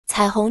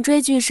彩虹追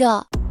剧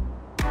社。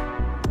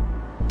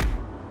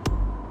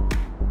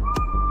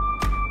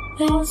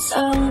Dance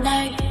all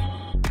night,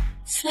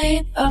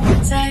 sleep all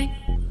day.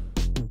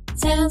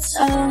 Dance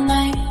all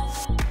night,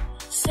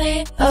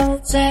 sleep all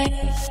day.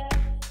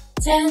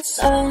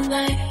 Dance all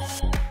night,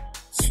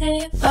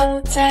 sleep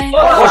all day.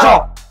 郭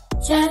少，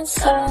 Dance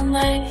all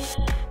night,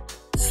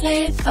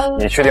 sleep all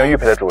day. 你确定玉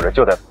佩的主人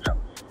就在府上？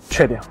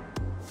确定，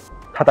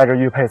他带着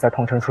玉佩在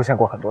同城出现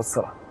过很多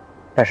次了。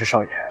但是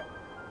少爷，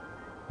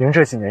您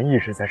这几年一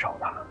直在找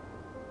他，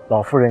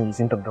老夫人已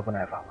经等得不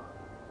耐烦了。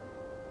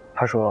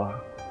她说，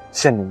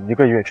限你1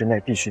个月之内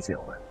必须结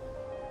婚，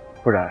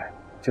不然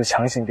就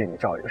强行给你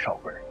找一个少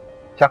夫人。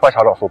加快查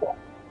找苏果，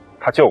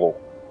他救过我，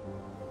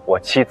我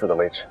妻子的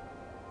位置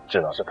只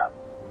能是他。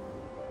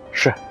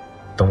是，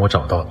等我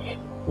找到你，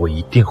我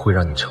一定会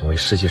让你成为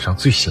世界上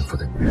最幸福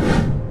的女人。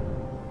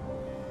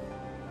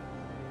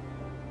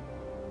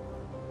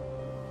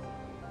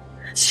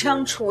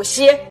江楚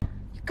曦，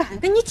你敢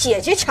跟你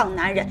姐姐抢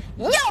男人，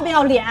你要不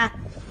要脸？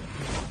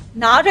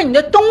拿着你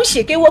的东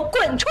西给我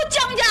滚出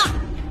江家！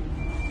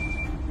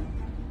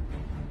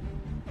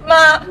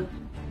妈，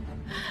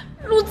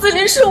陆子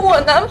霖是我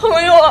男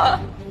朋友啊！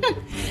哼，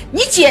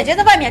你姐姐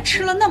在外面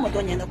吃了那么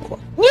多年的苦，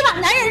你把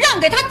男人让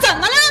给她怎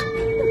么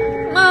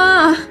了？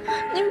妈，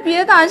您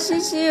别打西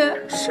西，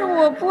是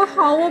我不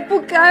好，我不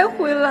该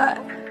回来。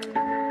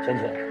芊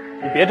芊，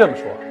你别这么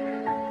说，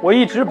我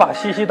一直把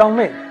西西当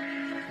妹妹，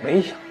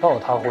没想到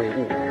她会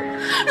误会。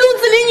陆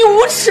子霖，你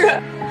无耻！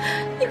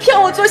你骗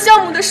我做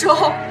项目的时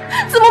候，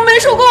怎么没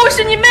说过我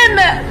是你妹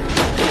妹？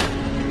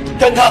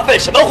跟他废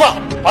什么话？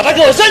把他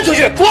给我扔出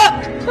去，滚！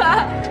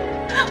爸，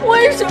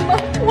为什么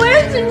我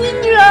也是你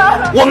女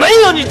儿？我没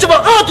有你这么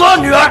恶毒的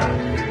女儿。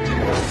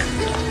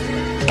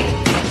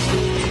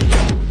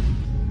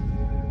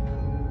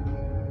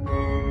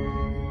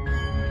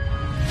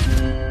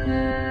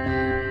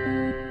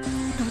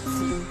陆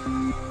子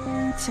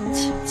霖，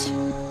请，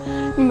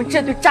你们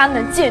这对渣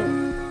男贱女，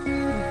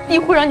一定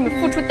会让你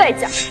们付出代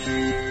价。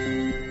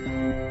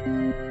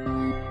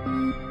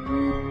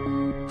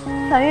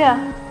樊月，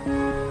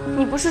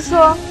你不是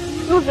说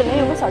陆子霖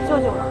有个小舅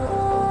舅吗？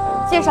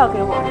介绍给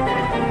我，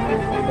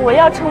我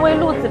要成为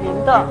陆子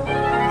霖的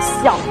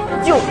小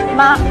舅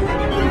妈。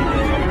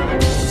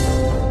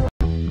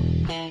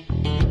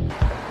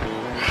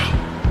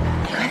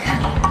你快看，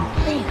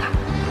那个，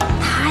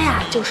他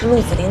呀就是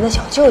陆子霖的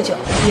小舅舅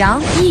杨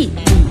毅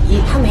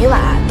礼，他每晚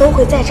都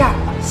会在这儿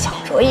小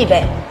酌一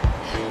杯。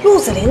陆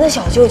子霖的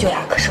小舅舅呀，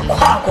可是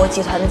跨国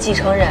集团的继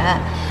承人。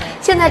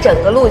现在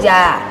整个陆家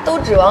呀，都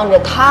指望着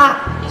他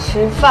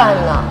吃饭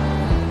呢。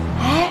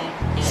哎，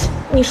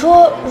你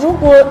说，如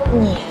果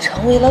你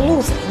成为了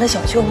陆子霖的小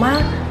舅妈，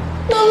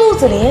那陆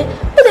子霖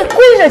不得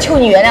跪着求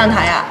你原谅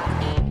他呀？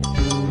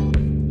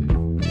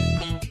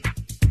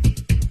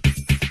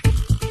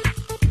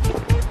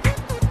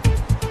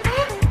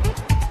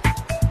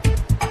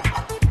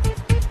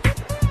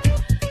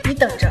你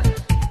等着，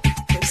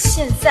我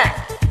现在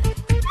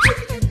就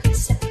扔他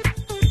下。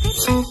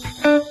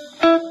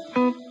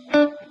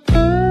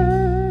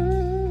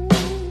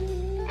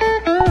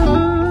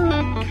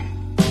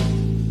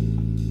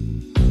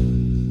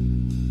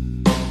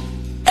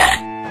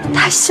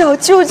小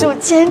舅舅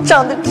竟然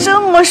长得这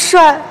么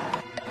帅！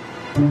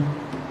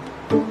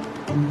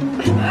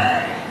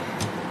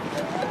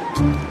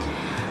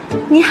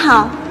你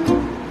好，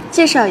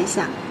介绍一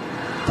下，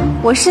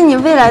我是你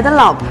未来的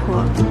老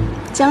婆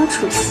江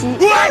楚曦。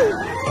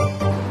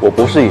我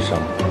不是医生，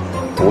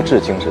不治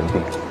精神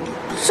病。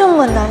这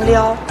么难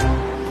撩，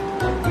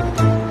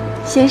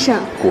先生。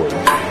滚！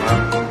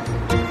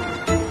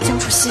江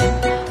楚曦，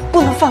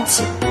不能放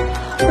弃，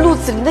陆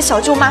子霖的小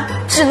舅妈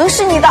只能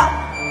是你的。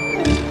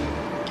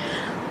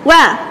喂，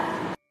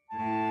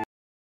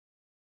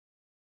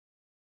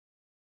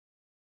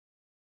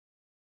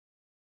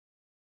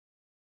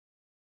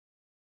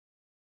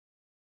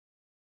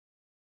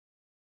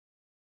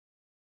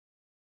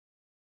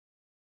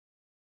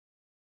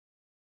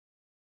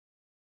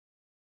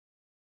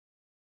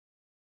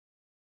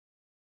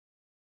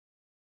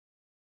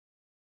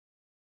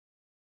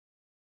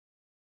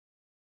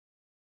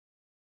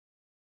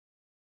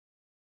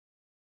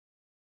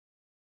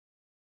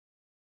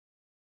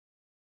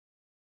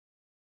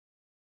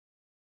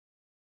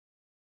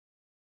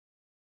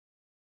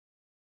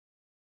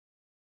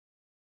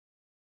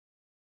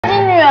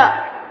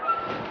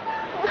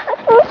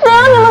谁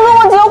让你们跟我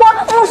结婚，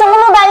我什么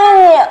都答应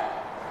你，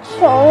求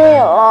你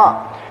了。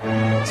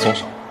松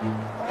手！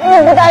你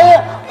不答应，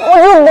我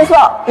就不放。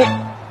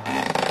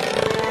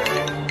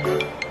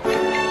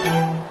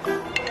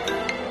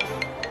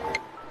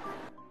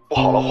不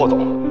好了，霍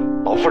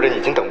总，老夫人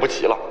已经等不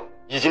及了，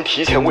已经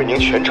提前为您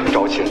全程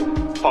招亲，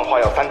放话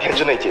要3天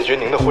之内解决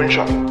您的婚事。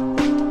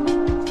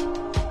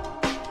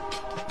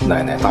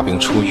奶奶大病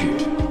初愈，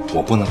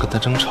我不能跟她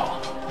争吵，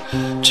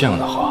这样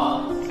的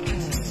话，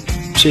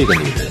这个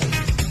女人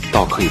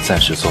倒可以暂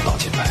时做倒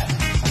接派。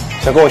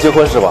想跟我结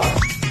婚是吧？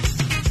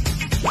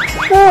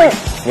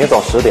明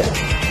早10点，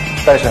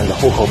带上你的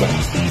户口本，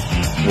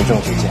民政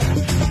局见。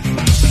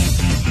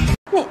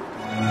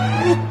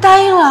答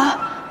应了，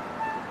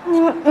你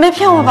没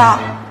骗我吧？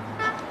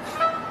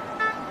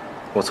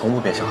我从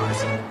不骗小孩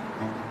子。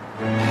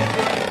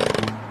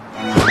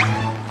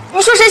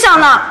你说谁想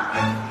的？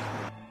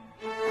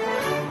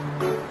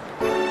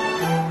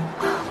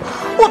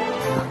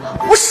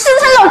我身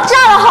材老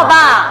炸了，好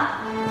吧？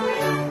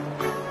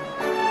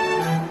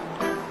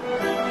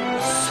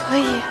所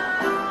以，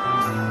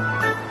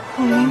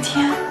我明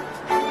天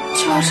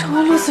就要成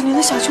为陆子霖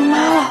的小舅妈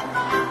了。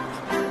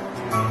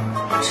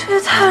这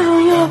也太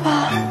容易了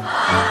吧！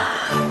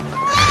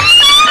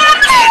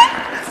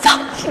走，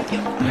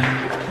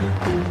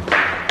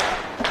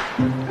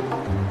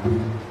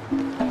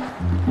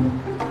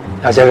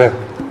贾先生，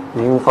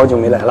您好久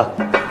没来了。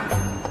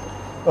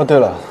哦，对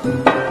了，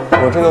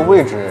我这个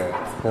位置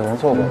有人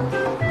坐过吗？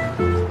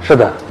是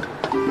的，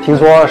听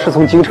说是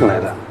从京城来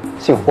的，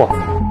姓霍。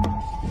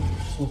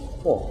姓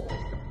霍？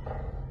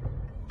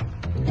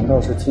难道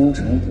是京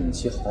城顶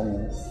级豪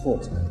门霍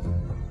家？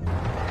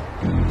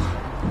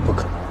不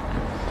可能，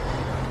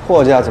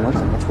霍家怎么可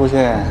能出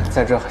现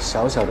在这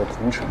小小的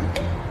同城？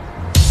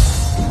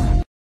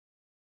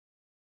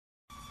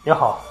您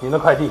好，您的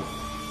快递。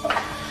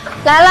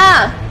来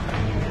啦！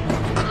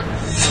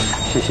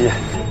西西，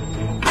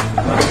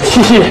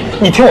西西，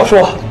你听我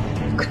说。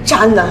个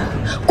渣男，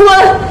滚！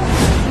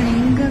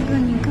林哥哥，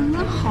你刚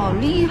刚好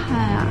厉害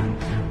啊！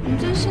人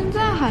家现在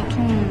还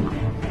痛呢。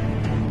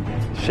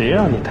谁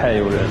让你太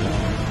诱人了？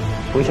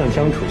不像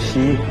江楚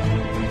曦，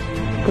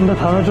跟他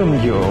谈了这么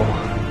久，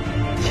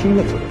亲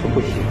个嘴都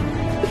不行。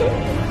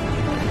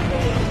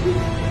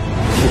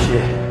西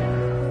西，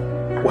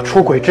我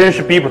出轨真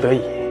是逼不得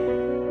已。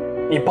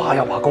你爸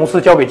要把公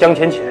司交给江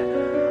浅浅，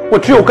我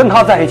只有跟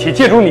他在一起，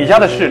借助你家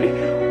的势力，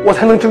我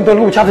才能争得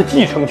陆家的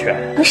继承权。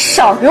你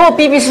少给我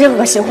逼逼这些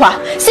恶心话！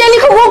现在立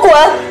刻给我滚！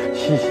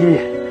西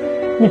西，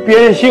你别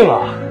任性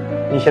啊！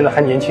你现在还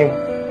年轻，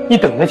你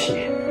等得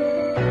起。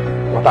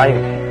我答应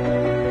你，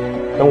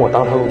等我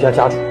当上陆家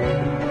家主，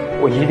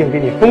我一定给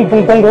你风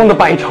风光光的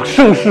办一场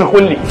盛世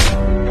婚礼。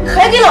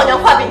还给老娘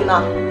画饼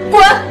呢！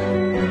滚！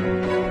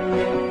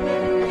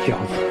江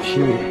楚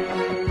曦，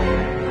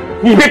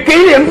你别给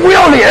脸不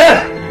要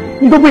脸！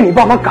你都被你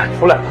爸妈赶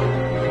出来了，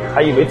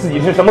还以为自己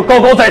是什么高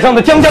高在上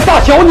的江家大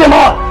小姐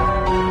吗？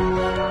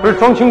不是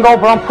装清高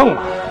不让碰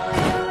吗？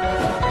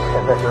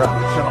现在就让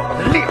你知道我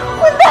的厉害！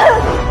混蛋！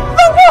放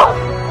过！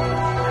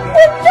混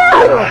蛋！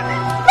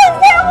放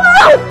开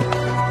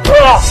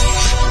我！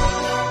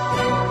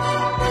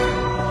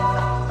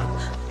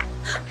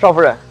少夫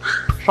人，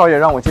少爷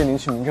让我接您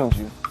去民政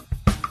局。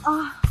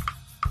啊，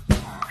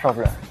少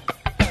夫人，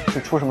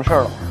是出什么事儿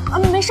了吗？啊，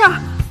没事儿，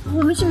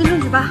我们去民政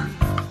局吧。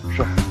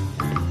是，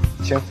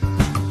请。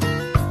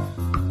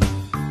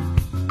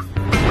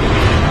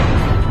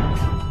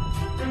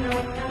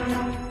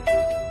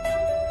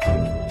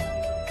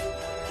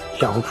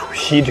江楚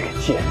曦这个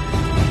贱人，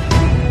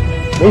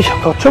没想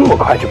到这么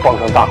快就傍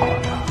上大款了。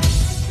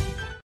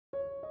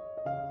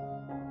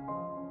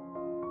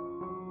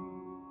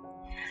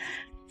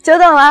久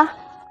等了。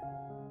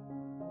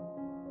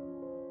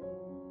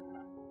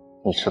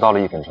你迟到了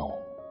1分钟，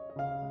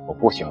我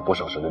不喜欢不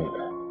守时的女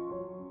人。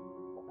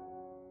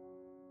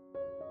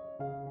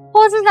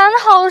哇，这男的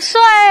好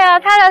帅呀！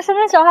他俩生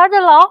的小孩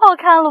得老好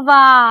看了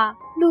吧？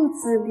陆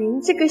子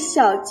霖这个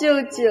小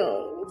舅舅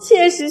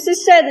确实是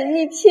帅的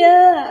逆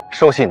天啊！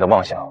收起你的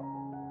妄想，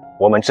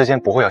我们之间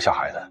不会有小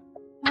孩的。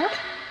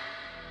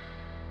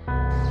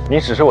你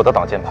只是我的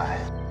挡箭牌，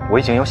我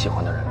已经有喜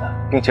欢的人了，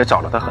并且找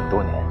了他很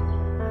多年。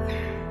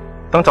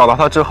等找到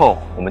他之后，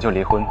我们就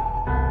离婚。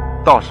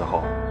到时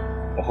候，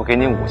我会给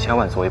你5000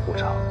万作为补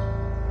偿。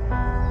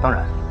当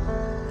然，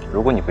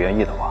如果你不愿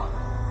意的话，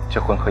这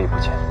婚可以不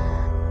签。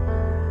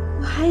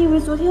我还以为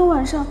昨天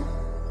晚上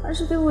他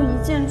是对我一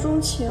见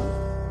钟情，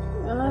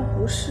原来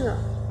不是。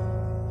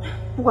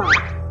不管了，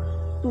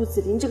陆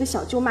子霖这个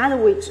小舅妈的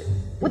位置，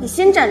我得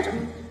先站着。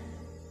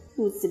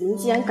陆子霖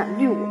既然敢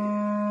绿我，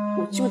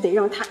我就得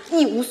让他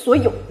一无所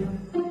有。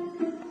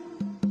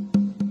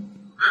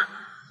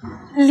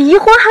离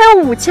婚还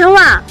有5000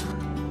万，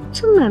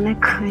这买卖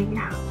可以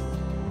啊！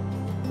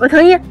我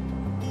同意。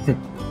哼，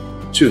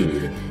这女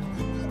人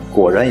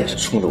果然也是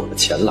冲着我的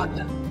钱来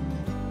的。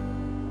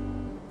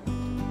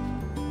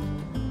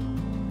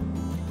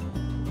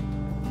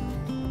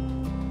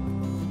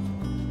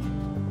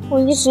我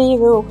一直以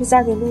为我会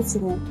嫁给陆子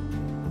霖，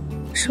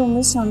可是我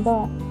没想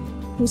到，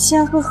我竟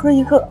然会和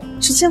一个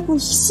只见过1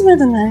次面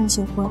的男人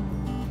结婚，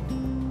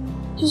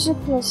真是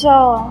可笑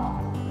啊！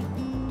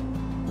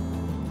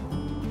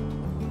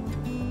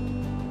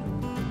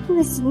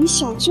陆子霖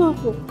小舅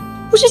舅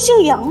不是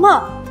姓杨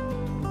吗？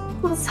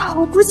我操，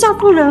我不是嫁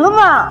错人了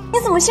吗？你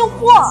怎么姓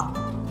霍？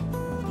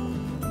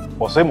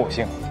我随母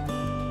姓。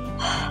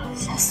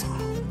吓死我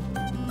了，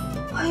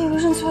我还以为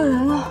认错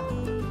人了。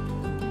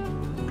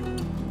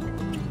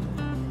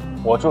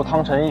我住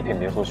汤臣一品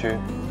别墅区，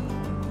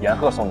严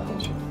鹤送你回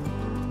去。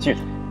记住，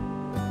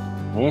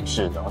你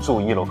只能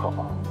住1楼客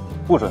房，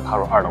不准踏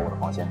入2楼我的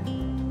房间。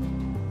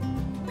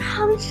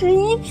汤臣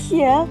一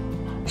品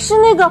是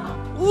那个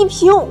1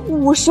平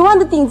50万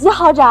的顶级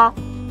豪宅，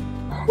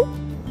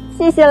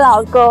谢谢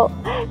老公，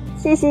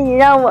谢谢你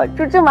让我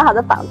住这么好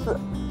的房子。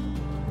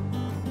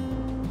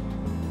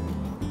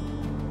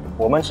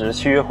我们只是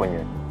契约婚姻，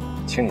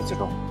请你自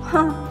重。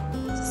哼，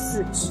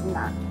死直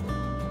男。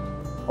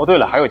哦，对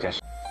了，还有一件事，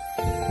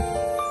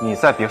你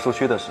在别墅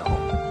区的时候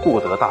不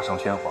得大声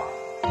喧哗，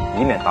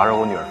以免打扰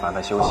我女儿凡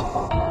凡休息。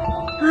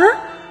啊？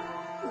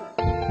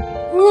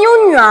你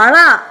有女儿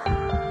了？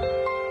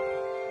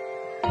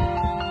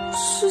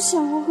是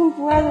想要跟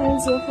不爱的人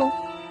结婚，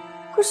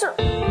可是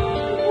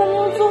我没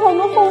有做好跟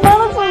后妈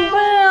的准备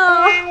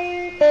啊。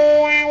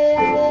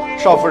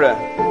少夫人，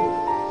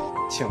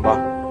请吧。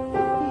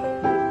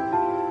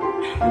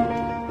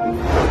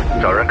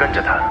找人跟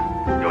着他，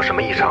有什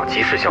么异常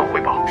及时向我汇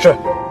报。是。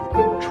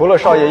除了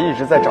少爷一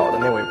直在找的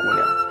那位姑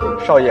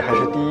娘，少爷还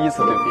是第一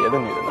次对别的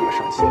女人那么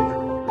上心的。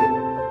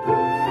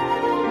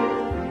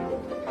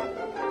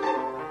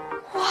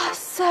哇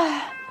塞，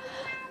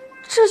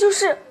这就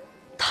是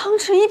汤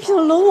臣一品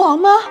的楼王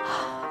吗？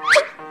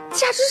这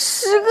价值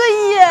10个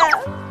亿！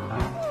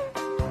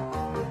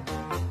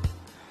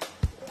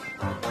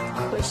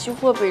可惜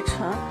霍北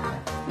辰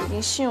已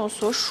经心有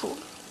所属，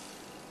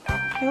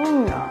还有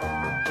女儿。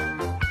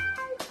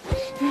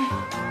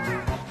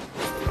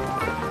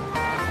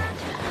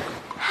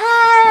嗨，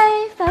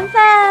凡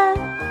凡，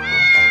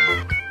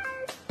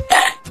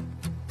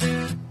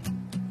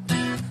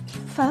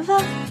凡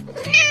凡。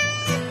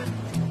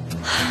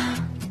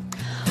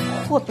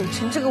霍北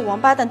辰这个王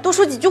八蛋，多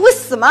说几句会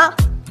死吗？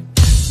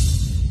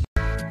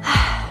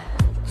唉，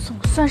总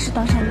算是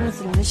当上陆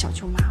子霖的小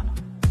舅妈了。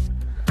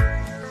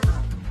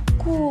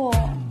不过，我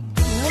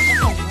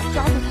要好好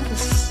抓住他的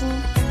心，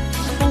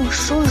帮我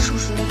收拾收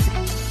拾陆子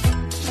霖。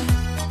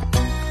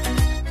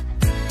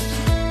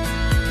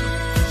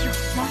有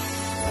了，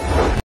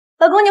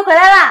老公，你回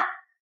来啦！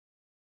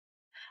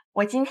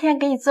我今天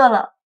给你做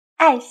了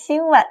爱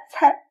心晚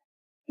餐，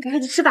你快快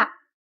去吃吧。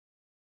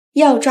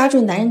要抓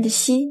住男人的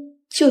心，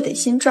就得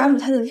先抓住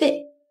他的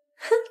胃。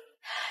哼，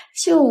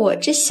就我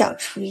这小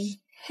厨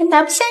艺，还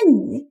拿不下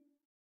你。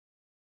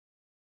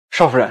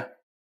少夫人，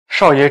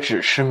少爷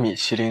只吃米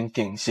其林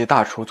顶级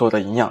大厨做的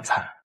营养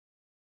餐。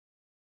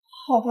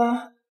好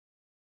吧。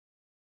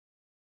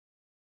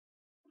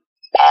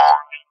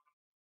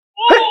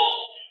嘿，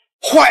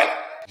坏了！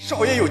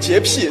少爷有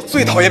洁癖，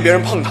最讨厌别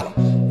人碰他了，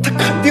他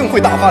肯定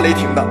会大发雷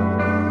霆的。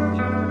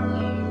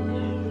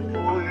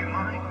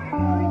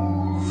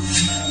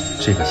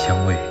这个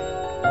香味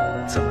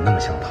怎么那么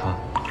像他？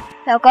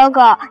小哥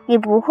哥，你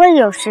不会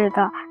有事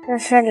的，这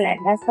是奶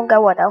奶送给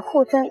我的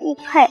护身玉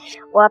佩，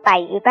我把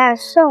一半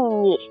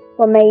送你，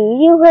我们一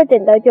定会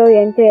等到救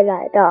援队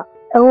来的。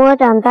等我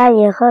长大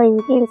以后，一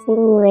定娶你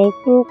为妻，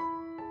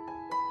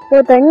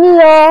我等你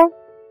哦。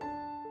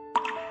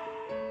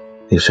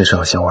你身上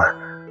有香味儿，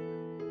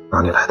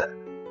哪里来的？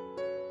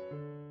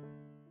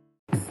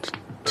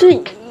这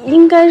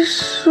应该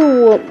是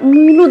我沐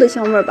浴露的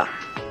香味吧。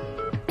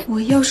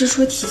我要是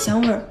说体香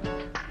味儿，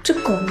这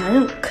狗男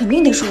人肯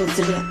定得说我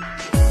自恋。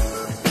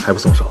还不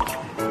松手？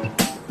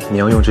你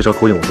要用这招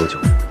勾引我多久？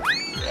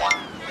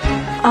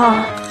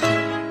啊，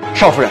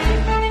少夫人，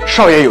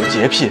少爷有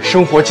洁癖，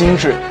生活精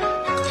致，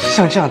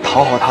像这样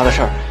讨好他的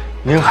事儿，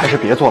您还是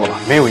别做了吧，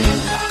没有意义的。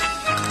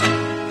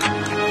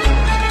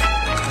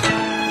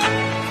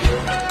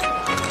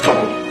这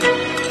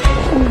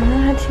男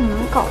人还挺难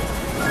搞的。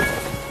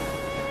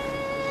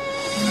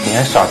你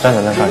还傻站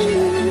在那干什么？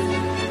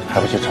还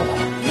不去惩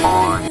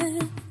罚？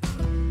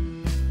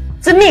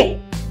遵命，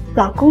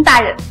老公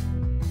大人。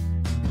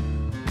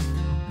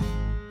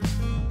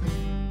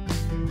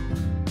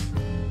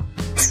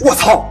我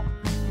操！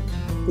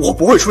我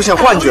不会出现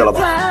幻觉了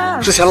吧？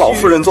之前老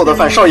夫人做的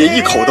饭，少爷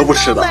一口都不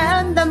吃的。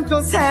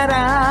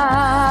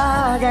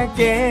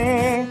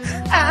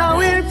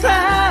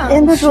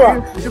特助，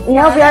你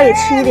要不要也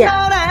吃一点？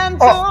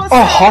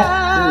哦，好，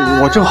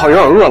我正好有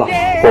点饿了。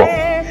不，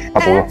他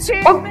不饿。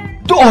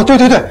哦，对，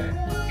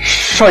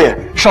少爷，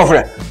少夫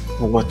人，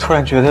我突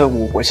然觉得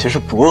我其实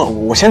不饿，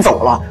我先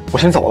走了。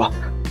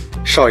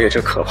少爷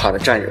这可怕的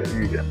占有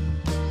欲啊，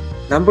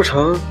难不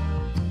成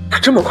他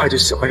这么快就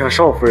喜欢上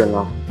少夫人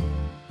了？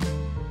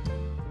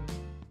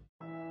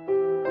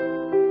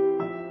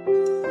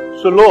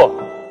顺路，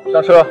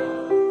上车。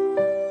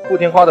不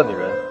听话的女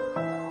人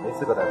没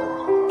资格带走。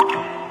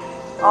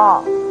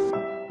哦。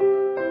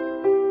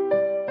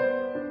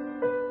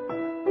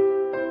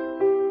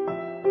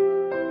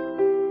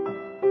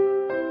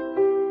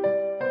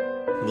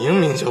明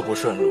明就不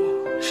顺路，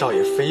少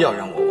爷非要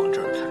让我往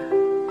这儿开，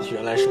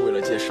原来是为了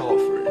借少夫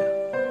人呀。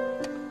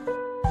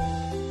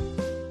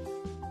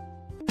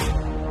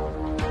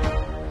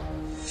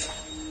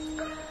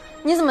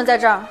你怎么在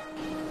这儿？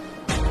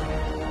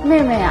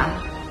妹妹啊，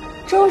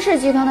周氏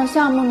集团的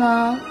项目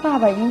呢，爸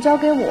爸已经交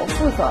给我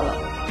负责了。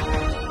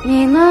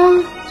你呢，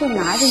就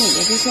拿着你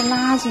的这些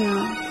垃圾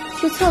呢，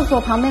去厕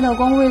所旁边的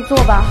工位坐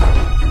吧。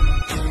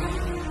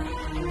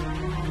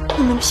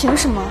你们凭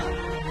什么？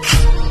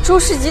周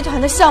氏集团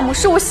的项目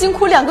是我辛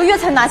苦2个月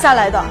才拿下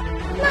来的。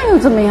那又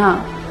怎么样？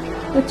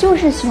我就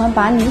是喜欢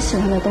把你喜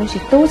欢的东西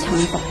都抢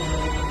走。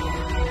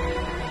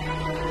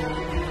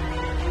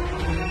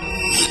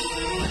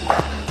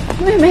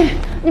妹妹，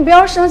你不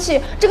要生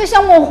气，这个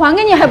项目我还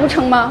给你还不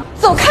成吗？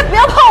走开，不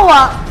要碰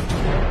我！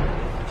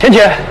甜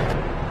甜，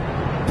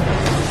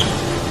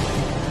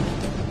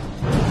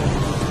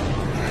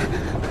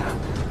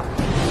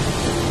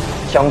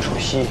江楚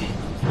曦，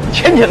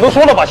甜甜都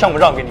说了把项目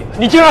让给你了，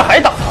你竟然还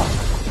打他，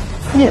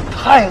你也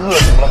太恶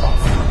毒了吧！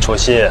楚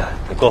曦，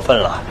你过分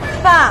了。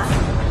爸，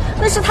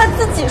那是他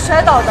自己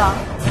摔倒的，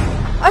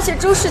而且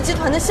周氏集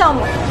团的项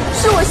目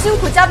是我辛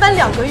苦加班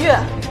2个月，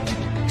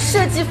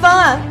设计方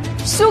案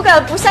修改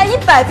了不下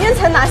100遍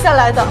才拿下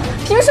来的，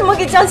凭什么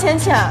给江浅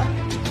浅？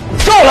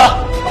够了！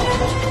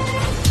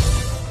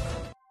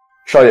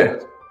少爷，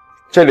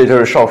这里就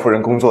是少夫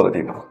人工作的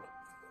地方。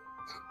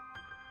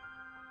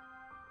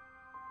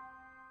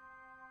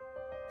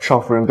少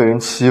夫人被人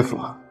欺负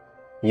了，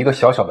一个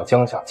小小的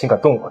江家竟敢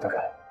动我的人，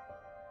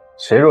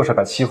谁若是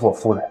敢欺负我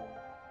夫人，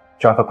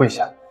就让他跪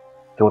下，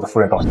给我的夫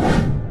人道歉。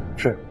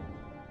是。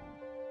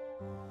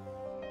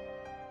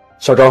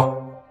小周，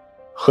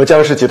和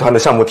江氏集团的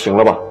项目停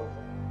了吧？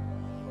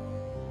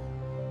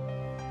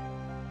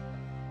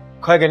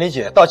快给你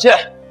姐道歉！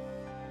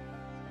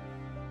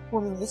我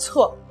没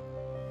错，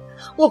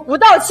我不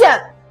道歉。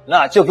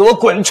那就给我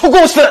滚出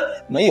公司！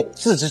没有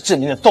自知之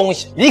明的东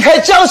西，离开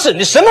江氏，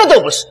你什么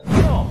都不是。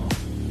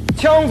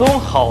江总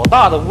好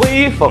大的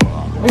威风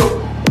啊！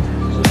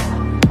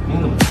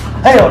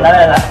哎呦，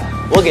来，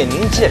我给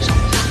您介绍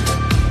一下，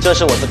这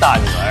是我的大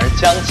女儿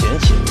江浅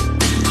浅，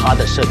她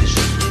的设计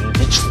水平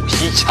比楚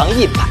曦强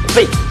100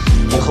倍，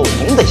以后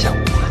您的项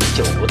目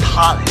就由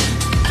她来。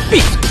闭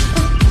嘴！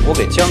我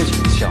给江姐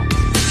的项目，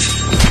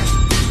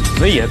你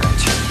们也敢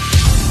抢？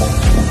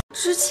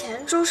之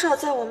前周少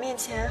在我面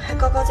前还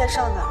高高在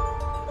上的，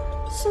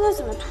现在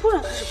怎么突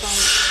然开始帮我？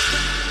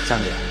江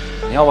姐，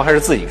你要不还是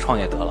自己创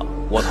业得了，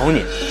我投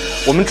你。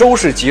我们周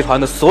氏集团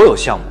的所有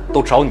项目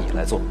都找你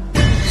来做。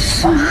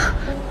什么？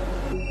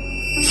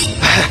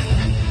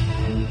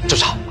周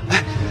少，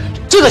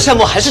这个项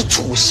目还是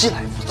楚曦来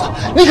负责，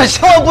你可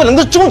千万不能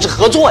够终止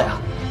合作呀！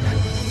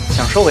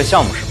想收回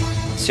项目是吗？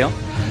行，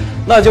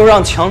那就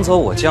让抢走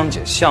我江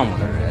姐项目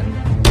的人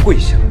跪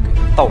下来给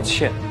她道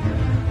歉，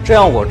这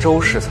样我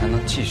周氏才能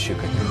继续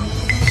跟你合作。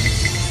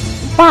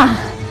爸，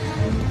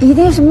一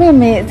定是妹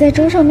妹在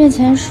周少面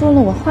前说了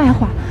我坏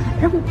话，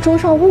让周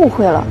少误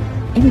会了。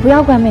您不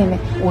要怪妹妹，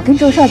我跟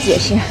周少解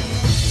释。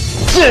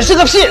解释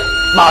个屁！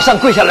马上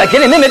跪下来给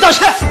你妹妹道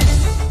歉！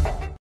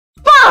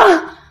爸，你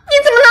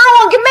怎么拿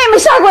我给妹妹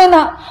下跪呢？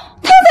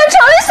她在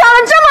厂里享了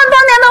这么多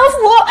年的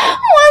福，我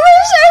为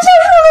谁受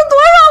了多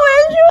少委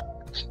屈？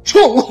蠢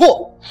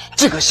货！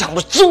这个项目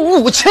值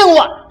5000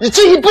万，你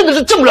这一辈子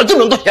都挣不了这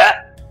么多钱！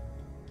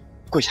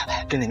跪下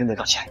来跟你妹妹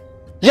道歉，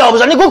要不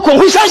然你给我滚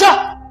回乡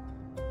下！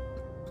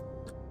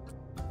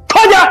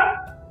快点！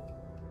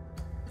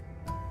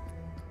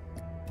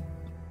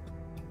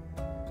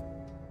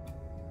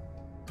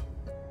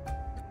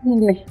妹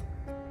妹，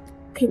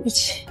对不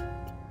起，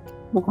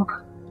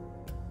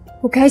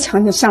我该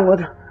抢你项目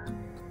的，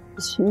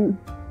请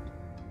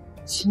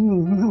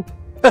你。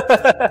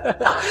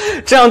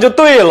这样就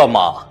对了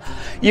嘛！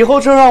以后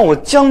就让我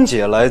江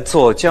姐来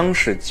做江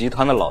氏集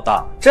团的老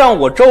大，这样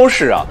我周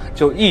氏啊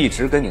就一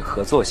直跟你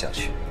合作下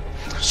去。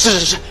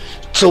是，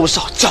周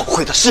少教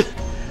会的是。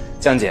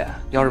江姐，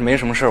要是没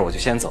什么事我就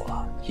先走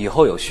了，以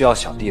后有需要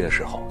小弟的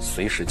时候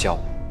随时叫我，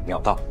秒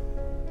到。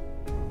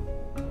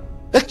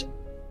哎，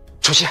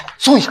楚曦，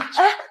松一下。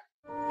哎，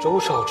周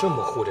少这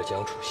么护着江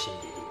楚曦，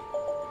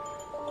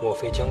莫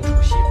非江楚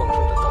曦帮助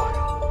的大人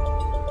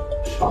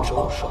是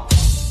周少？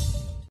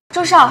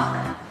周少，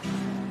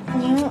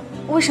您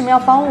为什么要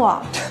帮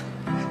我？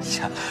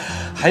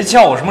还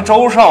叫我什么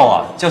周少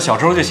啊？叫小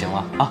周就行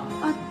了啊。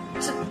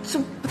这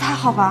不太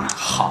好吧？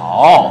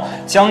好，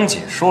江姐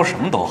说什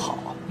么都好。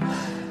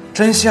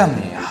真羡慕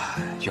你啊，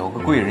有个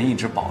贵人一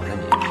直保着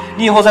你，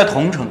你以后在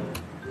同城，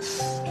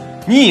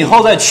你以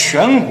后在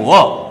全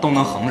国都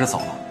能横着走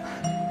了。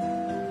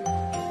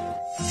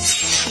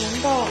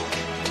难道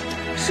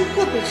是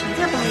霍北辰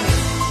在帮我？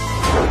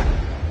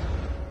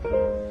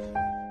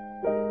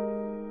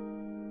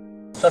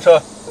上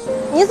车。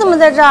你怎么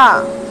在这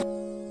儿？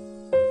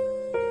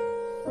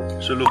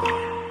顺路。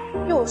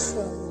又顺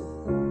路。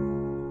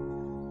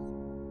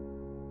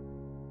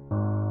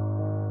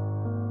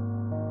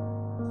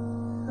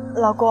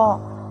老公，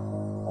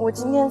我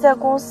今天在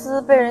公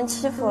司被人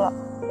欺负了。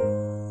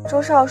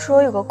周少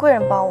说有个贵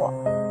人帮我，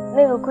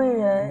那个贵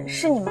人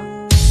是你吗？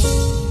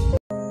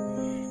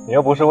你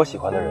又不是我喜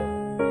欢的人，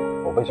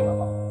我为什么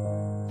帮？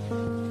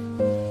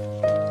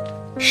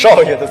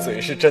少爷的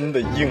嘴是真的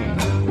硬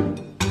啊！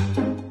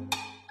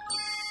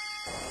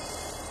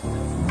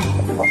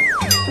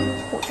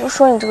我就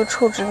说你这个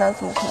臭直男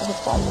怎么可能会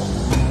帮我？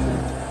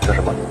这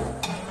什么？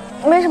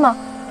没什么，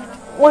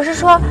我是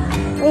说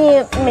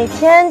你每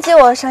天接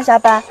我上下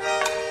班，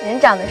人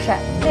长得帅，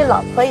对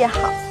老婆也好，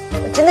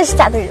我真的是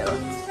嫁对人了。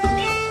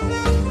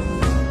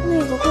那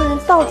个贵人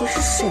到底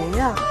是谁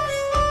呀？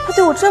他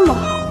对我这么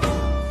好，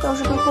要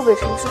是被霍北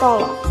辰知道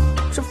了，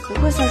这不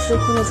会算是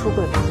婚内出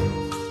轨吧？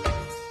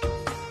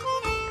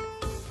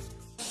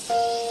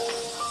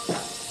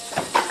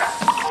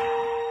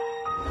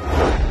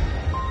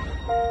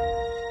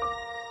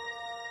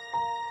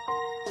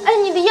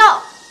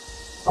药。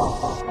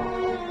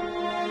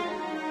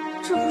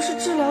这不是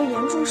治疗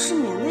严重失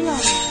眠的药吗？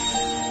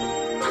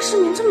他失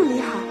眠这么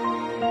厉害？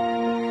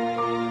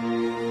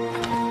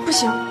不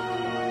行，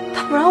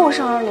他不让我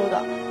上2楼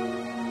的。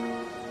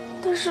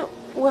但是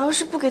我要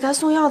是不给他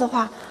送药的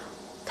话，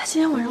他今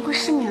天晚上会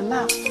失眠吧？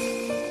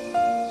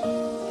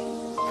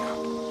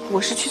我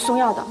是去送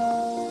药的，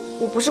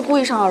我不是故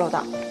意上2楼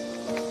的。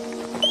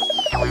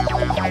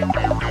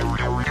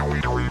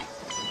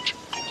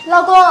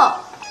老公，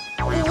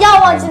药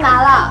忘记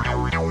拿了。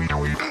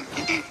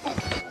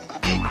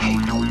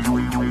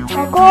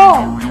老公，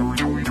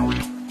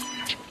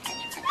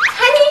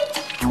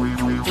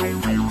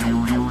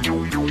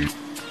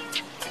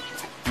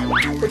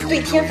我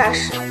对天发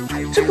誓，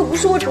这可不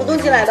是我主动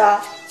进来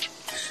的，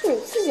是你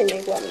自己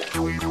没关门。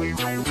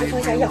你去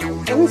放下药，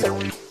赶紧走。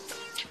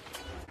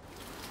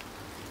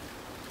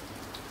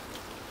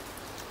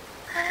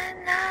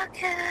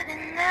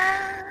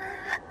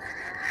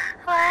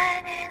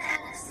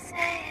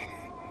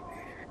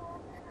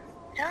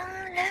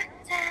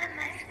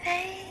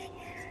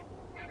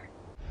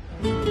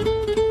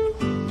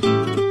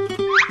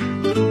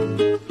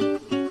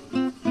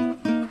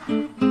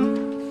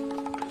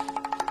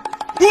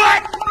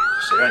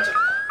谁让你进来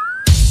的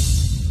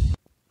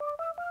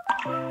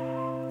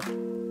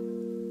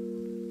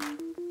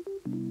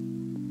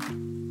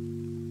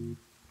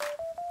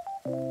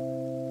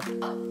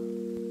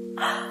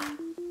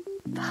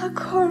？8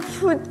块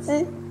腹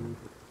肌，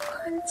关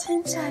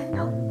键摘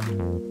要，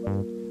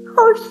好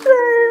帅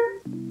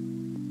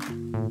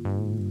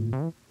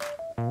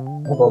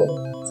啊！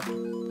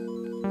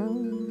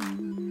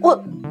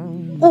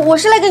我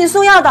是来给你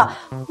送药的，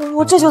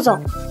我这就走。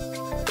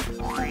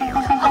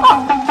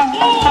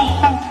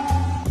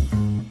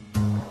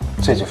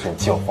这就是你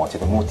进我房间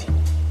的目的。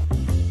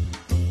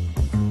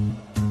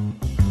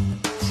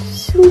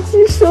胸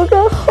肌手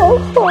感好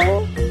好啊！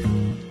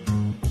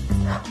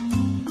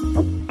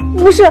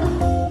不是，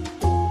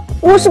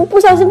我是不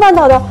小心绊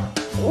倒的，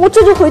我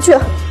这就回去。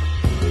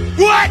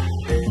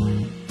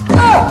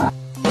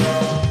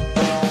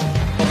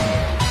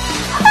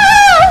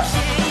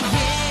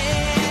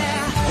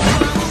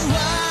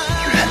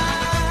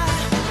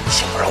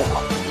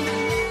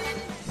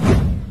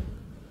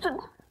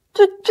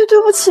对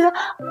不起，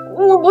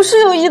我不是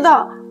有意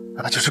的。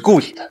那就是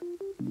故意的。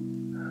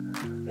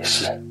也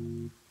是，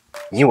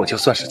你我就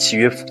算是契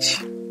约夫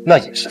妻，那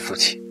也是夫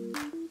妻，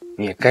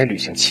你也该履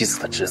行妻子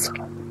的职责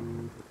了。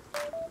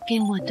给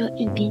我多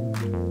一点。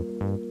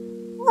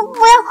我不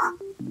要，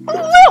不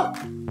要。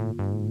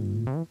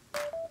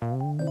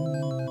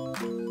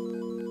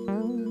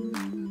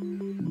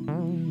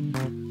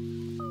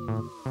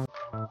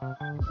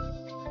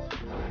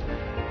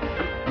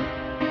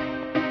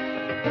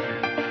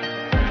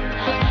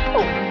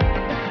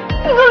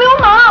你个流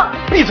氓！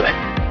闭嘴！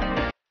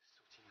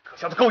可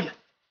笑的勾引，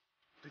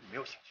对你没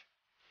有兴趣。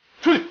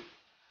出去！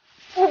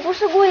我不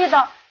是故意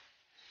的，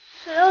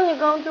谁让你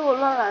刚刚对我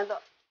乱来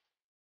的？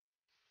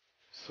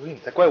所以你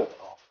在怪我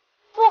喽？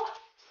不，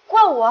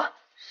怪我，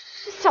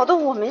是小的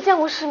我没见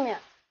过世面。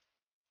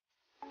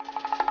不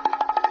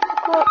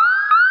过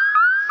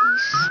你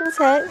身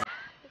材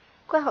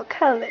怪好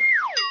看嘞。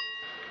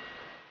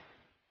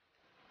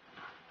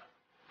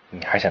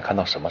你还想看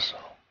到什么时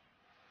候？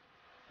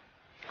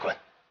滚！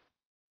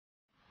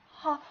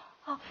好，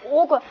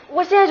我滚，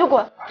我现在就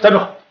滚。站住！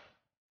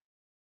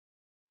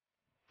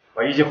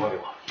把衣襟还给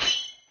我。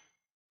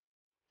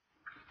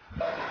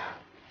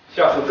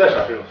下次再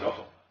耍这种小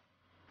手，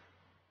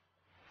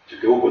就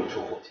给我滚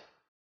出伙计！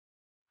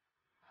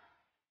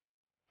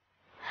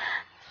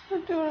太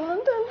丢人了，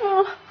太丢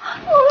人了，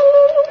我的路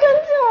不干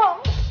净了。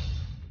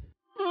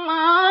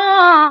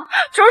妈，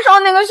周少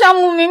那个项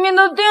目明明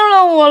都定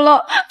了我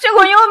了，结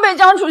果又被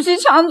江楚曦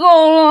抢走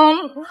了。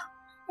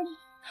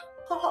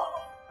好，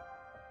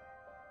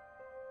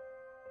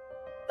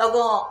老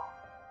公，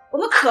我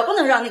们可不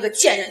能让那个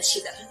贱人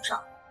骑在头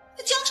上。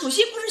那江楚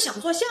曦不是想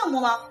做项目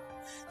吗？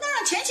那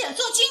让浅浅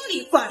做经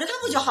理，管着他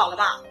不就好了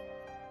吗？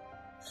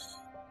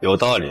有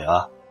道理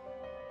啊，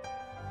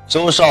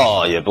周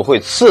少也不会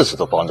次次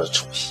都帮着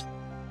楚曦。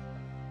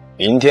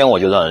明天我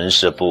就让人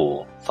事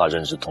部发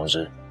人事通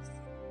知。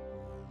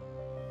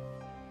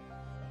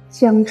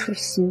江楚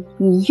曦，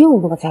你又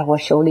落在我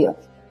手里了，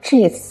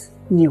这次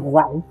你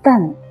完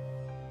蛋了。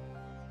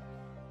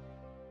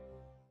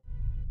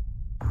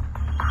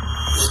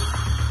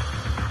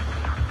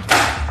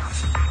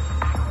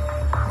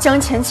江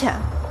浅浅，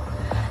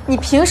你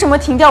凭什么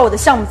停掉我的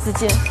项目资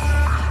金？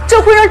这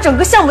会让整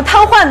个项目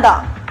瘫痪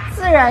的。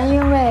自然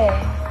因为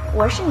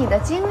我是你的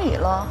经理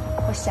了，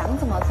我想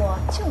怎么做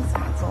就怎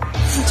么做。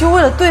你就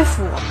为了对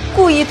付我，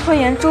故意拖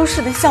延周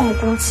氏的项目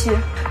工期，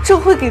这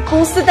会给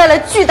公司带来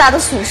巨大的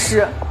损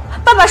失。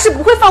爸爸是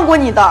不会放过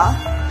你的。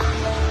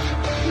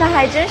那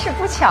还真是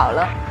不巧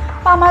了，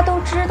爸妈都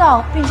知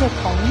道并且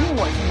同意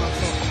我这么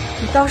做。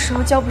你到时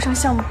候交不上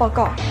项目报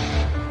告，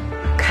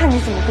看你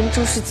怎么跟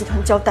周氏集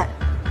团交代。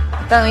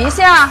等一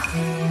下，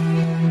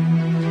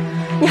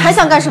你还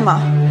想干什么？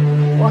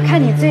我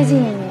看你最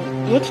近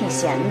也挺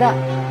闲的，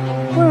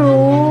不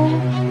如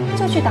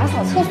就去打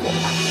扫厕所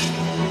吧，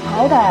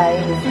好歹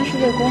也算是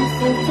为公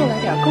司做了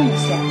点贡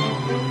献。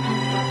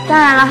当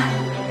然了，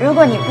如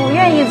果你不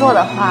愿意做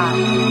的话，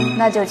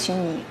那就请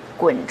你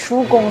滚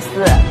出公司。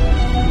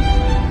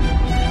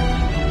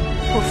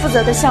我负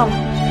责的项目，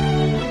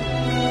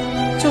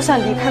就算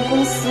离开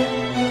公司，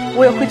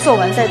我也会做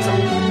完再走。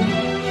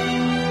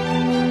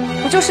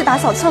不就是打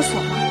扫厕所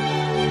吗？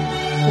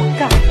我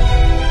干。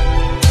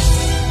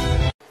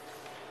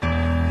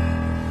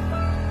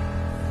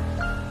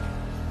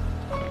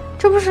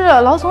这不是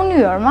老总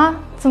女儿吗？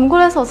怎么过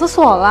来扫厕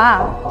所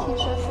啦？听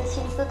说是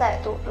心思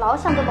歹毒，老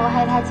想着谋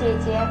害他姐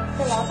姐，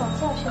被老总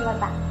教训了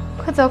吧？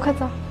快走，快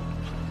走！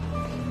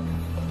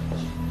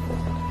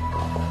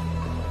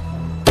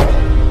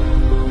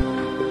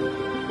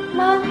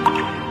妈，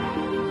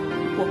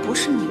我不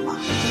是你妈，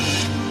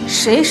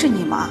谁是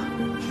你妈？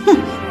哼，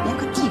连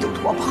个地都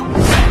驮不好。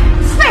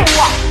废物！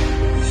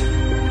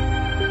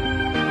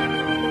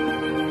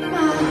妈，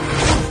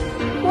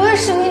我也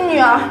是你女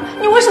儿，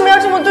你为什么要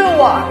这么对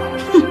我？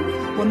哼，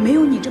我没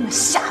有你这么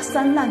下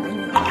三滥的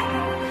女儿，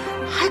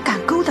还敢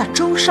勾搭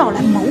周少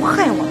来谋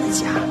害我们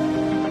家。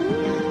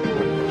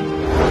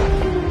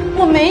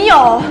我没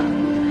有，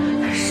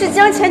是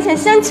江浅浅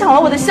先抢了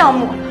我的项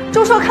目，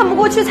周少看不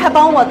过去才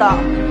帮我的。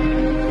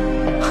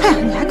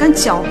哼，你还敢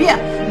狡辩，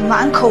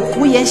满口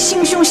胡言，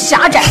心胸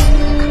狭窄！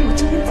看我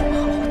今天怎么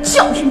好好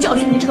教训教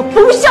训你这个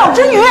不孝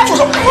之女！住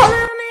手！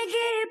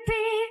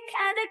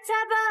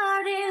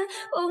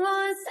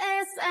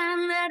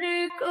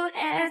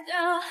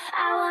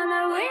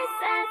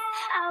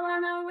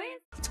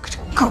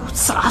狗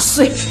杂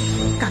碎，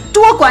敢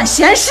多管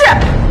闲事！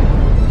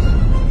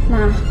妈，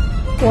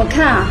我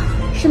看啊，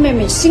是妹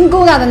妹新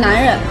勾搭的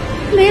男人，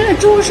没了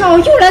周少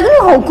又来个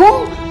老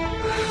公。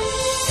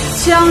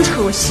江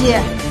楚曦，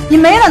你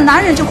没了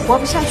男人就活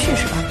不下去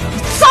是吧？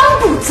你脏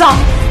不脏？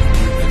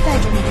带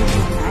着你的野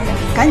男人，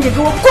赶紧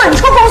给我滚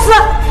出公司！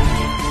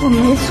我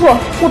没错，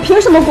我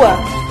凭什么滚？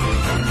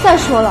再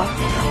说了，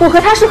我和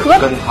他是和……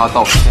跟他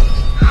道歉。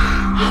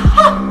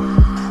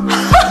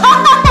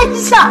哎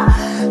呀，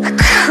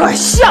可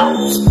笑！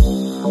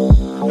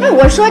哎，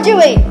我说这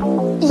位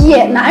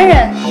野男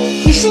人，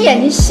你是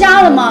眼睛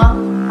瞎了吗？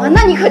啊，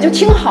那你可就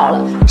听好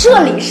了，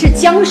这里是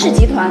江氏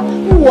集团，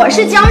我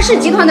是江氏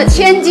集团的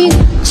千金，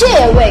这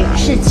位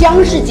是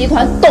江氏集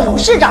团董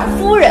事长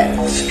夫人，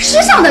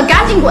识相的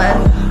赶紧滚，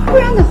不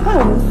然的话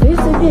我们随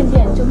随便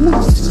便就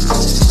弄死。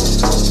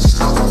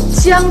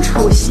江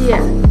楚曦，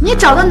你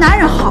找的男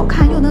人好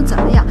看又能怎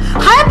么样？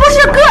还不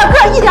是个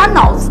个一点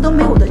脑子都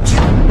没有的穷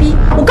逼！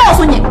我告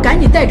诉你，赶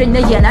紧带着你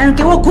的野男人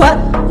给我滚，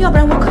要不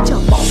然我可叫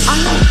保安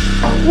了！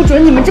不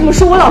准你们这么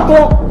说我老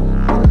公！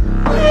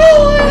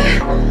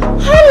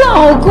还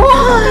老公，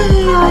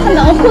他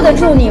能护得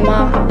住你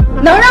吗？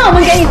能让我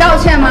们给你道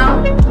歉吗？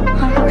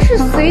要是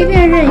随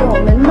便任由我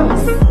们弄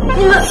死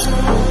你们，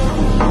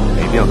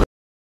没必要。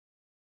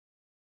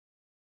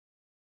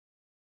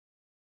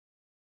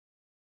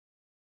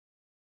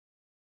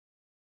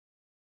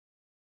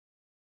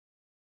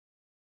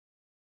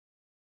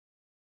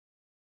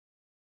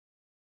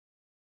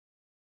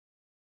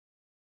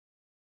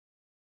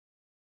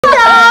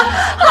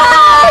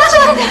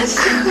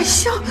可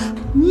笑！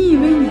你以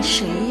为你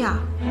谁呀？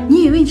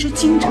你以为你是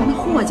京城的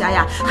霍家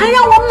呀？还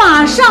让我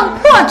马上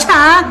破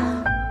产？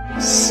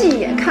戏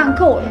也看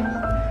够了，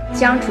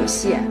江楚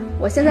曦，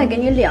我现在给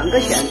你两个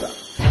选择，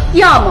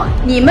要么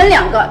你们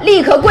两个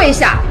立刻跪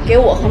下给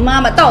我和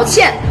妈妈道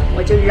歉，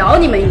我就饶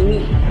你们一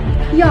命；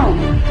要么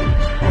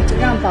我就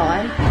让保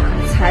安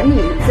残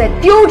你们再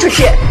丢出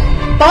去。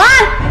保安，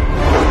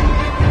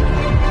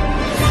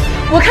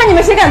我看你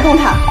们谁敢动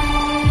他！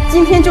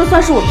今天就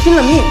算是我拼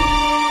了命，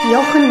也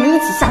要和你们一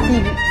起下地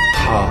狱。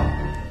他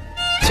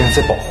竟然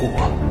在保护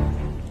我，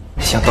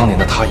像当年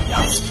的他一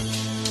样。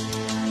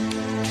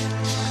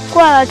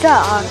挂了这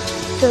儿，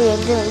救援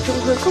队就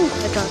会更快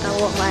找到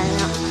我们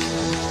了。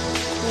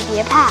你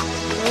别怕，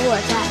有我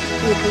在，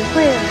你不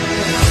会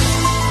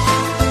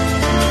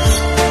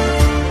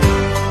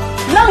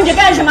死。愣着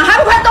干什么？还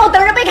不快动，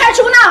等着被开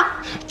除呢！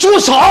住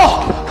手！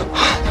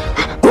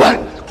滚！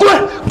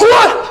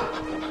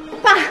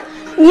爸，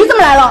你怎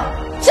么来了？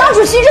江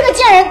楚曦这个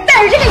贱人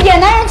带着这个野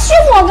男人欺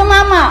负我跟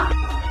妈妈。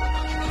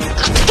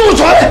住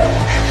嘴！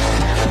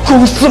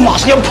公司马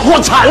上要破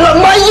产了，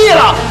满意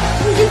了。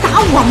你打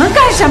我们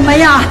干什么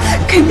呀？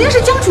肯定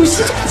是江楚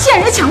曦这个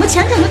贱人抢了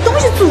钱赚的东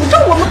西，诅咒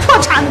我们破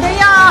产的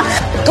呀！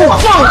给我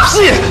放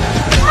屁！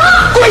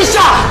跪下！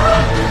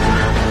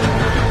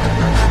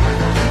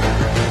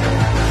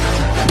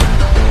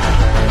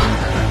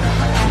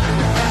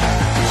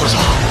霍少，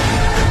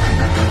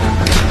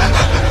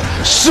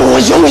是我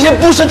有眼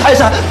不识泰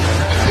山，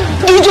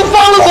你就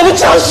放了我们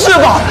江氏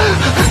吧！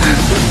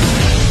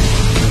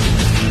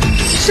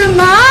什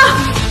么？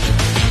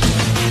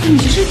你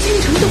是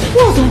京城的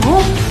霍总？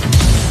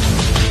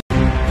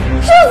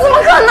这怎么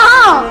可能？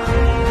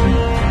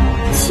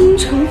京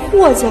城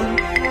霍家，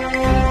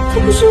他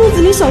不是陆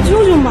子霖小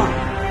舅舅吗？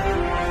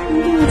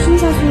难道我真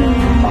嫁错人了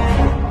吗？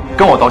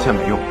跟我道歉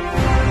没用，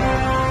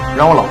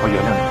让我老婆原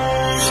谅你，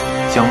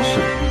江氏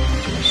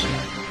就没事。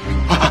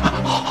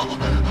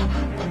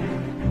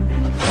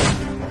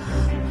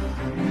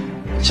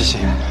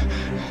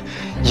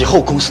以后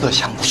公司的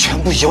项目全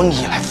部由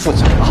你来负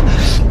责了。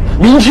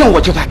明天我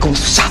就在公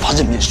司下发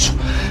任命书，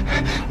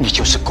你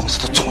就是公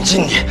司的总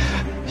经理，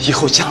以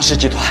后江氏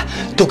集团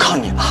都靠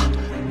你了。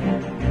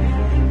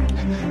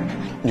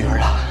女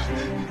儿啊，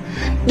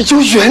你就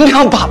原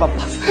谅爸爸吧，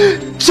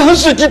江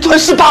氏集团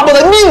是爸爸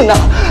的命啊！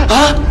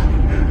啊！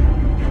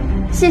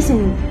谢谢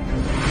你，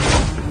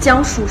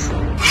江叔叔。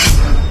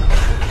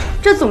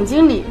这总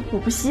经理我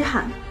不稀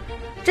罕，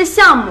这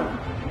项目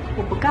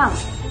我不干了。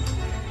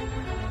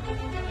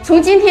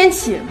从今天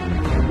起，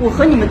我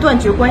和你们断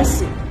绝关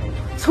系，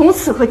从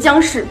此和江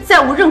氏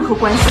再无任何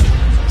关系。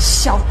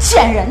小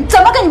贱人，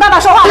怎么跟你爸爸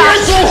说话的？别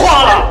说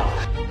话了！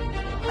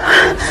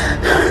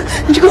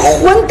你这个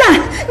混蛋，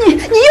你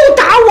又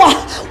打我！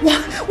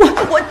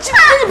我就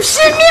跟你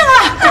拼命了！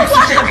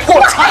我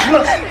破产了！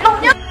老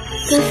娘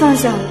该放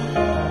下了。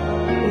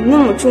我那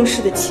么重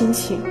视的亲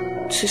情，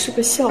只是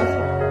个笑话，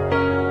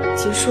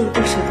结束了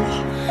对谁都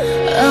好。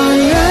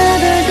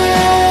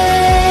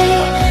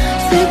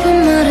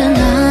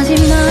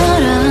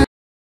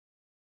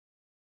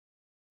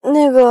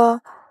那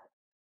个，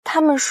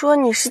他们说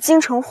你是京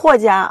城霍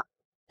家，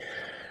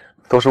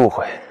都是误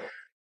会。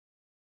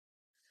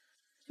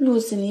陆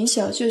子霖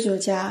小舅舅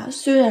家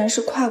虽然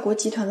是跨国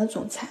集团的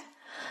总裁，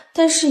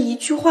但是一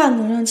句话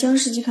能让江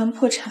氏集团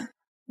破产，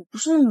也不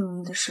是那么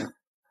容易的事儿。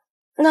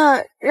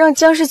那让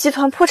江氏集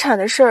团破产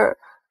的事儿，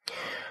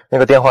那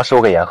个电话是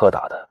我给严鹤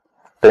打的，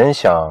本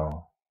想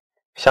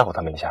吓唬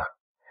他们一下，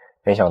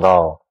没想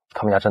到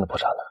他们家真的破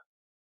产了。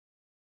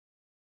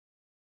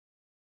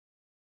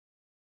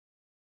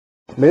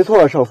没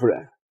错，少夫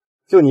人，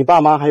就你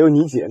爸妈还有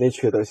你姐那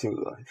缺德性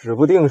格，指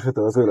不定是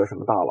得罪了什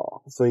么大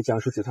佬，所以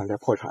江氏集团才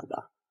破产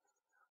的。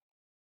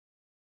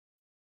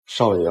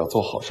少爷要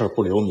做好事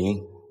不留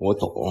名，我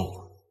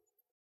懂。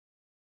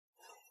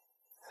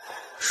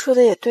说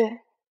的也对。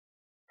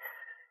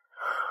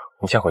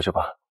你先回去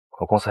吧，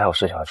我公司还有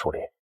事情要处理。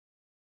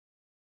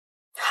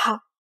好，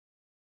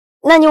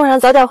那你晚上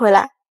早点回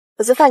来，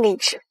我做饭给你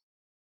吃。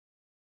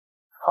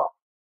好。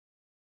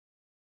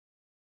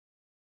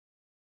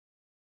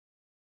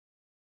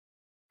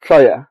少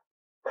爷，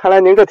看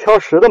来您这挑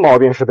食的毛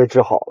病是被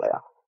治好了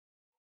呀。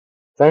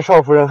咱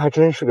少夫人还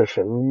真是个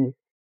神医，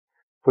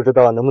不知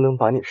道能不能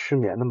把你失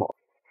眠的毛病。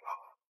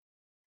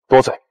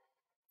多嘴。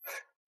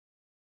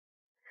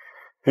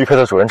玉佩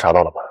的主人查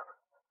到了吗？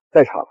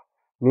再查了，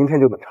明天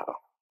就能查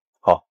到。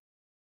好。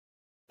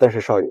但是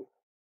少爷，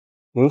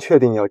您确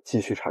定要继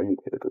续查玉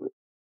佩的主人？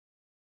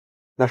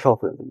那少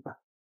夫人怎么办？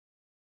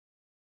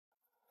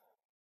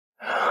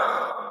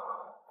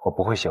我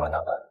不会喜欢他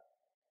们，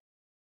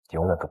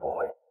永远都不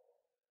会。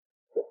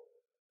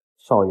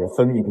少爷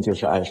分明就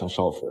是爱上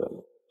少夫人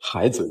了，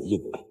还嘴硬。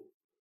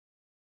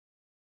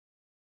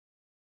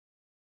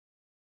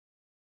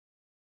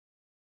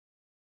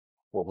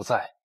我不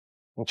在，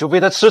你就为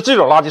他吃这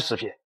种垃圾食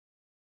品？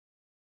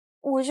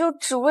我就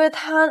只为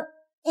他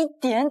一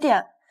点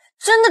点，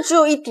真的只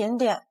有一点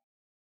点。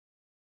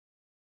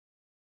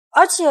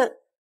而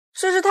且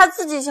这是他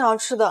自己想要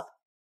吃的，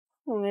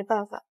我没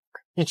办法。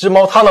一只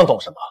猫它能懂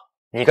什么？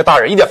你一个大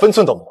人一点分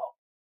寸都没有。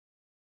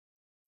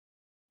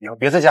以后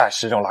别在家里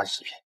吃这种垃圾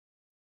食品，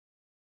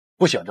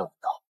不喜欢这种味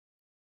道。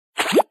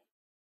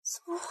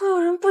怎么会有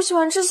人不喜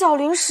欢吃小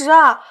零食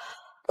啊？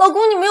老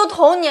公，你没有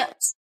童年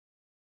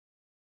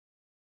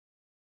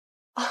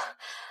啊！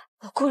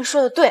老公，你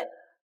说的对，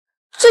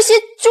这些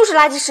就是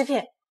垃圾食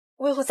品，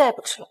我以后再也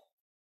不吃了，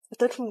我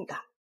都听你的。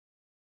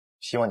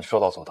希望你说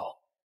到做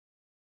到。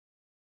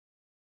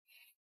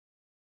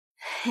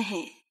嘿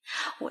嘿，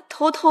我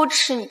偷偷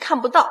吃你看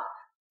不到，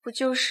不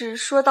就是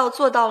说到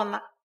做到了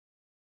吗？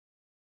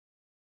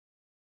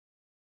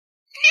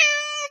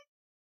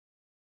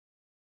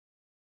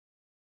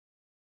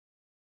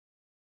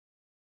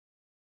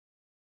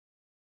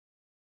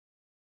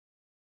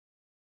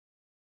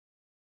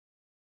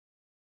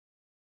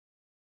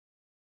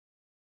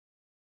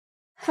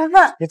凡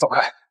凡，你走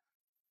开！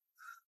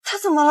他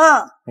怎么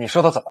了？你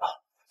说他怎么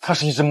了？他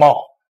是一只猫，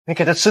你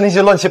给他吃那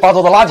些乱七八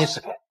糟的垃圾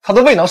食品，他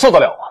的胃能受得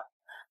了吗？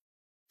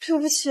对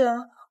不起，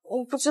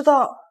我不知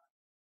道。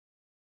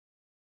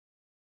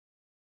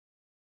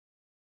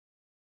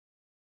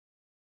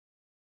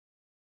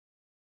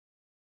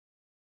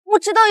我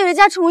知道有一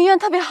家宠物医院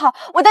特别好，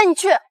我带你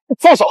去。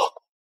放手！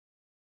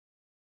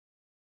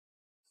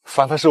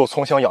凡凡是我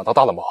从小养到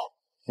大的猫，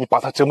你把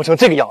它折磨成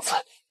这个样子，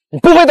你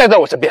不会待在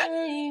我身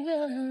边。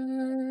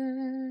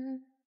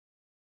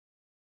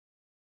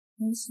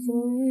随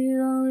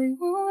来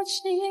无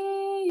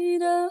期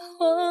的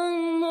荒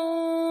漠，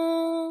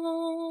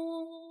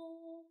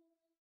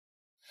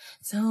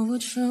走不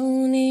出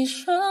你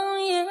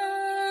双眼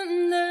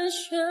的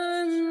漩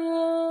涡，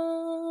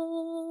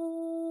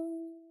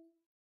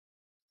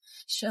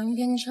像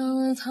变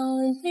成逃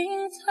离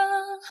它，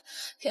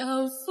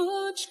漂浮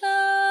着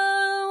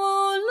无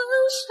论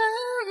什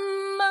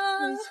么，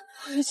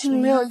我已经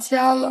没有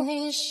家了，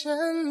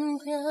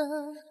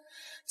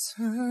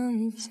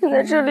现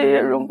在这里也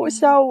容不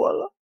下我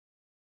了。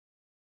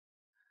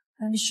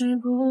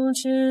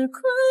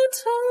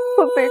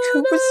会被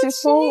陈不喜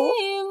欢我，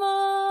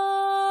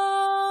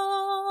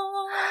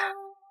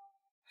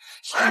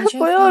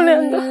不要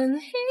脸的，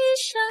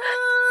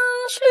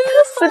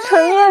死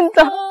成念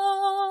的。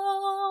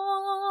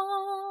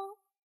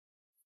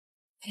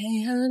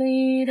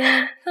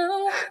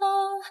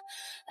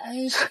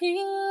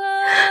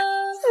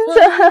现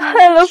在还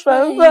害了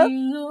凡凡。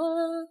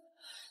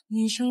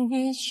你终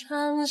于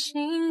相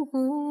信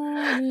无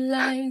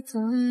来的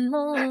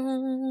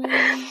梦。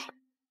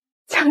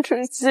江主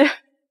席，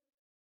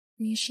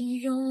你是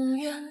永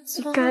远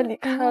你该离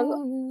开了。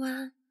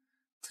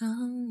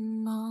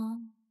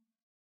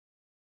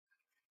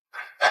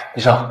医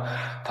生，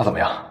他怎么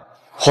样？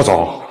霍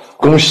总，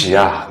恭喜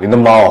啊！您的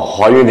猫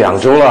怀孕2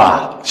周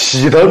了，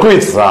喜得贵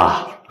子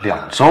啊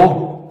！2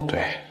周？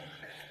对，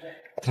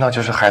那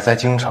就是还在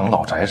京城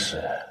老宅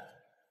时，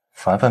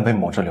凡凡被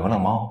某只流浪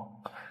猫。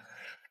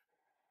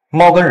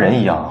猫跟人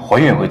一样，怀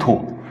孕也会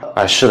吐。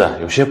哎，是的，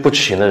有些不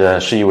知情的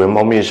人是以为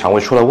猫咪肠胃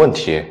出了问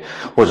题，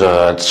或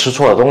者吃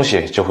错了东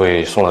西，就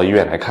会送到医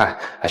院来看。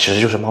哎，其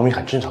实就是猫咪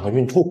很正常的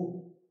孕吐。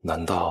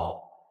难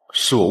道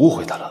是我误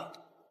会他了？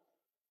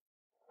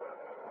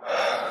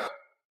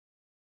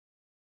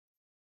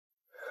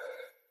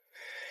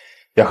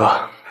杨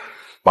哥，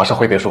马上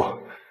回别墅。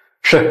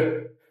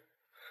是。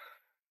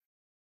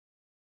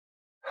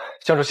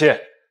江主席，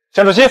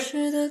江主席。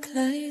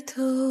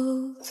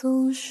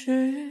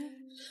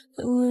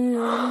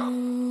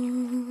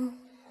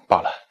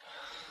罢了，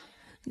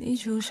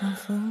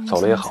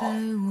走了也好，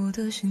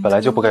本来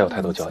就不该有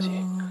太多交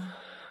集。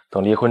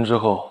等离婚之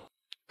后，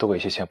多给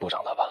些钱补偿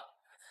他吧。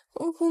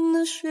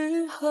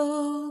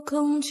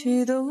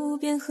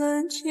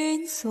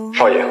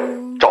少爷，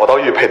找到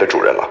玉佩的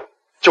主人了，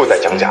就在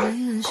江家。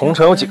同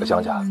城有几个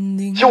江家？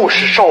就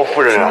是少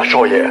夫人啊，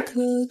少爷，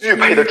玉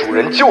佩的主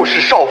人就是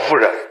少夫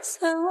人。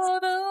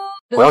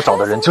我要找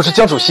的人就是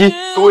江主席。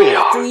对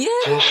呀，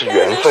真是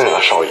缘分啊，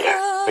少爷。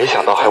没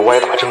想到还歪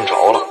打正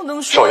着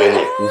了。少爷，你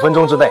5分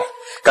钟之内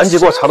赶紧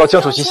给我查到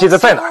江主席现在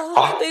在哪儿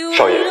啊！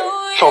少爷，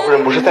少夫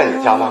人不是在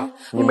你家吗？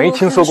你没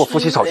听说过夫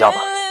妻吵架吧？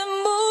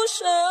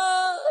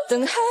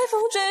等海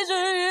风追着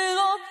日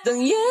落，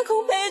等夜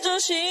空陪着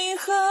星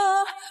河。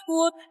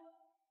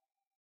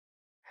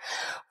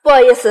不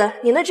好意思，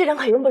您的这张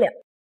卡用不了。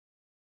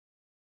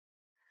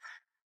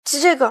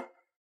这个。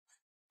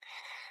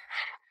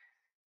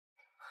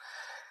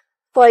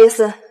不好意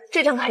思，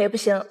这张卡也不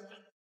行。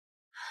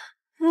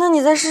那你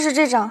再试试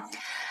这张。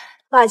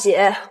大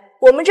姐，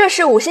我们这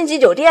是5星级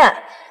酒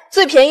店，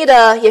最便宜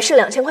的也是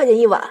2000块钱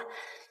一晚，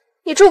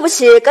你住不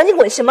起赶紧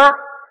滚行吗？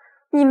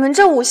你们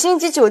这5星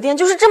级酒店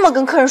就是这么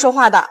跟客人说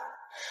话的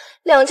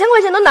？2000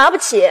块钱都拿不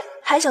起，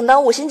还想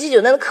当5星级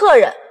酒店的客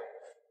人，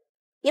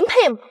您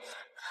配吗？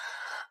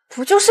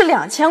不就是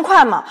2000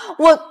块吗？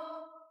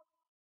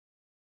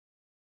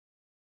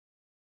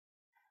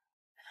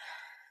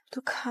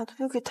的卡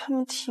都给他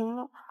们停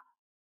了，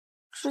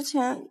之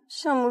前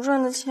项目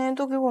赚的钱也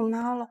都给我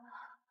妈了，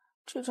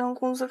这张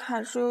工资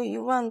卡只有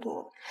1万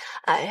多。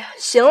哎呀，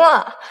行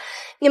了，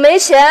你没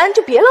钱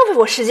就别浪费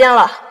我时间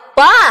了。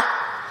保安，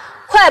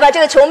快把这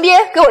个穷逼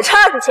给我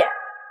插出去！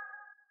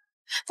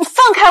你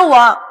放开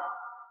我！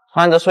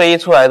穿着睡衣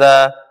出来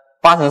的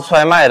，8成是出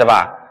来卖的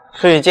吧？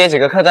出去接几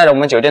个客在我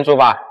们酒店住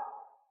吧。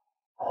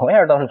红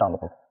眼倒是长得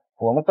不错，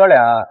我们哥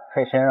俩可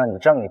以先让你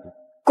挣一笔。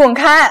滚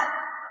开！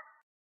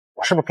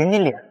我是不是给你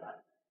脸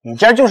了？你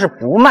家就是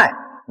不卖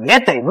也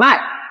得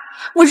卖。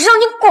我让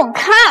你滚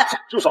开！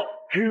住手！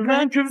你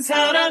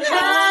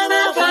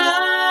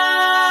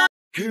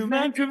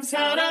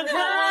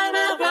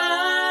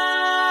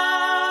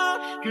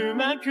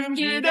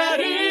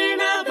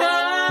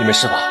没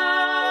事吧？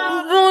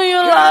我终于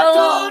来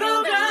了。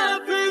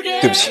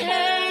对不起，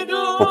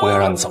我不该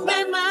让你走的。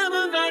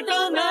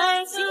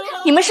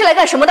你们是来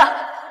干什么的？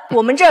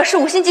我们这是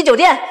5星级酒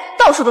店，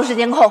到处都是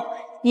监控，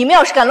你们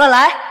要是敢乱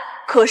来，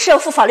可是要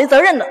负法律责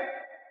任的。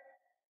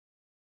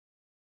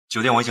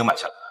酒店我已经买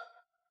下来了，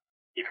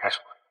你开始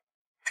吧。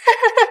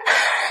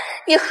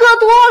你喝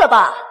多了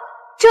吧？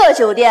这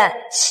酒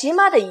店起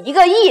码得1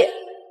个亿，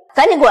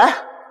赶紧滚，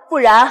不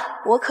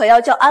然我可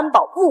要叫安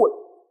保部了。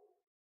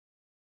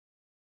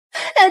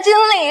经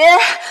理，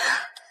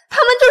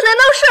他们就是来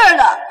闹事儿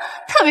的，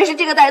特别是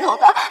这个带头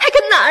的，还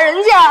敢打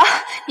人家，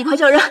你快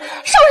叫人收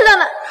拾他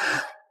们！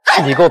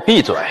你给我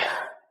闭嘴！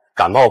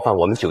敢冒犯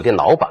我们酒店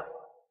老板，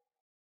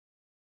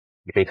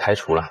你被开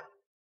除了。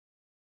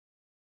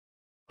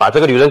把这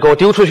个女人给我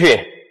丢出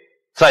去，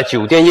在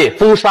酒店业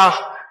封杀。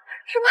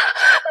什么？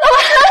老板，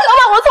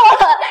我错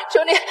了，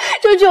求你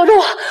就救助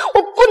我，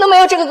我不能没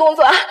有这个工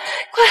作，快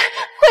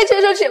求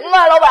求情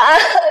吧，老板。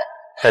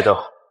带走。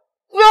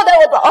不要带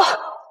我走，别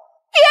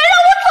让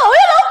我走呀，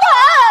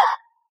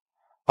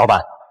老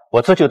板，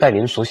我这就带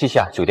您熟悉一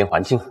下酒店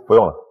环境。不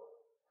用了，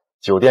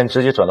酒店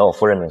直接转到我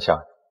夫人名下。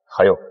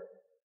还有，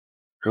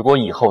如果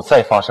以后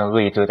再发生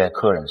恶意对待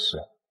客人时，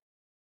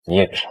你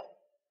也别。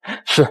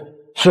是。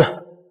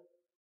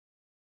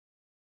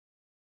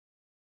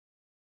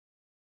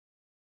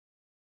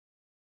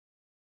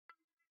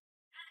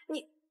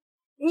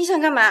你想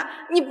干嘛？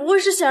你不会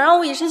是想让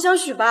我以身相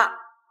许吧？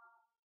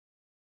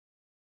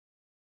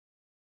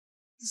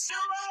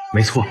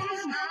没错，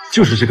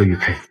就是这个玉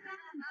佩。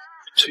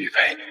这玉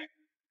佩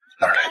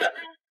哪儿来的？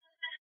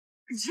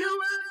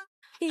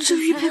这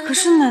玉佩可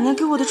是奶奶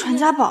给我的传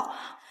家宝，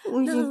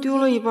我已经丢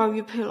了一半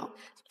玉佩了。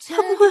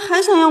她不会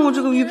还想要我这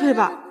个玉佩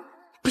吧？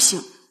不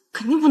行，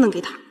肯定不能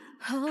给她。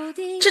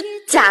这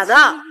假的，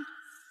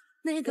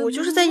我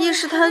就是在夜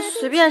市摊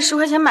随便10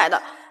块钱买的，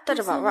带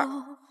着玩玩。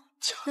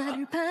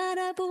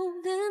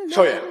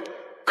少爷，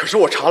可是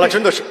我查了，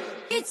真的是。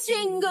回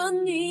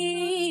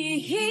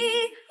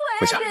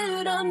家。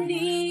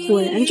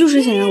果然就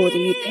是想要我的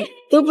玉佩，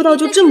得不到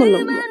就这么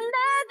冷漠。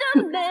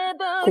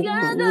狗毛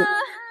了，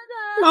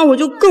那我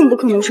就更不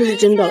可能说是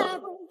真的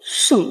了，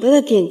省得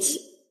他惦记。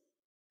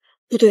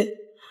不对，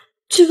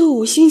这个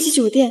5星级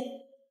酒店，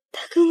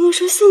他刚刚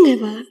说送给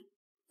我了。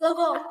老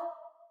公，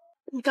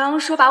你刚刚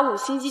说把5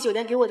星级酒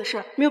店给我的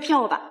事没有骗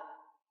我吧？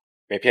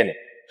没骗你，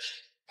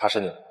他是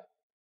你。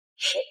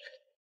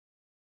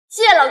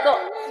谢谢老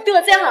公，对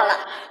我最好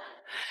了。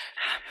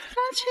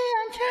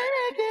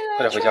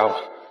快点回家吧，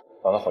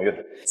老娘怀孕了。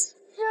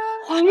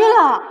怀孕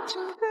了？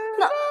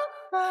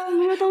那我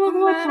们要当外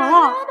公外婆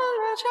了。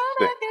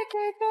对。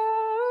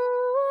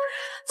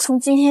从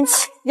今天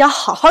起，要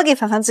好好给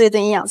凡凡做一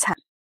顿营养餐。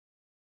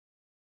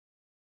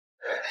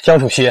江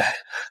主席，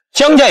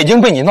江家已经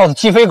被你闹得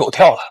鸡飞狗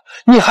跳了，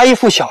你还一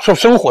副享受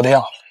生活的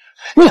样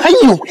子，你还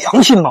有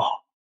良心吗？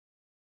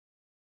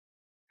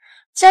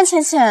江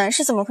浅浅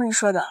是怎么和你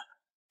说的？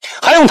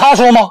还用他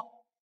说吗？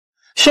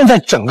现在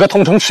整个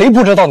同城谁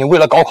不知道你为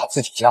了搞垮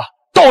自己家，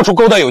到处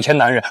勾搭有钱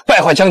男人，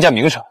败坏江家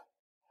名声？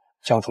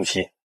江主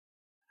席，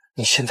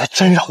你现在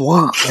真让我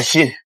恶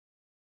心。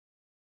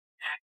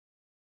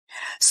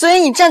所以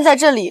你站在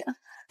这里，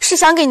是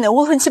想给你的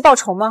未婚妻报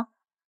仇吗？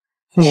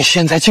你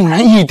现在竟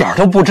然一点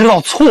都不知道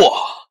错！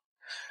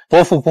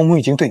伯父伯母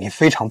已经对你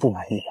非常不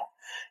满意了，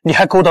你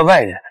还勾搭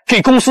外人，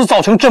给公司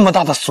造成这么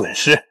大的损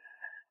失。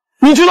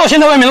你知道现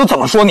在外面都怎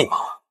么说你吗？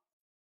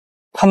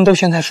他们都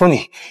现在说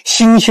你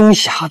心胸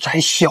狭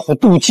窄、小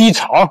肚鸡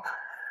肠。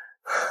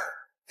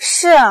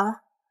是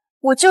啊，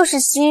我就是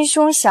心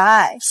胸狭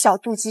隘、小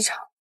肚鸡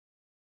肠。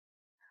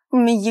你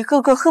们一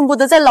个个恨不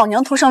得在老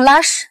娘头上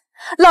拉屎，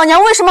老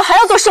娘为什么还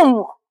要做圣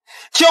母？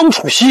江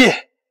主席，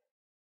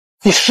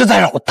你实在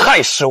让我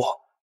太失望。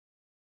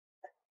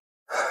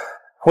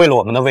为了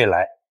我们的未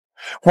来，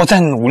我在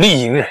努力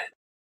隐忍，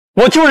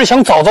我就是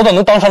想早早的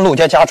能当上陆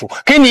家家主，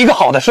给你一个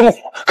好的生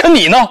活。可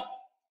你呢？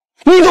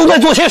你都在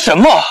做些什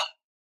么？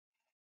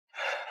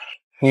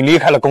你离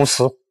开了公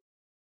司，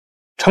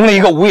成了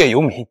一个无业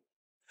游民，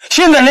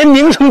现在连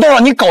名声都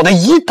让你搞得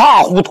一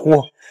塌糊涂。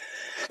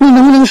你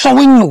能不能稍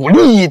微努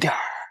力一点？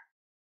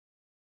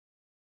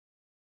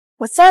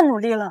我再努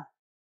力了，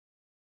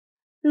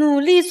努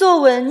力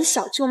坐稳你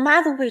小舅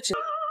妈的位置。狗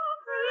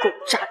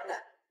渣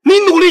男！你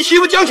努力欺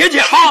负江浅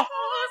浅吗？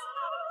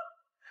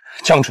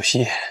江主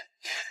席，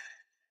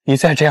你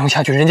再这样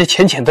下去，人家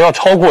浅浅都要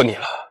超过你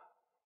了。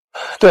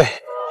对，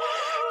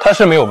他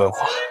是没有文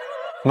化，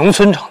农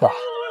村长大，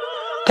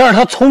但是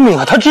他聪明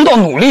啊，他知道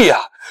努力啊，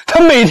他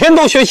每天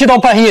都学习到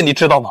半夜，你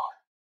知道吗？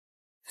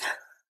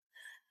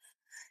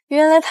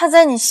原来他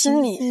在你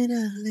心里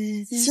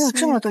已经有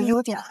这么多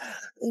优点了。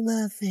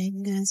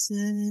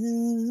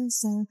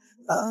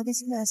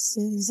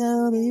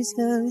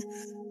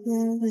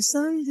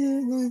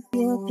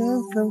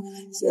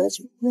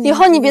以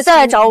后你别再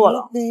来找我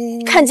了，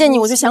看见你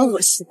我就想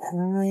恶心。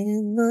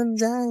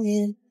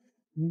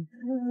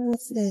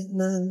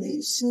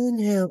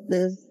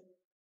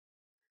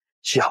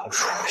江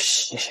主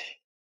席，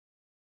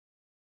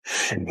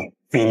是你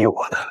逼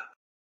我的。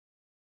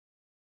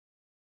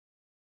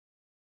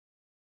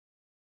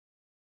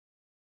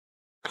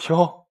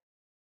哟，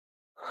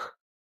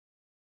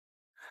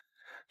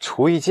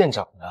厨艺见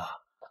长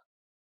啊，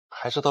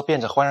还知道变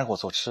着花样给我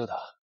做吃的。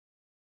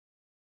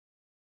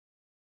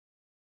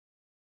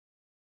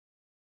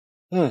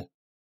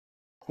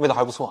味道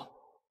还不错。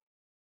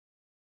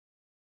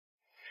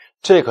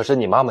这可是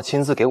你妈妈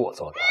亲自给我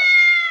做的。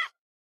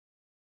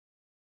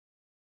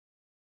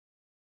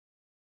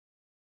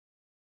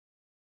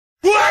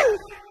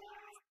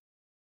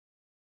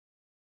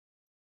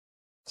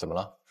怎么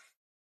了？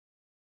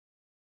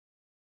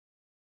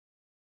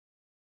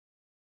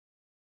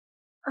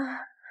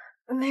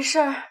没事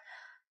儿，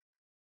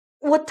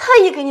我特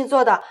意给你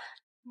做的，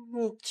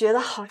你觉得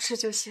好吃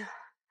就行。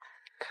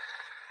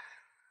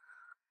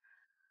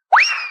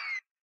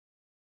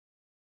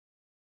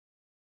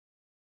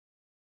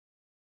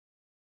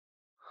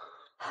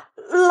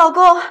老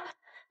公，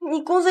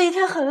你工作一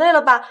天很累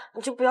了吧？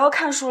你就不要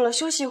看书了，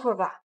休息一会儿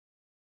吧。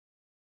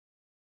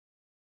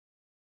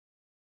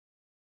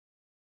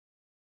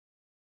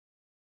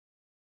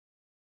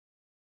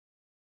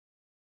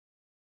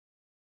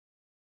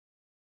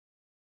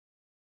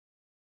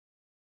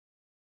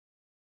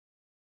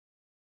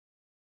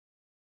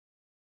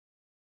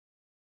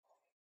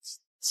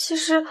其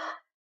实，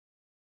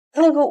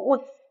那个我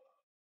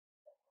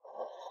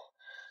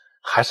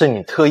还是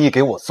你特意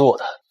给我做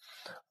的，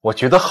我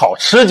觉得好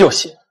吃就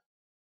行。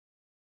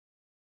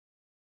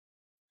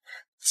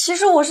其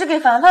实我是给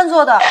凡凡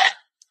做的，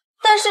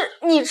但是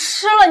你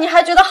吃了你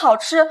还觉得好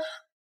吃，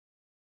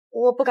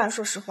我不敢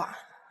说实话。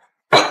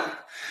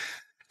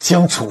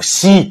江楚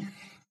熙，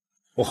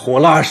我活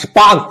了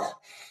28年，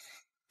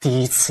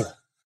第一次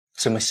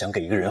这么想给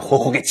一个人活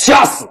活给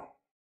掐死。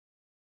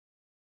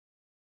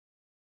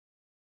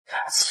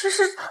其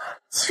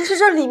实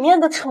这里面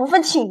的成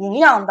分挺营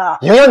养的。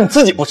营养你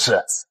自己不吃？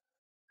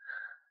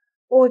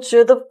我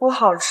觉得不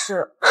好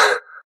吃。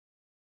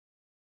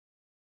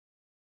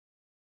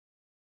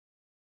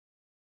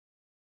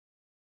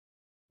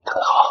很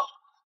好。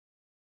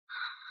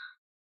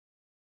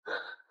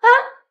啊，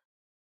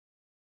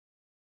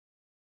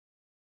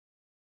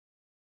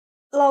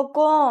老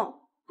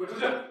公，滚出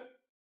去！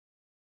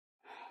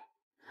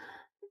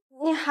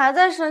你还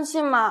在生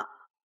气吗？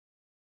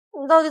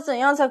你到底怎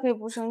样才可以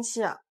不生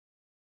气啊？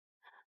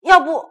要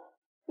不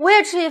我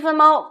也吃一份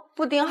猫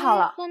布丁好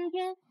了。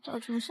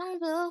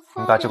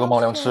你把这个猫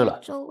粮吃了，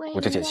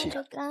我就解气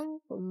了。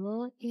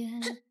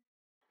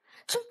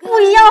这不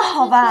一样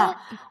好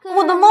吧？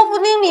我的猫布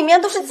丁里面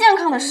都是健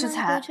康的食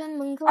材，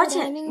而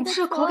且你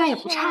吃的口感也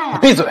不差呀。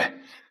闭嘴！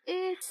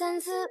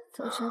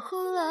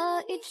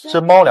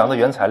这猫粮的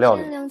原材料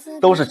里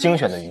都是精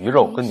选的鱼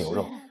肉跟牛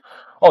肉。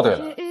哦，对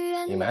了，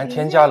里面还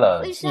添加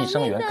了益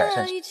生元改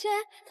善营养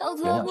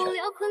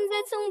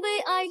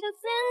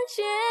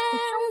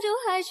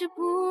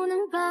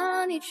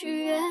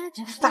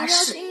泉。发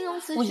誓，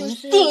我一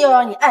定要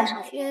让你爱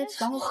上我，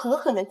然后狠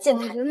狠的践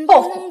踏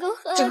报复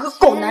这个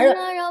狗男人。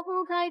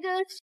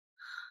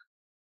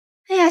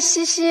哎呀，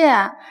西西，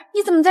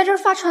你怎么在这儿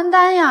发传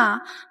单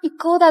呀？你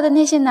勾搭的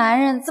那些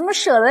男人怎么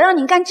舍得让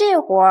你干这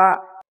活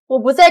儿？我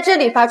不在这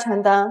里发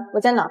传单，我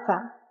在哪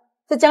发？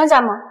在江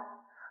家吗？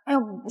哎呀，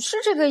不是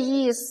这个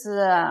意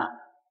思。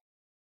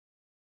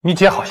你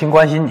姐好心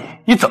关心你，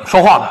你怎么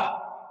说话的？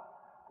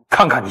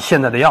看看你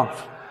现在的样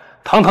子，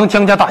堂堂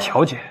江家大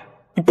小姐，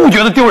你不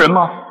觉得丢人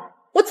吗？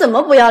我怎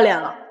么不要脸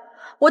了？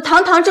我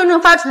堂堂正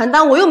正发传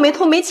单，我又没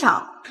偷没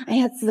抢。哎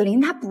呀，紫菱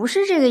她不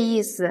是这个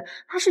意思，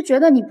她是觉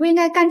得你不应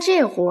该干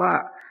这活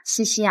儿。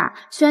西西啊，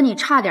虽然你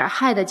差点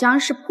害得江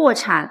氏破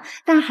产，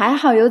但还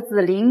好有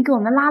紫菱给我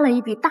们拉了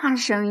一笔大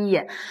生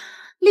意，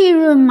利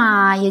润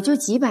嘛也就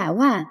几百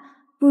万。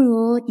不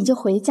如你就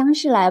回江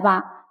氏来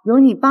吧，有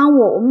你帮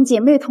我，我们姐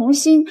妹同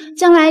心，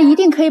将来一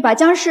定可以把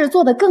江氏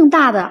做得更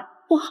大的，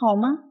不好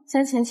吗？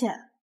江浅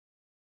浅，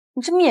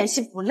你这么演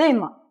戏不累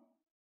吗？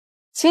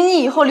请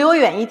你以后离我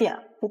远一点，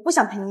我不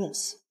想陪你演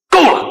戏。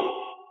够了！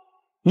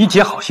你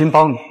姐好心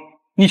帮你，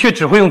你却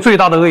只会用最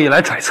大的恶意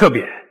来揣测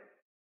别人。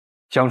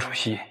江楚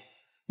熙，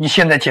你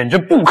现在简直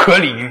不可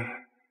理喻。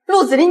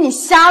陆子霖，你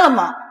瞎了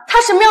吗？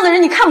他什么样的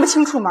人你看不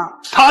清楚吗？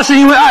他是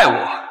因为爱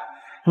我，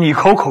你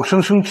口口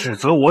声声指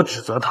责我，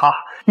指责他，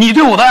你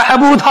对我的爱还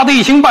不如他的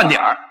一星半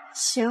点儿。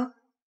行，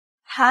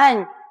他爱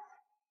你，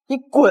你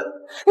滚！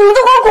你们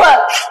都给我滚！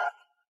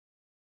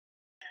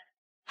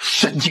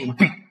神经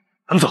病，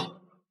能走？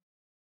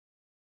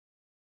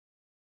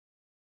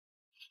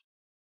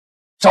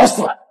找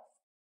死！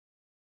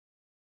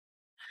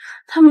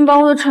他们把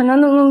我的传单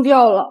都弄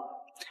掉了。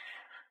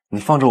你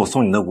放着我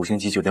送你的5星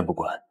级酒店不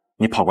管，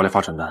你跑过来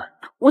发传单，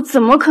我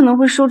怎么可能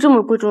会收这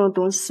么贵重的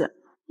东西？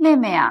妹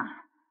妹啊，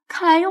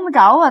看来用不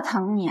着我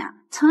疼你啊，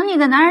疼你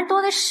的男人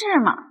多的是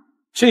嘛。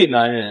这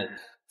男人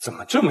怎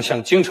么这么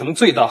像京城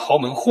最大豪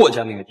门霍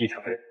家那个继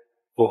承人？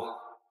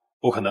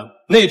不可能，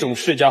那种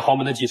世家豪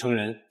门的继承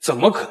人怎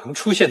么可能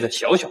出现在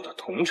小小的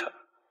桐城？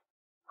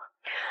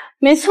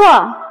没错，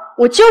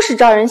我就是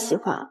招人喜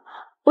欢。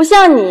不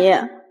像你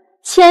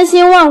千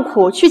辛万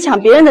苦去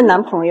抢别人的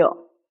男朋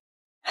友，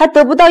还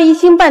得不到一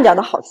星半点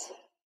的好处。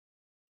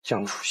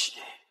江楚熙，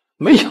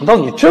没想到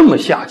你这么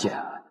下贱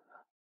啊！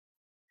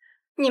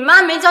你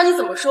妈没教你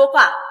怎么说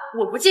话，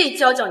我不介意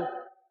教教你。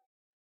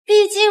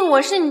毕竟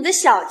我是你的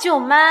小舅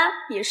妈，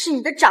也是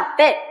你的长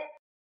辈。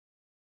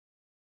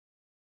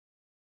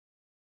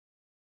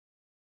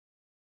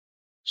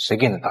谁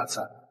给你打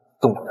字？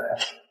动我的人！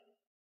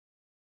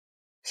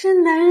这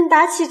男人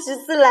打起直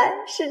字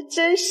来是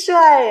真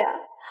帅呀！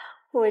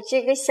我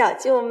这个小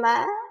舅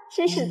妈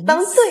真是当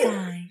对了。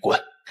滚！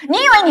你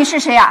以为你是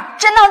谁啊？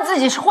真当自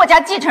己是霍家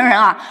继承人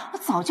啊？我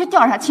早就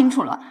调查清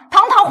楚了，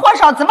堂堂霍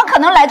少怎么可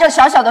能来这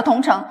小小的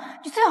桐城？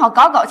你最好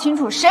搞清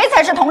楚谁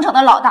才是桐城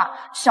的老大，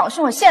小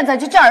心我现在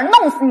就这样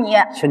弄死你！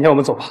芊芊，我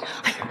们走吧。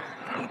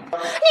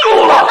你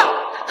够了！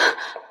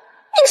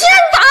你竟然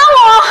打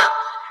我！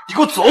你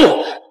给我走！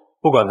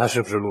不管他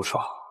是不是陆少，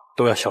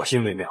都要小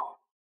心为妙。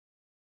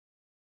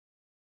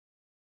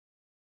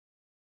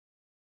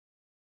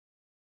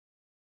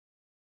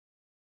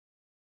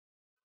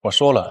我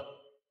说了，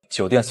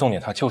酒店送你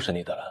它就是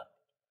你的了。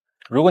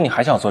如果你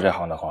还想做这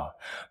行的话，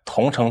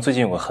桐城最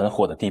近有个很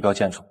火的地标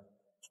建筑，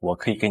我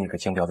可以给你个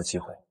竞标的机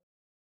会。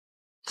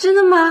真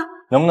的吗？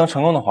能不能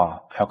成功的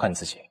话，还要看你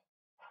自己。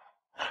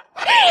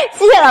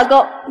谢谢老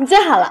公，你最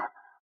好了。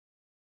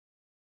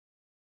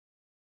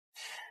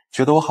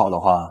觉得我好的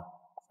话，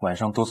晚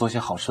上多做些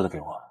好吃的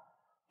给我。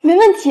没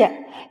问题，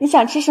你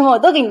想吃什么我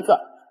都给你做。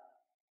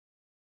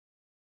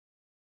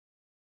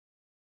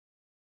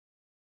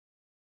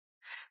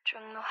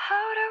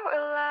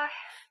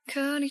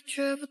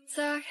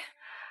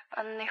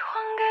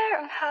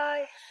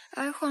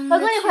老公，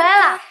你回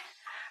来了。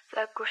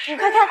你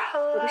快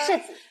看我的设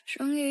计，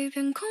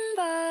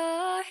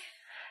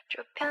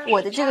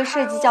我的这个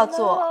设计叫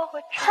做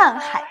瀚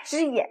海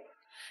之眼。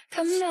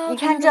你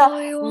看这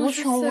无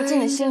穷无尽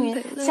的星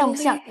云，像不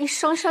像一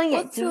双双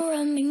眼睛？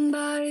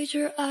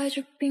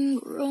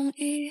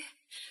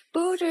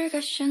不知该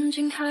陷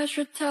进还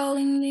是逃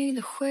离你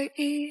的回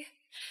忆，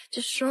接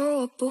受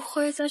我不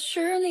会再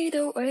是你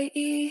的唯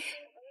一。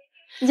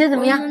你觉得怎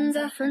么样？我们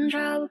在分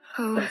岔路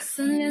口，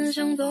思念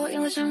像左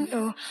右相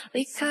右，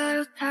离开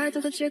有太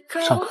多的借口，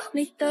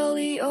你的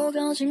理由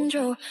更清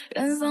楚，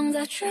远方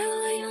在缺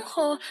了烟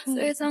火，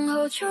最残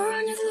后就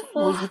让你自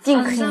我。我一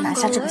定可以拿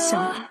下这个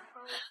项目。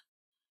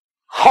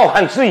浩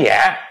瀚之眼，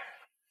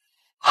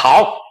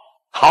好，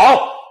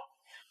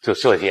这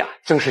设计啊，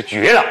真是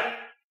绝了！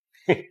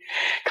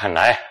看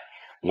来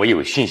我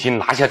有信心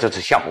拿下这次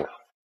项目了。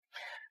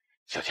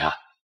小强，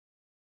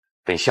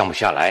等项目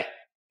下来，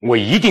我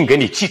一定给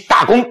你记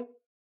大功。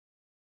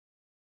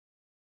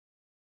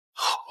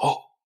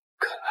好，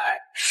看来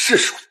是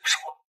说不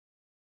说。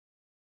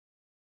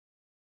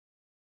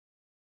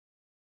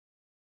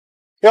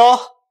哟，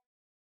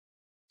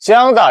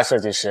江大设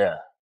计师，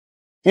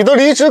你都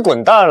离职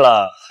滚蛋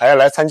了，还要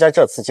来参加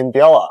这次竞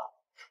标啊？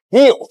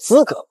你有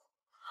资格吗？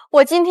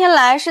我今天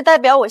来是代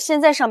表我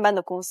现在上班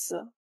的公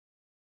司。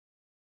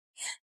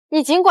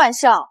你尽管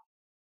笑，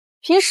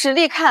凭实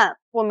力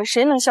看，我们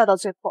谁能笑到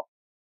最后？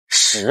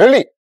实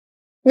力？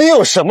你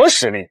有什么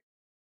实力？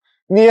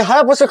你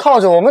还不是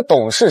靠着我们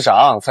董事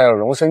长才有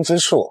容身之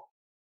处？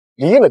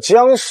离了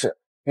江氏，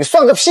你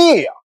算个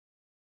屁呀！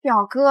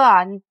表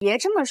哥，你别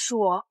这么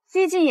说，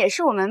毕竟也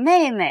是我们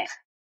妹妹。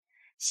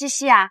西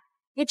西啊，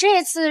你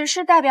这次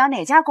是代表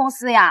哪家公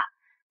司呀？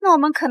那我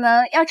们可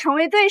能要成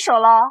为对手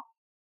咯。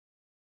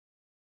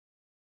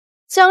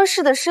江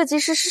氏的设计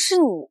师是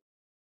你？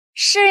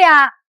是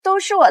呀，都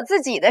是我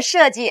自己的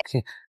设计。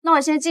那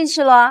我先进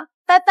去了，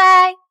拜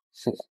拜。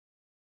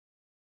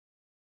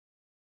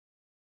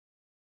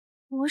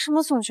我为什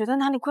么总觉得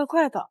哪里怪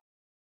怪的？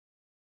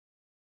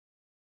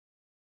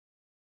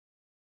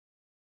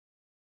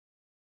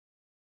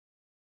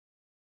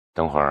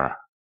等会儿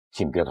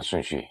竞标的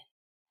顺序，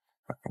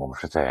我们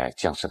是在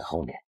江氏的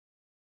后面。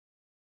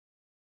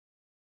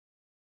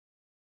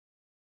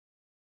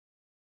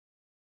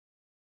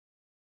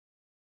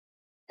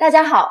大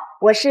家好，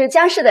我是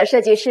江氏的设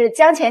计师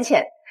江浅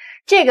浅，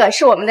这个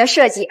是我们的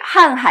设计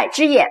瀚海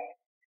之眼。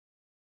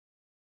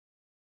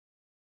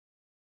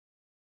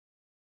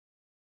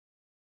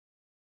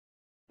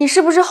你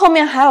是不是后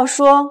面还要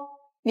说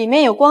里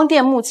面有光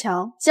电幕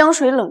墙、江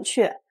水冷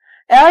却、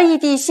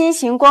LED 新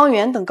型光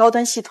源等高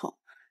端系统？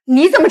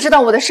你怎么知道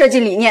我的设计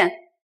理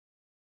念？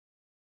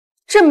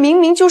这明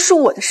明就是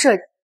我的设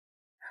计。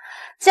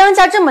江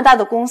家这么大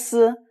的公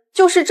司，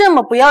就是这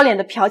么不要脸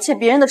的剽窃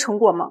别人的成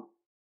果吗？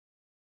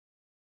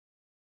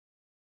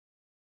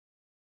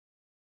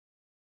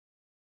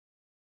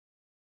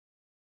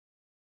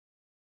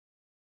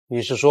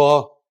你是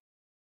说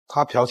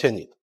他剽窃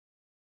你的？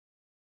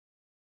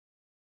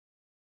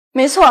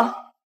没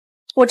错，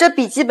我这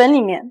笔记本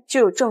里面就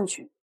有证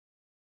据。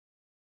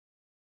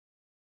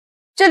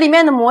这里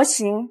面的模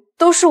型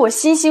都是我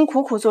辛辛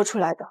苦苦做出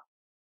来的，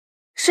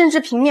甚至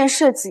平面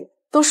设计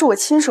都是我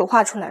亲手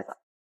画出来的，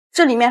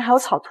这里面还有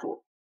草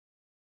图。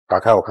打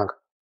开我看看。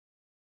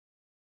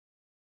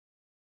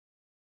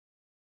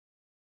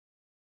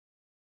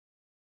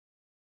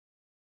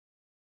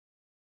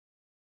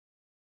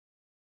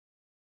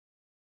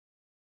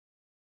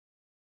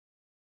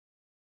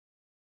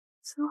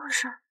怎么回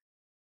事？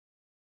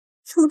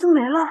怎么都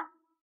没了？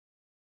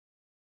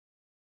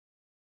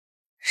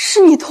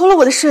是你偷了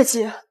我的设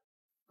计？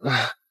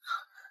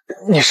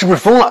你是不是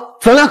疯了？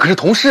咱俩可是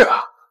同事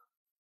啊！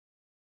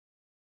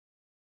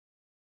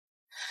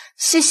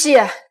西西，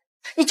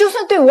你就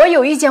算对我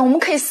有意见，我们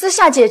可以私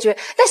下解决。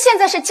但现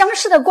在是江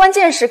氏的关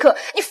键时刻，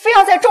你非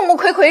要在众目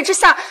睽睽之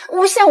下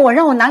诬陷我，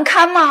让我难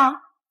堪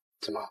吗？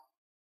怎么，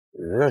你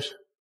认识？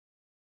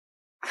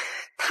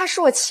她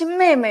是我亲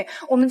妹妹，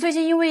我们最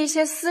近因为一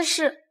些私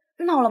事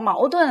闹了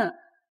矛盾。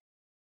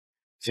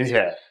浅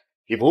浅，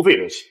你不必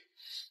留情。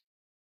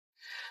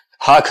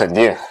他肯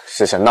定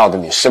是想闹得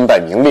你身败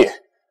名裂，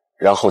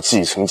然后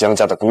继承江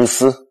家的公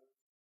司。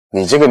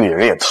你这个女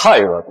人也太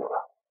恶毒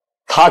了，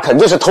他肯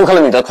定是偷看了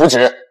你的图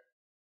纸。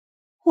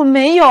我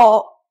没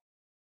有。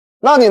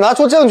那你拿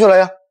出证据来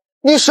呀！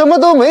你什么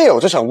都没有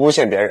就想诬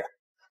陷别人，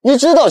你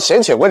知道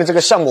浅浅为了这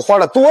个项目花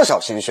了多少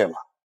心血吗？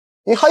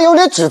你还有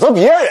脸指责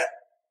别人？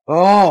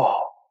哦，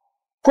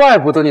怪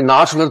不得你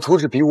拿出来的图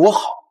纸比我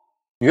好，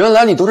原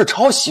来你都是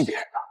抄袭别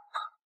人的。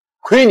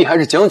亏你还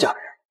是江家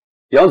人，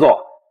杨总，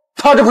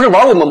他这不是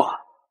玩我们吗？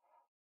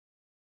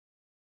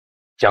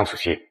江主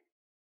席，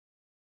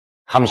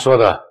他们说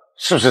的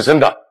是不是真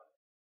的？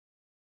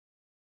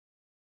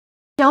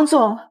杨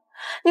总，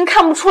您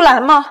看不出来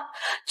吗？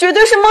绝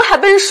对是孟海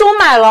被人收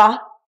买了。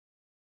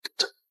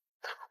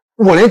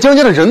我连江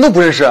家的人都不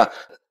认识。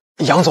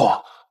杨总，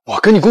我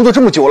跟你工作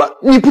这么久了，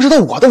你不知道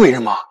我的为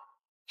人吗？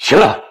行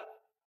了，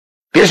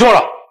别说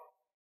了，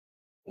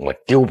我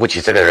丢不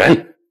起这个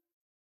人。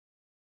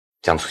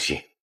江主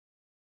席，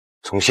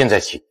从现在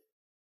起，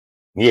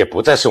你也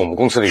不再是我们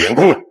公司的员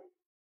工了。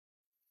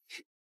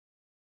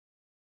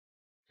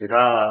你看，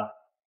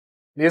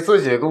你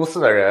自己公司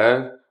的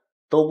人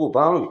都不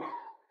帮你，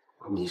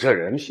你这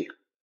人品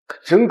可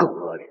真够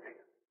恶劣的。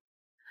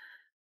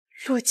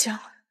若江、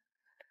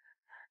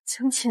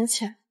江浅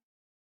浅，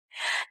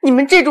你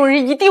们这种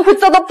人一定会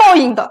遭到报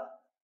应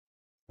的。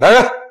来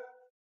人，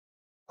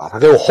把他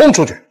给我轰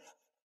出去！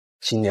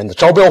今年的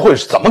招标会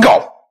是怎么搞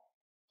的？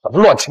怎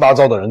么乱七八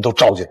糟的人都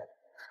招进来？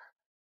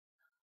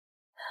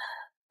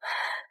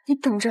你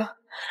等着，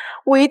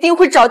我一定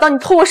会找到你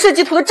偷我设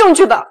计图的证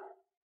据的。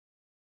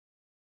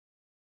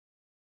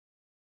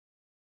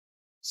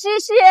谢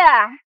谢，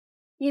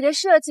你的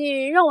设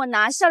计让我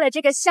拿下了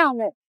这个项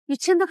目，你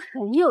真的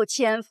很有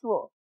天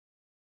赋。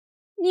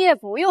你也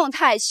不用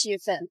太虚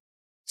分，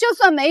就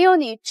算没有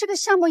你，这个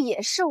项目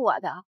也是我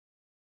的。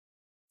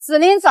子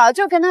林早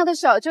就跟他的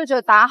小舅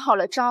舅打好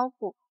了招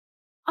呼。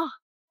啊，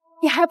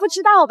你还不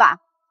知道吧？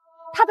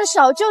他的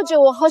小舅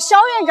舅我和肖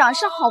院长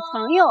是好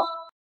朋友。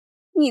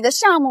你的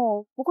项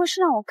目不过是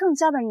让我更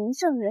加的名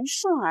正言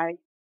顺而已。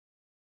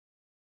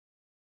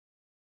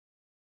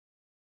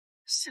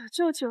小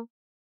舅舅，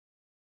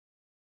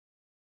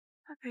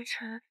北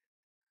辰，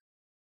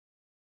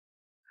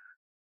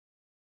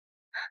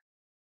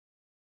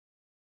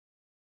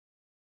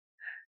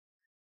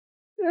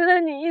原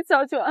来你一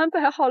早就安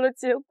排好了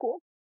结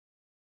果。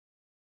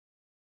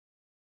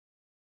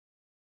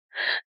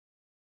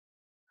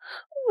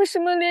为什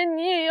么连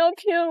你也要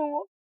骗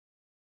我？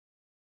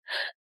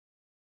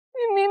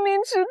你明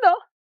明知道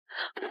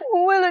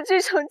我为了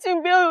这场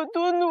竞标有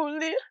多努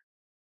力。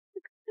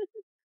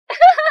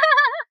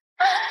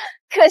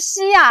可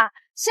惜呀，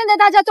现在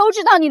大家都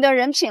知道你的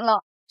人品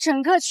了，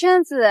整个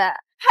圈子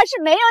还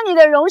是没有你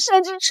的容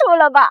身之处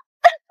了吧？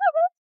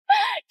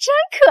真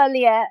可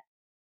怜。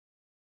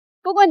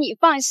不过你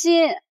放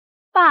心，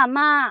爸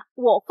妈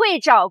我会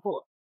照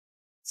顾。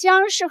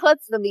江氏和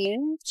子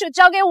林就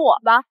交给我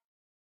吧。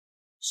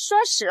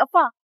说实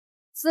话，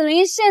子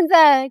林现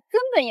在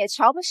根本也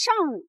瞧不上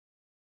你，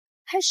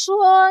还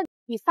说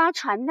你发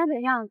传单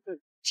的样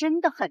子真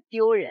的很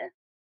丢人，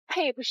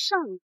配不上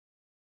你。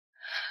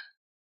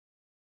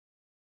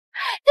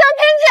江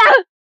浅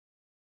浅，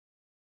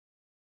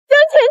江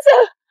浅浅，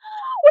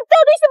我到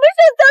底什么时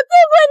候得罪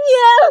过你？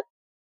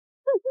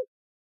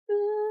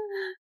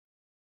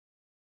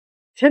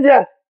浅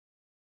浅，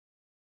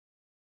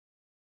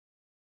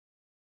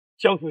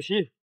江主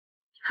席，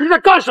你在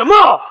干什么？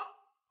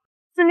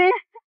子林，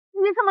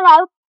你怎么来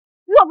了？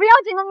我不要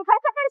紧的，你快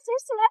看看欣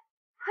欣，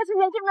他今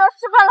天竞标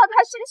失败了，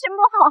他心情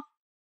不好。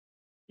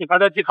你还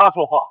在替他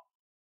说话？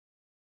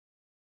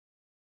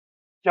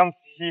江主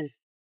席，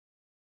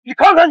你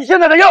看看你现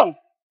在的样子，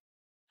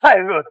太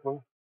恶毒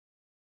了！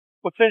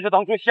我真是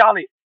当初瞎了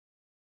眼，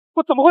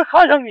我怎么会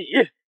看上你？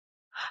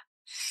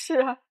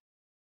是啊，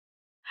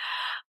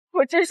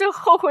我真是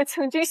后悔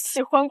曾经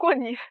喜欢过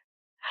你，我当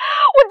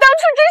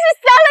初真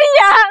是瞎了眼。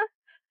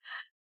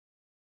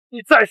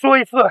你再说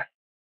一次！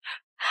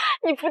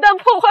你不但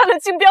破坏了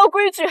竞标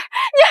规矩，你还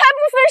不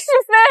分是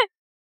非。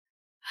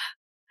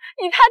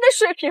以他的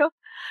水平，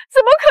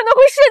怎么可能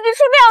会设计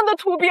出那样的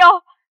图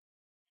标？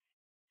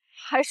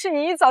还是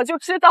你一早就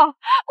知道，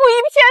故意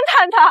偏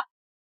袒他？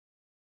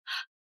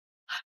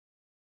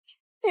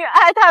你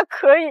爱他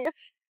可以，可是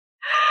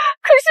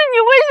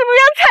你为什么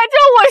要踩着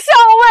我上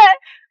位？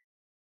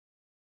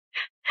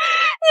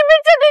你们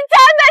这对渣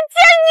男贱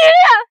女！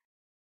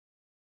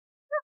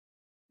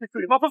你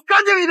嘴巴不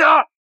干净一点！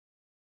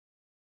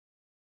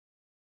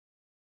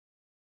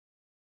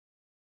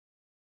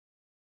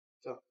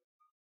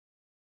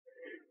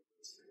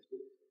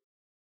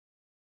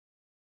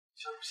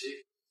小主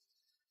席，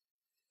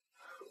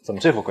怎么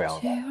这副鬼样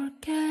子？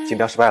竞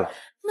标失败了。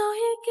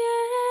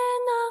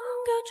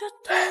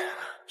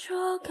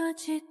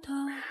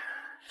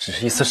只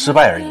是一次失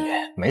败而已，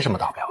没什么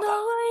大不了的。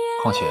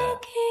况且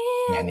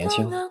你还年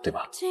轻，对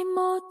吧？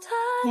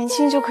年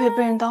轻就可以被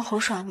人当猴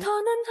耍吗？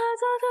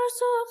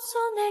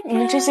你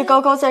们这些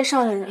高高在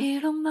上的人，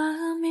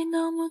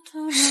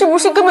是不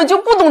是根本就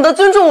不懂得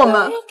尊重我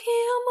们？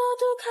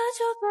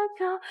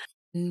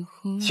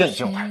像你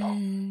这种抬头，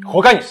活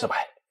该你失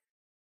败。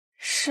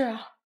是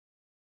啊，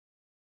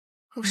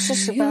我是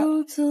失败了。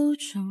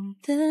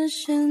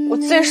我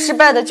最失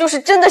败的就是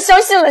真的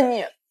相信了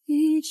你。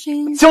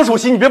江主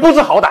席，你别不知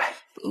好歹！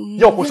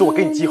要不是我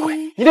给你机会，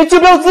你连竞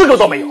标资格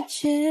都没有。不谢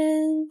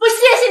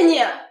谢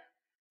你，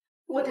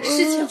我的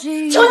事情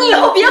求你以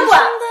后别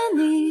管。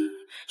你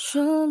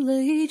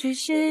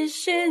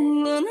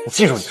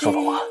记住你说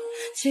的话，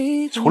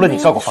除了你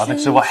照顾凡凡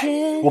之外，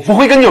我不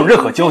会跟你有任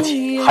何交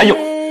集。还有，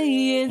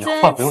以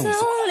后饭不用你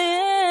做了。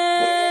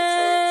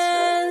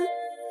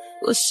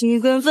我习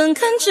惯翻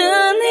看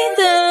着你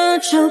的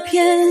照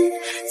片，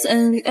在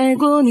离爱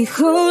过你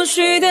后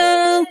续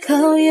的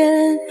考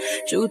验，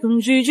主动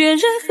拒绝任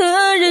何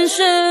人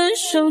伸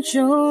手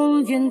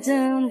就远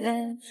等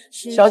待。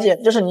小姐，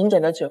这是您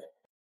点的酒。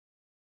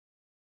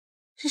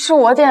这是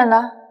我点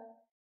的。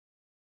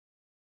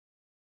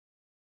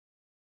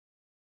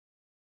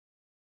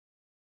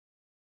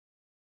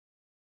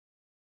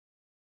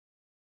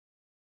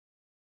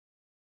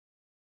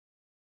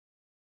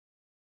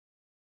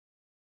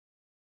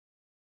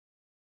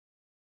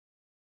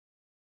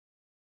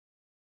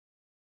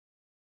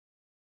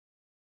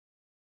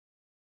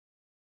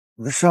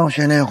我上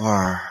学那会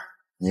儿，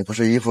你不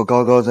是一副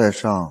高高在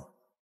上，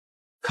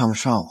看不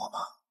上我吗？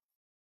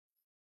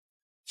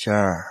今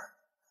儿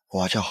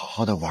我就好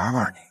好的玩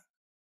玩你，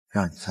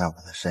让你在我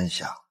的身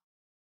下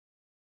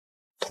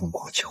痛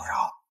苦求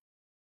饶。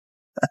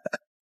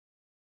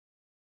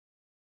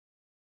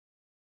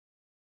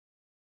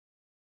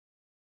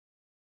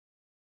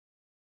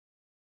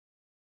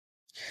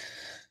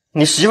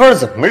你媳妇儿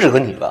怎么惹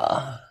你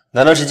了？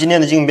难道是今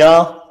天的竞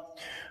标？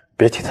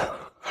别提他。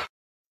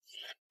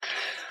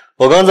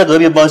我刚在隔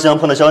壁包厢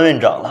碰到肖院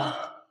长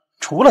了，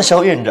除了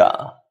肖院长，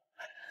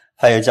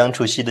还有江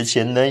楚曦的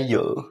前男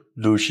友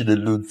陆氏的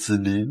陆子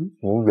霖。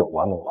你有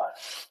完没完？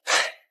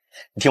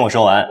你听我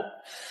说完。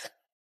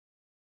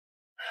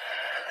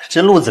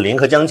这陆子霖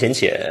和江浅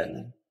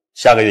浅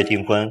下个月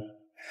订婚，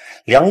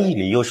梁一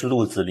宇又是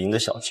陆子霖的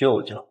小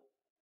舅舅，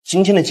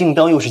今天的竞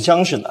标又是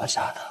江氏拿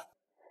下的。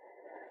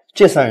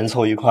这三人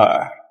凑一块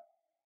儿，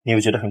你会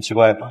觉得很奇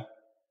怪吗？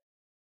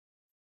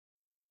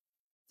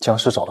江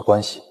氏找的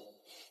关系。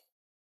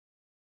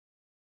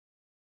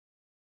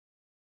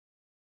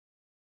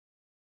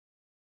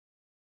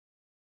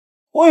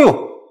哎呦，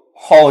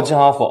好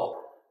家伙，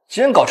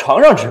竟然搞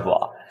床上直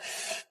播！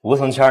无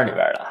从圈里边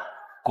的，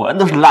果然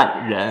都是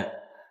烂人。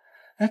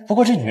哎，不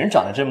过这女人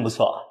长得真不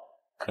错，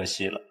可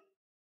惜了，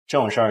这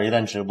种事儿一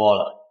旦直播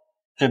了，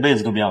这辈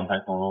子都别想拍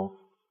成喽。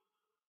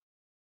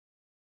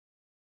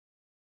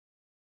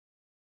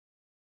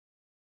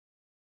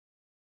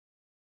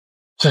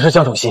这是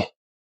江楚曦。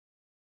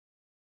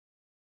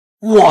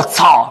我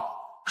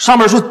操！上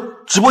面说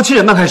直播7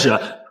点半开始，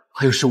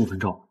还有15分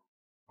钟，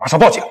马上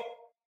报警！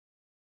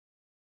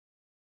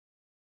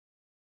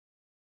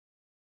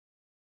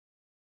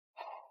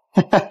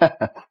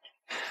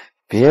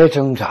别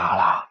挣扎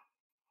了，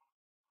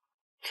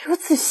刘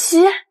子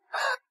熙，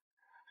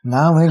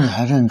难为你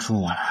还认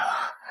出我来了。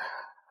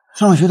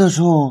上学的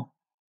时候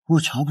不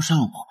是瞧不上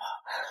我吗？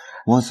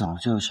我早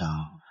就想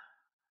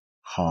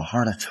好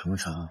好的承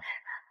承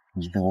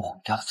你被我毁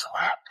掉的责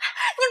任。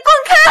你滚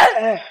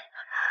开！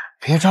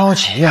别着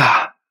急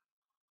呀，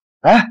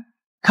哎，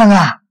看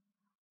看，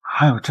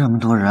还有这么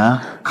多人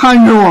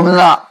看着我们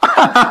呢。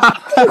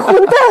你混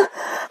蛋！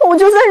我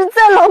就算是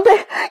再狼狈，也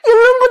轮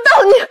不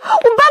到你。我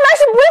爸妈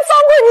是不会放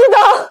过你的。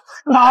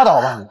拉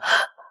倒吧你！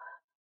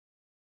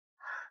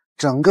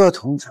整个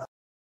同城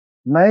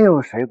没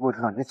有谁不知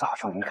道你早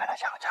就离开了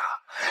江家，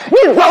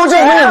你早就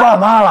没有爸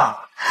妈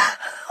了。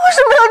为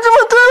什么要这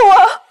么对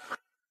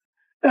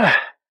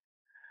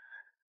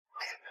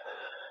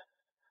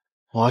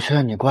我？我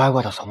劝你乖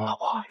乖的从了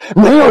我，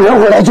没有人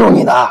会来救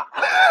你的。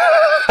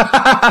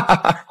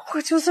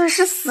我就算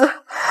是死，我也不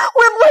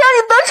会让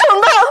你得逞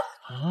的。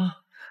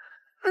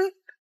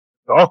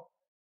走。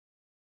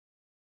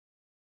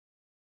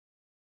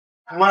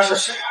他妈是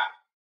谁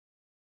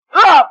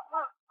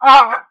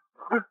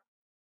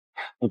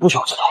你不需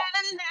要知道。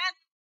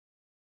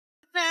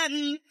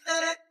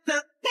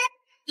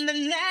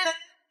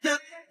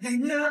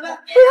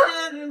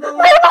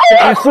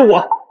别是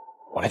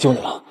我来救你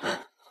了。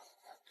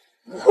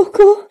老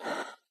公，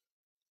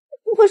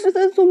我是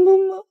在做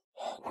梦吗？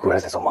不是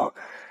在做梦，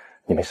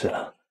你没事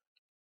了。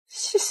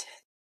谢谢。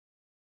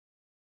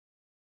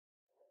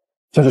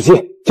江楚曦，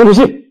江楚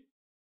曦，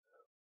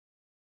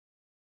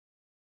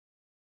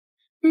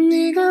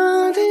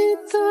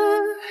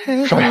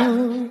少爷，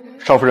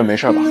少夫人没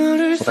事吧？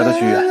我带她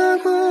去医院。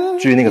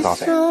至于那个杂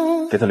匪，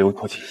给他留一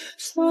口气。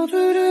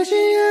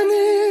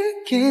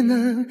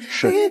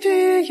是。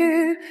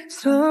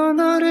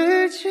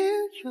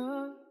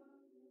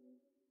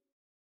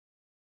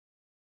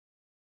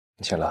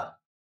你醒了，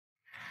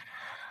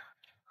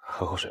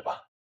喝口水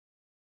吧。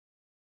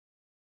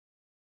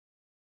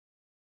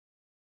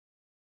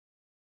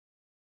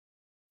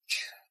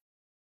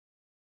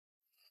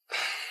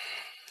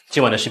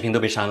今晚的视频都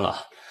被删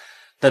了，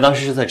但当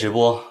时是在直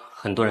播，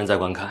很多人在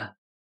观看，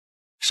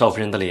少夫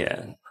人的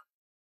脸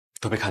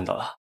都被看到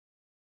了。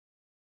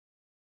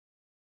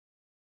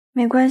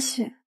没关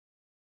系，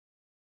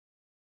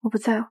我不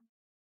在乎，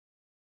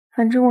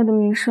反正我的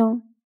名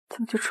声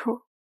早就臭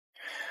了。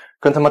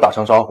跟他们打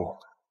声招呼，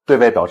对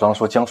外表彰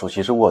说江楚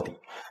曦是卧底，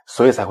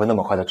所以才会那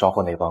么快的招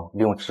获那帮利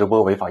用直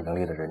播违法盈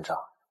利的人渣。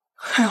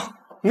哎呦，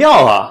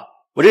妙啊！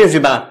我这也去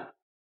办。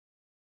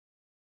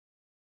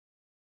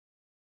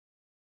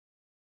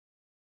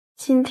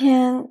今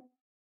天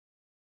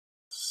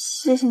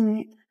谢谢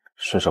你，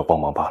顺手帮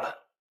忙罢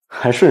了。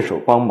还顺手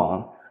帮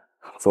忙？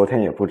昨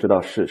天也不知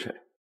道是谁，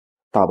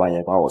大半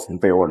夜把我从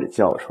被窝里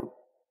叫出来，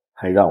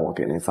还让我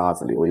给那渣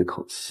子留一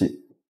口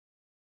气。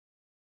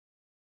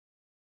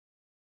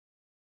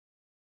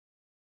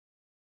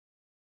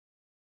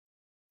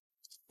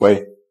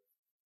喂，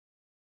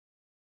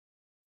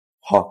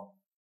好，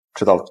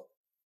知道了。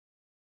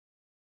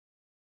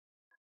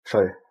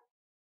少爷，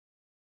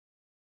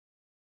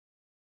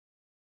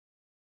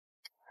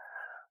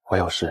我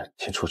有事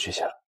先出去一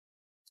下。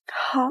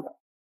好。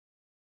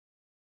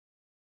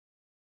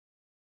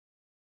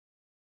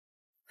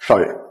少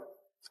爷，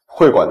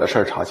会馆的事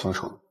儿查清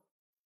楚了，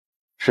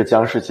是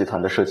江氏集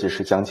团的设计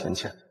师江浅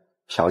浅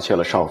剽窃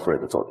了少夫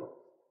人的作品。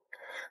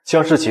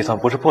江氏集团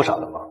不是破产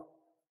了吗？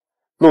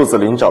陆子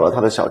霖找了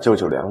他的小舅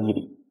舅梁一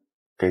礼，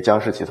给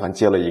江氏集团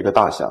接了一个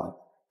大项，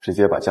直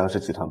接把江氏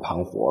集团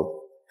盘活了。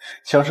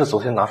江氏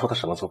昨天拿出的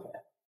什么作品？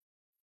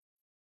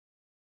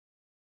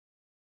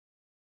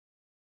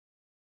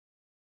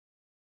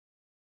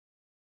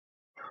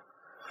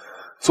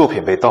作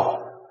品被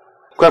盗，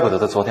怪不得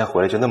他昨天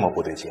回来就那么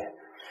不对劲，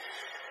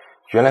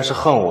原来是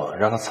恨我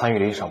让他参与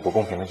了一场不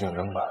公平的竞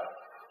争吧。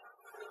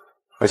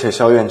而且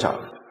萧院长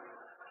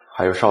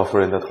还有邵夫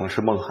人的同事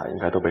孟海应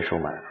该都被收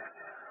买了，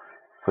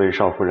所以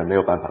邵夫人没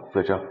有办法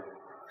自证，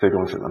最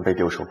终只能被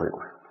丢收会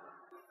馆。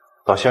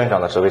把萧院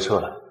长的职位撤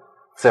了，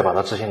再把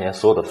他这些年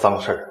所有的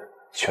脏事儿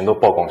全都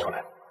曝光出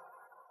来。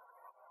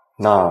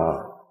那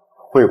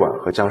会馆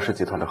和江氏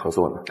集团的合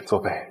作呢？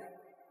作废。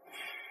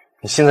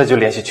你现在就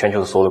联系全球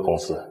的所有的公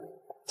司，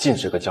禁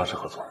止跟江氏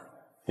合作。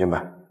明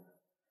白。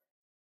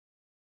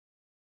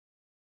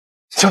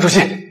江主席，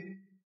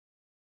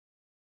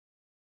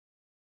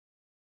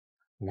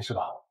你没事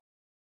吧？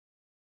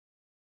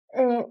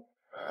你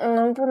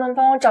能不能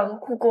帮我找个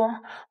护工？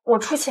我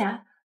出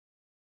钱。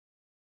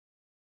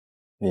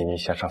你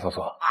想上厕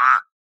所？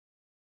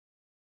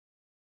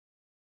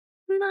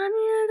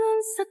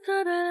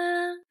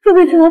陆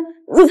北辰，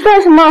你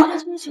干什么？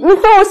你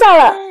放我下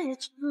来！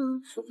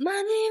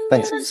那你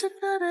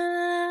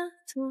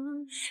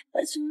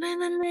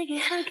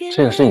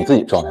这个是你自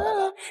己装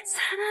的。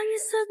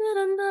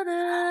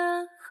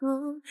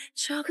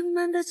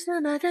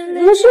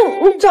不是，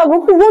你找个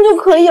护工就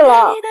可以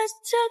了。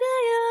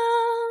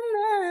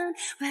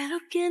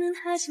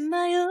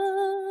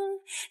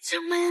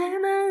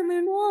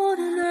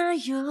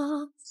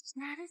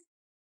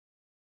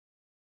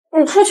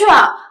你出去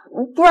啊，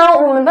不然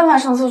我没办法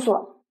上厕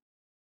所。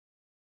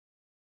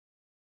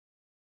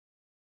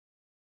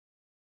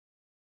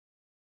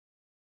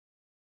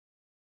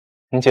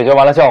你解决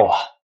完了叫我。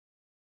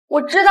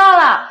我知道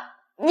了，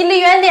你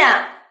离远点。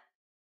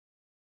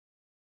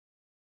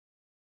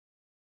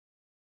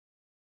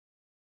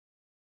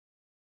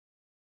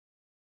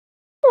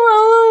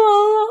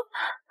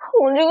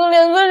我这个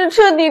脸算是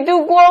彻底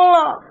丢光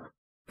了。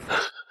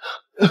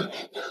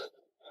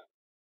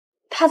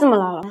他怎么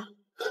了？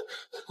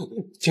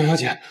江小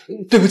姐，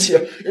对不起，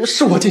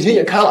是我见钱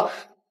眼开了。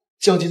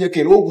江姐姐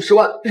给了我50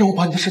万，让我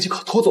把你的设计稿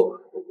偷走，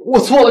我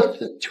错了，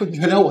求你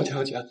原谅我，江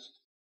小姐。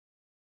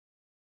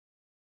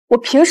我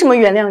凭什么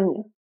原谅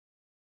你？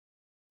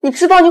你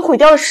知道你毁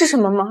掉的是什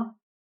么吗？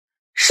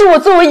是我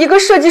作为一个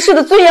设计师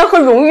的尊严和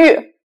荣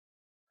誉。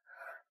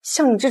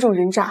像你这种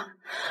人渣，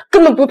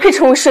根本不配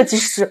成为设计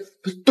师。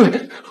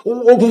对，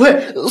我不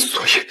配，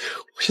所以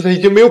我现在已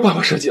经没有办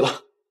法设计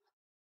了。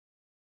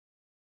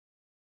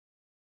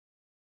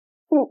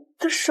你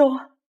的手……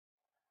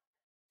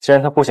既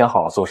然他不想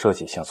好好做设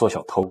计，想做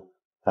小偷，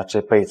那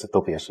这辈子都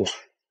别设计。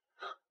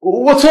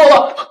我错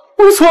了，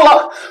我错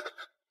了，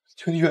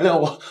求你原谅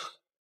我。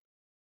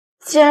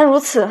既然如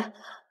此，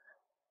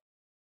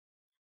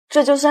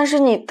这就算是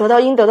你得到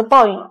应得的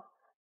报应。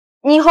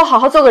你以后好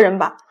好做个人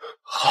吧。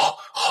好，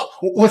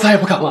我再也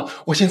不敢了。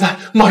我现在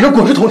马上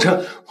滚出同城，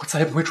我再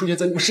也不会出现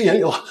在你们视野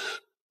里了。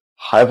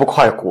还不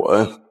快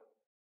滚！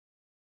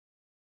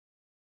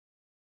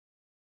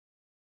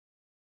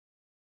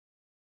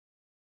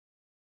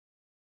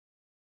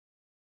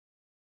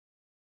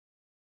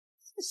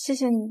谢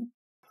谢你。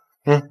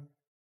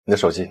你的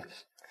手机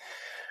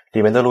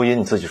里面的录音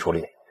你自己处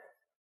理。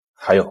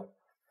还有，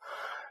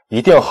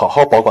一定要好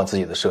好保管自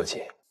己的设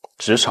计。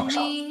职场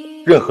上，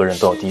任何人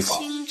都要提防。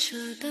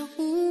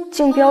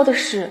竞标的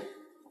事，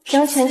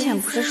江浅浅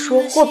不是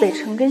说霍北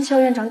辰跟肖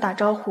院长打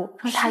招呼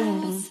让他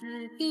赢的吗？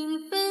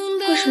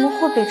为什么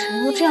霍北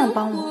辰又这样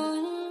帮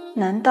我？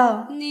难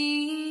道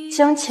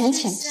江浅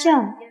浅骗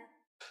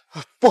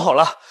我？不好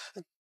了，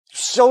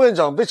肖院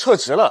长被撤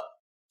职了，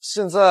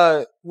现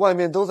在外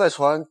面都在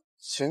传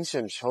浅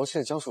浅剽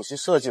窃江主席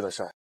设计的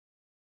事儿。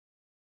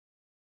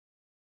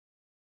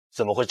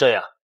怎么会这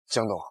样？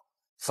江董，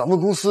咱们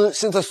公司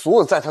现在所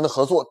有在谈的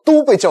合作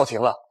都被叫停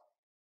了，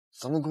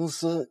咱们公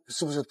司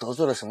是不是得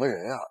罪了什么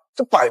人啊？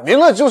这摆明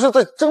了就是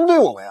在针对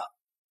我们呀！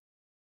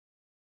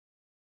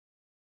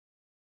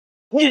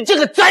你这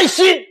个灾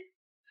星！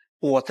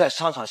我在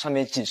商场上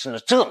面谨慎了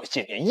这么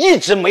些年，一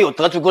直没有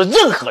得罪过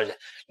任何人，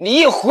你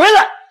一回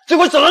来就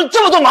会找了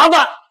这么多麻烦。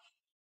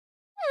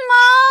妈，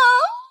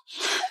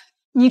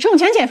你冲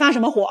浅浅发什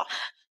么火？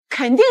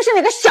肯定是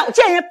那个小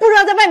贱人不知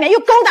道在外面又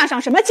勾搭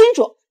上什么金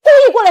主，故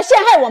意过来陷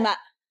害我们。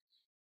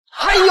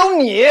还有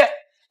你，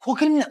我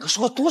跟你们两个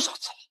说了多少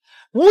次了，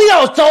不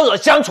要招惹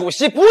江主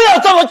席，不要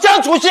招惹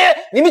江主席，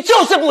你们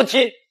就是不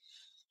听。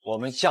我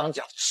们江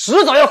家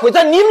迟早要毁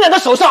在你们俩的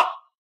手上。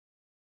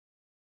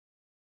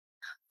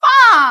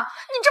爸，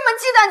你这么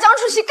忌惮江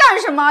主席干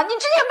什么？你之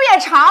前不也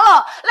查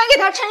了，来给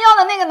他撑腰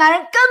的那个男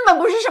人根本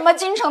不是什么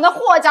京城的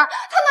货家，他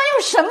能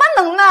有什么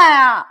能耐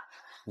啊？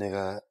那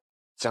个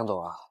江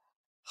董啊，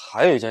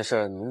还有一件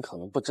事您可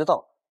能不知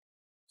道，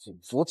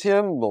昨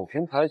天某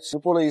平台直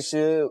播了一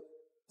些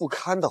不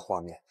堪的画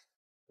面，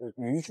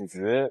女主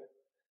角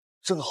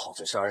正好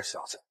就是二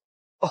小子，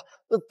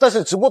但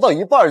是直播到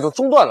一半就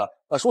中断了，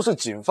说是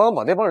警方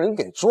把那帮人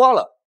给抓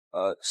了，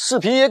视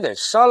频也给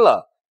删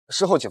了。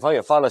事后警方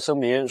也发了声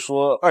明，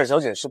说二小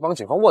姐是帮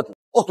警方卧底。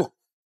哦，对，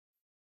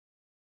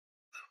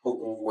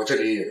我这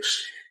里也有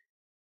视频。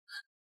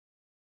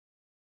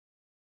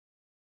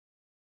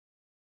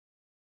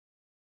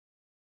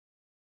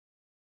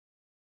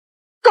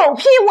狗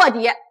屁卧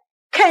底，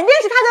肯定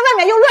是他在外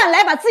面又乱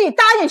来，把自己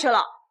搭进去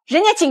了。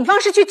人家警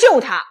方是去救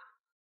他，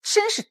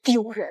真是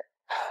丢人。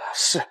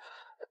是，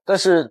但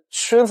是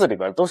圈子里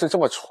边都是这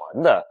么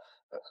传的，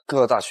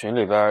各大群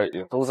里边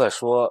也都在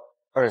说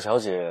二小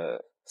姐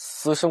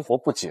私生活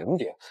不检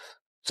点，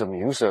这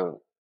名声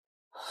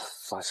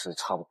算是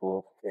差不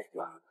多没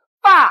了。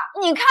爸，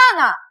你看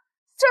呐，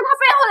这他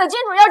背后的金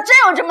主要真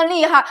有这么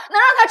厉害，能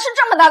让他吃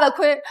这么大的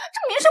亏，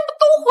这名声不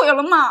都毁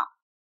了吗？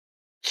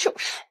就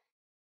是。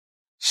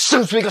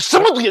生出一个什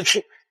么东西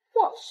去！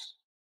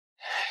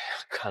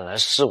看来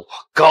是我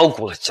高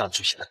估了江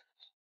主席的。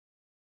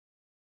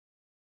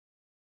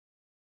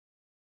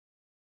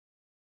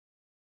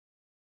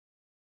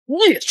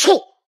孽畜！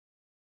我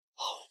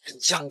们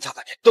江家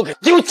的脸都给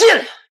丢尽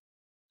了！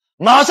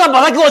马上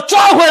把他给我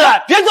抓回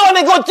来，别在外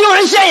面给我丢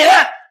人现眼！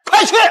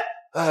快去！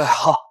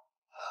好。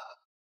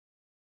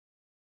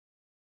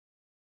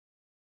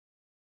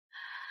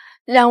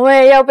两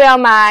位要不要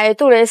买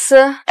杜蕾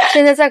斯？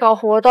现在在搞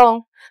活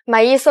动。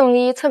买1送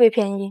1，特别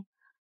便宜。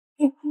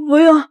不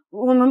用，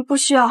我们不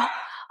需要。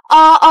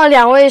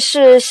两位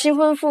是新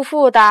婚夫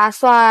妇，打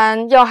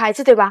算要孩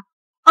子对吧？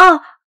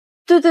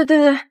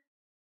对。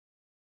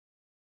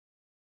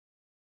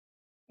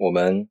我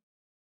们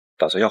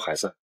打算要孩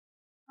子。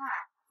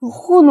我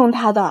糊弄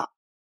他的，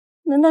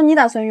难道你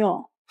打算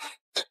用？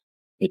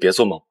你别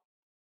做梦，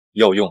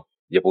要用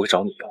也不会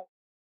找你要。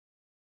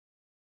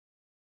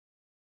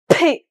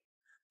呸！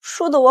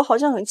说的我好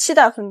像很期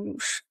待和你有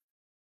事。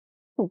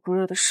不不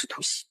热的使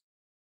徒心，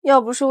要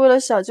不是为了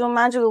小舅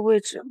妈这个位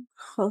置，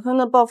狠狠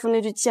的报复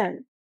那具贱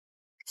人，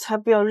才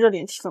不要热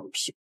脸贴冷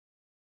屁股。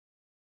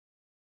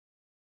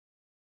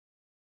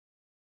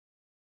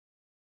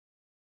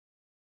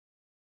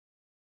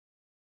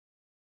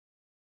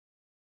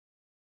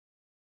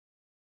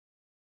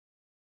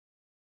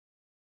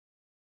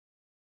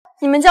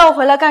你们叫我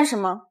回来干什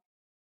么？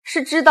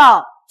是知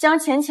道江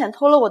浅浅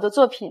偷了我的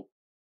作品，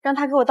让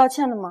他给我道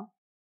歉的吗？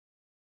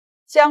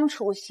江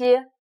楚曦，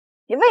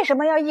你为什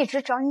么要一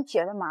直找你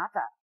姐的麻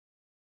烦？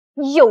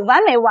你有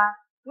完没完？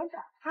你找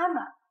他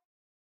们。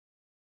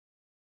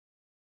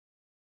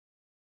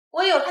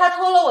我有他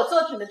偷了我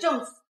作品的证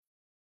据。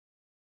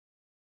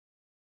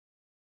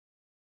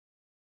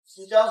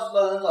是江苏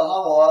的人找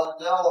到我，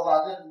只要我把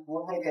这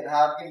图配给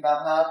他，并把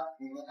他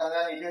刚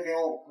刚你就给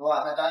我50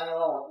万，他答应让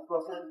我去做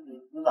设计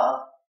指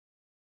导。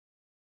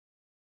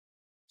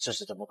这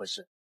是怎么回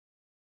事？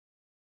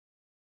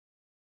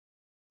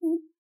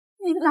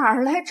你哪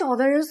儿来找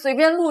的人随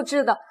便录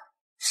制的？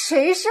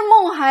谁是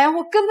孟海啊？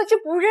我根本就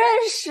不认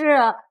识。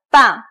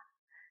爸，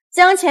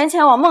江浅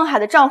浅往孟海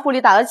的账户里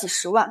打了几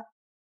10万，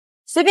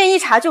随便一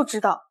查就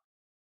知道，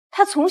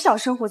他从小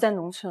生活在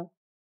农村，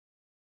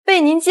被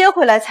您接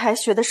回来才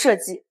学的设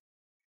计，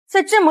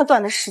在这么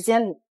短的时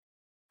间里，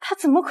他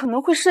怎么可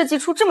能会设计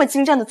出这么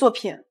精湛的作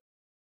品？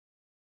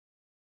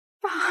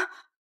爸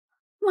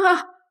妈，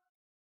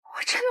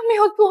我真的没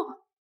有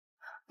做。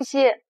楚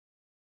曦，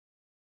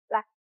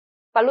来，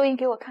把录音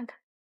给我看看。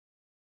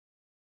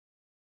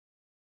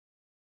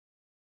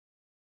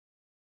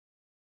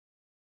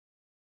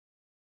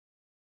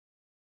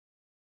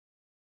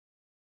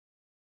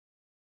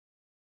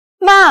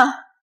妈，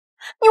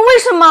你为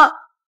什么？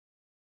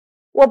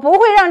我不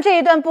会让这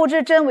一段不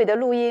知真伪的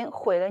录音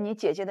毁了你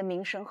姐姐的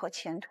名声和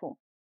前途，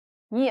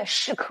你也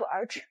适可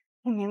而止。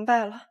我明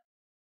白了，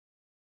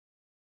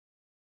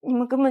你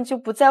们根本就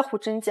不在乎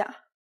真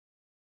假，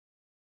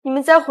你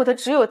们在乎的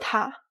只有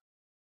他。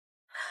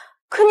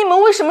可你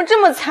们为什么这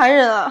么残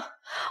忍啊？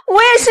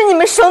我也是你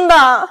们生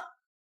的。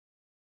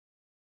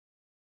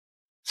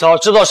早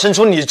知道生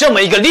出你这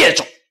么一个劣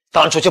种，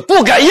当初就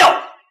不该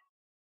要。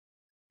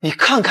你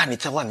看看你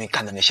在外面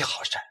干的那些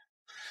好事，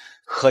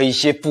和一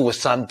些不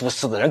三不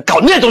四的人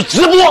搞那种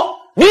直播，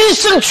名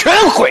声全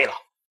毁了。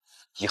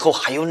以后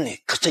还有哪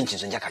个正经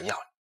人家敢要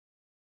你？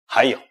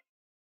还有，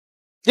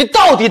你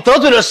到底得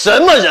罪了什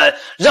么人，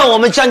让我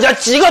们江家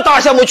几个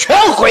大项目全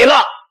毁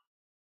了？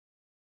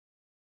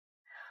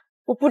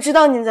我不知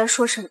道你在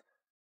说什么，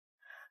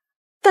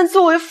但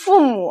作为父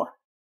母，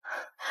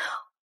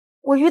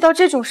我遇到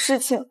这种事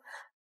情，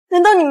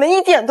难道你们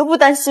一点都不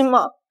担心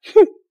吗？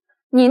哼，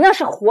你那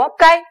是活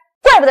该，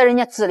怪不得人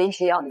家紫菱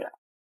姐要你了。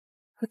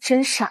我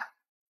真傻，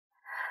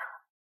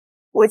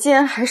我竟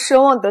然还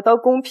奢望得到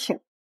公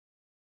平。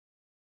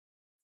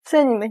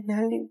在你们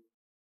眼里，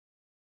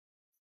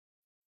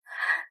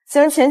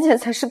江浅浅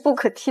才是不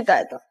可替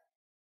代的。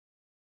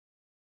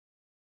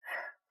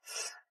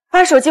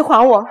把手机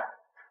还我，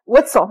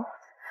我走。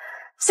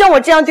像我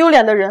这样丢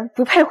脸的人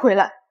不配回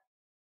来，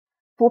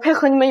不配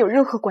和你们有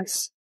任何关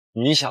系。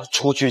你想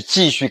出去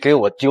继续给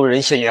我丢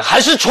人现眼，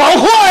还是闯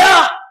祸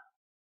呀？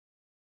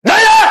男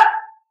人！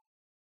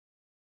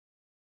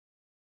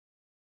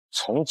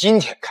从今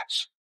天开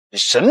始，你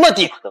什么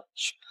地方都不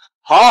去，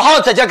好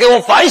好在家给我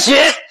反省。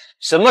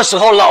什么时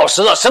候老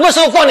实了，什么时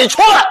候放你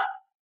出来。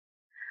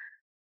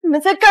你们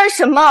在干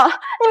什么？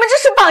你们这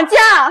是绑架！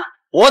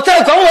我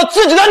在管我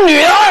自己的女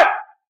儿，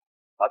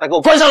把她给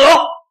我关上楼。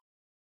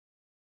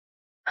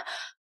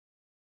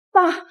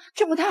爸，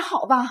这不太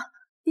好吧？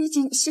毕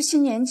竟西西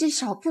年纪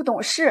小，不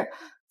懂事。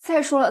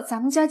再说了，咱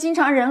们家经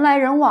常人来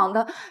人往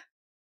的，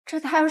这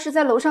他要是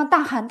在楼上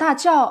大喊大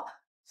叫，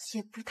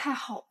也不太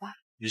好吧？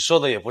你说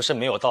的也不是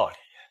没有道理，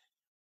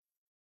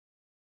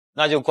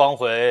那就关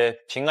回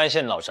平安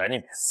县老宅里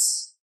面。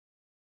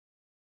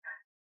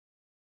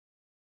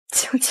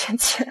江浅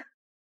浅，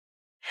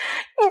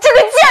你这个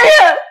贱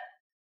人！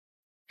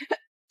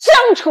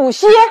江楚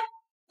熙，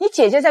你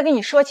姐姐在跟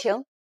你说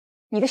情，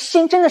你的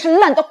心真的是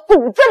烂到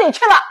骨子里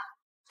去了。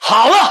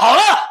好了好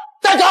了，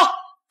带走。放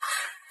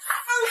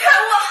开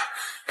我！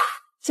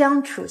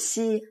江楚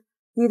熙，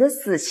你的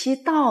死期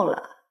到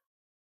了。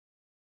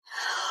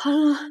好了，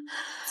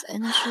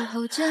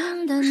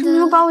为什么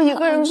要把我一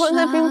个人关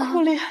在冰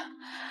库里？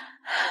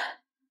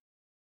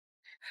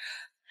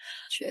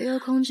却有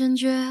空坚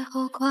决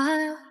后快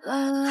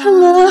来了。开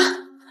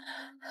门！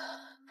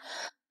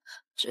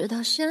直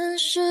到现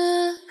实，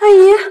阿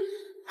姨，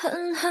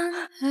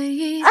阿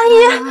姨，阿姨，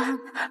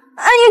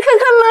开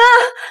门！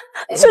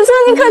求求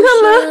你开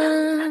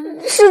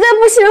门！实在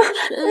不行，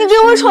你给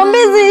我床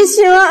被子也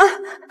行啊！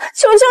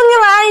求求你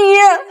了，阿姨！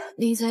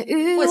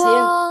不行，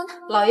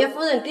老爷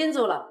夫人叮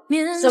嘱了，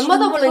什么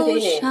都不能给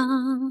你。阿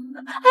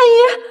姨，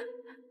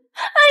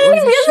你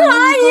别走，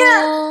阿姨，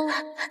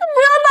不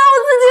要把我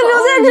自己留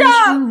在这儿。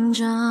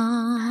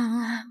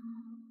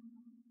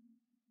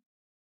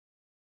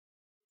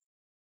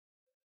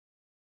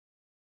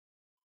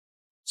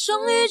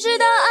终于知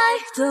道爱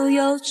都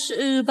有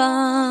翅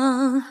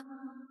膀，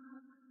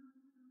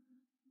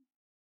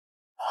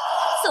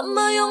怎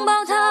么拥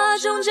抱它，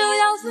终究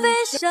要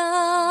飞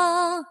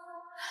翔。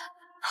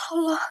好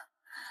了，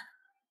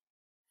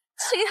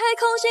漆黑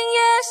空心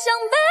也想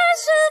被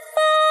释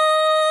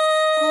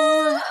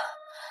放，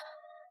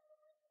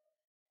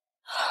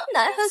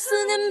奈何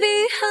思念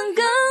比恨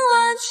更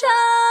顽强。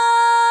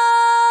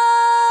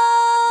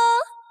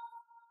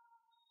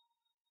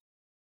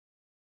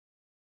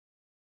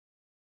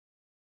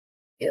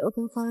有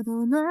个花朵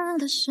暖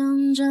的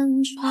像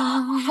战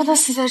床，让他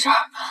死在这儿，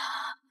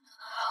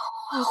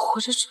我要活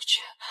着出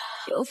去。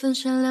有份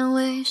善良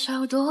微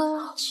笑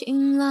多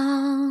晴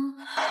朗。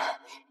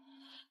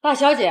大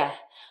小姐，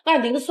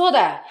按您说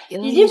的，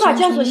已经把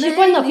江楚熙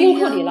关到冰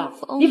库里了。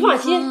你放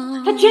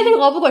心，他绝对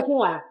熬不过今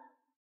晚。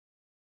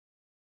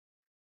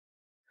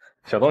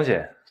小东西，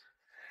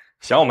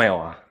想我没有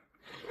啊？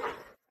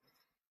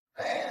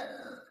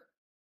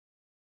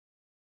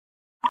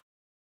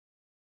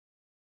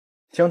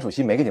江楚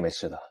熙没给你们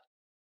吃的。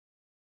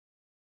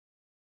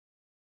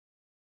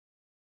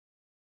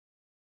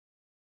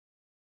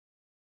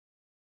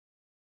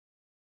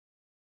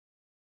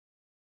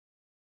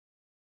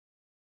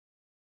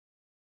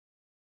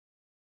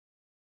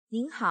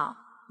您好，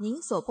您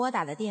所拨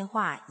打的电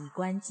话已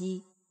关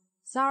机。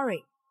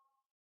Sorry。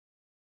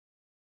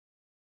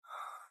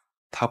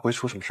他不会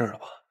出什么事了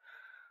吧？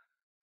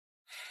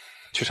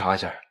去查一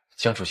下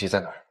江楚熙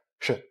在哪儿。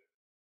是。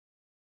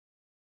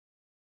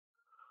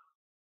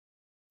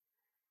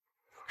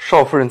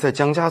少夫人在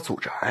江家祖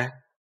宅，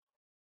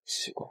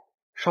奇怪，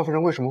少夫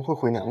人为什么会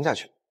回娘家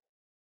去？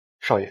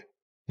少爷，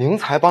您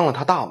才帮了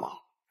她大忙，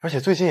而且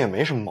最近也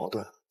没什么矛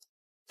盾。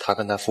他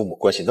跟他父母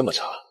关系那么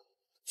差，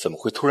怎么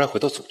会突然回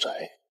到祖宅？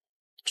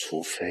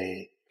除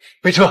非……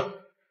备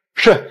车。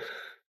是。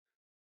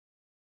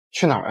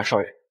去哪儿啊，少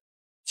爷？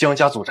江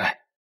家祖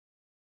宅。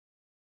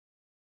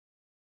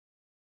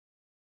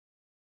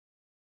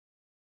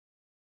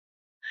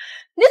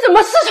你怎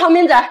么私闯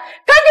民宅？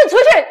赶紧出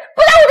去，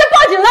不然我就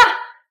报警了！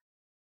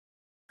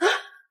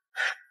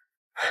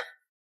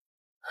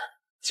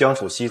江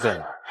楚熙在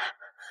哪儿？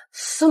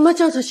什么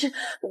江楚熙？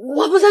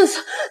我不认识，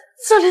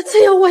这里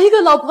只有我一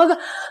个老婆子。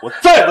我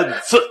再问你一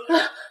次，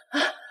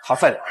他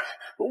在哪儿？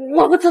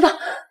我不知道。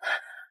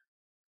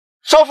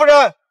少夫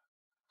人，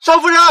少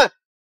夫人，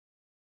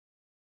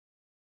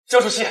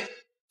江楚熙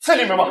在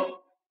里面吗？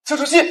江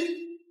楚熙，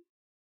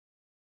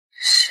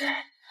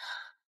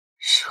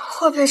是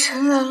霍北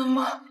辰来了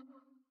吗？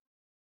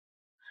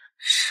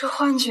是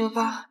幻觉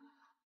吧？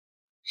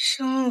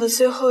生命的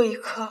最后一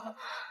刻，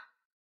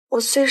我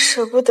最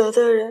舍不得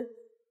的人，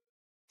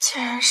竟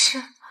然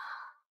是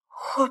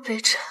霍北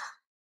辰。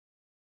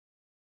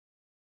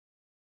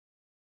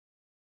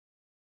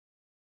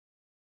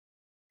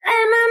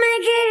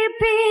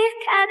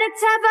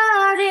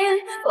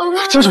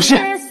江楚熙。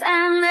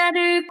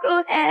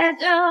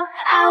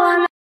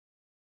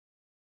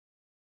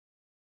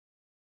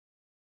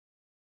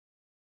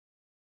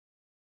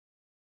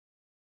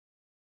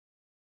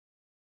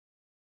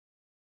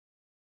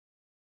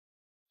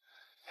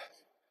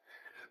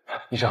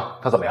医生，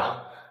他怎么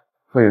样？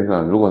副院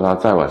长，如果他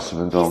再晚10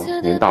分钟，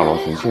连大罗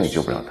神仙也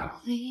救不了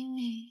他。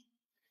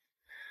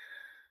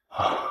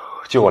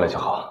救过来就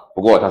好。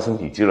不过他身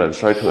体机能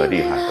衰退的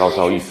厉害，高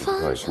烧一直不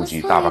退，估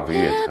计大半个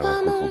月才会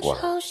恢复过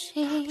来。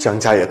江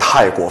家也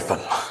太过分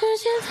了，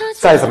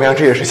再怎么样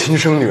这也是亲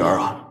生女儿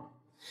啊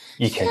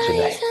！1天之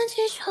内，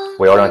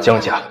我要让江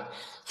家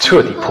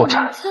彻底破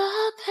产。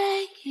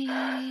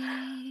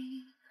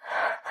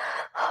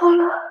好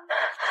了，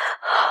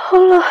好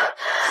了，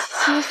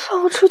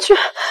放我出去！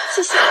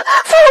谢谢，放我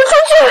出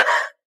去！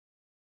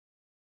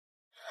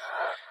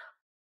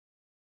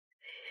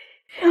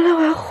原来我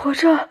还活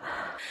着。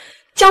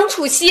江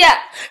楚曦，你个死女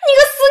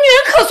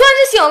人可算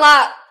是醒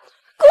了，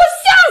给我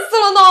吓死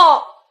了都！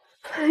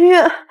蓝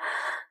月，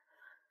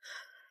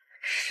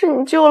是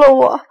你救了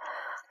我，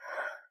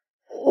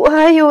我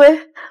还以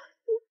为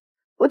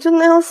我就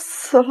那样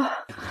死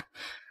了。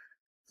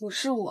不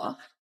是我，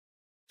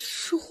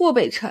是霍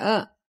北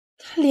辰，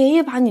他连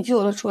夜把你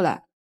救了出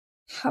来。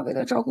他为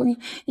了照顾你，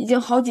已经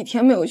好几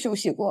天没有休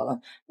息过了，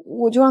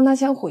我就让他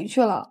先回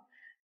去了。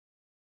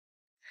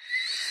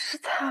是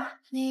他。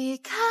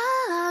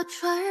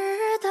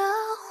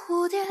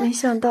没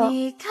想到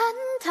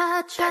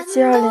他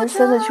接二连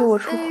三的救我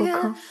出火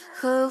坑，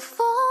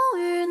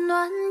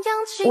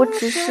我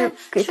只是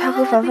给他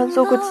和凡凡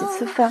做过几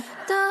次饭，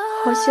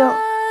好像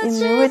也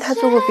没为他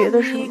做过别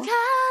的什么，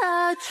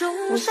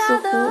我似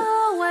乎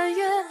还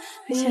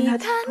欠他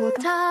挺多的。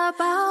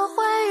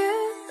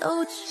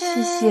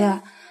西西，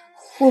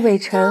霍北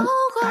辰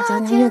把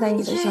江家虐待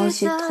你的消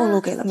息透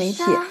露给了媒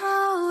体，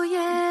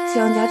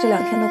江家这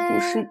2天的股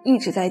市一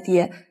直在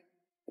跌，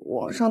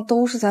网上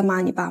都是在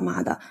骂你爸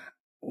妈的，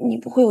你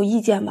不会有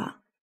意见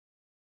吧？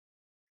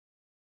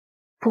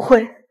不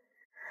会，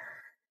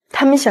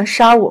他们想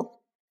杀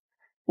我，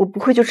我不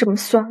会就这么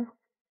算了。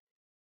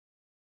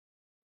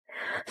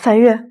樊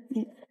月，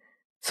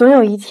总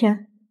有一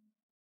天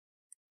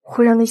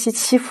会让那些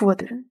欺负我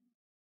的人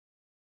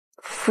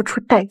付出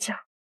代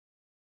价。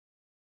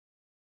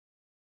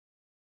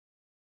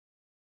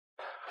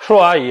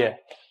说阿姨，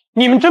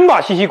你们真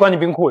把西西关进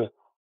冰库里？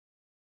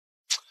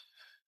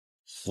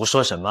胡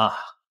说什么？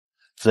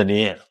子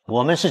林，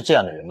我们是这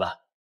样的人吗？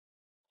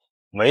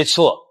没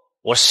错，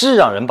我是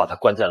让人把她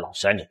关在老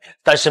宅里面，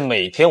但是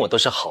每天我都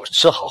是好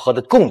吃好喝的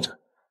供着，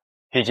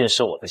毕竟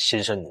是我的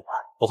亲生女儿，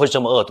我会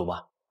这么恶毒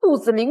吗？陆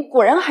子霖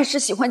果然还是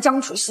喜欢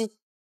江楚曦。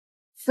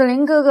子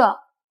霖哥哥，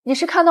你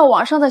是看到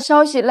网上的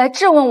消息来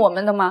质问我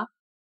们的吗？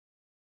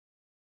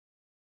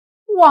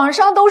网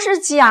上都是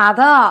假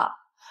的，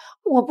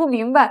我不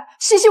明白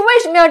西西为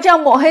什么要这样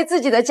抹黑自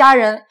己的家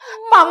人，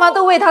爸妈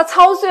都为他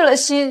操碎了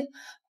心，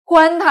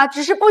关他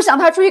只是不想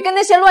他出去跟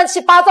那些乱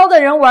七八糟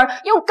的人玩，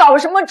又搞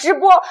什么直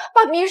播，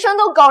把名声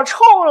都搞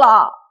臭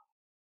了。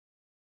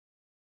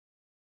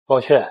抱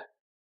歉，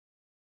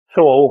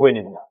是我误会你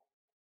们了。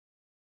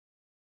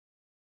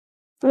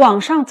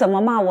网上怎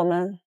么骂我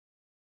们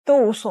都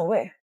无所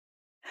谓，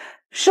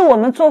是我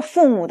们做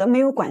父母的没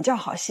有管教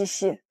好西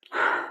西。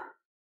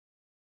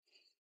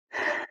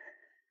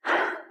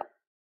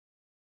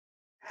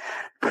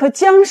可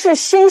江氏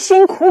辛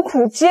辛苦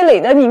苦积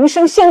累的名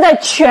声现在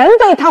全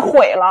被他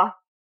毁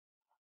了。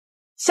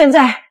现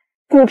在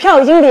股票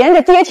已经连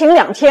着跌停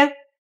2天，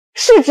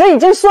市值已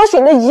经缩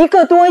水了1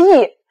个多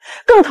亿。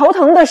更头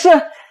疼的是，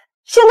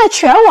现在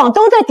全网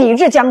都在抵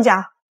制江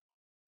家。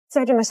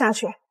再这么下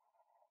去，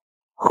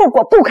后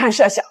果不堪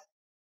设想。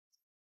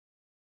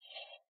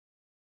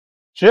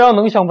只要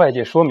能向外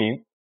界说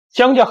明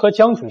江家和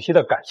江楚曦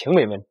的感情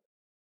没问题，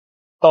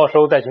到时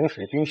候再请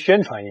水军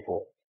宣传一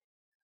波，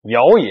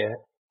谣言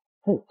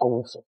不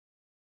公审。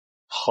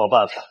好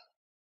办法，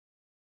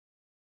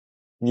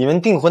你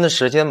们订婚的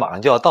时间马上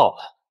就要到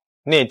了，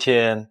那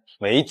天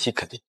媒体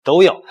肯定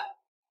都要来，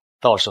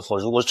到时候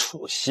如果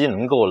楚曦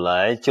能够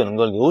来，就能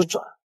够扭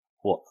转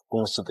我们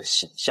公司的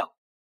形象。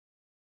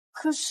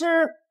可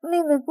是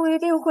妹妹不一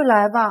定会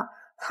来吧？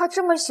她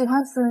这么喜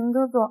欢子霖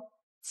哥哥，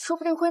说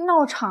不定会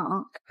闹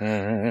场。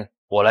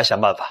我来想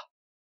办法。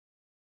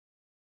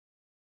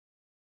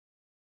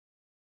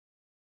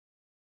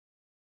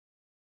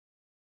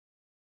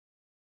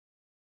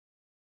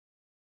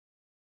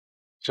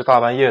这大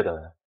半夜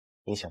的，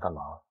你想干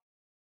嘛？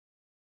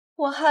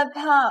我害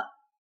怕。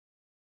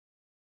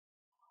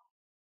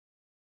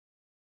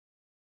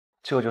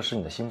这就是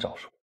你的新招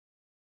数。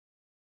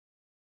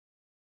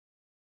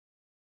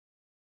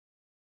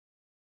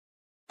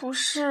不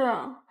是，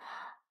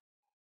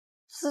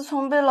自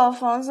从被老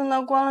房子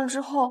那关了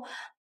之后，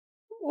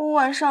我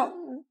晚上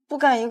不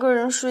敢一个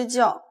人睡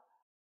觉，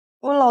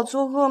我老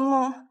做噩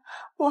梦，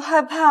我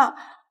害怕。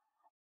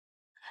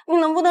你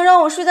能不能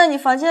让我睡在你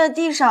房间的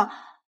地上？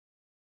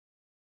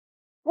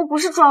我不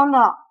是装的。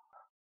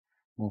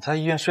你在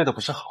医院睡得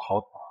不是好好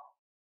的吗？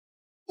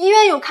医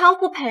院有看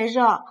护陪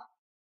着。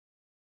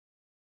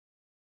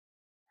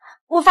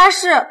我发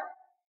誓，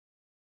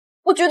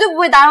我绝对不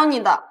会打扰你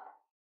的。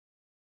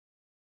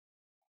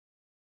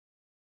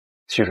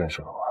去认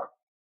识了我。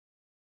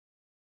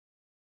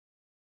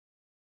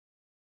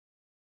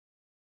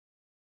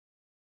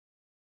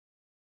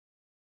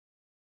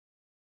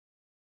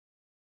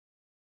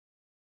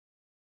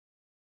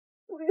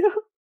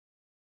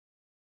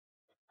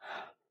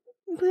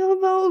不要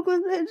把我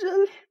关在这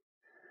里，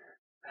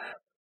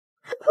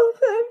害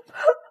怕。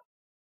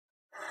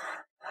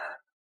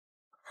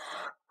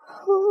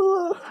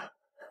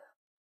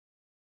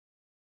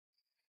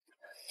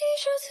你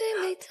是最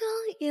美的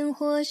烟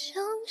火，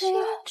像星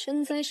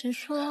辰在闪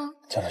烁。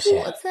江主席，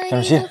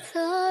江主席，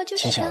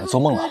请起来，做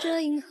梦了。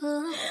心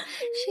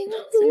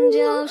曾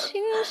侥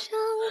幸想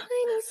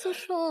对你诉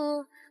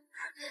说，你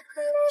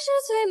是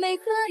最美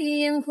的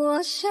烟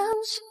火，像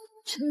星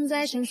辰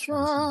在闪烁。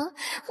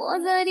我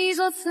在你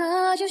左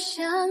侧，就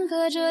像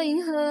隔着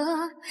银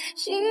河，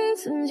心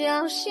曾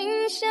侥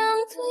幸想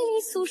对你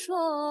诉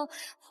说，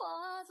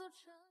化作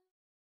成。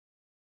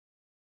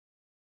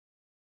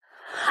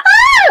啊！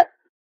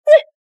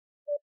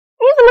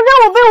你怎么在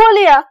我被窝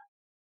里？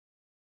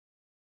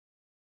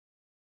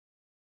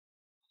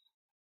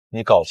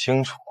你搞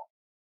清楚，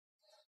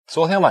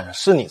昨天晚上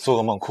是你做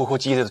个梦，哭哭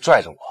唧唧的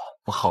拽着我，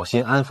我好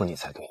心安抚你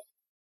才对。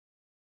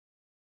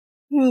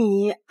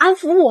你安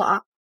抚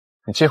我？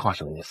你这话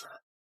什么意思？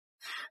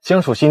江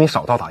楚曦，你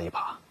少倒打一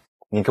耙。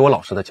你给我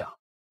老实的讲，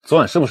昨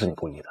晚是不是你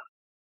故意的？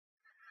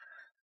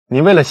你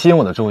为了吸引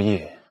我的注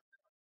意，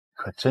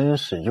可真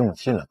是用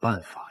尽了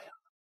办法呀。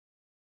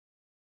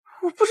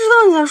我不知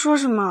道你在说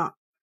什么。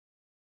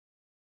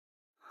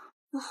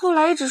我后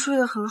来一直睡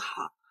得很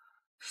好，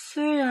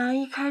虽然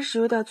一开始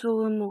有点做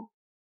噩梦，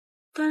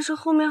但是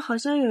后面好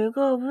像有一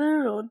个温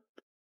柔……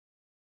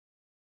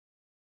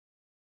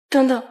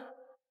等等，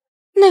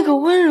那个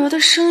温柔的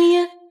声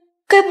音，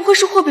该不会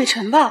是霍北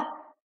辰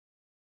吧？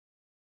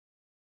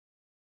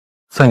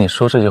在你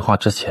说这句话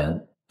之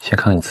前，先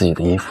看看你自己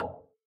的衣服。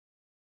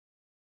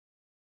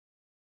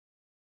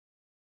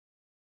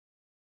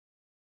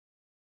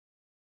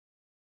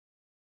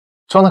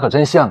装的可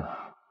真像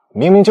啊！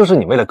明明就是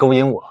你为了勾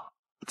引我，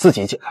自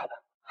己解开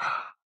的。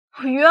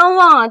我冤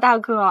枉啊，大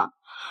哥，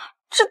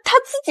这他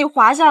自己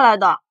滑下来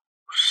的，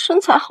身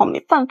材好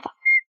没办法。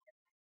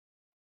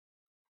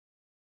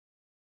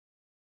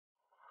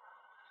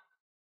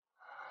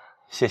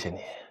谢谢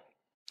你，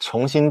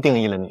重新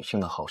定义了女性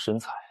的好身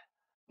材。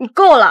你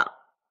够了，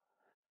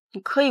你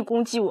可以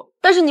攻击我，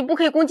但是你不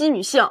可以攻击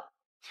女性。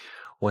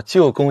我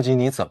就攻击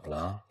你，怎么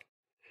了？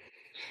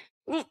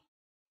你。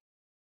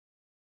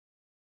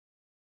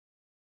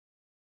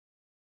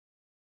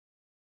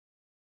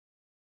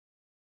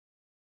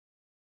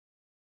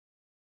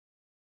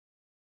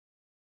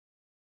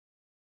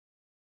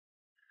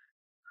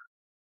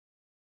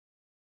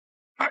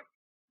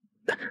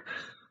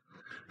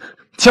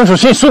江楚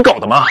曦，你属狗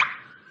的吗？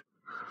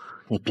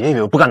你别以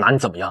为我不敢拿你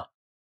怎么样。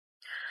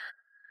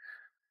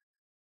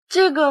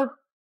这个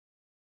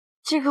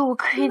我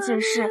可以解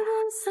释，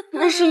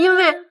那是因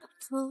为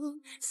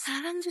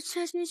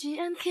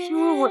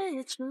我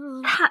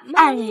太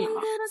爱你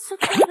了。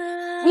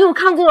你有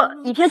看过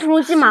《倚天屠龙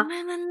记》吗？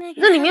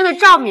那里面的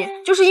赵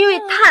敏就是因为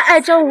太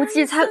爱张无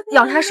忌才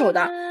咬他手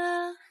的。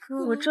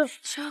我这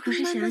可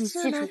是想让你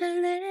记住。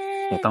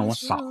你当我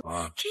傻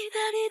吗？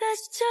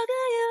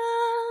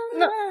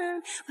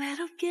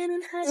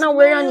那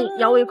我也让你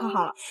咬我一口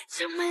好了。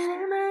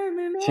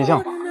先这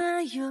样吧，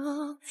你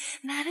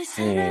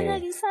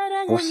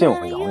不信我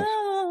会咬你。啊！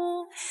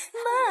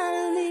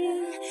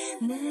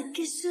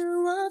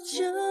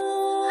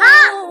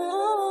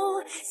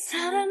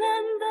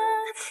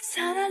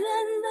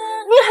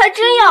你还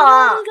真咬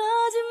啊！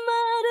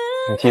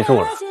你记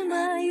住了，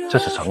这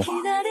是惩罚。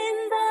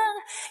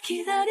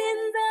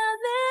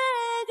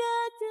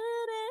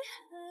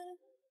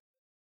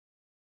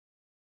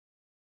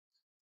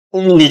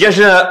你这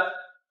是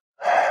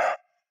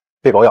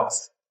被狗咬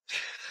死？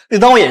你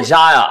当我眼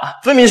瞎呀？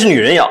分明是女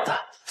人咬的。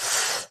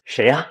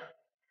谁呀？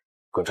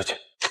滚出去！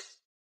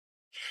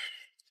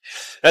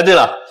哎，对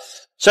了，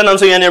山塘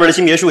翠苑那边的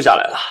新别墅下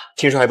来了，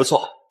听说还不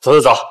错。走走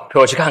走，陪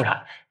我去看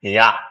看。你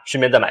呀，顺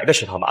便再买个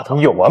石头马桶。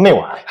你有完没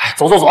完？哎，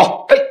走走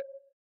走。哎，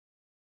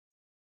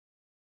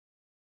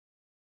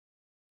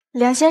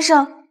梁先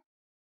生。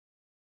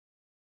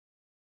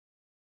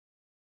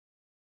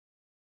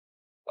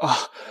啊，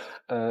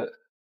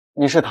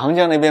你是唐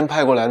家那边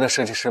派过来的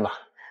设计师吧？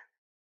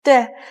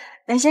对，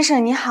梁先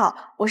生你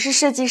好，我是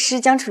设计师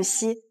江楚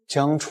曦。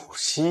江楚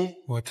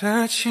曦，我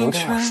的青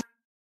春，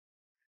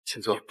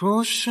请坐。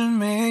不是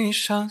没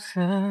伤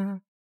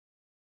痕。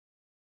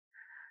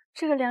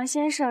这个梁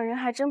先生人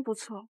还真不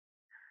错，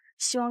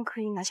希望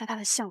可以拿下他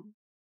的项目，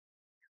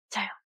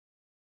加油！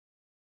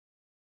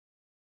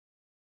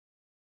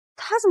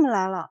他怎么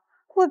来了？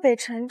霍北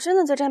辰真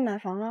的在这买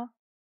房了？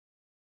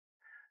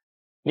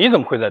你怎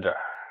么会在这儿？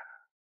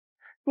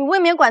你未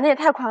免管得也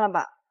太宽了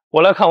吧！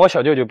我来看我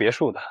小舅舅别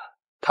墅的，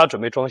他准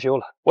备装修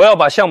了，我要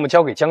把项目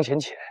交给江浅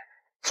浅，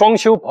装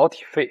修保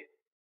体费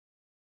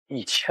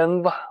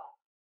1000万。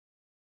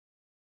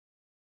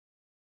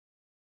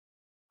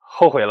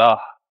后悔了？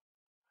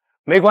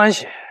没关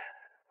系，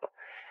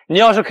你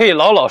要是可以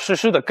老老实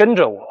实的跟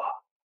着我，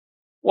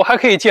我还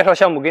可以介绍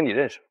项目给你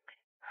认识。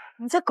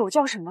你在狗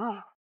叫什么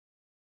啊？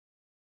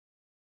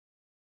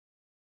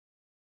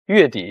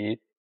月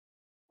底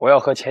我要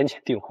和浅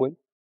浅订婚，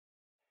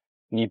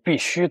你必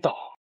须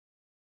到。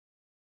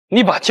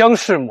你把江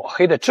氏抹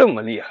黑的这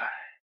么厉害，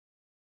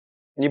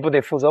你不得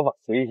负责挽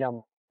回一下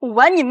吗？我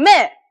玩你妹！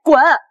滚！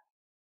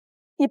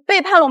你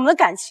背叛了我们的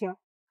感情，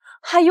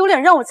还有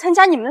脸让我参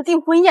加你们的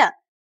订婚宴？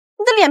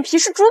你的脸皮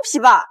是猪皮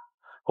吧？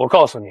我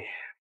告诉你，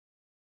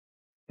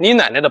你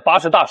奶奶的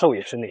80大寿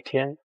也是那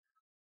天。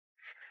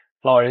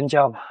老人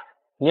家嘛，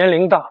年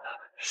龄大了，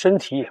身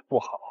体也不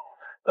好，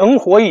能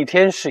活一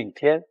天是一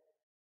天。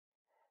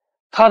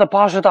她的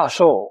80大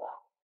寿，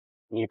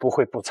你不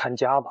会不参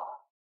加吧？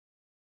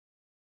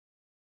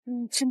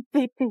你真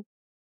卑鄙！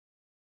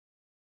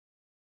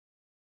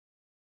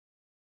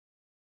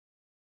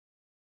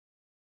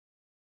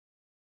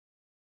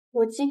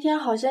我今天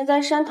好像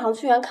在山塘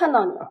翠园看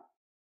到你了。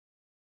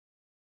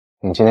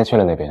你今天去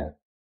了那边？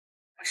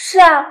是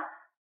啊。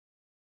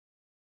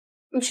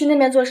你去那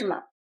边做什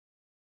么？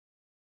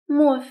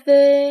莫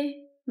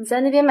非你在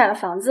那边买了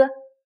房子？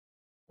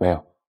没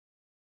有。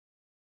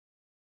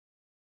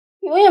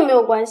有也没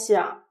有关系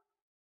啊，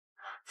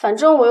反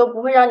正我又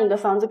不会让你的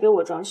房子给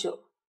我装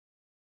修。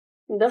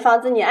你的房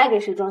子你爱给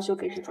谁装修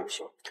给谁装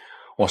修。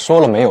我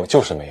说了没有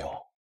就是没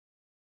有。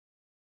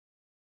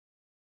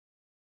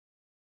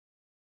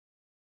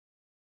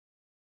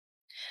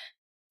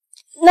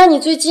那你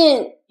最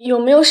近有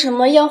没有什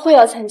么宴会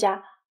要参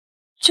加？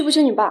去不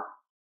去你爸？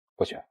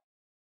不去。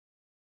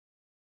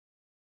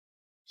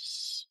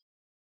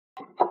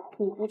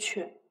你不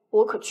去，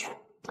我可去。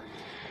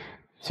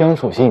江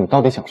楚曦，你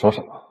到底想说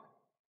什么？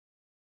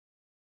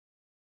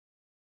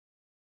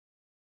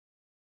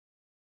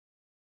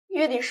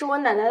月底是我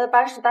奶奶的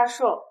80大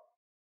寿，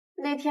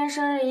那天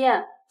生日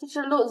宴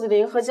是陆子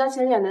霖和江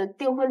浅浅的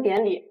订婚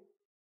典礼，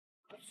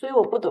所以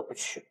我不得不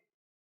去。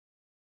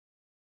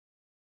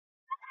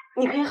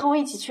你可以和我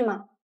一起去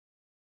吗？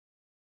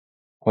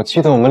我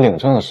记得我们领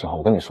证的时候，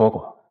我跟你说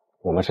过，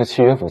我们是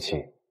契约夫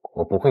妻，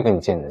我不会跟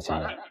你见你的家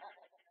人。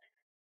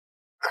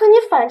可你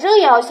反正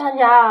也要参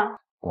加啊！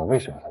我为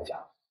什么要参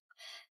加？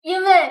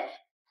因为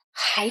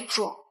还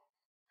装，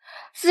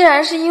自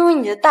然是因为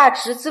你的大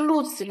侄子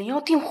陆子霖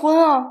要订婚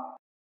啊。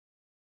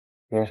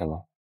因为什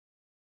么？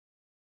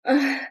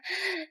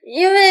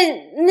因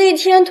为那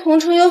天同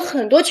城有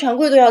很多权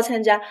贵都要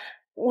参加，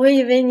我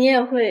以为你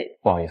也会。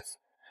不好意思，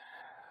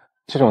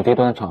这种低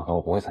端的场合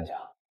我不会参加。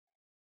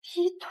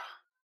低端？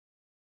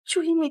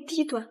就因为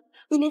低端，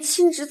你连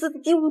亲侄子的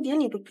订婚典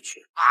礼都不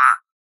去？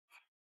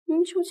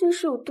您究竟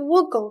是有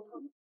多高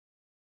档？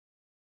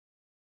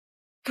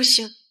不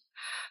行，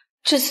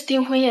这次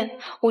订婚宴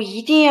我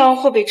一定要让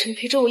霍北辰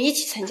陪着我一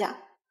起参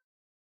加，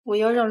我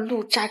要让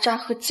陆渣渣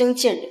和江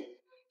建仁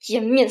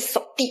颜面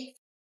扫地。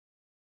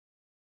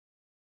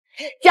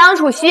江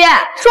楚曦，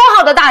说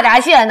好的大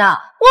闸蟹呢？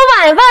我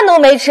晚饭都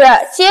没吃，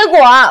结果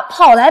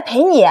跑来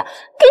陪你，给你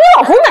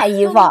老公买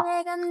衣服。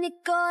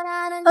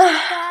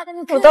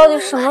我到底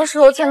什么时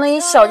候才能以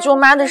小舅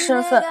妈的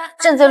身份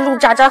站在陆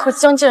渣渣和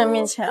江建仁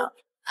面前啊？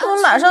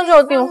我马上就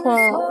要订婚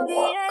了。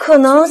可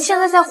能现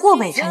在在霍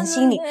北辰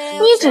心里，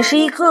你只是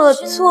一个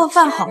做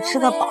饭好吃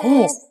的保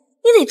姆，你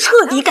得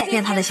彻底改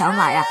变他的想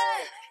法呀。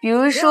比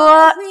如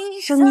说，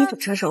生你煮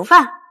车熟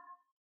饭。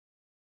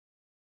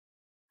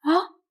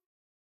啊？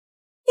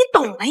你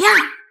懂了呀，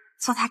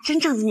做她真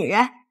正的女人。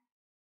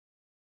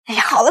哎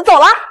呀，好了，走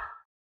了。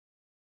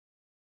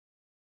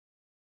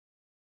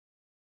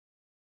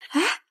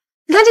哎，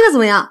你看这个怎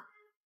么样？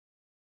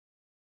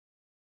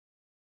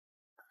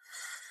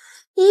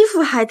衣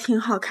服还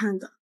挺好看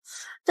的，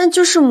但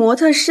就是模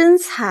特身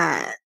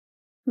材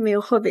没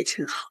有霍北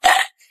辰好。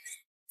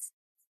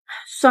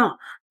算了，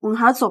我们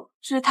还是走，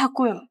这也太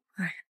贵了。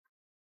哎，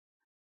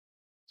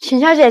秦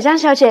小姐、江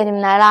小姐，你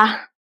们来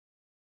啦。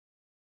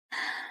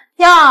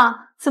哟，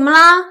怎么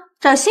啦？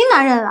找新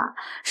男人了？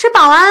是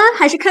保安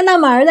还是看大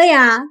门的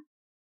呀？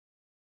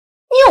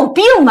你有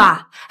病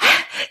吧？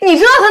哎，你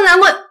知道她男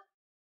朋友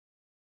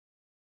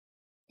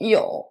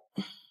有。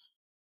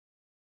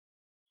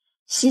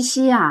西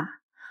西呀，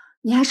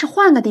你还是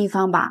换个地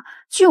方吧。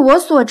据我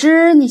所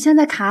知，你现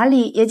在卡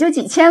里也就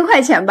几千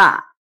块钱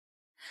吧。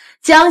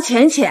江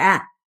浅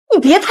浅，你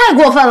别太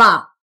过分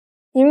了。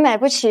你们买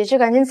不起就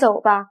赶紧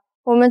走吧，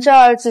我们这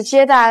儿只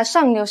接待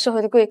上流社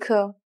会的贵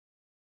客。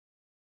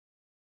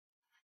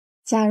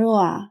佳若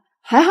啊，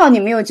还好你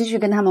没有继续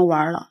跟他们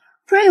玩了，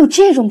不然有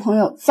这种朋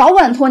友早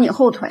晚拖你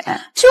后腿。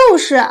就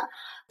是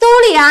兜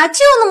里啊就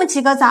那么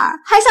几个子儿，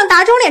还想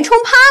打肿脸充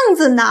胖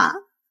子呢。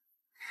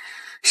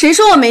谁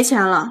说我没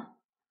钱了？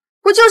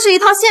不就是一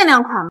套限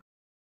量款吗？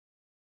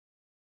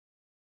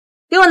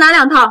给我拿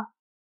2套。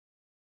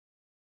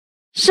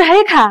是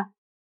黑卡。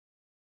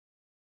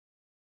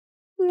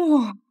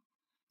哇，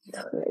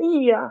可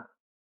以呀。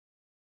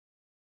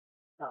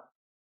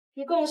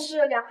一共是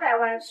200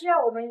万，需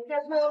要我们再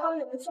帮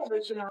你们送回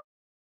去吗？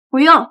不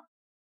用。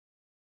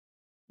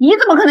你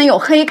怎么可能有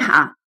黑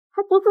卡？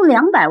还不足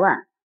200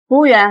万？服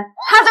务员，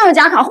他就是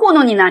假卡糊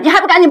弄你呢，你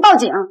还不赶紧报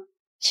警？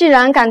既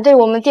然敢对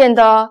我们店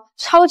的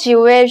超级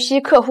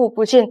VIP 客户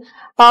不敬，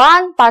保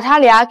安把他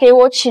俩给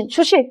我请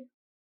出去。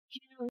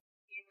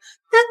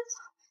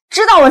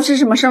知道我是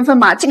什么身份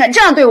吗？竟敢这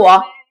样对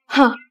我！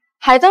哼，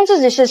还当自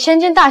己是千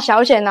金大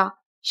小姐呢，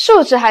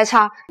素质还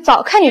差，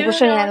早看你不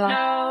顺眼了。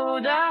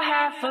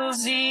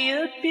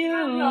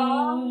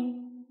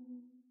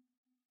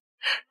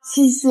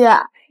西西，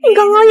你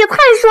刚刚也太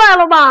帅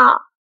了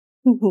吧！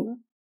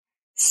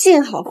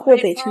幸好霍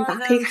北辰把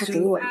黑卡给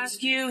我了，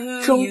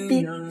装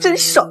逼真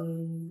爽，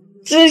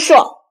真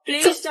爽，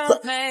真爽！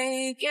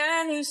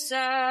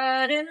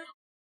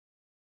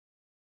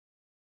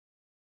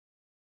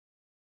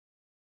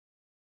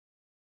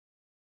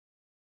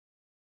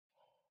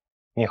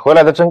你回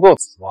来的真够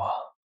早啊！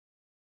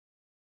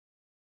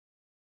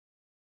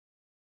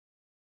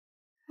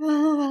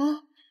完了完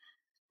了，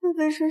霍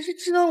北辰是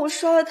知道我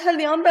刷了他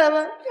200万，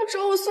要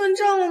找我算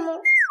账了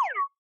吗？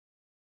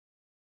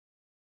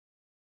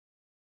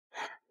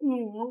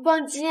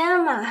逛街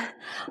嘛，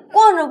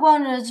逛着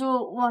逛着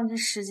就忘记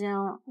时间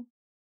了。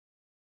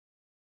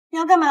你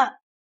要干嘛？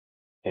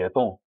别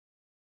动。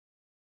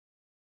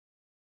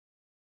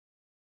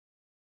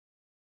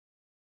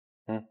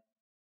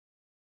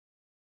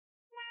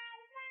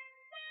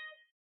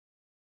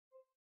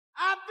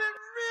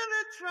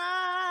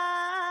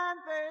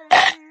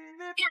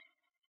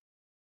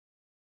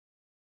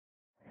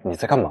你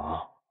在干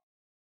嘛？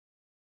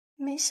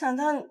没想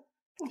到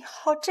你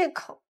好这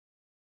口，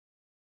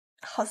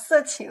好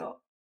色情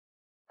哦！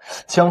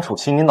江楚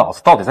清，你脑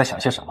子到底在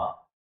想些什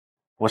么？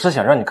我是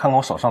想让你看看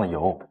我手上的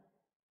油，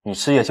你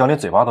吃夜宵连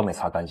嘴巴都没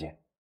擦干净。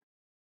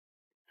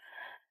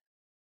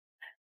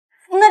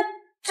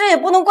那这也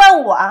不能怪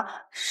我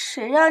啊，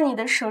谁让你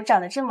的手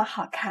长得这么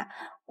好看，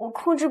我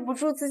控制不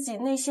住自己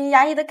内心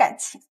压抑的感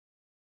情。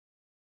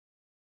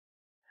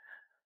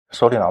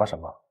手里拿了什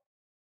么？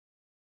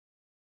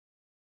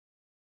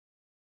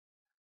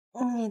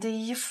你的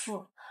衣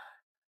服。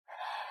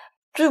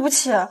对不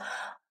起，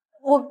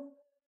我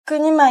给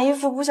你买衣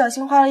服不小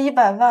心花了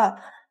100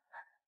万。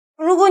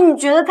如果你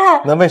觉得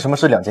太……那为什么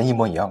是2件一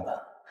模一样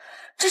的？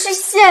这是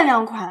限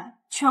量款，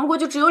全国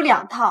就只有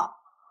2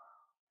套。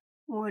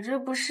我这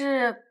不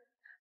是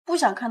不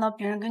想看到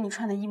别人跟你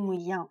穿的一模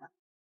一样吗？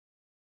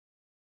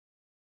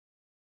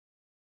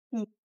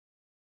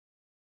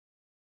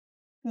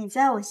你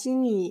在我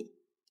心里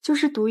就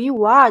是独一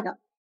无二的，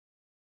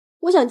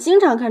我想经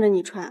常看着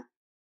你穿，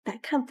百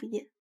看不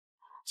厌。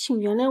请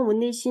原谅我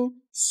内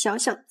心小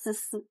小自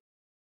私。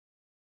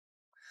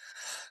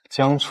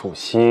江楚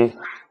曦，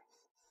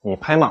你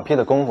拍马屁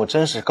的功夫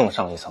真是更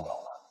上一层楼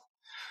了。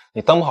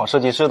你当不好设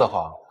计师的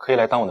话，可以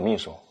来当我的秘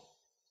书，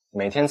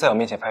每天在我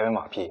面前拍拍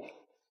马屁，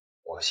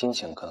我的心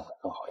情可能会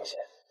更好一些。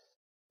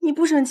你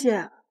不生气？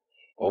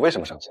我为什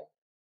么生气？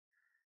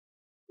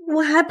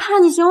我还怕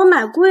你嫌我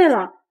买贵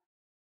了。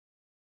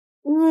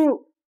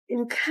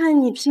我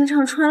看你平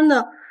常穿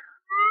的好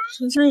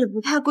像也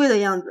不太贵的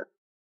样子。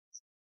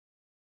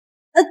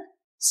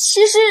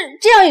其实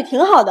这样也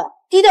挺好的，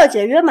低调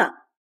节约嘛。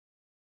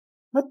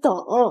我懂，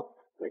我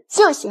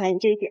就喜欢你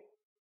这一点。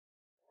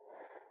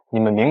你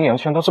们名媛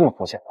圈都这么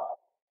肤浅吗？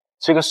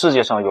这个世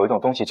界上有一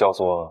种东西叫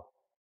做……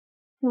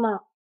什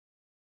么？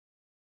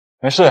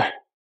没事，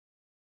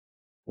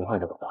以后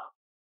你就懂了。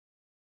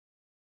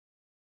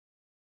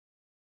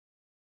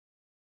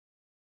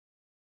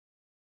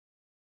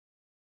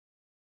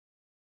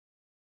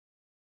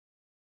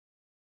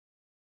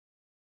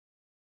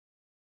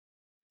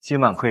今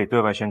晚可以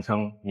对外宣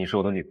称你是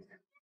我的女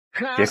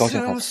人，别高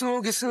兴太早。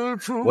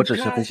我只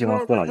是不希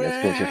望贺老爷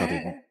给我介绍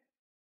对象。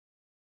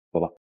走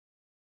吧。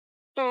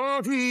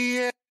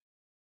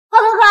霍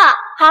哥哥，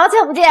好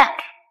久不见！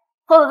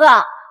霍哥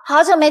哥，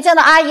好久没见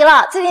到阿姨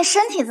了，最近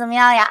身体怎么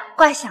样呀？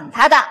怪想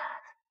她的。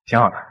挺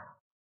好的。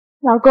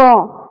老公，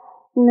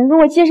你能给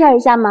我介绍一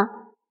下吗？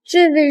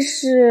这位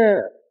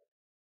是……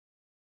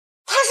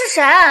他是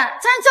谁？竟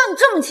然叫你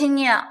这么亲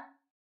昵。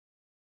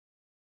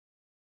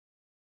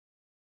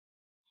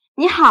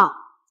你好，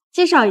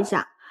介绍一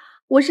下，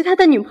我是他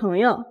的女朋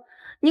友。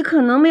你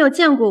可能没有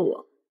见过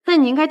我，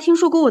但你应该听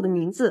说过我的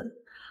名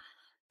字。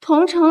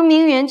同城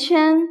名媛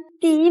圈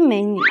第一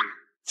美女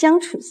江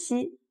楚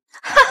曦。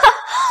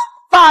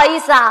不好意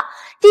思啊，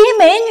第一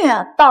美女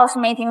倒是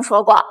没听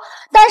说过，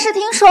但是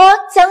听说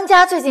江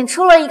家最近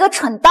出了一个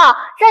蠢道，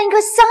让一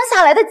个乡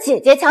下来的姐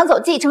姐抢走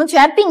继承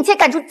权，并且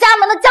赶出家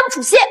门的江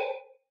楚曦。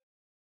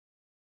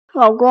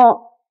老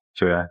公，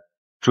雪原，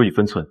注意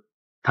分寸，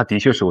她的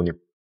确是我女朋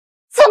友。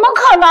怎么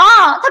可能？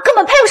她根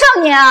本配不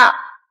上你。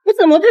我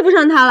怎么配不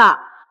上她了？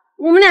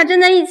我们俩站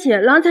在一起，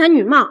郎才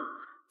女貌，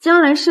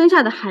将来生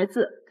下的孩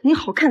子肯定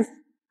好看死。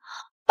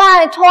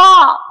拜托，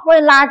会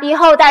拉低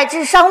后代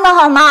智商的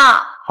好吗？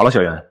好了，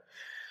小袁，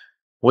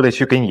我得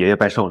去给你爷爷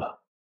拜寿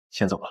了，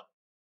先走了。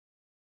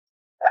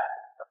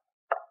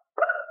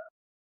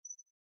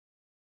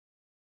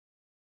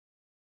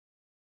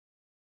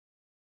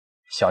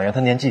小袁他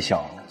年纪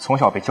小，从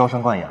小被娇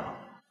生惯养，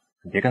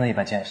你别跟他一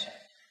般见识。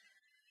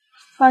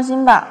放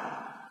心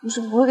吧，你是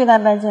不会给他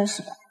办见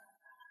识的，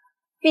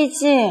毕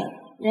竟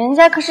人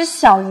家可是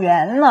小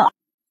袁呢，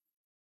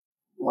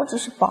我只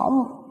是保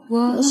姆，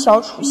你小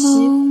楚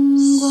曦，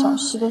小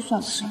曦都算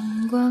不上。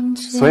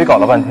所以搞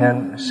了半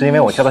天，是因为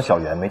我叫他小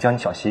袁，没叫你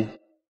小曦。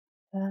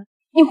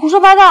你胡说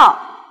八道！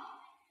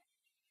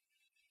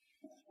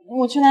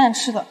我去拿点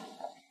吃的。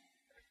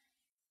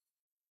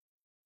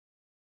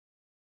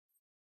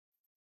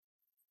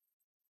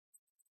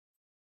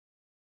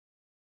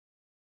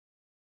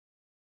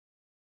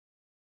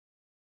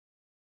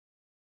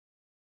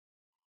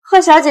贺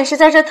小姐是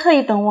在这特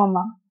意等我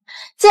吗？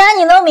既然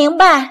你能明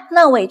白，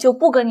那我也就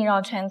不跟你绕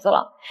圈子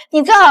了。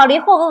你最好离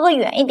霍哥哥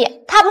远一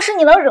点，他不是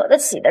你能惹得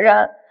起的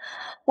人。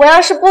我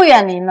要是不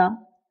远离呢？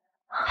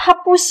他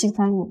不喜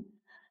欢你，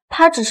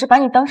他只是把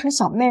你当成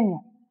小妹妹。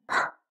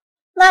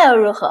那又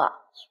如何？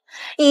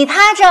以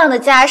他这样的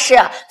家世，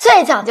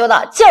最讲究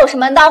的就是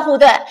门当户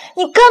对。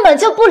你根本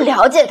就不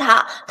了解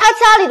他，他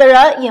家里的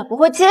人也不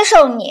会接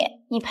受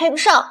你，你配不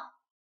上。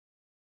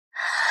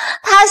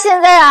他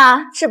现在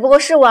啊，只不过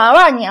是玩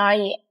玩你而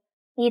已。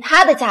以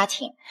他的家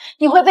庭，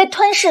你会被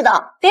吞噬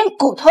的连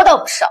骨头都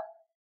不剩。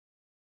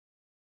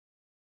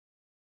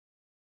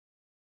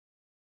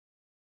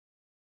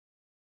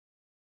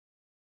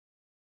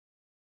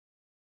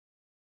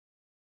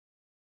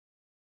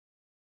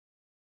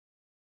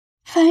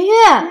樊月，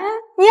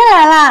你也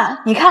来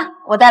啦！你看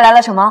我带来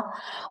了什么？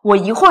我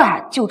一会儿啊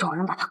就找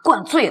人把他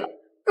灌醉了。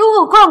如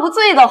果灌不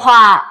醉的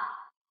话，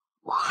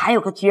我还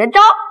有个绝招。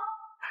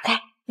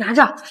来，拿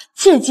着，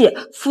切记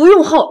服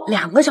用后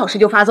2个小时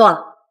就发作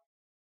了。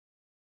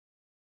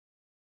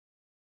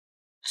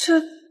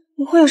这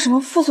不会有什么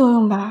副作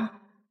用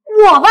吧？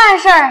我办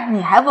事儿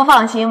你还不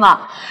放心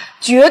吗？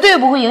绝对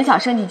不会影响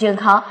身体健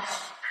康，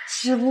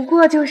只不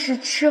过就是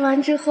吃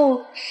完之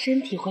后身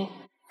体会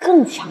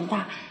更强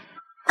大、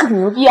更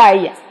牛逼而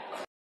已。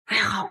哎，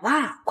好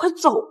吧，快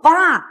走吧，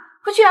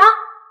快去啊！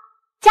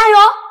加油！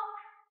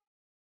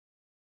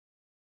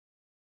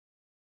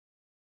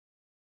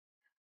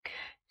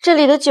这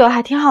里的酒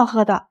还挺好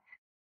喝的。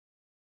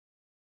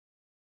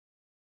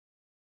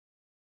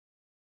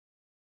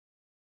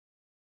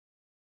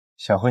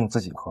想喝你自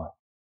己喝，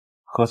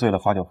喝醉了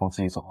发酒疯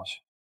自己走过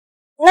去。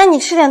那你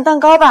吃点蛋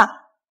糕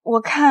吧，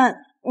我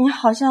看你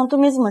好像都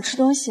没怎么吃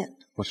东西。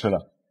不吃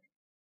了。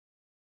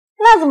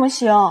那怎么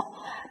行？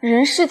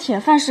人是铁，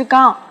饭是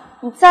钢，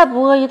你再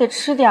不饿也得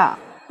吃点，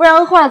不然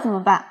饿坏了怎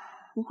么办？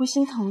我会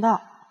心疼的。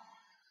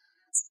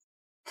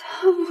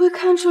他不会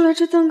看出来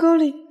这蛋糕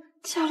里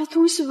加了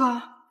东西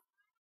吧？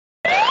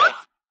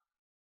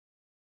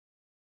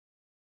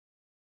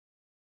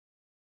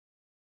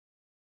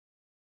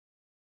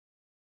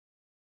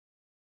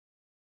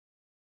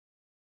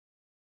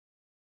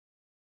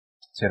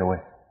接着喂。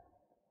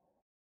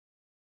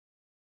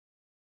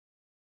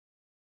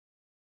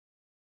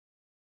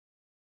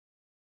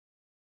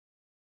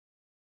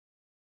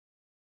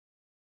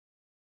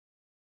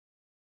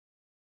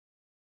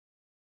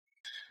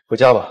回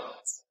家吧。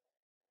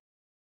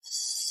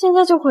现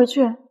在就回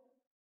去？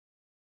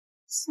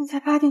现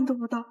在8点都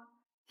不到，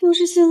要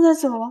是现在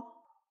走，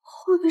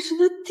会北辰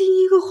他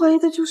第一个怀疑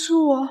的就是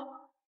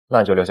我。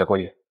那你就留下过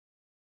夜。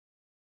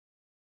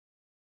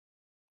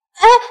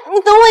哎，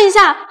你等我一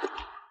下。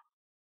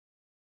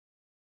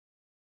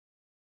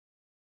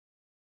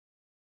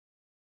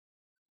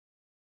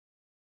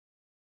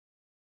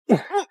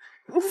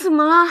你怎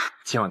么了？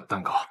今晚的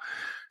蛋糕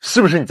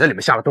是不是你在里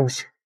面下了东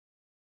西？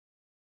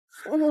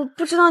我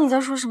不知道你在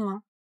说什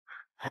么。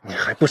你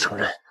还不承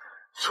认？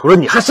除了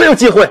你还谁有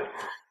机会？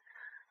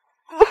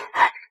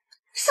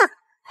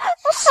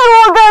是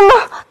我干的，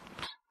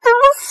对不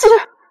起。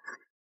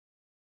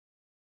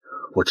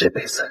我这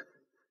辈子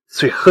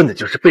最恨的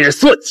就是被人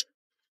算计。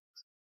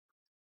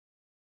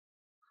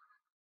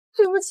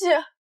对不起，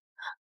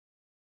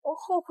我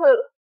后悔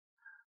了，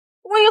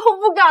我以后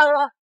不敢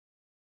了。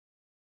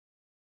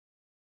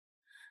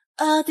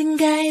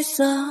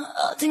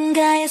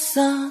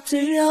 어딘가에서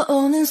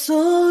들려오는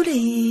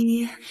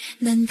소리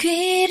난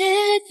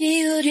귀를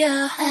기울여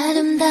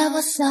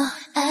아름다웠어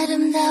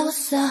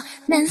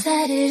난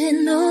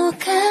사르르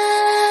녹아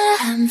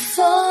I'm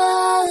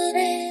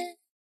falling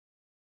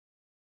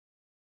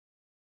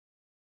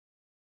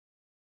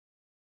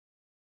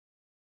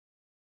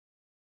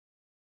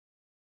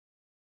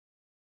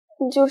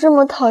你就这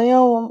么讨厌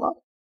我吗？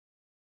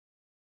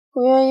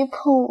不愿意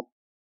碰我？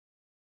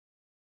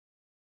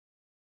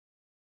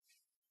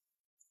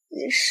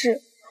 也是，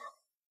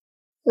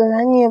本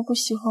来你也不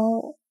喜欢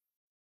我，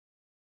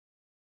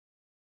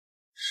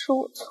是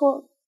我错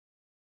了。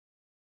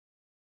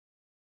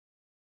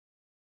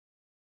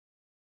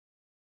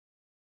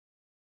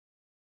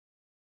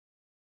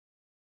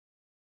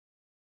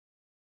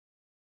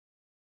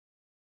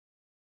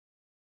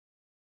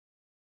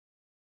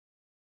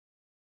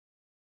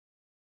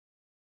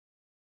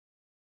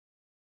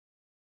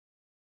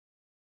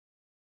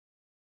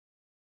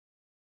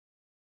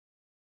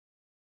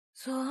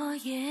昨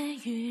夜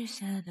雨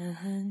下得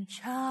很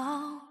吵，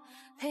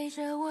陪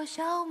着我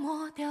消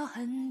磨掉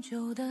很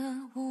久的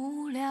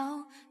无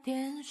聊，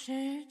电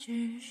视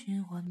剧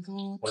循环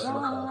播我怎么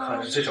可能看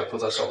着这种不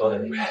择手段的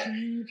女人？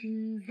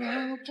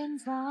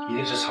一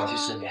定是长期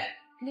失眠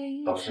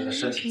导致的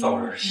身体燥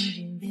热而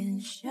起。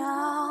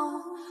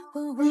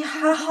你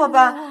还好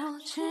吧？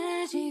需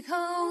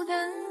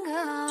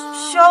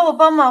要我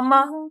帮忙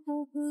吗？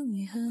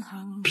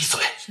闭嘴！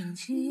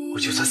我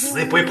就算死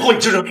也不会碰你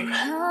这种女人。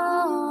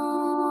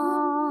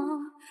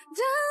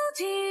 到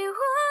底我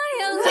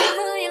要怎么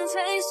样才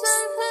算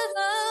和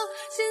好？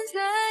现在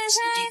才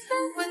分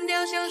昏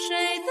掉香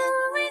水的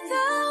味道，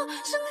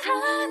生怕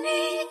你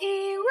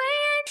以为爱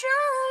中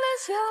了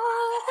走。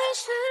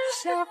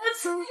给我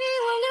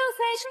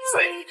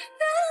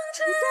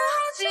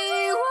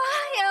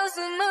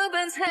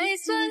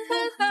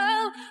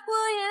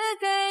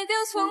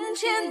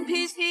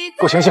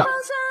醒醒！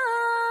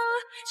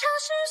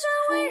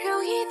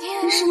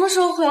你什么时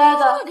候回来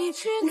的？你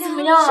怎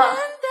么样了？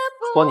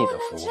托你的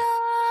福，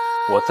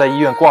我在医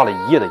院挂了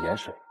1夜的盐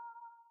水。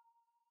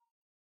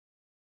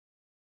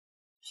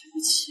对不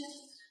起，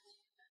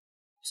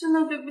真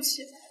的对不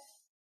起，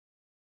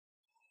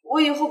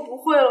我以后不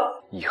会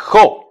了。以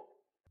后？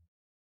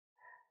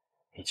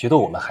你觉得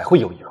我们还会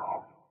有以后？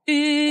我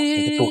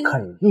现在多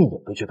看你一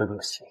眼都觉得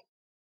恶心。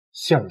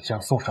像你这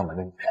样送上门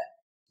的女人，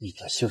一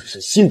点羞耻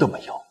心都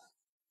没有，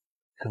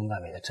跟外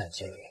面的站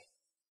街女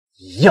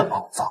一样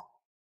肮脏。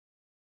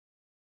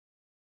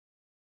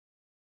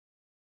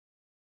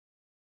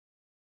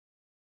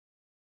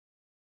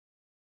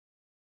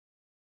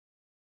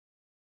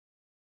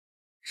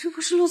这不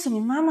是陆子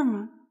霖妈妈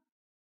吗？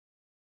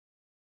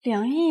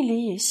梁毅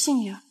里也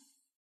信呀，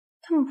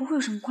他们不会有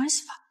什么关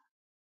系吧？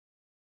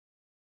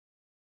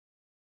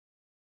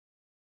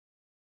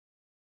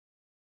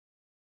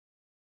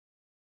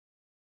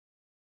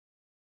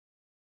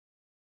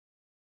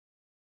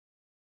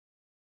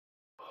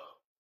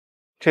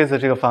这次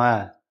这个方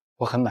案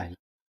我很满意。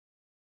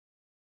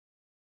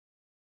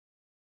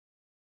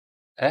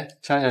哎，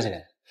张小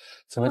姐，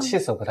怎么气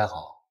色不太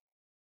好？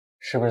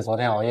是不是昨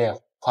天熬夜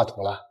画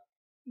图了？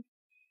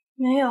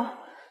没有，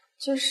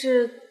就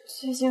是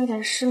最近有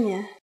点失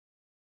眠。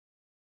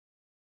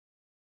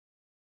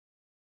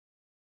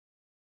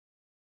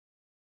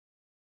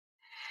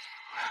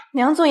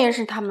梁总也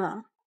是他们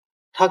啊？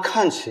他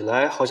看起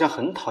来好像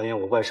很讨厌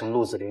我外甥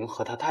陆子霖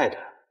和他太太，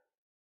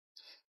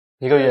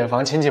一个远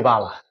房亲戚罢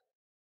了。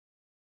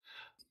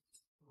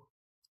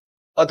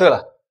哦，对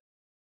了，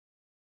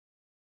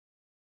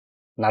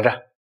拿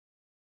着。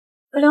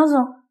梁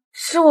总，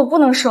是我不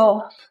能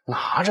收。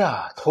拿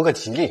着，图个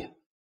吉利。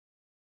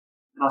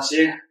放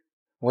心，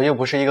我又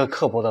不是一个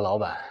刻薄的老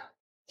板，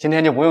今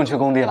天就不用去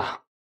工地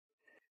了。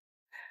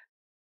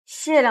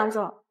谢谢梁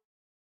总。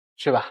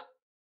去吧。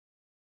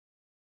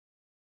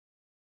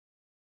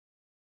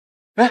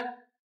哎，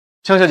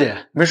江小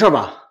姐，没事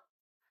吧？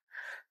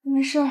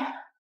没事。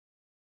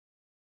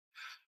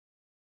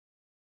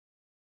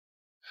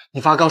你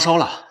发高烧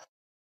了？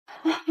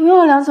不用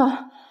了，梁总。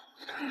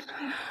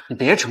你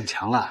别逞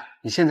强了，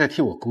你现在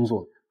替我工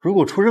作，如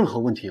果出任何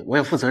问题，我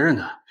要负责任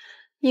的。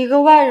一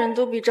个外人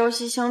都比朝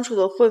夕相处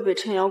的惠北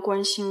辰要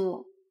关心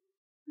我，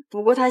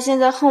不过他现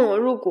在恨我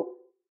入骨，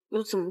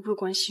又怎么会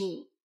关心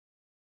我？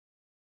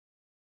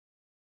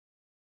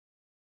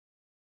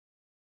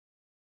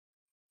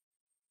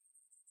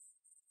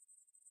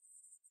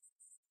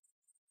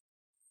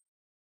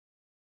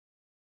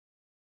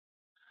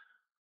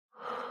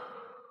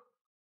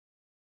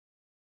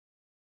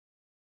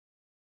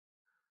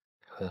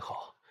很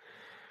好，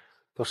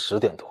都10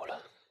点多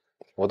了，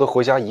我都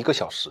回家1个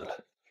小时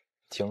了，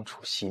江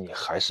楚曦你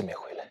还是没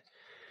回来。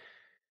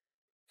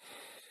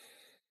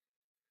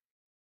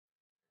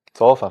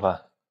走，凡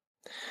凡，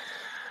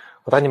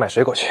我带你买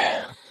水果去。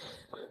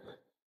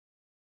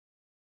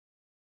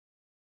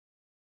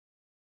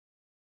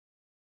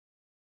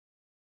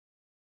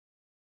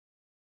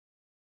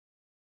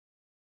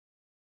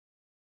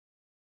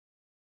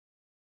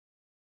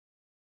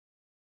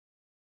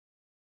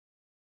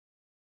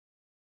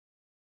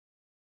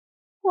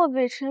霍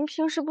北辰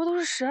平时不都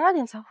是12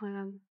点才回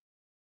来吗？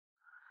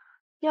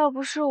要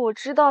不是我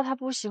知道他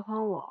不喜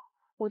欢我，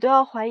我都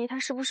要怀疑他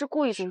是不是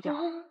故意蹲掉。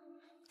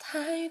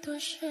太多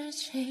事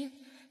情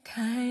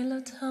开了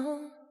头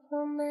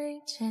都没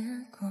结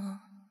果，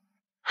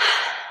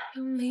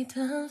用力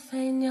的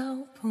飞鸟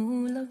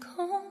扑了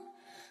空，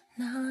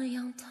那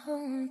样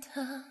痛的。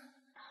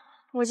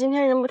我今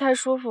天人不太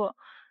舒服，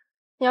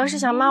你要是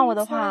想骂我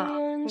的话，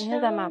明天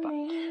再骂吧。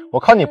我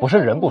看你不是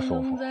人不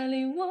舒服，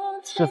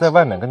是在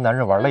外面跟男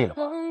人玩累了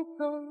吧？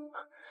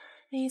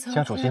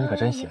江楚曦你可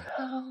真行啊，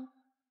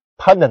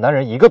攀的男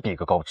人一个比一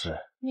个高知，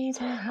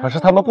可是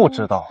他们不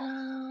知道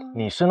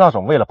你是那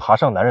种为了爬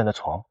上男人的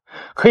床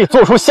可以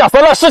做出下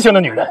三滥事情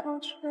的女人。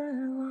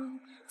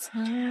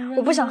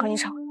我不想和你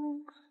吵。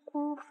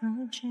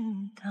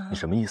你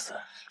什么意思？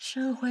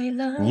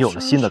你有了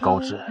新的高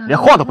知，连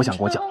话都不想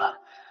跟我讲了？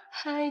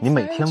你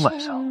每天晚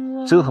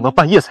上折腾到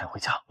半夜才回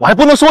家，我还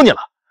不能说你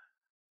了。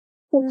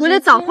我回来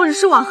早或者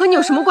是晚和你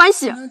有什么关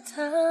系？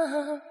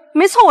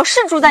没错，我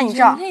是住在你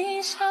这儿，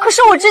可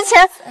是我之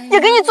前也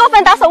给你做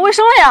饭打扫卫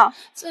生了呀。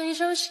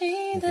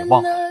你别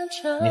忘了，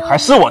你还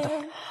是我的。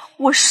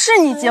我是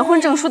你结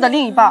婚证书的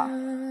另一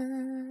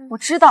半，我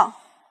知道。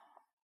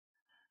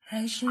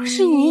可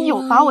是你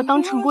有把我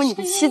当成过你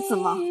的妻子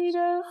吗？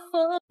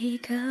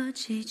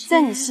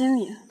在你心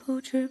里，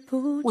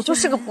我就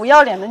是个不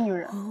要脸的女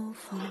人，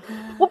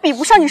我比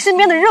不上你身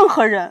边的任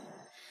何人。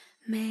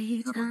每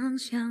一场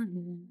相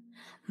遇，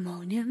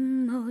某年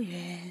某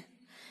月，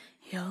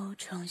又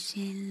重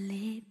新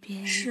离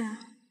别。是，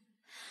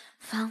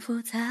仿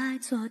佛在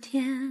昨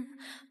天，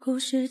故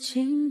事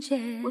情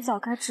节，我早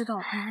该知道。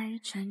还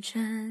真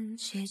真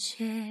切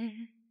切。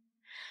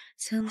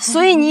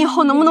所以你以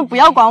后能不能不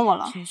要管我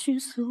了？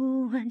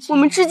我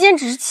们之间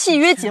只是契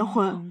约结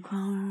婚，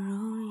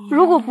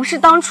如果不是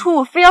当初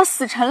我非要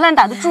死缠烂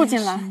打的住进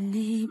来，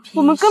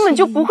我们根本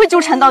就不会纠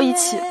缠到一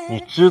起。你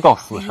知道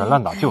死缠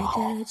烂打就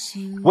好，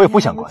我也不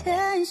想管你，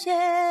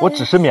我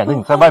只是免得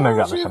你在外面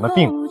染了什么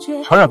病，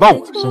传染到我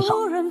的身上。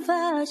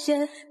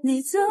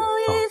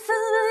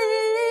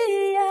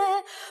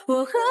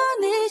我和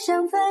你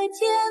像白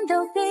天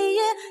到黑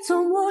夜，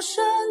从陌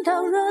生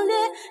到热烈，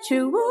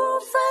却无法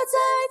再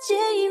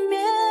见一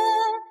面。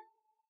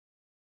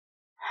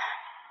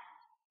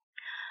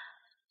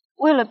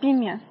为了避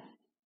免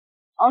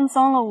肮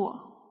脏了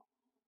我，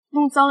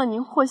弄脏了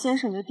您霍先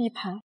生的地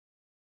盘，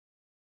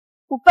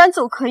我搬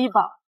走可以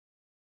吧？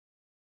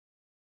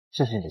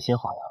这是你的新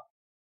花样。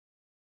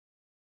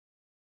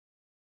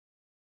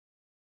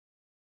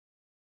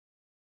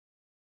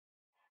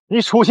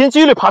你处心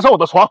积虑爬上我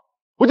的床，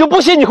我就不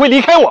信你会离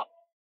开我。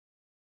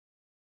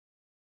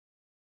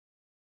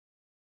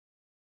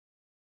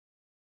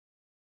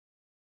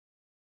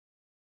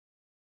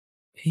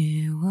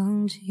别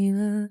忘记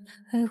了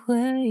还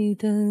会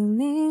等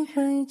你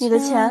回家。你的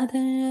钱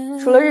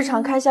除了日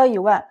常开销以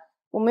外，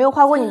我没有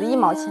花过你的1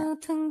毛钱。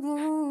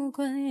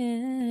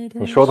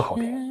你说的好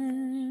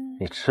听，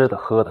你吃的、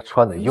喝的、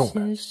穿的、用的，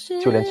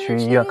就连去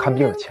医院看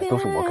病的钱都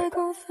是我给的。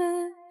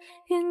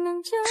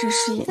只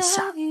是眼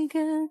下。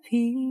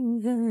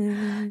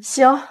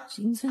行，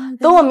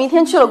等我明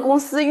天去了公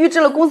司，预支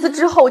了工资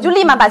之后，我就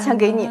立马把钱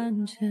给你。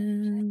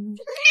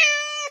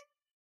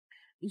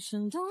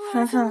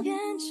凡凡，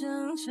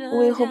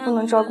我以后不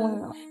能照顾你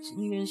了，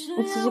你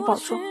自己保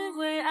重。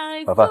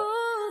凡凡，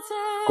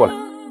过来。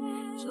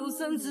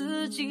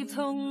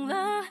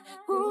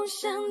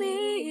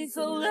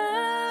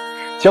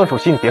江主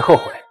席，你别后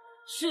悔，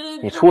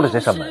你出了这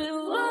扇门，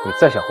你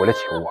再想回来求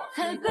我，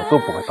我都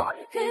不会答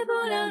应。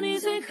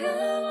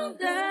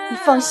你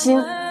放心，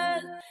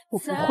我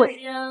不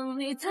会。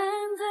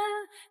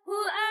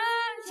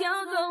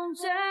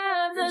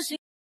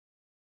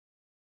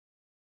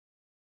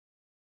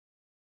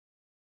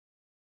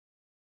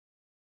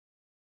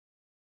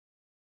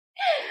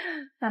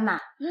妈妈，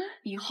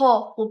以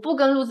后我不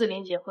跟陆子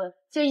霖结婚，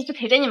就一直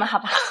陪着你们，好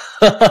不好？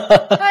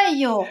哎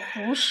呦，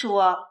胡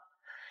说！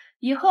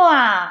以后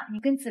啊，你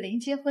跟子霖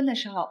结婚的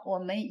时候，我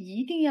们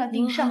一定要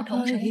订上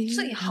同城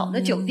最好的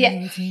酒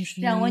店，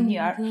让我女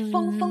儿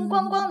风风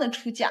光光的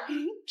出嫁，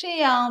这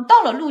样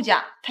到了陆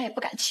家，她也不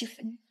敢欺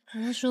负你。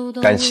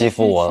敢欺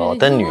负我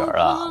的女儿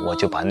啊，我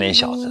就把那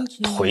小子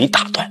腿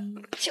打断。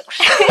就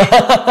是。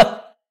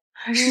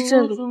还是这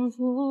里，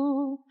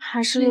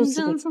还是陆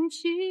子霖，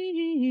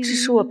只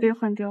是我被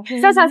换掉。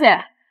江小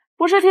姐，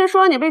不是听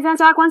说你被江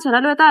家关起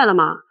来虐待了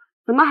吗？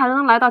怎么还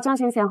能来到江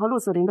贤贤和陆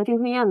子霖的订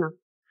婚宴呢？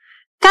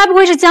该不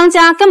会是江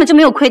家根本就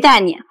没有亏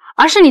待你，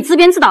而是你自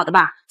编自导的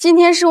吧？今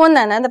天是我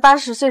奶奶的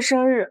80岁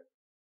生日，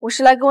我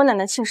是来给我奶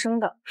奶庆生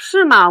的。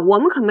是吗？我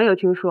们可没有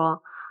听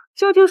说，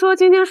就听说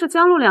今天是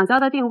江陆两家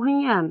的订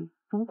婚宴。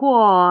不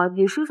过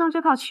你身上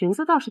这套裙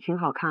子倒是挺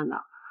好看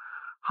的。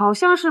好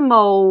像是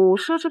某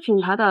奢侈品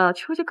牌的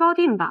秋季高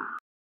定吧？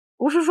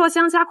不是说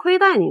江家亏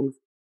待你吗？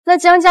那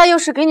江家又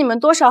是给你们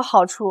多少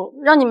好处，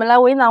让你们来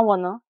为难我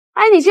呢？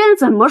哎，你这人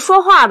怎么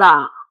说话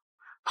的？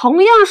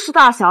同样是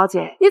大小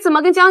姐，你怎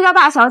么跟江家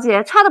大小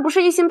姐差的不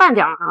是一星半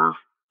点啊？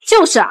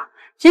就是啊，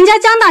人家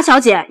江大小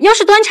姐又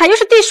是端茶又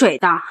是递水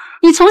的，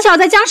你从小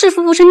在江氏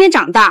夫妇身边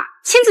长大，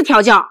亲自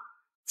调教，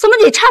怎么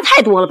也差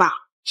太多了吧？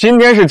今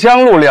天是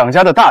江陆两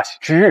家的大喜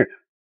之日，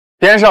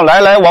边上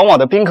来来往往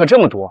的宾客这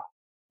么多，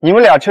你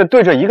们俩却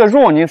对着一个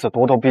弱女子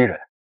咄咄逼人，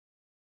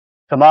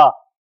怎么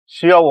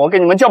需要我给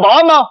你们叫保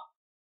安吗？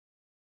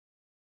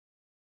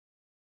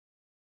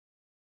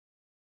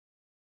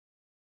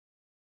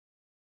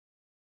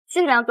谢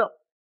谢梁总，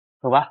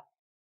走吧。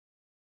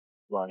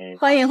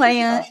欢迎欢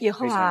迎，以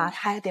后啊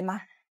还得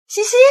吗？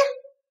西西，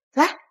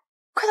来，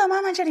快到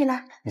妈妈这里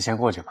来。你先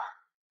过去吧。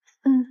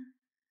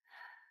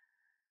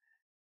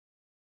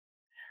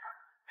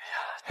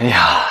哎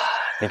呀，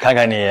你看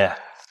看你，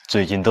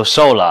最近都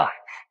瘦了。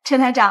陈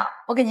台长，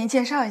我给您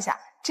介绍一下，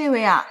这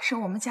位啊是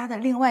我们家的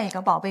另外一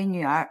个宝贝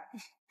女儿，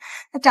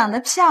她长得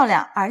漂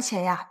亮，而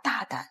且呀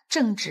大胆、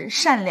正直、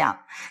善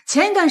良。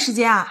前一段时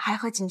间啊还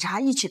和警察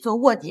一起做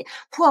卧底，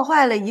破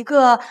坏了一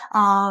个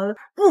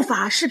不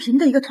法视频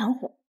的一个团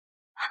伙。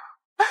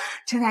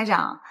陈台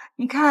长，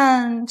你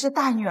看这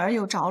大女儿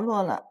有着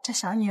落了，这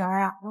小女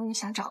儿啊我也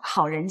想找个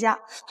好人家。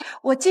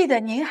我记得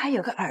您还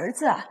有个儿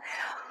子啊。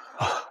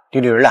你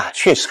女儿啊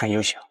确实很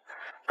优秀，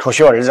可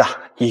惜我儿子啊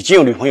已经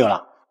有女朋友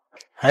了。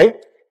哎，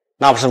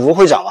那不是吴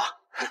会长吗？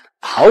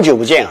好久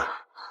不见啊！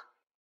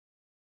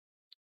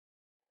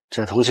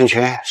这同城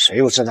圈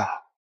谁不知道？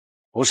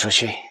吴楚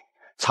旭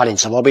差点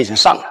直播被人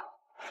上了，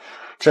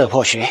这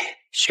破鞋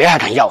谁还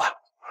敢要啊？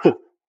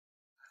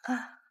哼！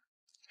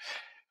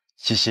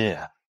西西，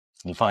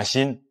你放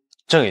心，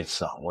这一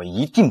次啊，我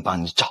一定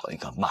帮你找一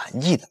个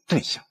满意的对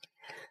象。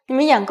你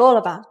们演够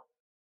了吧？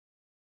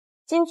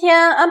今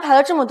天安排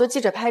了这么多记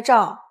者拍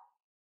照，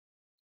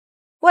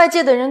外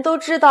界的人都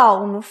知道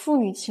我们父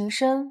女情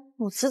深，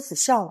母慈子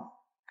孝了。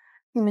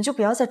你们就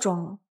不要再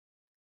装了。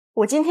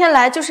我今天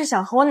来就是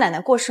想和我奶奶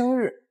过生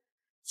日，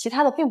其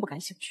他的并不感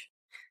兴趣。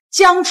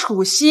江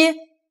楚曦，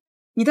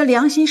你的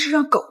良心是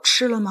让狗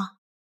吃了吗？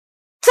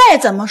再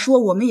怎么说，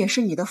我们也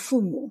是你的父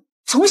母，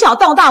从小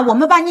到大我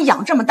们把你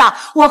养这么大，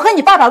我和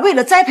你爸爸为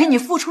了栽培你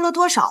付出了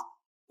多少？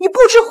你不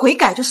知悔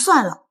改就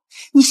算了，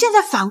你现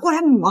在反过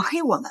来抹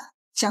黑我们。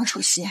江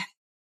楚曦，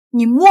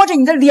你摸着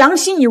你的良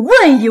心，你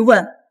问一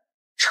问，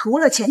除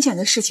了浅浅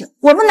的事情，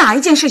我们哪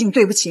一件事情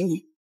对不起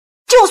你？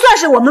就算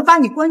是我们把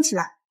你关起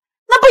来，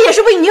那不也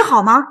是为你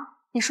好吗？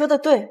你说的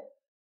对，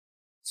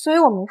所以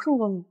我没恨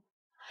过你，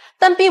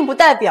但并不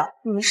代表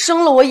你们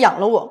生了我养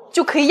了我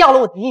就可以要了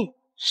我的命。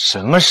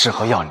什么时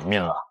候要你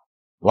命了？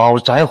老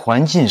宅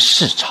环境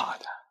是差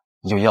的，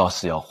你就要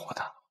死要活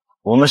的。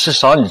我们是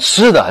少你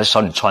吃的还是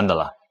少你穿的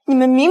了？你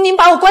们明明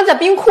把我关在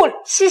冰库里。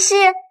西西，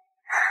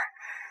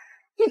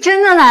你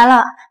真的来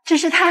了，真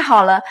是太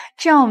好了，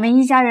这样我们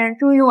一家人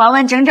终于完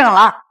完整整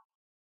了。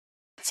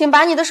请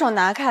把你的手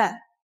拿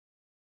开，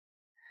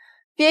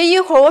别一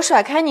会儿我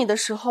甩开你的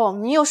时候，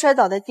你又摔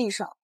倒在地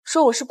上，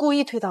说我是故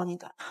意推倒你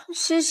的。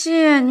西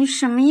西，你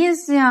什么意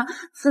思呀？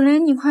子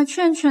琳，你快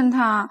劝劝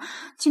他，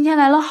今天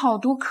来了好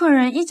多客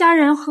人，一家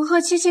人和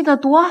和气气的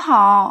多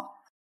好。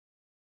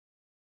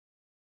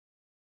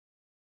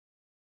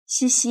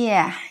西西，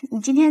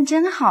你今天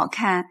真好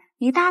看，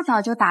一大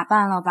早就打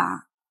扮了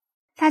吧？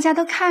大家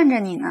都看着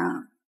你呢。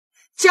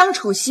江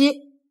楚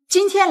曦，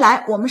今天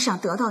来我们想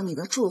得到你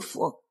的祝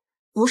福，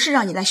不是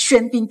让你来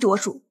喧宾夺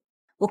主。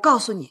我告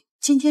诉你，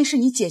今天是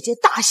你姐姐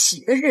大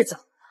喜的日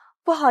子。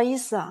不好意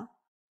思啊，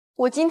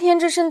我今天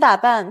这身打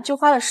扮就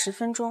花了10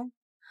分钟，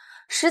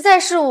实在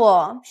是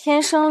我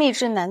天生丽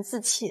质难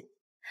自弃。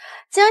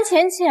江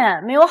浅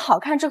浅没有好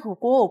看这口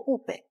锅我不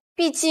背，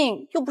毕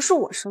竟又不是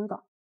我生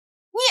的。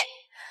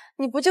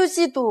你不就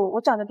嫉妒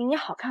我长得比你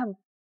好看吗？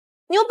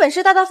你有本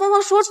事大大方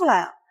方说出来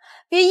啊，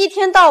别一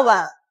天到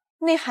晚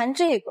内涵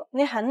这个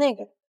内涵那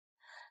个，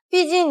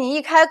毕竟你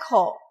一开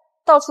口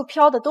到处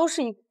飘的都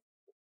是一股，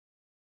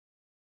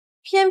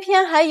偏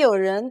偏还有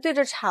人对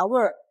着茶味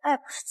儿爱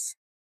不释手。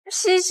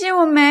西西，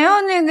我没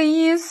有那个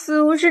意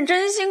思，我是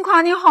真心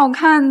夸你好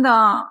看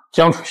的。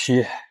江楚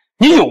曦，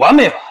你有完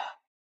没完？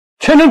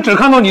全程只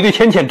看到你对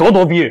浅浅咄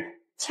咄逼人。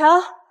瞧，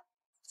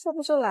这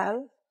不就来了？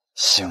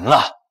行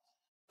了，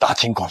大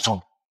庭广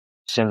众，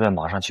现在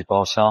马上去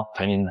包厢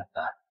陪你奶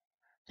奶，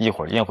一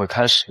会儿宴会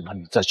开始了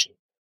你再去。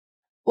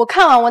我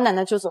看完我奶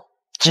奶就走。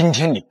今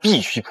天你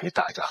必须陪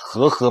大家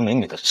和和美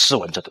美的吃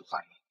完这顿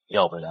饭，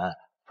要不然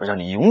会让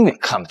你永远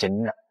看不见你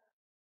奶奶。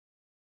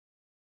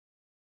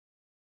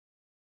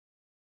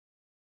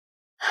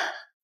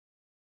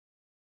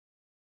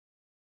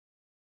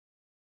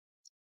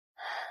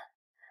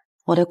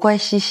我的乖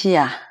西西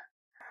啊，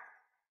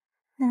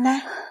奶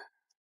奶，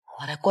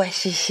我的乖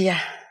西西啊，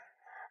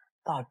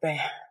宝贝，哎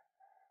呀，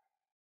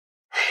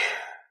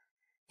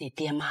你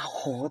爹妈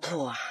糊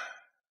涂啊，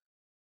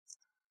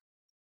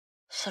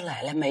是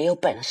奶奶没有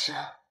本事，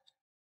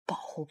保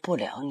护不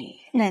了你。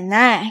奶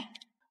奶，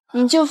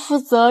您就负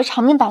责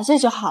长命百岁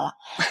就好了。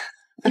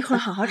一会儿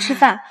好好吃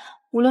饭，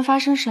无论发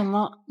生什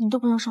么，你都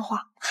不用说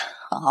话。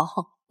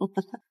好。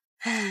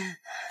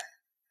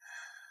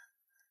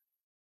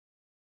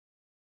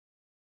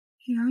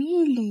杨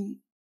毅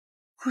里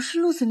不是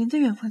陆子霖的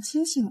远房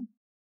亲戚吗？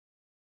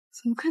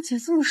怎么看起来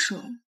这么熟？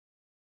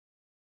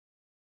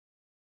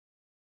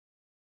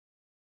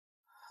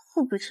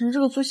后北城这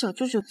个做小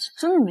舅舅的是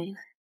真的没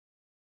来。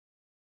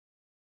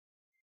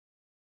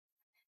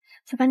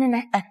小白奶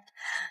奶，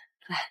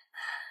来。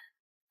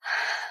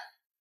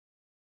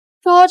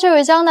说这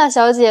位江大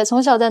小姐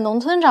从小在农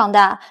村长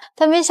大，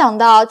但没想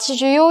到气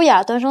质优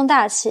雅、端庄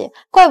大气，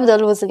怪不得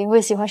陆子霖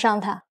会喜欢上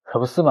她。可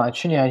不是嘛，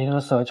去年还听说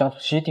是和江楚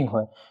曦订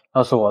婚，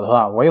要是我的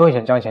话，我也会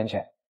选江浅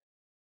浅，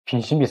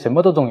品行比什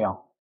么都重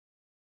要。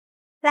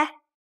来，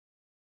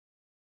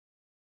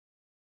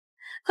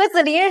和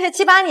子霖认识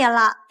7、8年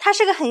了，他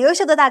是个很优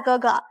秀的大哥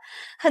哥，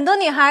很多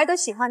女孩都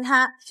喜欢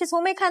他，却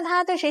从没看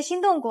他对谁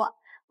心动过。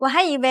我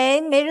还以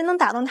为没人能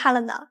打动他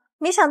了呢，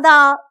没想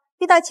到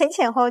遇到浅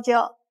浅后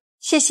就……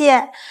谢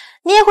谢，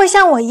你也会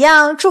像我一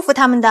样祝福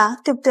他们的，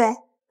对不对？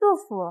祝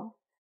福？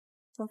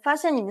我发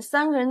现你们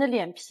3个人的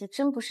脸皮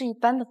真不是一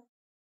般的。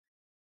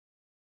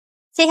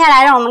接下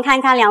来让我们看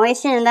看2位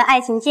新人的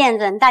爱情见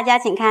证，大家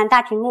请看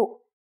大屏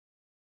幕。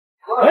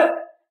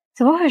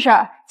怎么回事？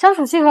江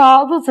楚曦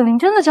和陆子霖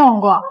真的交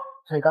往过？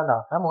谁干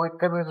的？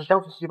该不会是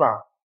江楚曦吧？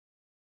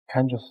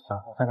看就是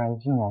啊，我看看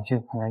今晚去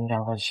看看你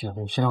2个洗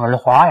头儿的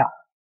花呀！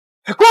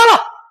关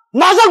了，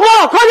马上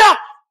关了，快点！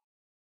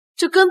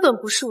这根本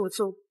不是我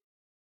做的，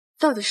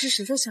到底是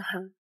谁在想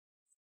喊？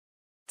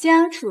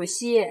江楚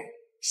曦，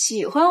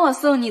喜欢我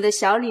送你的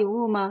小礼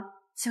物吗？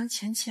江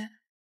浅浅，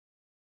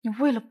你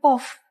为了报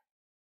复，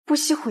不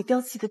惜毁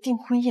掉自己的订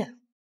婚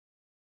宴，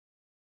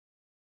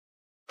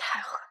太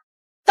狠！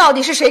到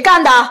底是谁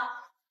干的？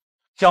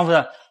江夫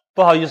人，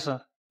不好意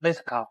思，内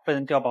饰卡被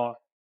人调包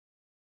了。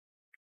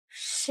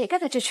谁干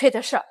的这缺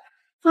德事儿？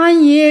阿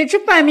姨，这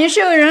摆明是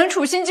有人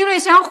处心积虑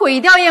想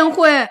毁掉宴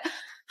会。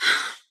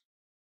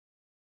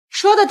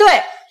说的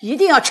对，一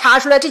定要查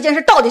出来这件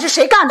事到底是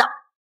谁干的。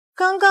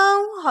刚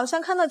刚好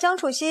像看到江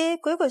楚曦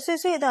鬼鬼祟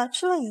祟的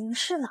出了影音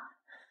室呢。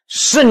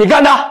是你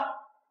干的？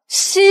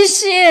西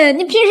西，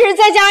你平时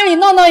在家里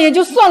闹闹也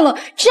就算了，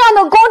这样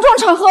的公众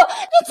场合，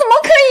你怎么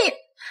可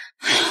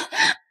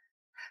以？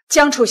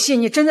江楚曦，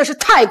你真的是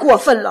太过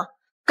分了，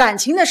感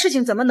情的事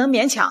情怎么能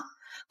勉强？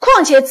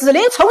况且子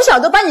琳从小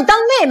都把你当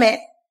妹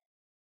妹。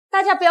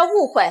大家不要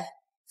误会，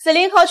子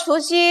琳和楚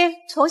曦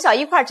从小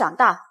一块长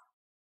大，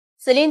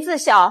子琳自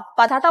小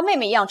把她当妹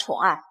妹一样宠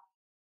爱，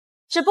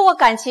只不过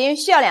感情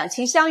需要两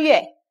情相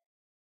悦，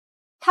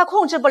她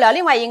控制不了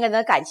另外一个人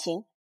的感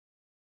情。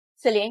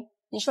子琳，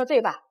你说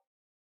对吧？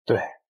对，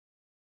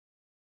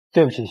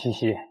对不起西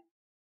西，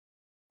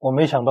我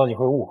没想到你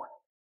会误会，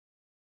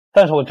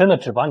但是我真的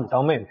只把你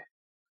当妹妹。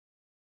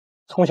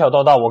从小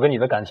到大，我跟你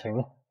的感情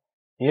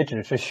也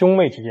只是兄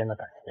妹之间的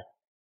感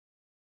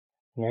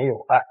情，没有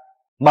爱。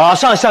马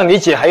上向你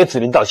姐还有子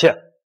琳道歉，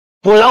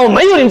不然我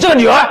没有你这个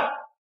女儿。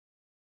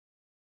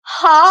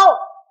好，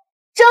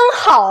真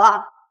好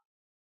啊！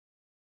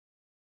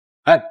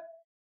哎，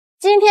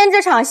今天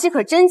这场戏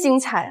可真精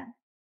彩。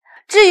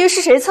至于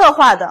是谁策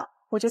划的，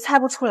我就猜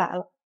不出来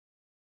了。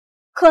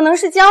可能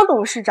是江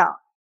董事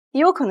长，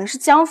也有可能是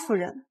江夫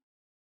人，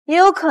也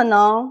有可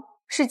能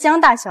是江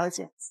大小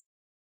姐。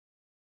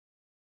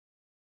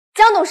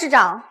江董事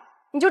长，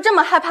你就这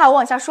么害怕我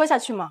往下说下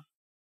去吗？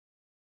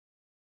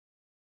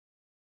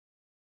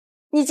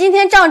你今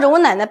天仗着我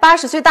奶奶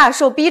80岁大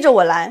寿逼着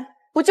我来，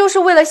不就是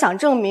为了想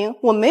证明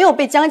我没有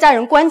被江家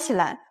人关起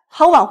来，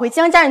好挽回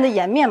江家人的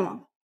颜面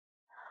吗？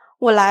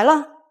我来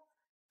了，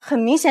很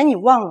明显你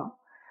忘了，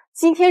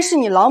今天是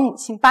你老母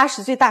亲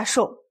80岁大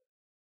寿，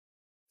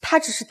她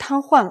只是瘫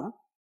痪了，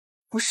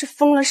不是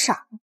疯了傻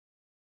了。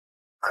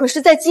可是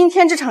在今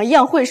天这场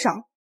宴会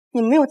上，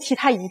你没有提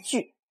她一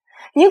句，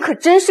您可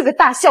真是个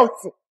大孝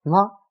子。妈，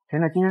原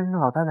来今天是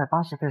老太太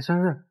80岁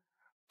生日，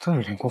这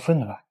有点过分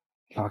了吧？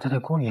老太太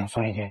过年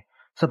算一天，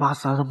这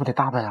82不得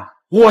大拜啊！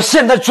我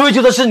现在追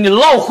究的是你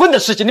闹婚的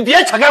事情，你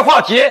别岔开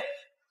话题。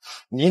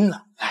您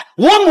呢？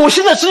我母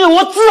亲的生日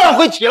我自然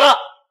会提了。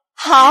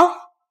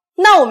好，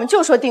那我们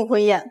就说订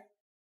婚宴。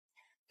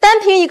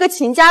单凭一个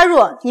秦佳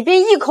若，你便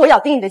一口咬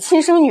定你的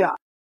亲生女儿，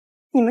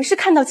你们是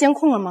看到监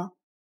控了吗？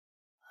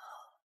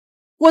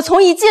我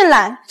从一进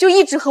来就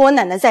一直和我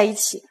奶奶在一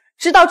起，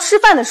直到吃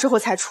饭的时候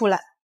才出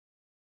来。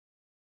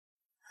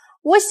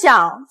我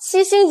想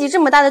7星级这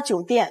么大的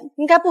酒店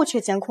应该不缺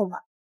监控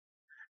吧？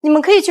你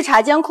们可以去查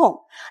监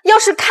控，要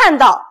是看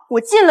到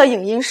我进了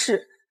影音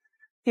室，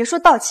别说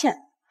道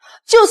歉，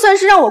就算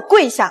是让我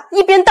跪下，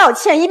一边道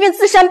歉一边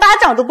自扇巴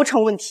掌都不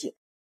成问题。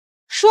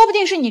说不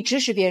定是你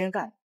指使别人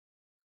干。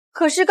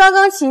可是刚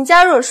刚秦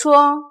佳若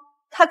说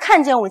她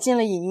看见我进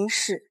了影音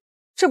室，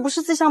这不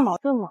是自相矛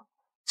盾吗？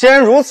既然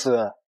如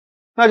此，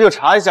那就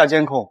查一下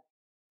监控，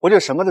我就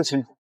什么都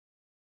清楚。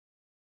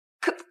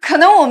可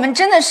能我们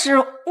真的是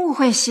误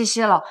会西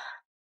西了，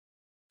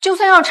就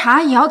算要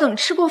查，也要等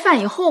吃过饭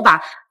以后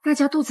吧，大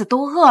家肚子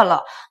都饿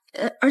了，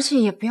而且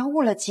也不要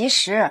误了吉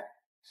时。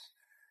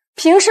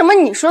凭什么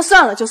你说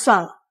算了就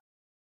算了？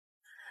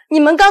你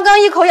们刚刚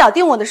一口咬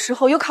定我的时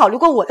候，有考虑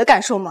过我的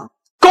感受吗？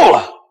够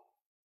了，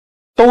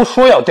都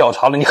说要调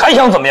查了，你还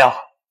想怎么样？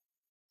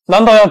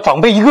难道要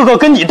长辈一个个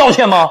跟你道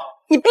歉吗？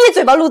你闭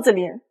嘴吧，陆子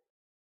霖！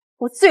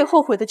我最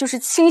后悔的就是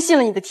轻信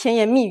了你的甜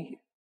言蜜语。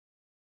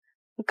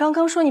你刚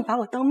刚说你把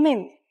我当妹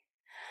妹，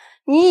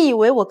你以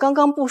为我刚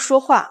刚不说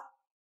话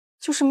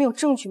就是没有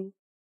证据吗？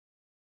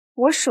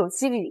我手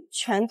机里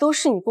全都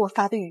是你给我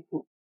发的语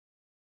音。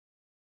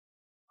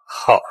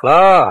好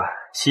了，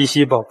西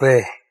西宝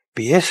贝，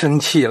别生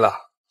气了，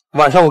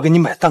晚上我给你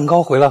买蛋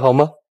糕回来好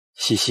吗？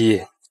西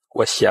西，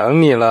我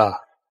想你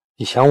了，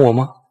你想我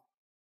吗？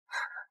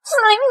子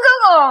霖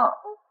哥哥，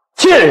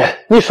贱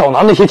人，你少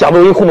拿那些假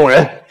抖音糊弄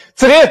人。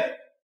子霖，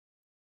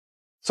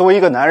作为一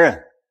个男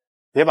人，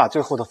别把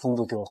最后的风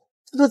度丢了。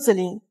陆子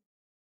霖，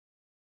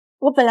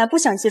我本来不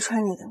想揭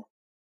穿你的，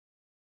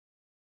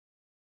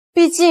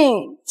毕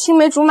竟青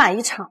梅竹马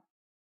一场，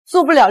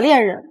做不了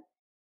恋人，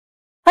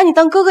把你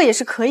当哥哥也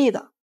是可以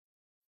的。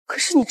可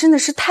是你真的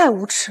是太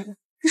无耻了，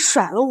你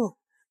甩了我，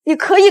你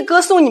可以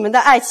歌颂你们的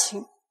爱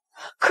情，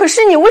可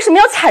是你为什么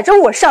要踩着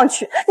我上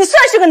去？你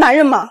算是个男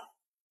人吗？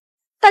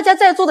大家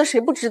在座的谁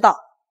不知道，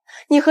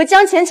你和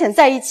江浅浅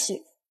在一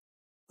起，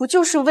不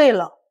就是为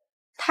了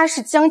他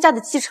是江家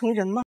的继承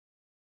人吗？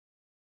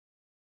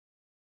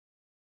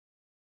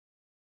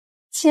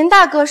秦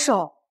大歌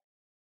手，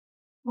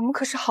我们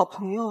可是好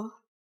朋友啊！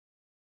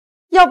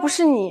要不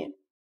是你，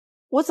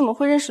我怎么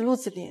会认识陆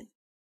子霖？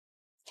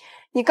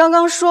你刚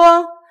刚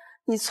说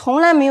你从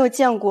来没有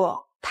见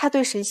过他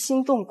对谁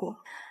心动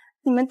过，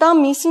你们当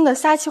明星的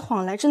撒起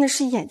谎来真的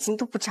是眼睛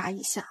都不眨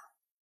一下。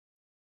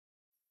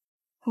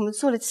我们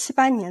做了7、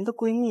8年的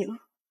闺蜜了，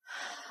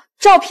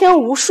照片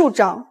无数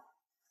张，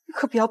你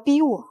可不要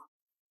逼我。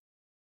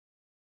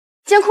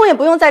监控也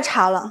不用再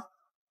查了，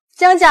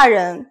江家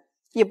人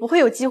也不会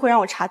有机会让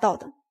我查到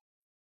的。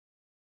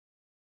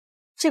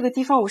这个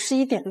地方我是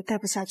一点都待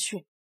不下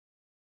去，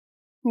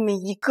你们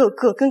一个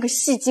个跟个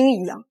戏精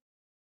一样，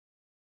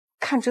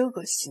看着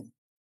恶心。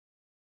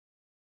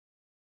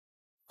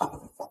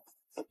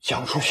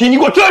江楚曦，你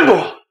给我站住！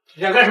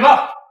你想干什么？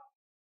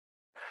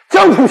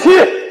江楚曦，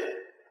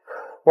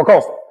我告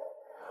诉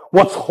你，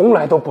我从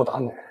来都不打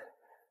女人，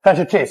但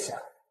是这次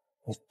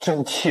你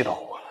真气到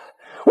我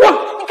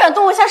了。你敢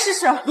动我一下试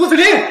试？陆子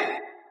霖，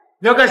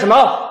你要干什么？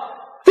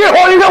这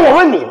话应该我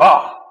问你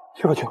吧。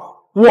舅舅，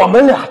我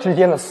们俩之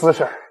间的私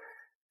事，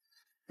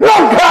让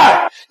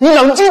开！你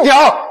冷静点。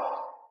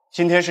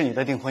今天是你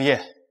的订婚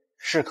夜，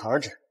适可而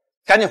止，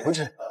赶紧回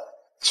去。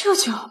舅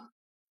舅，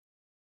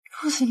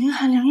陆子霖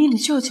喊梁毅的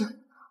舅舅，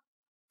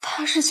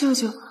他是舅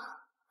舅，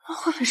那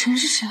霍北辰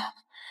是谁？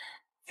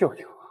舅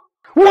舅，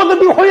我的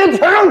订婚宴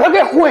全让他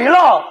给毁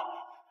了，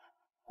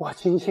我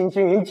精心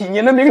经营几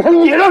年的名声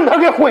也让他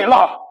给毁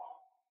了。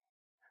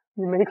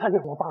你没看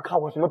见我爸看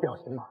我什么表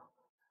情吗？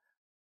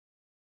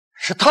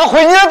是他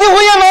毁你的订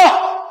婚宴吗？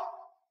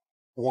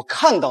我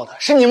看到的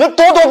是你们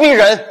咄咄逼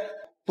人。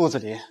陆子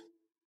霖，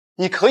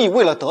你可以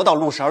为了得到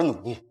陆氏而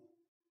努力，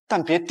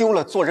但别丢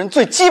了做人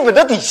最基本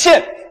的底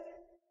线。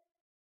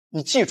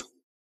你记住，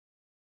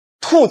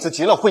兔子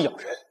急了会咬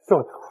人。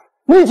舅舅，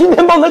你今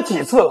天帮他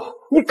几次了？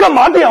你干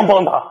嘛这样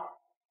帮他？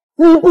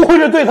你不会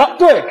是对他……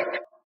对，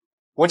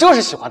我就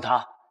是喜欢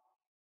他。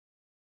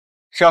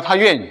只要他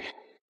愿意，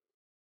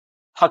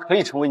他可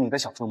以成为你的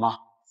小舅妈。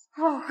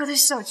我的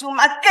小舅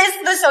妈，该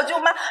死的小舅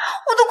妈，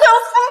我都快要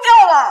疯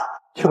掉了！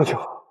舅舅，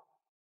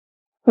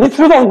你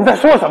知道你在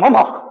说什么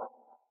吗？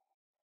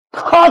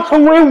她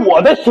成为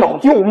我的小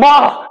舅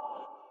妈，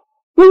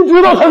你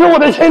知道她是我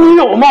的前女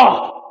友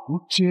吗？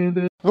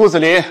陆子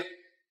霖，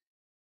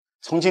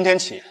从今天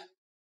起，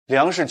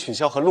梁氏取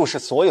消和陆氏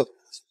所有的合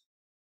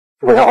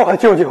作。不要啊，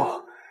舅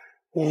舅！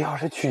你要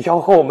是取消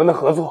和我们的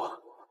合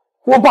作，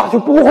我爸就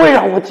不会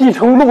让我继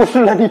承陆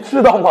氏了，你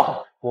知道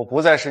吗？我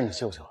不再是你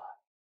舅舅了，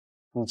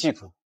你记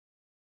住，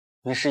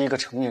你是一个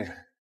成年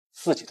人，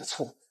自己的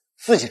错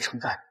自己承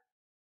担，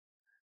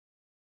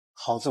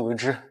好自为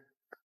之。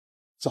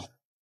走。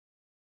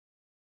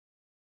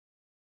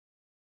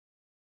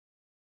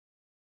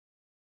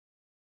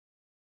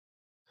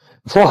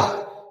错，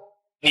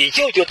你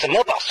舅舅怎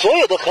么把所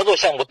有的合作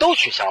项目都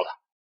取消了？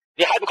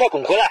你还不快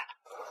滚回来！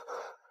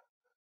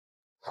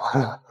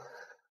完了，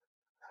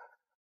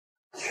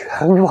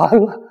全完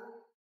了。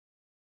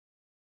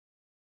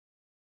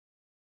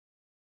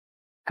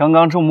刚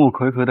刚众目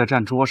睽睽的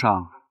站桌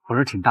上，不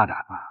是挺大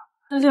胆吗？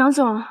梁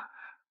总，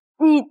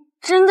你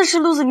真的是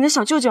陆子霖的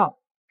小舅舅？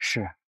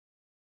是，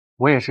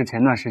我也是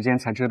前段时间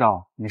才知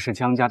道你是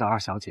江家的二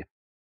小姐。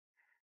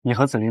你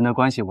和子霖的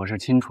关系我是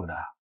清楚的，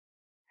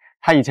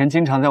他以前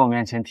经常在我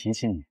面前提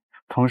起你，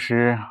同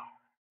时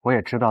我也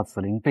知道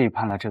子霖背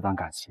叛了这段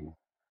感情，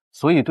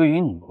所以对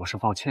于你我是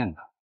抱歉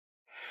的。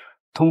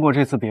通过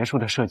这次别墅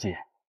的设计，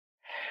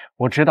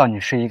我知道你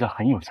是一个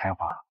很有才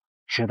华、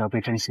值得被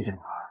珍惜的女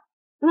孩。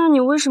那你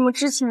为什么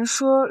之前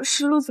说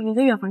是陆子霖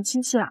的远房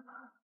亲戚啊？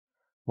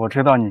我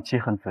知道你记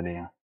恨子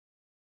霖，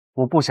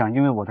我不想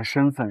因为我的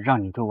身份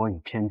让你对我有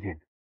偏见，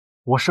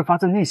我是发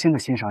自内心的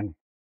欣赏你。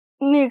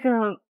那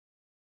个，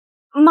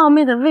冒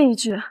昧的问一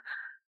句，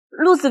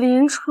陆子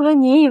霖除了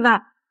您以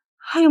外，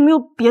还有没有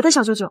别的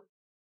小舅舅？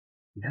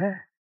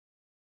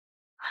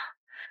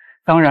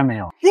当然没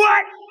有。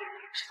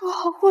说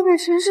好霍北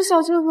辰是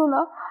小舅舅呢，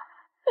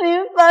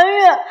林凡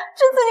月，这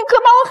次你可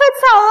把我害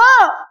惨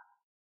了。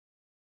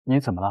你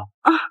怎么了？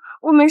啊，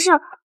我没事，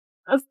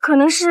可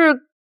能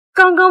是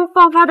刚刚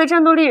爆发的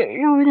战斗力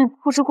让我有点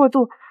透支过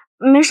度，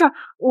没事，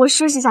我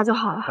休息一下就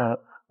好了。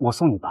我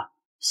送你吧。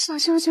小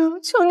舅舅，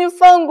求你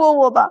放过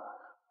我吧，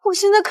我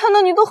现在看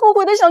到你都后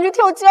悔的想去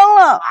跳江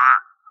了。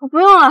不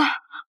用了，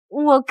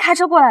我开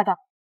车过来的。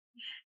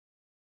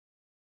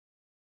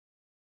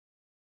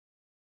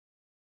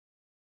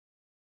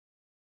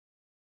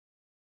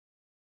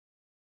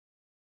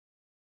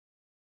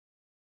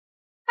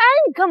哎，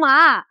你干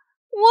嘛？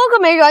我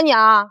可没惹你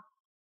啊！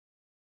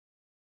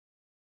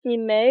你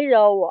没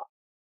惹我，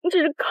你只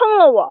是坑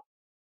了我。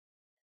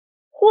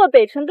霍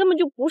北辰根本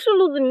就不是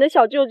陆子霖的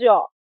小舅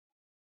舅，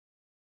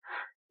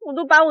我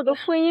都把我的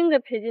婚姻给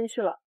赔进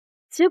去了，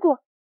结果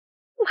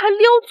我还撩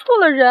错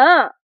了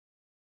人。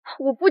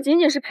我不仅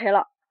仅是赔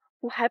了，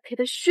我还赔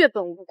得血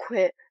本无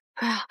亏。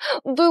哎呀，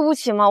对不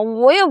起嘛，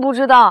我也不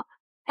知道。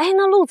哎，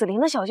那陆子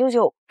霖的小舅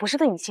舅不是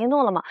对你心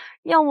动了吗？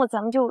要么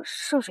咱们就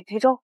顺水推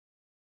舟。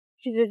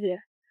姐，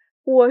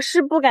我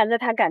是不敢再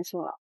谈感情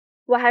了，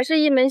我还是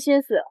一门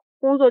心思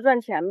工作赚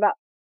钱吧。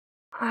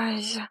哎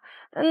呀，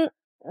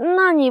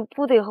那你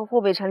不得和霍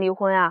北辰离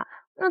婚啊？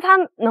那他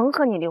能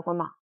和你离婚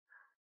吗？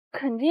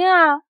肯定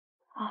啊！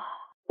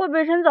霍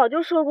北辰早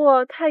就说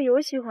过他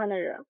有喜欢的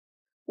人，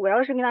我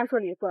要是跟他说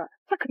离婚，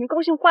他肯定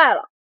高兴坏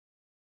了。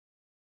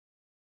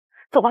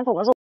走吧。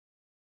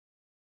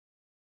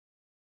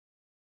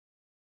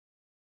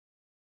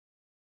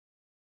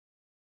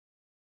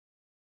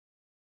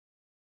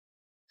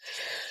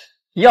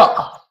哟，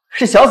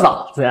是小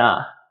嫂子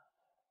呀！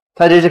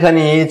她这是看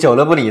你久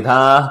了不理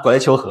她，过来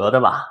求和的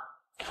吧？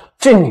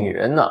这女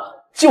人呢，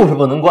就是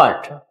不能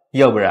惯着，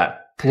要不然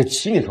她就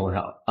骑你头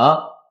上了啊！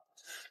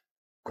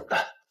滚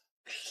蛋！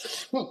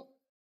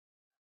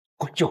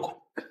滚就滚！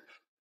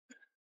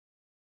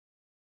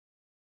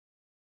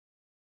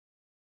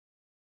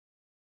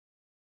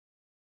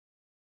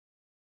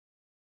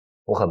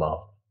我很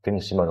忙，给你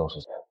10秒钟时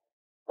间。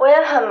我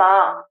也很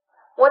忙，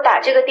我打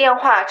这个电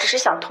话只是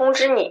想通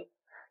知你，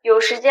有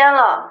时间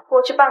了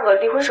过去办个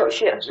离婚手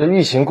续。这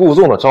欲擒故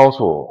纵的招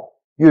数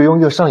越用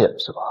越上瘾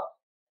是吧？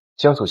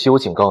江楚曦，我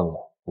警告你，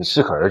你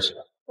适可而止。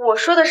我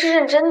说的是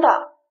认真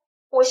的，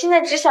我现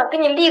在只想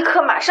跟你立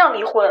刻马上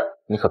离婚。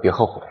你可别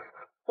后悔。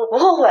我不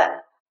后悔，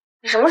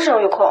你什么时候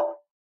有空？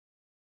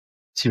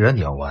既然你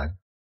要玩，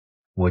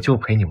我就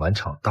陪你玩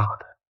场大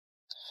的。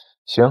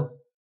行，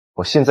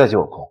我现在就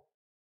有空。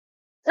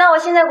那我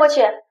现在过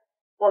去，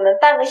我们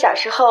半个小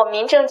时后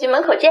民政局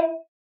门口见。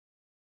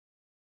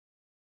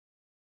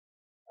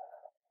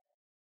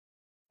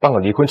办个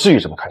离婚至于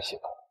这么开心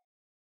吗？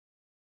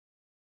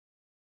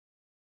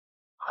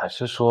还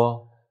是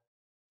说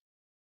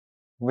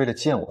为了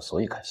见我所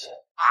以开心？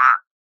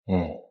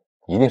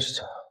一定是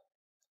这样。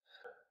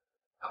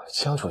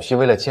江楚曦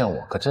为了见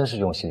我可真是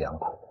用心良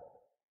苦。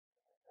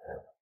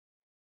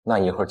那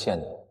一会儿见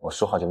你，我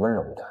说话就温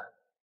柔一点。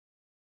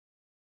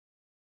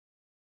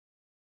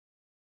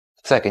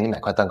再给你买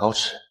块蛋糕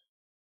吃。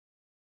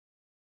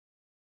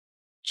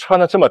穿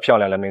得这么漂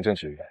亮来民政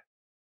局，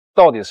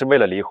到底是为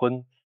了离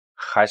婚，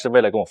还是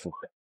为了跟我复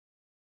合？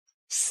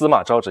司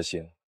马昭之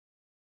心，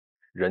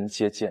人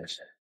皆见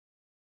神。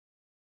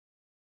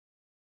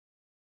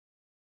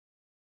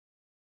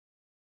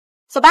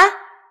走吧。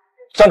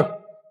站住！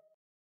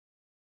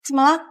怎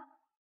么了？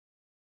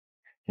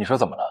你说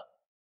怎么了？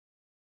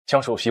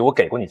江楚曦，我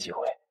给过你机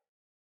会。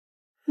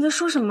你在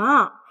说什么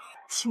啊？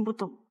听不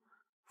懂。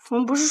我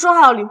们不是说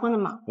好要离婚的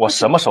吗？我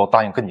什么时候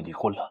答应跟你离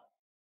婚了？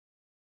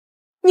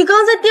你刚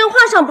刚在电话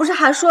上不是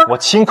还说……我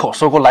亲口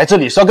说过来这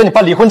里是要跟你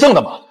办离婚证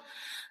的吗？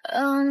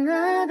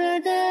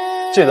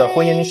这段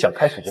婚姻你想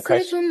开始就开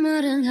始，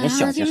你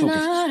想结束就结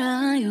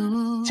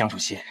束。江楚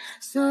曦，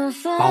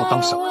把我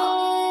当什么？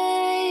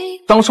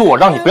当初我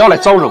让你不要来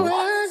招惹我，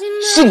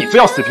是你非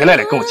要死皮赖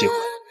脸跟我结婚。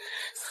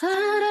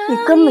你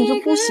根本就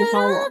不喜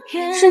欢我，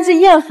甚至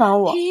厌烦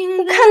我。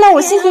你看到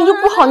我心情就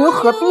不好，你又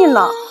何必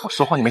呢？我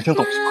说话你没听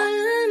懂是吗？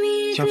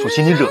江楚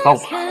曦，你惹到我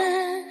了。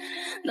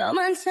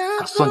敢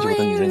算计我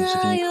的女人，你是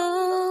第一个。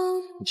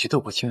你去斗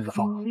过亲日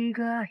方。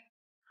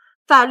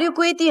法律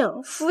规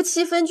定，夫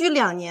妻分居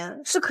2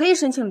年是可以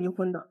申请离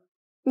婚的。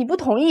你不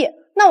同意，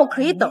那我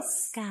可以等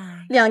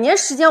2年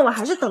时间，我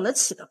还是等得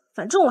起的。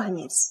反正我还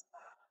年轻。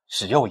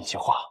只要一句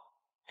话，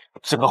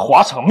整个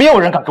华城没有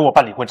人敢给我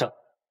办离婚证。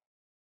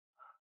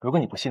如果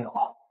你不信的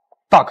话，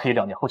大可以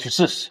2年后去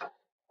试试，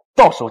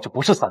到时候就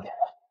不是3年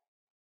了，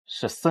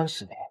是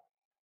30年，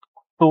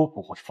都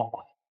不会放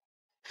过你。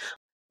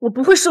我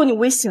不会受你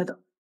威胁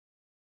的，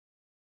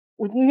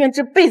我宁愿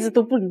这辈子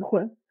都不离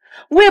婚，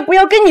我也不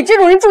要跟你这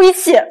种人住一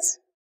起。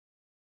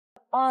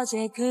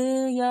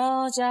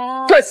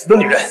该死的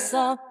女人，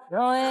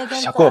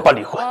想跟我办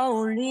离婚，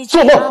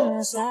做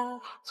梦！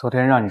昨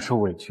天让你受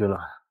委屈了，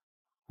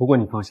不过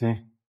你放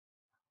心，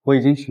我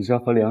已经取消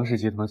和梁氏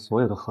集团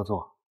所有的合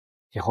作，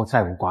以后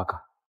再无瓜葛。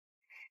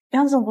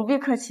梁总不必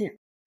客气，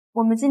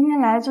我们今天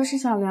来就是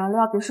想聊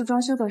聊别墅装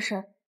修的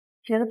事，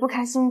别的不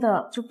开心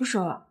的就不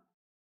说了。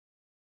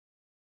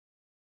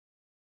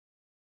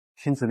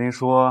听子琳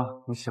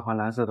说你喜欢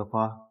蓝色的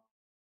花，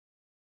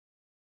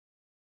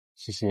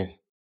西西，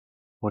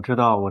我知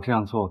道我这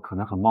样做可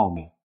能很冒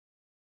昧，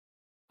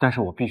但是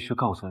我必须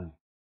告诉你，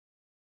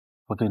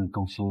我对你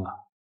动心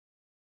了，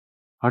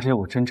而且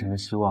我真诚的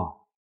希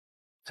望，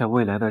在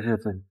未来的日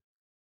子里，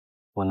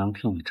我能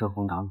替你遮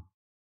风挡雨。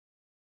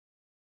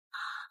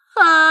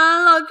啊，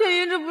老天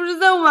爷，这不是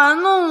在玩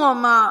弄我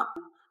吗？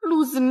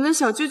陆子霖的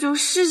小舅舅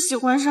是喜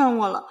欢上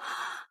我了，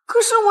可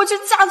是我却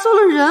嫁错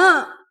了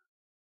人。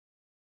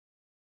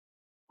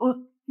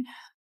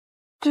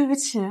对不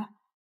起，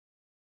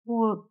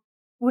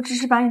我只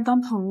是把你当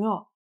朋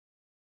友。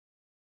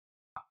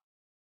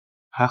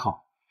还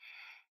好，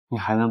你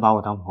还能把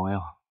我当朋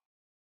友。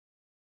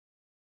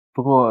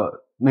不过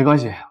没关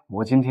系，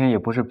我今天也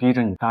不是逼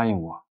着你答应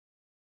我，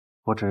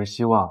我只是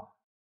希望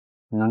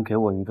你能给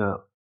我一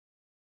个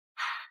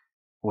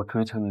我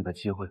追求你的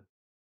机会。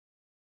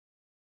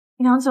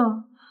梁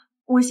总，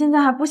我现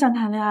在还不想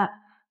谈恋爱，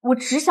我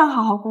只想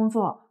好好工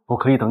作。我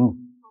可以等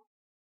你。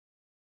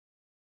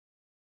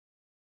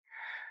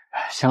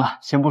行了，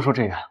先不说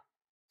这个，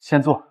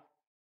先坐。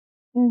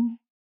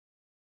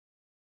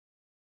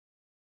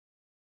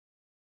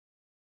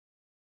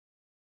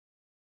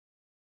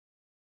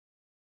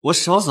我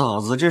小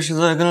嫂子这是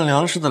在跟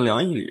梁氏的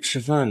梁经理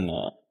吃饭呢。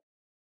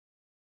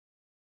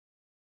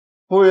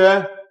服务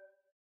员，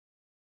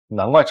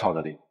难怪吵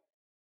得离，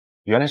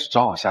原来是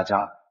找我下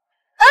家。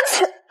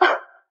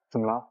怎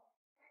么了？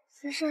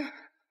先生，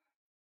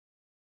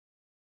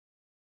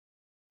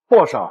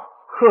霍少、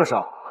贺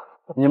少，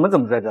你们怎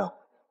么在这？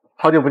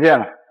好久不见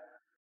了。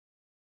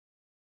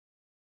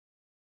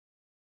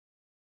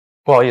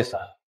不好意思，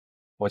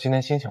我今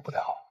天心情不太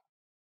好。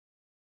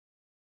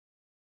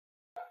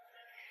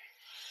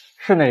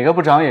是哪个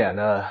不长眼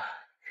的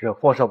惹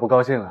霍少不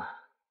高兴了？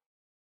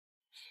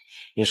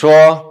你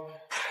说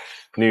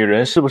女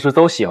人是不是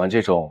都喜欢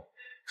这种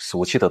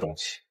俗气的东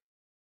西？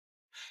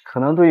可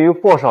能对于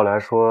霍少来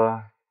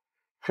说，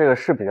这个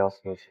是比较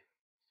俗气，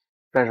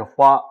但是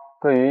花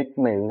对于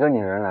每一个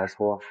女人来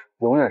说，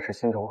永远是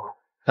心头好。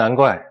难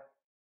怪，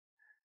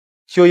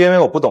就因为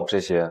我不懂这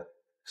些，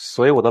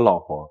所以我的老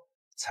婆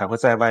才会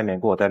在外面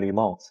给我戴绿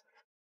帽子。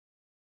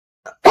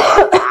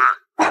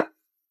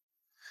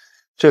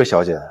这位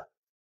小姐，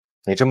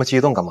你这么激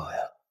动干嘛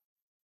呀？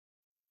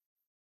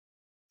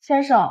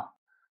先生，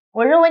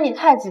我认为你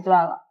太极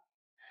端了。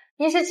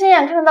你是亲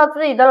眼看到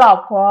自己的老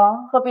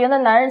婆和别的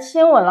男人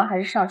亲吻了，还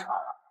是上床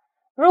了？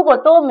如果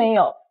都没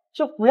有，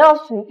就不要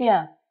随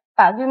便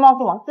把绿帽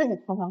子往自己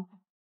头上扣。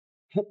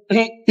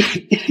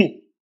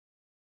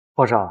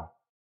霍少，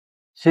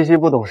西西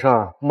不懂事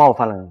儿，冒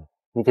犯了你，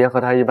你别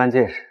和他一般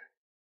见识。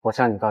我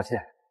向你道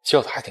歉。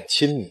叫的还挺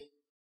亲密，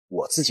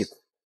我自己滚，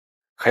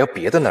还要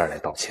别的男人来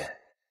道歉，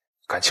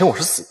感情我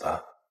是死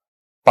的。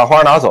把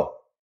花拿走，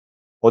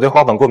我对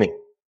花粉过敏。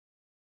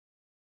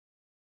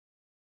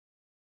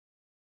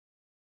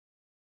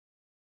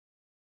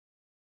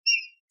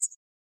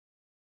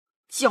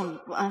叫你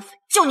不安分，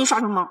叫你耍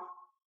流氓！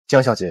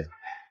江小姐，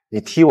你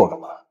踢我干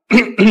嘛？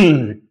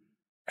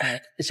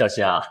小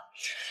新啊，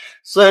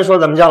虽然说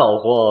咱们家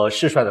老婆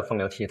是帅的风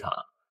流倜傥，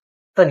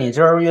但你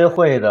这儿约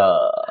会的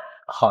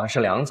好像是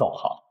两种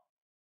号。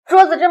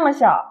桌子这么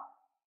小，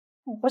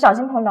我不小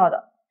心碰到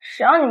的，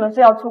谁让你们非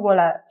要凑过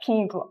来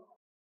拼一桌？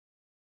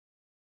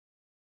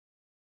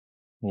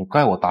你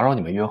怪我打扰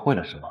你们约会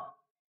了是吗？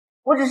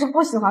我只是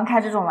不喜欢开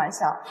这种玩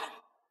笑，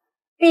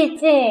毕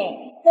竟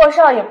霍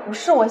少也不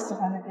是我喜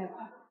欢的这款。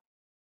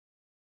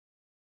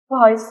不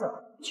好意思，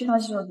去趟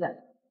洗手间。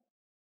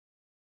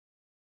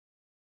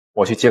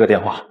我去接个电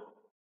话。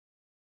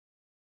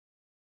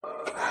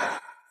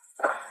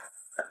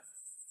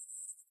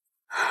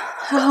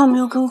还好没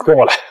有跟跟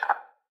我来。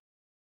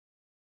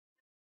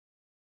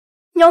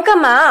你要干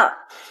嘛？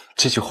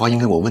这句话应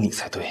该我问你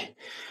才对。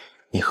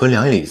你和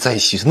梁一礼在一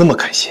起是那么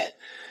开心，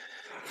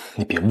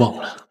你别忘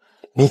了，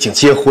你已经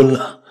结婚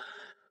了。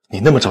你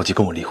那么着急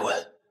跟我离婚，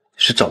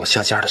是找了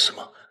下家的是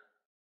吗？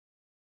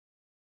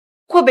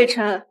霍北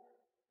辰，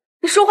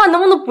你说话能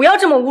不能不要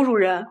这么侮辱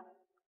人？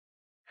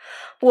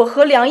我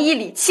和梁一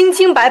礼清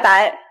清白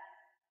白。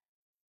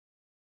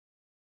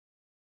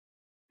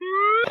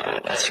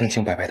清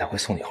清白白他会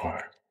送你花，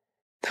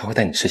他会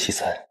带你吃西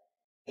餐，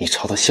你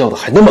朝他笑的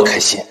还那么开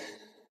心。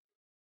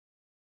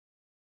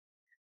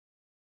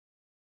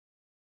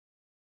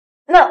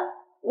那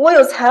我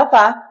有才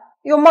华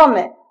又貌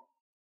美，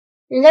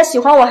人家喜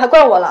欢我还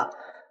怪我了，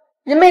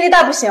人魅力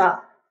大不行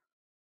啊？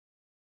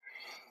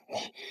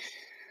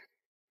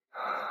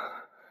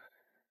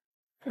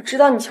我知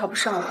道你瞧不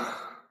上我，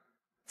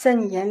在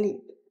你眼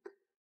里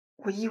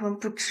我一文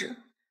不值，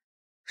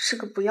是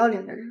个不要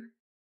脸的人，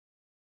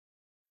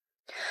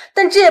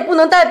但这也不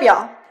能代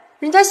表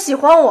人家喜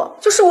欢我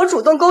就是我主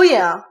动勾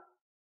引啊。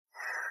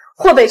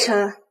霍北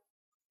辰，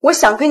我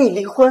想跟你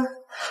离婚，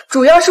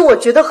主要是我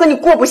觉得和你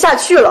过不下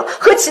去了，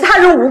和其他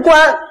人无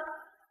关。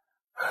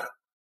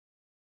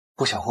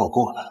不想和我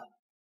过了？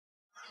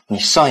你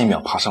上一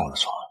秒爬上我的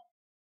床，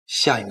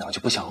下一秒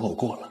就不想和我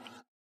过了。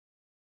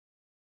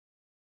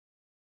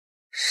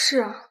是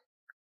啊，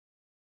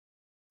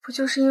不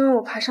就是因为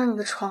我爬上你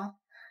的床，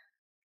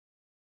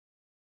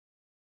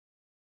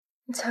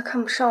你才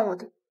看不上我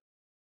的？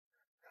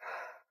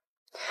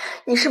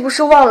你是不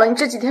是忘了你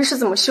这几天是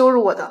怎么羞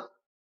辱我的？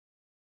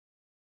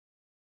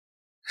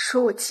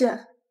说我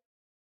贱，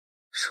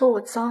说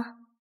我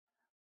脏，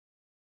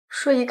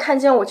说一看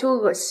见我就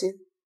恶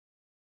心。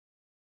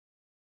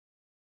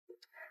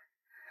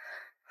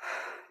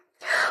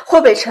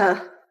霍北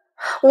辰，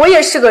我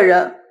也是个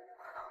人，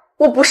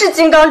我不是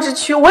金刚之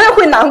躯，我也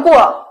会难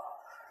过。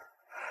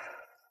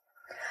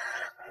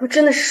我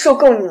真的是受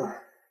够你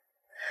了，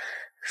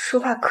说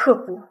话刻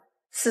薄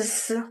自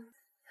私，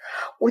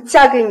我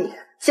嫁给你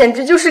简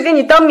直就是给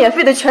你当免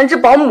费的全职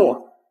保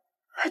姆，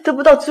还得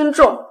不到尊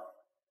重。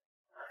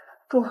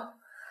不，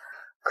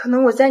可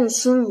能我在你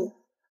心里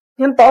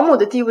连保姆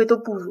的地位都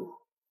不如。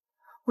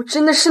我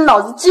真的是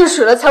脑子进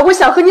水了才会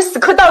想和你死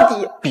磕到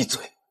底。闭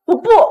嘴！我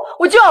不，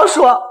我就要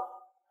说，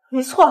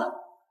没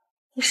错，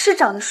你是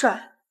长得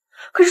帅，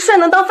可是帅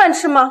能当饭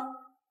吃吗？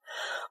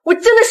我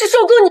真的是受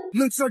够你。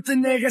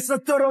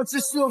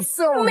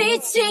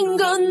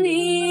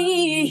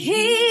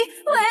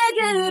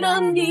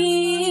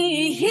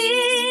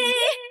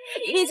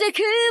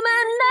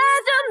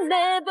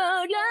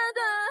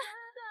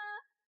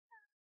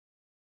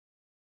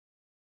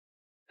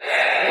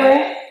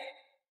喂，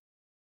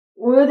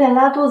我有点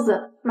拉肚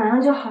子，马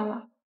上就好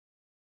了。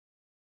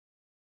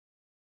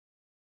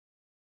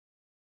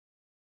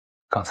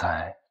刚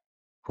才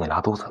你拉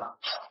肚子了？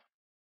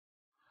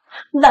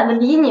懒得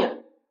理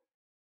你。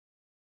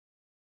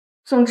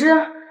总之，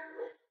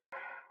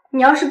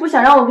你要是不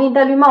想让我给你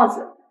戴绿帽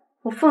子，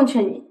我奉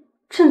劝你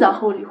趁早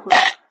和我离婚。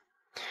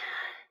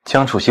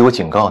江楚曦，我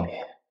警告你，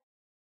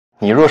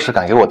你若是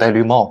敢给我戴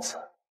绿帽子，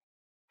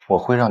我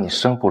会让你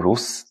生不如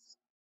死。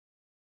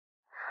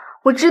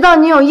我知道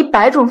你有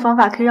100种方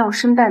法可以让我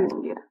身败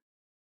名裂，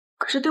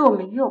可是对我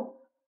没用。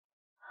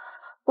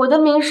我的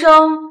名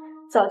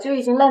声早就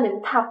已经烂得一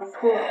塌糊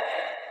涂了，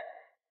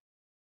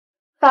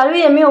法律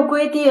也没有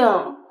规定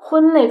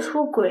婚内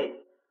出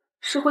轨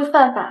是会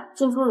犯法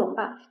进猪笼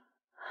吧？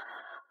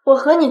我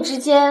和你之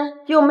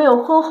间又没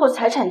有婚后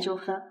财产纠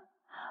纷，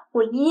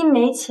我一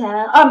没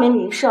钱，二没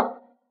名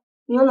声，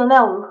你又能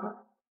奈我如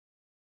何？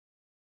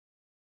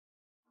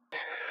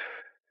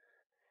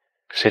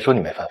谁说你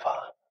没犯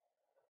法？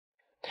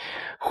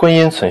婚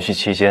姻存续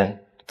期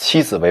间，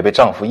妻子违背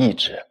丈夫意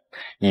志，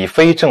以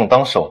非正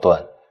当手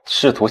段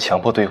试图强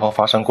迫对方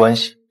发生关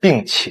系，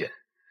并且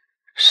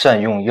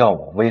善用药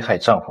物危害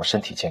丈夫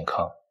身体健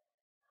康。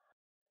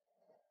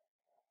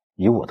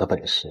以我的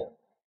本事，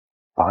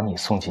把你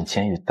送进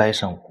监狱待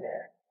上5年，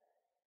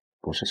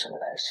不是什么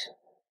难事。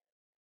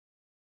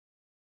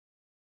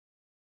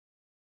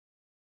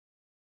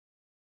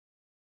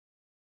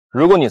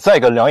如果你再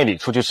跟梁一礼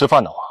出去吃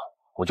饭的话，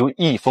我就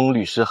一封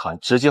律师函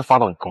直接发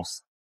到你公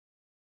司。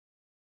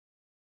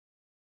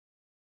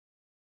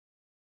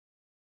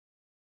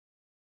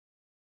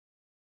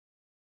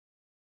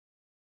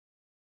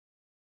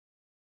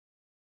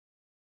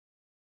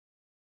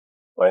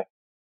喂，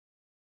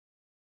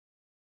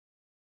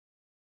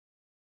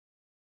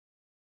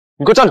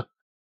你给我站住！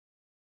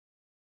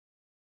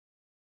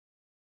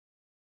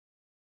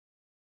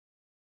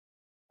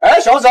哎，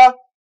小伙子，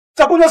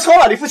在公交车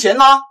了，你付钱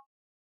啦？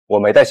我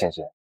没带现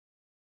金。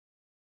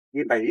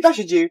你没带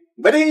现金？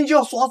没带现金就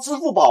要刷支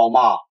付宝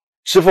嘛。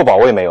支付宝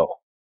我也没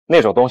有，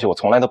那种东西我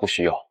从来都不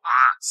需要。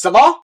什么？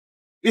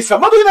你什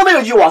么东西都没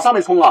有，你就往上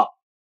面冲了？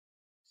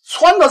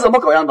穿的什么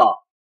狗样的？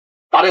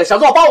大爷，想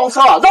坐霸王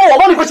车了，让我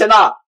帮你付钱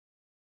呐！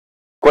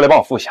过来帮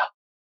我付一下。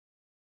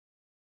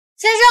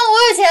先生，我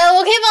有钱，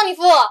我可以帮你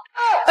付。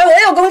哎，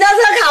我有公交车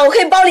卡，我可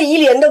以包你1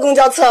年的公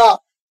交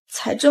车。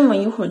才这么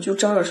一会儿就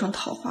招惹上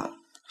桃花了，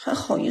还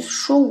好意思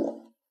说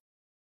我？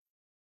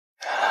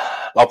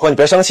老婆，你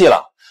别生气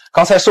了，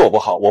刚才是我不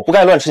好，我不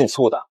该乱吃你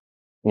醋的。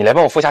你来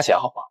帮我付下钱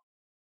好吗？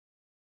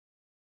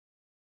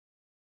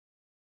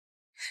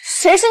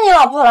谁是你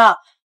老婆了？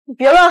你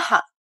别乱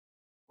喊，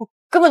我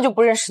根本就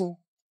不认识你。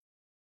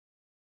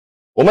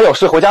我们有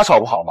事回家吵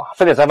不好吗？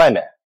非得在外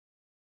面。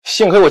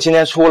幸亏我今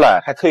天出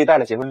来，还特意带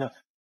了结婚证。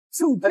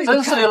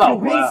真是你老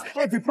婆呀！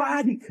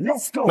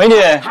美女，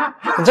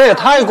你这也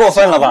太过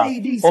分了吧！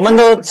我们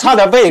都差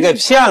点被你给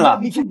骗了。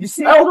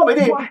哎，我说美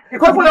丽，你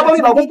快过来帮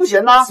你老公付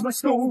钱呐！这不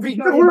是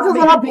这地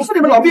方，不是你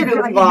们老别扭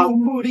的地方。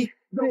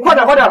快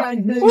点，快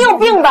点！你有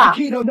病吧？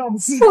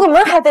出个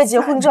门还带结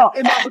婚证？我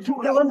这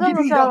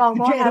么帅老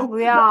公还不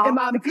要，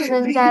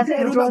身在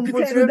福中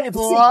不知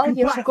福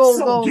也是够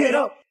够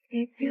的。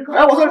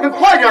哎，我说你们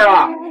快点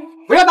啊！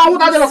不要耽误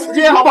大家的时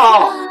间，好不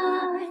好？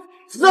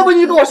实在不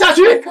行，跟我下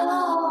去。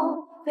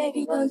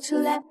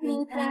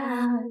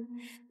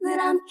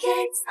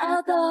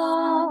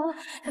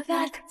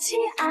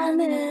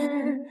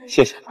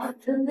谢谢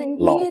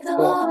老婆。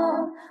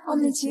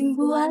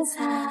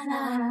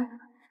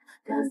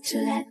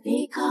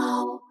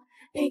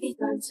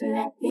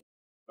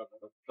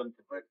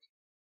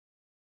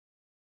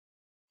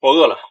我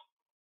饿了，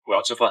我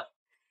要吃饭。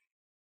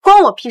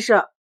关我屁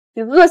事！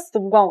你饿死都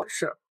不关我的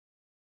事。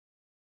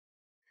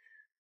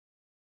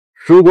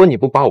如果你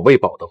不把我喂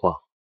饱的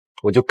话，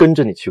我就跟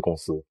着你去公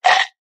司。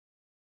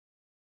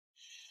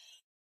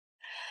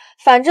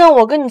反正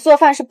我跟你做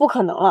饭是不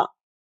可能了。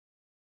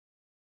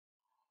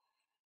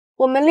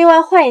我们另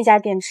外换一家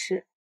店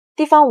吃，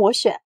地方我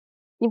选，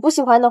你不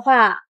喜欢的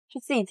话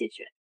就自己解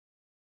决。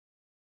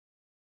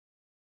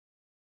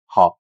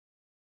好。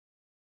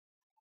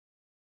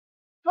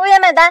服务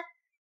员买单。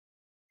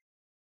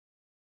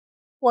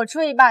我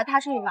出一半，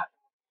他出一半。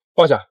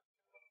放下，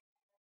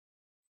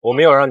我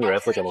没有让女人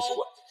付钱的习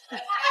惯。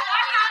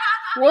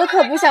我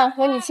可不想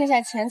和你欠下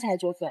钱财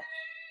纠纷。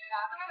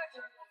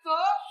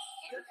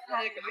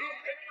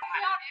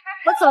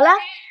我走了。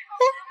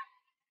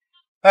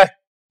哎，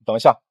等一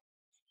下。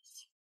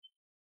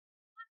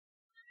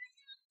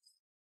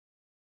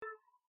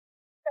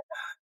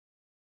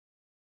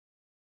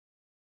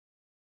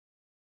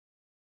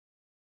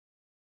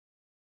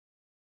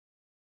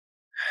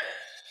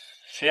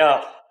谁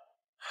呀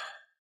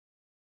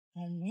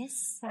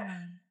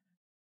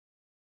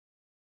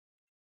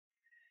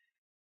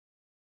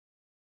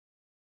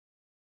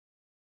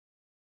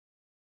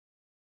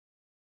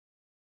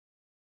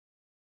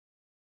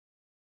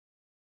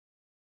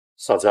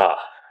嫂子啊，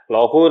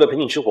老婆为了陪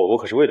你吃火锅，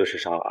可是胃都吃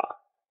伤了啊！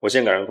我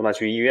先赶人送她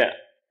去医院。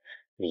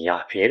你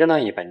呀，别跟她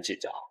一般计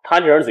较，她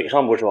这人嘴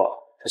上不说，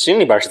她心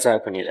里边是在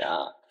乎你的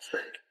啊。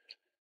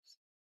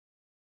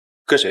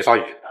跟谁发语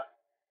呢？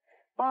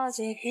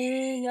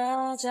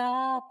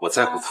我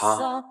在乎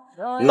她，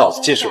你脑子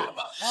进水了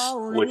吧？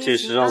我这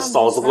是让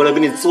嫂子回来给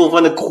你做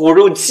饭的苦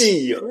肉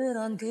计呀！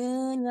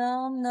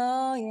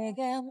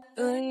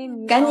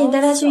赶紧带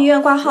他去医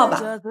院挂号吧。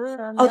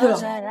哦，对了，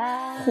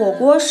火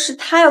锅是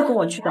他要跟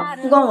我去的，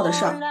不关我的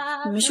事儿，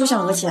你们休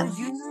想讹钱。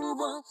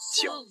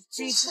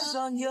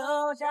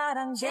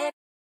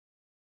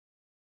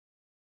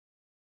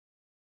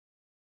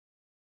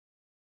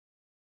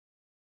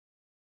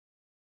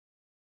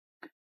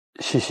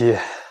西西，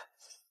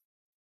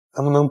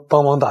能不能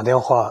帮忙打电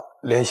话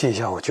联系一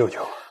下我舅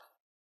舅？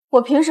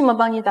我凭什么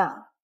帮你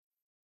打？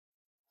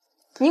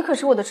你可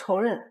是我的仇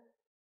人。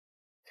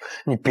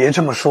你别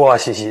这么说啊，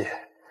西西。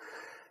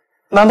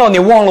难道你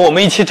忘了我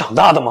们一起长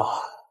大的吗？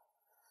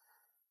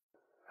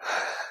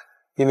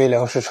因为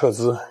粮食撤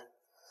资，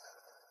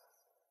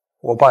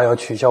我爸要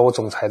取消我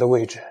总裁的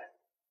位置，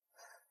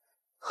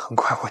很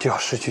快我就要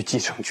失去继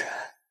承权。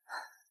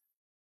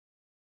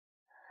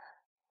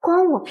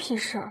关我屁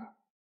事儿！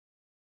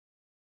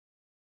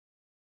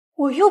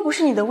我又不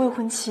是你的未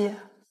婚妻，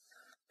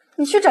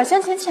你去找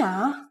江浅浅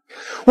啊！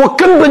我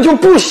根本就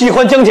不喜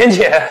欢江浅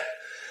浅。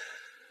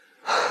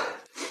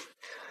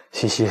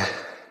西西，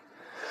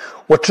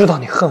我知道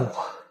你恨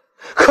我，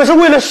可是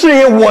为了事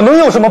业，我能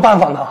有什么办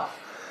法呢？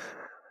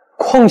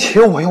况且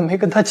我又没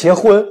跟他结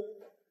婚，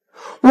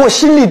我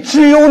心里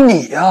只有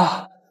你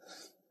呀。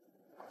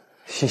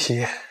西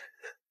西，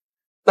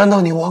难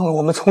道你忘了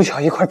我们从小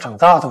一块长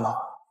大的吗？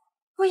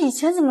我以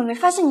前怎么没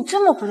发现你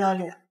这么不要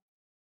脸？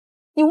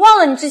你忘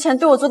了你之前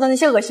对我做的那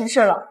些恶心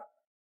事了？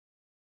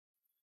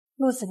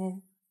陆子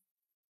霖，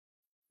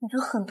你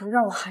的狠毒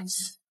让我寒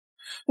心，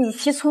你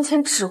提从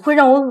前只会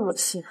让我恶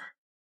心。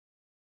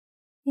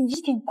你一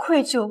点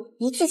愧疚，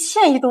一句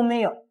歉意都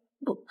没有，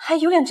不还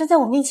有脸站在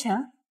我面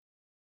前？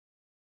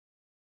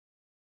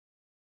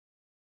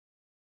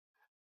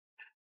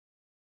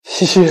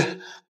西西，我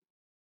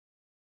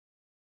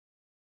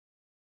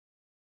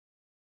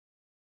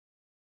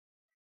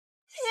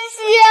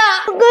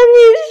跟你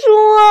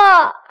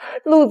说，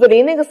陆子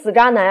霖那个死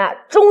渣男啊，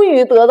终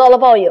于得到了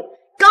报应。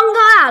刚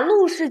刚啊，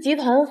陆氏集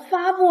团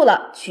发布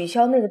了取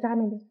消那个渣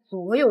男的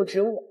所有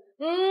职务。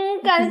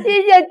感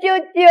谢小舅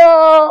舅。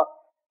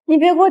你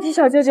别给我提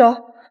小舅舅，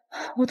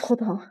我头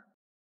疼。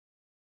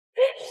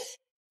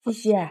西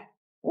西，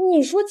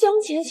你说江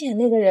浅浅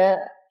那个人，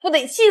不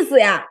得气死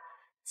呀？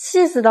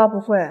气死倒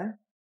不会，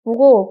不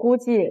过我估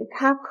计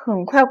他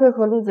很快会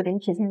和陆子霖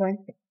撇清关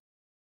系。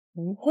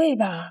不会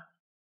吧？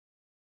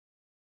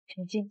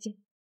静。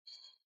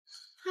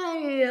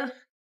汉语，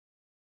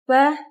喂，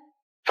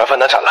凡凡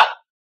难产了，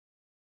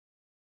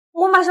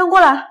我马上过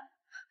来，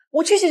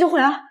我这些就回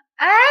来。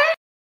哎，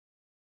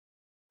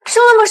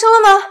生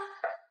了吗？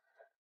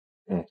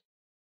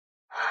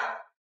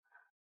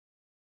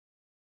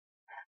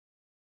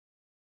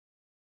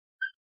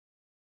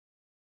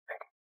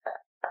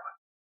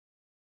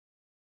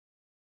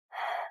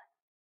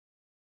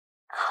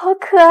好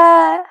可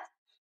爱。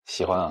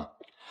喜欢啊？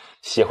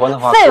喜欢的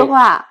话，废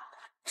话，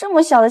这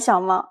么小的小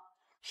猫，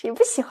谁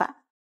不喜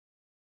欢？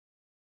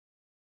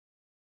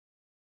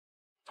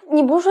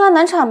你不是说它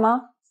难产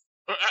吗？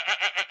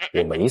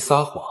我没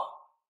撒谎，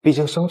毕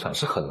竟生产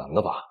是很难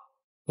的吧？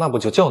那不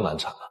就叫难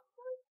产了？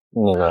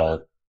那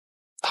个，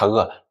他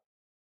饿了。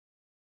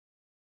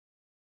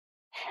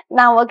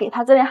那我给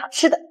他做点好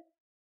吃的。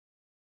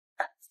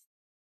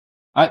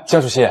哎，江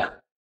主席，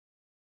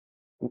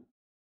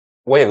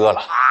我也饿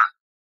了。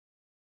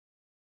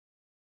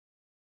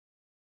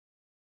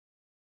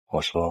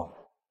我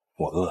说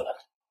我饿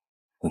了，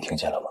你听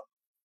见了吗？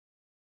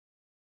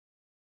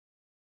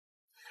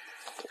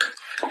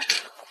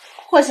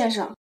霍先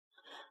生，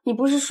你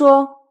不是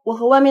说我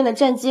和外面的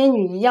站街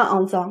女一样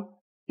肮脏，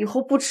以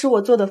后不吃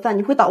我做的饭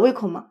你会倒胃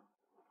口吗？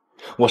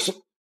我是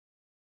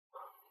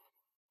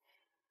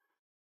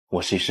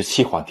一时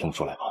气话，听不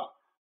出来吗？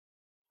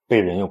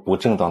被人用不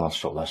正当的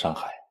手段伤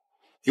害，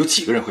有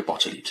几个人会保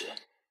持理智？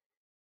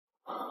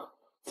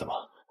怎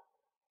么，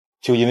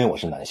就因为我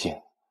是男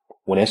性，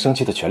我连生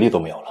气的权利都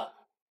没有了？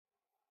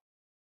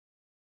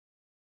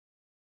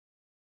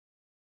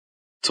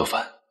做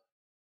饭。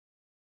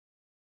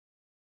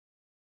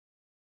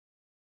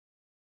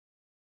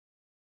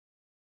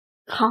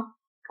好，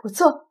我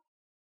做。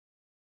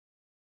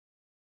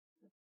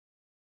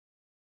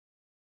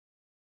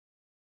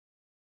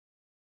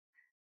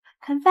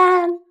看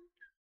饭。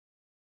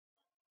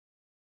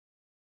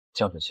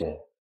江主席，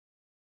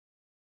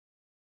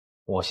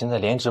我现在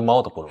连只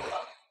猫都不如了。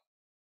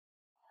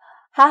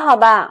还好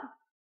吧，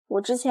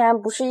我之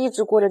前不是一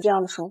直过着这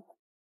样的生活。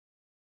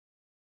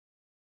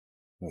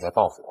你在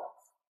报复我？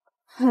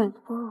哼，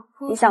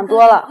你想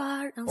多了。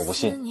我不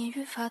信，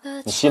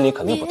你心里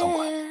肯定不痛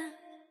快。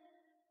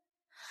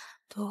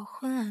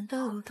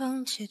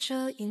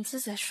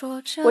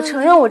我承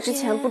认我之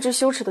前不知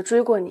羞耻的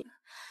追过你，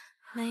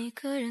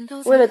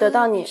为了得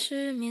到你，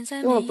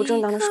用了不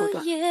正当的手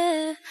段。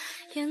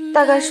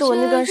大概是我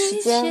那段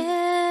时间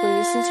鬼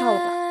迷心窍了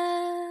吧。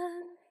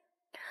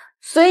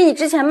所以你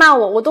之前骂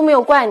我，我都没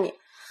有怪你。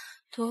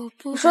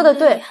你说的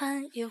对，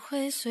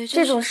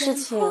这种事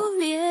情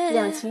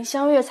两情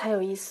相悦才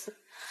有意思。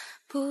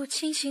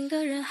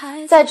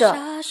再者，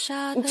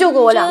你救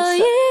过我2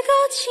次，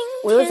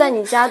我又在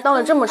你家当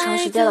了这么长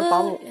时间的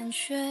保姆，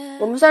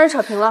我们算是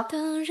扯平了，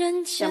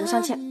两不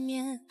相欠。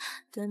你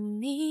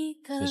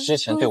之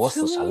前对我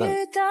死缠烂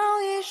打，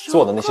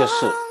做的那些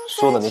事，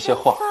说的那些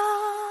话，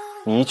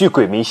你一句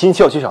鬼迷心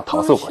窍就想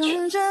搪塞过去。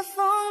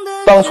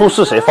当初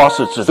是谁发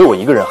誓只对我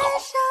一个人好，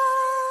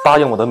答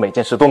应我的每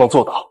件事都能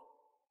做到？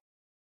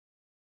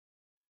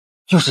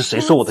又是谁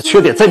说我的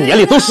缺点在你眼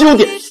里都是优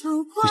点？你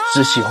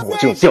只喜欢我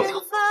这种调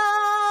调。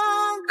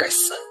该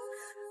死！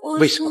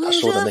为什么他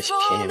说的那些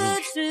甜言蜜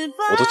语，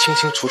我都清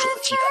清楚楚的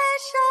记得？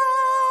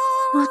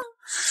我说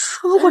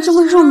过这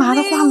么肉麻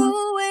的话吗？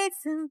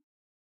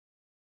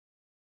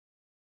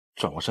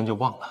转过身就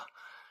忘了，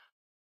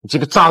你这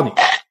个渣女！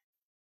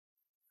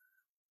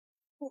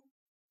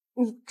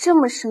你这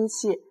么生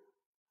气，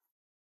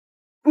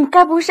你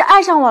该不会是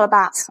爱上我了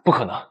吧？不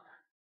可能，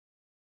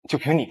就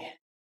凭你，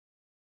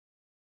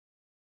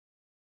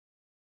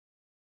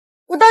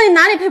我到底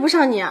哪里配不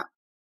上你啊？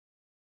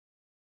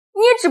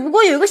你也只不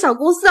过有一个小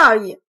公司而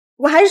已，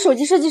我还是手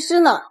机设计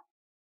师呢，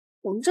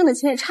我们挣的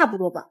钱也差不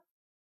多吧。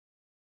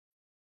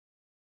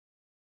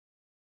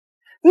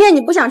面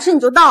你不想吃你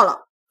就倒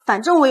了，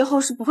反正我以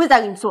后是不会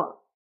再给你做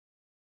了。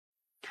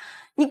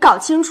你搞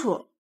清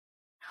楚，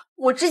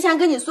我之前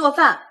给你做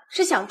饭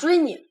是想追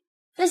你，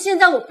但现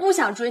在我不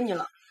想追你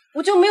了，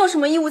我就没有什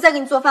么义务再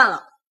给你做饭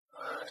了。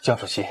江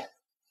楚曦，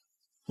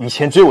以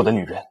前追我的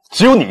女人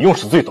只有你用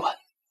时最短，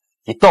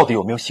你到底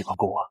有没有喜欢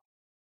过我？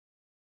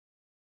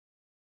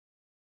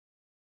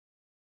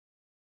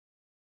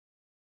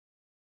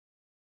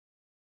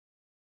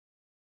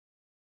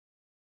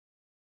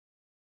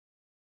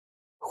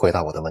回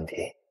答我的问题。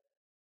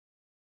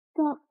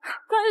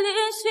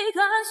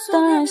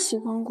当然喜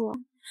欢过，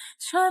你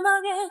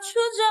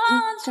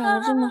长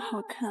得这么好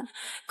看，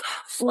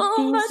我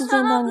第一次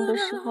见到你的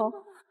时候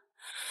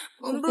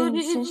就被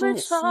你深深的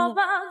吸引。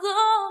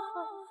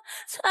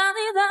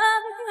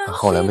那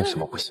后来为什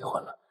么不喜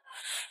欢了？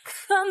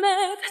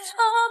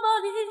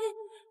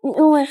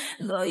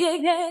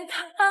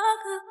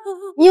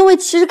因为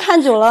其实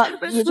看久了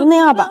也就那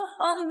样吧，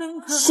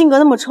性格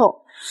那么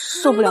臭，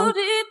受不了你。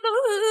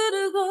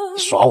你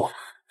耍我？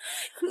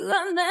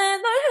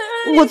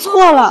我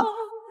错了，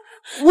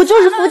我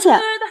就是肤浅，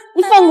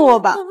你放过我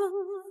吧。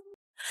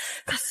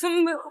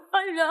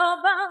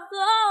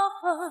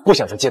不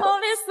想再见到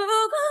你。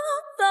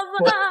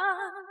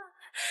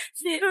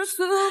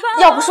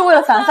要不是为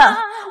了凡凡，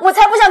我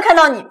才不想看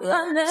到你。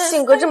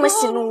性格这么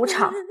喜怒无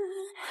常，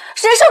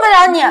谁受得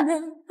了你？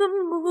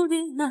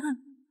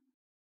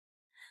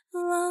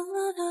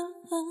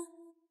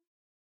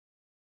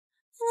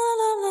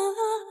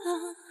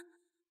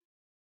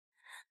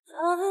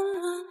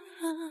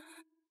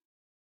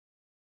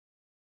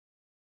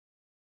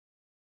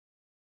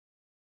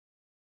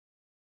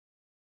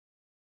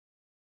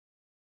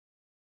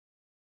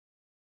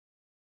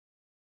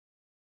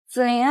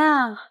子琳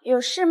啊，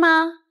有事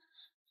吗？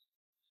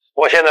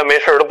我现在没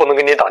事都不能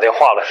给你打电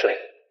话了，是？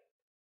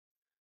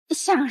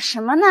想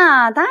什么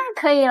呢？当然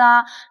可以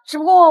了，只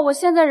不过我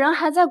现在人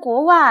还在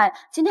国外，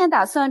今天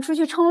打算出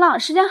去冲浪，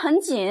时间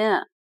很紧。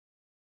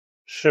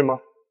是吗？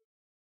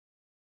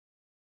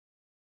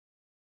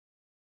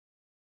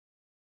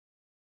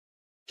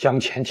江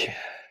浅浅，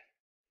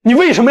你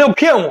为什么要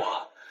骗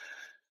我？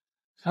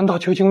难道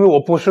就因为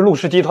我不是陆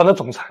氏集团的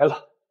总裁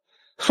了，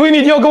所以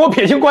你就要跟我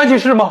撇清关系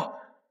是吗？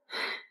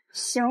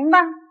行吧，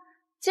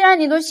既然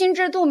你都心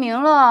知肚明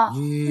了，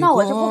那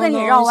我就不跟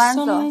你绕弯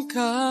子。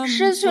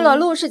失去了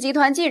陆氏集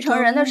团继承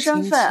人的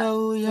身份，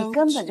你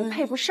根本就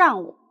配不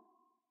上我。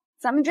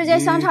咱们之间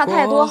相差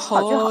太多，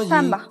好聚好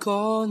散吧。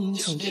江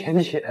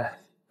浅浅，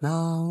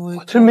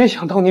我真没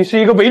想到你是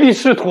一个唯利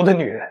是图的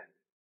女人。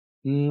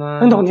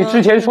难道你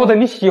之前说的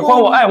你喜欢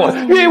我、爱我、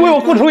愿意为我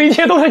付出一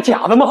切都是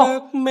假的吗？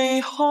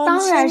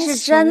当然是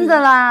真的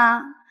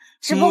啦，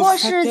只不过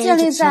是建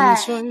立在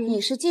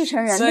你是继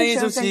承人的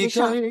身份之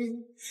上。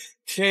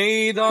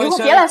以后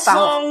别来烦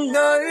我。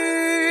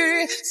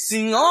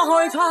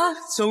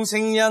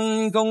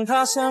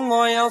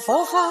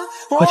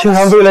我竟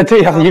然为了这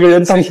样一个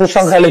人，当时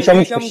伤害了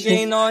江楚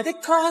曦，我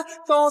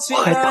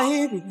还打，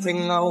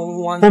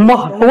我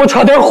骂他，我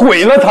差点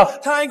毁了他，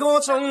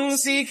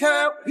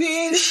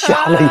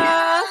瞎了眼。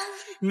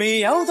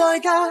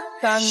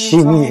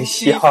心也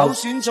瞎了。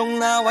子琳，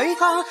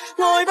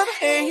到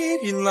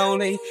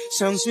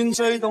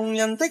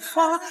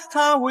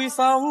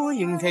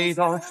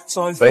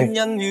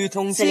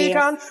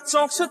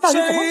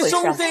底怎么回事啊？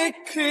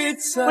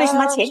为什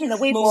么前你的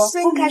微博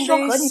公开说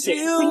和你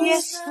解除婚约？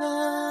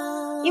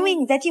因为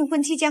你在订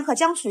婚期间和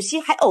江楚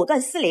曦还藕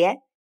断丝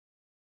连。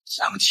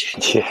江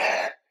浅浅，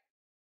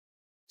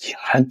竟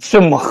然这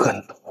么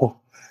狠毒！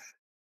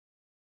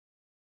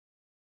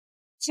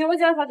请问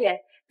江小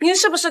姐，您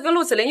是不是跟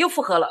陆子霖又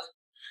复合了？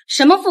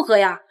什么复合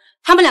呀？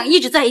他们俩一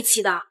直在一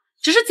起的，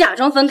只是假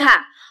装分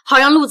开，好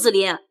让陆子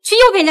霖去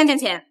诱骗江浅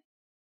浅。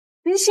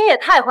您心也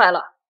太坏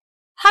了，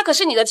她可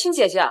是你的亲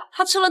姐姐，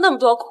她吃了那么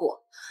多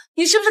苦，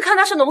你是不是看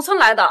她是农村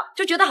来的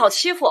就觉得好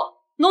欺负？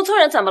农村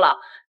人怎么了？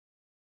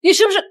你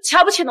是不是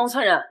瞧不起农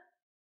村人？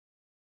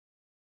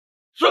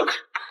让开！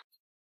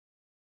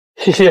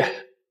西西，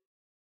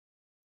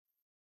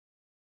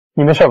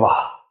你没事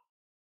吧？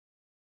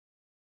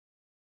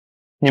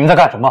你们在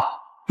干什么？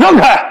让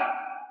开！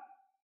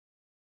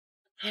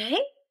哎，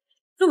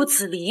陆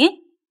子霖，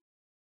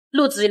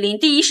陆子霖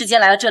第一时间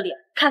来到这里，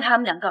看他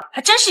们两个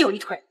还真是有一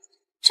腿，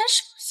真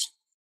是恶心。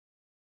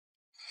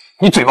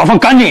你嘴巴放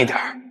干净一点！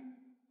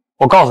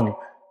我告诉你们，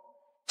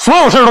所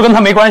有事都跟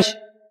他没关系，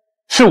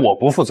是我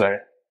不负责任。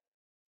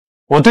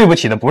我对不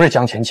起的不是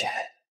江浅浅，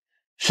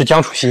是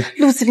江楚曦。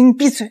陆子霖，你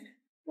闭嘴！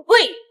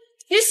喂，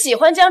你喜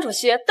欢江楚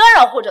曦，当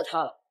然护着她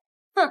了。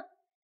哼，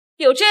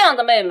有这样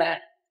的妹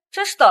妹，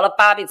真是倒了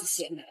8辈子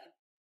血霉。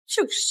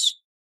就是。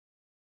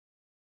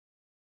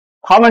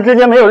他们之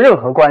间没有任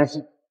何关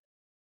系，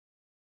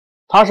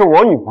她是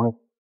我女朋友。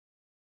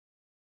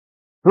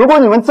如果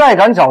你们再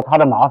敢找她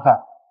的麻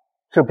烦，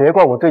就别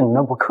怪我对你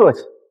们不客气。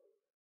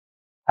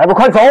还不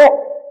快走！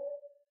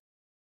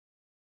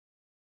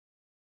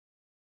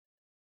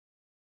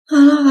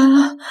完了完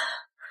了，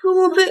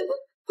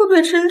我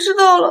被陈知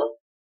道了。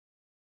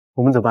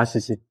我们走吧，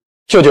西西。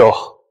舅舅，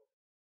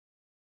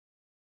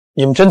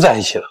你们真在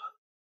一起了？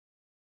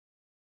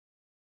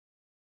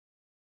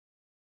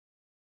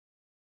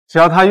只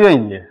要他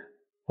愿意，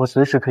我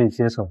随时可以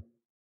接受。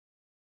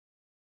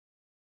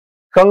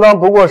刚刚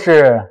不过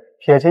是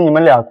撇清你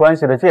们俩关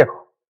系的借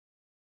口，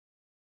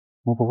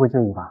你不会介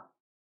意吧？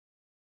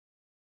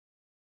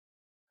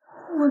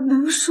我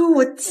能说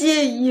我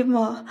介意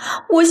吗？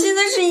我现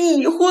在是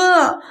已婚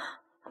啊，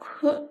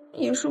可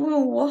也是为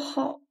我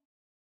好。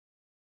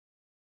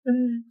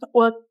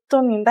我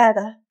都明白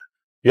的。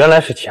原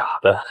来是假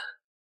的，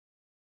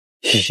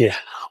西西，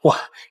我。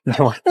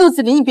陆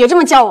子霖，你别这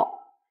么叫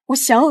我，我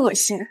想恶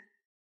心。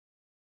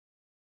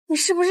你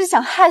是不是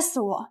想害死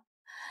我？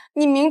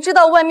你明知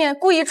道外面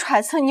故意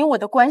揣测你我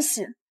的关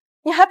系，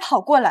你还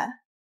跑过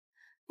来，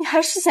你还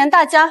是嫌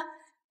大家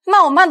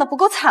骂我骂得不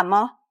够惨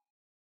吗？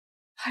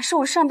还是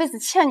我上辈子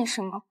欠你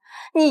什么？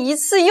你一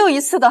次又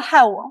一次的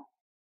害我。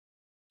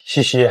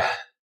西西，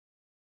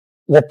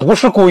我不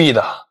是故意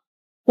的，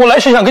我来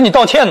是想跟你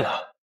道歉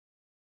的。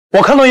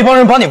我看到一帮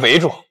人把你围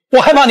住，我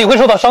害怕你会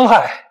受到伤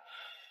害。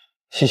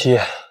西西，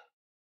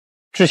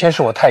之前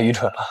是我太愚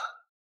蠢了，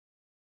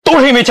都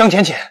是因为江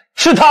浅浅，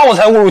是她我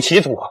才误入歧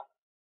途。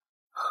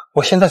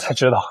我现在才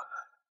知道，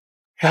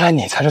原来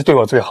你才是对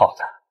我最好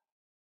的。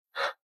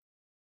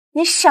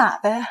你傻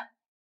呗！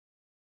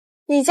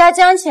你家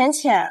江浅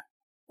浅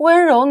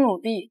温柔努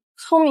力，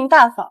聪明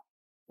大方，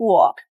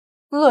我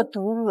恶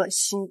毒恶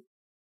心。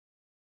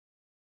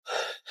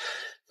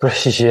不是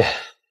西西，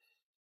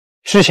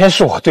之前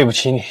是我对不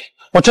起你，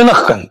我真的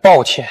很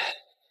抱歉。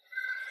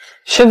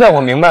现在我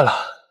明白了，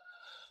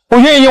我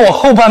愿意用我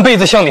后半辈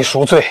子向你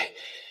赎罪。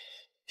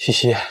西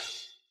西，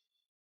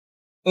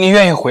你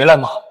愿意回来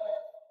吗？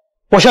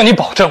我向你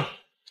保证，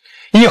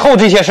以后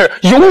这些事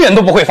永远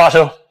都不会发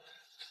生。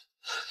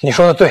你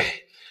说的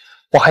对，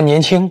我还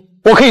年轻，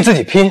我可以自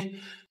己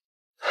拼。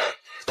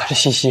但是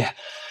西西，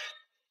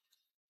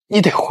你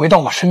得回到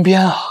我身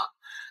边啊！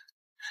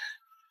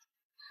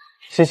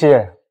西西，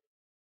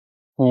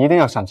你一定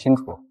要想清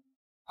楚，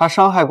他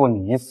伤害过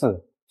你一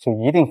次，就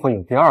一定会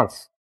有第二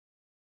次。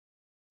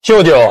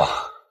舅舅，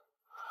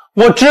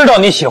我知道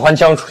你喜欢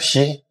江楚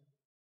曦，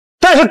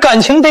但是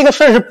感情这个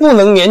事是不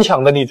能勉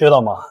强的，你知道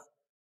吗？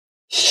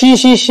西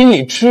西心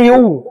里只有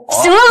我。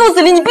行了，陆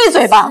子霖，你闭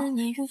嘴吧！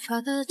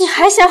你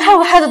还嫌害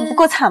我害得不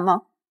够惨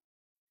吗？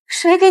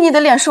谁给你的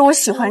脸说我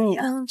喜欢你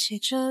啊？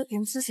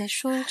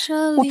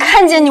我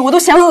看见你我都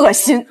嫌恶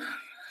心。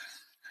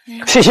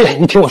西西，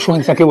你听我说，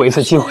你再给我一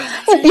次机会。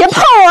你别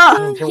碰我！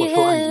你听我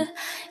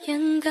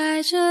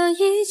说，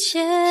西西，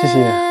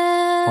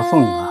我送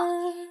你吧。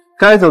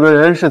该走的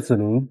人是子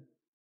霖，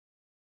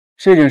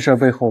这件事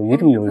背后一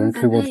定有人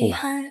推波助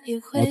澜，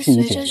我替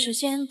你解决。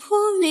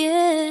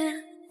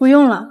不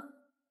用了，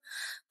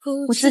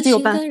我自己有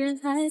办法。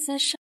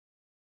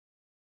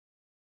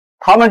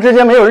他们之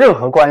间没有任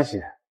何关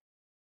系，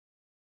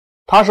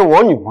她是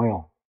我女朋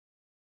友。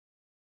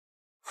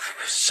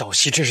小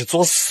西这是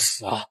作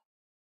死啊！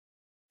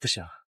不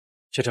行，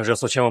这条热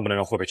搜千万不能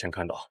让霍北辰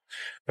看到，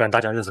不然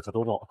大家日子可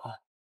都落了。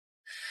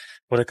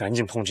我得赶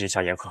紧通知一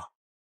下严鹤，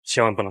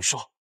千万不能说。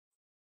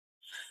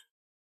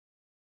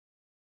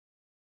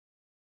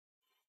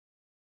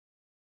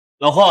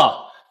老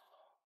霍，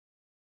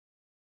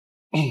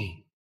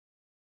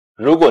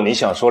如果你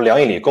想说梁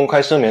一礼公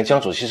开声明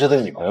江楚曦是他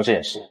女朋友这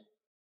件事，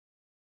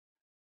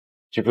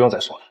就不用再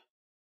说了。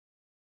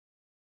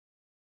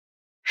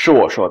是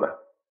我说的，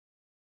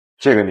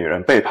这个女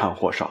人背叛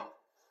霍少。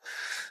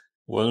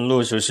文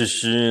路小西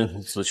西，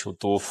自求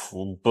多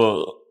福吧。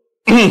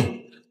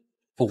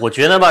我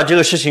觉得吧，这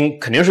个事情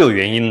肯定是有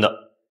原因的。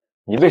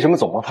你为什么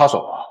总帮他说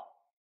话？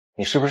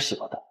你是不是喜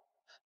欢他？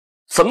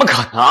怎么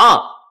可能？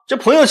这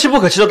朋友妻不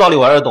可欺的道理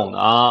我还是懂的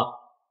啊。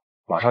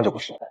马上就不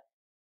是了，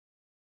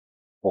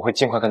我会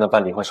尽快跟他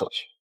办离婚手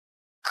续。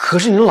可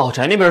是你老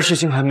宅那边的事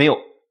情还没有。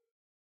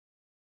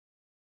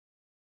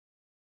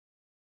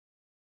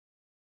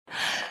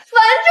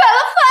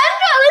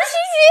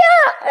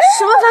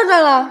什么反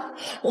转了？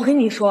我跟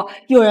你说，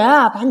有人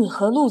啊把你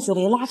和陆子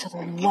霖拉扯的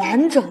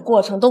完整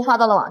过程都发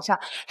到了网上，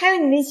还有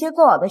你那些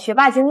过往的学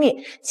霸经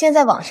历，现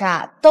在网上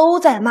啊都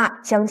在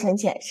骂江浅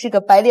浅是个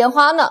白莲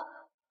花呢。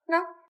那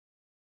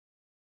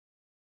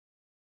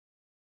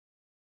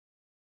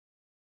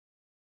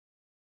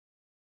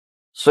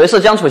谁是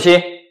江楚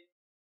曦？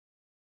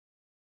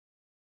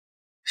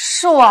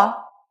是我。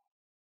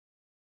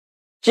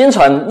京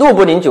城陆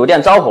不林酒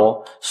店着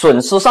火，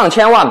损失上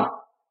千万。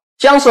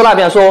江氏那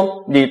边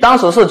说你当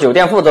时是酒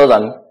店负责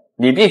人，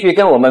你必须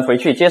跟我们回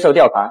去接受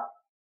调查。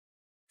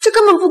这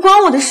根本不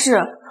关我的事，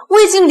我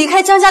已经离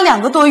开江家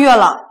2个多月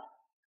了。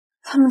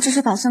他们这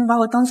是打算把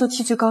我当做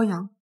替罪羔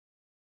羊。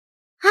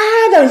哎，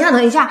等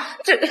一下，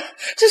这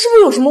是不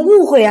是有什么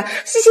误会啊？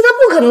西西她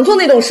不可能做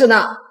那种事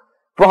的。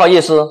不好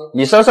意思，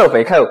你收受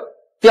回扣，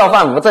调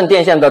换无证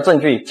电线的证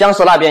据，江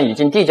氏那边已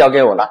经递交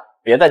给我了，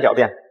别再狡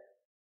辩。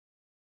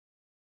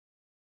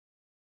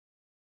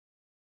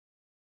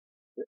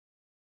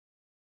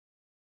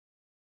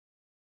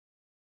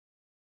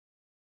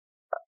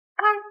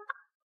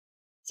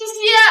西西，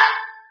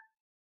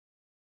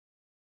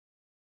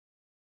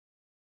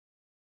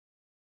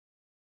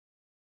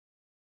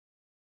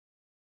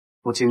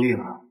都尽力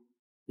了，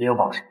也有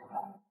保释。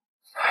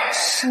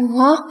什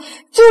么？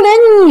就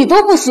连你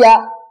都不行？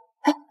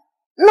哎，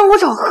那我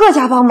找贺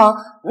家帮忙，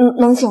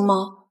能行吗？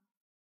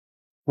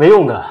没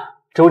用的，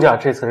周家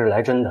这次是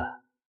来真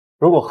的。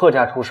如果贺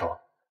家出手，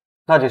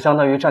那就相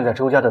当于站在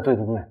周家的对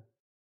立面，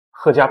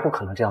贺家不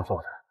可能这样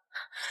做的。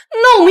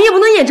那我们也不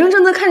能眼睁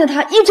睁的看着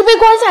他一直被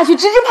关下去，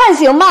直至判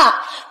刑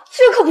吧？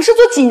这可不是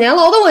坐几年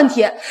牢的问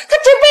题，他这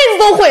辈子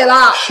都毁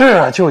了。是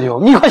啊，舅舅，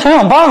你快想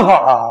想办法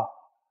啊！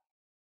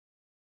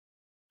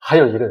还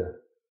有一个人，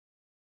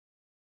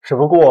只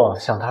不过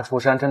想他出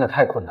山真的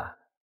太困难。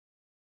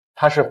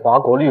他是华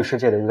国律师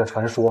界的一个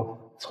传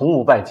说，从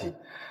无败绩，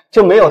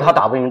就没有他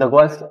打不赢的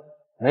官司，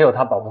没有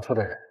他保不出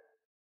的人。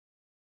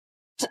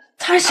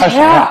他是谁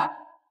啊？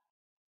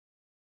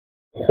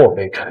霍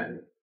北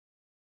辰。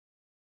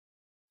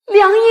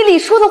梁一里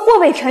说的霍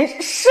北辰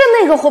是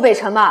那个霍北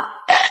辰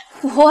吧？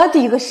我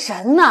的个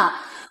神呐！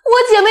我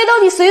姐妹到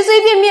底随随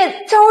便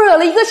便招惹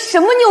了一个什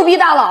么牛逼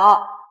大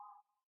佬？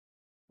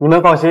你们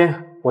放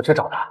心，我去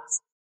找他。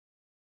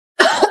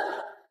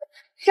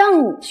让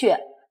你去，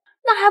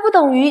那还不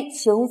等于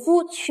情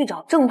夫去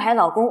找正牌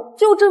老公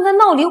救正在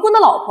闹离婚的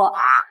老婆？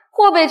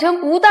霍北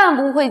辰不但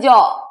不会救，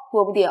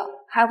说不定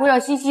还会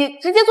让西西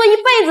直接做一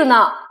辈子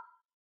呢。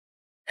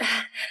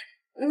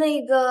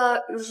那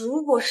个，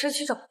如果是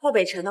去找霍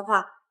北辰的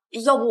话，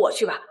要不我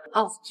去吧？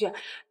啊，我去。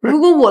如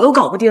果我都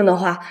搞不定的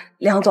话，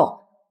梁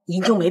总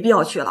您就没必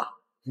要去了。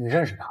你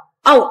认识他？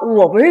啊，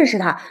我不认识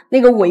他。那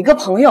个，我一个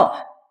朋友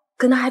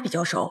跟他还比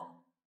较熟。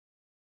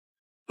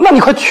那你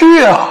快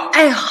去啊！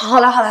哎，好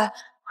了好了。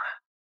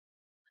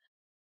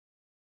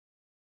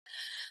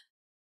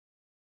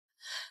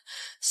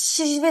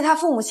西西被他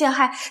父母陷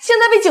害，现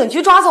在被警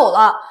局抓走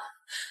了。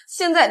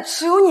现在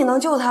只有你能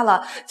救他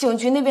了。警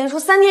局那边说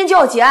3天就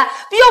要结案，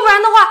要不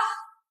然的话，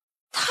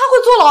他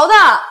会坐牢的。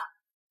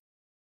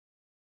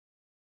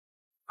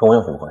跟我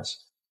有什么关系？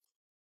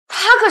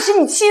她可是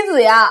你妻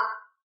子呀！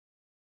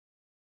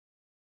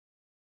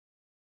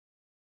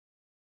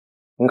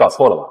你搞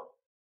错了吧？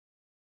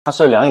她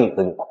是梁一里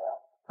的女朋友，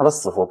她的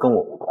死活跟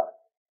我无关。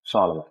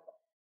算了吧，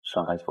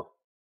算该错。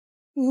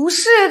不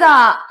是的，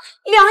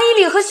梁一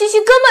里和西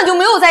西根本就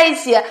没有在一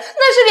起，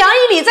那是梁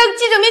一里在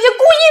记者面前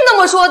故意那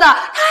么说的，他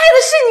爱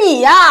的是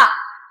你呀，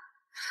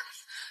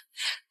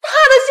他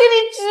的心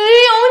里只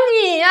有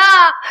你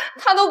呀，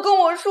他都跟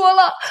我说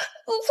了，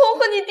自从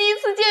和你第一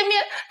次见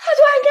面，他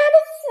就爱该的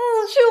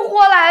死去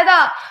活来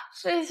的。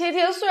这些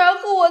天虽然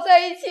和我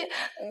在一起，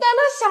但他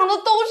想的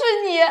都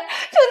是你，整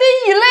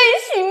天以泪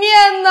洗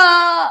面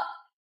呢。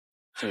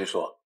继续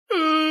说。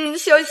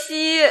小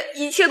西，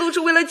一切都是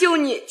为了救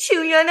你，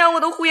请原谅我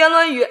的胡言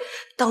乱语。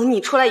等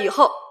你出来以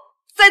后，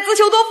再自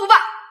求多福吧。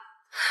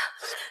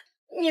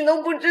你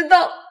都不知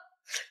道，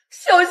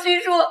小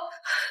西说，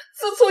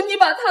自从你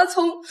把他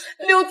从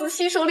刘子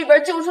熙手里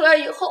边救出来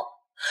以后，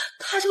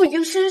他就已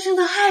经深深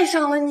的爱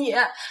上了你。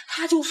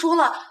他就说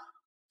了，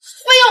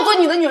非要做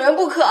你的女人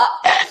不可。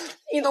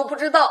你都不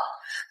知道，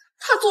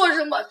他做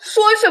什么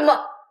说什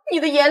么，你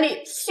的眼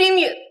里心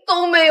里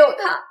都没有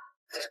他。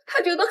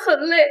他觉得很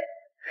累，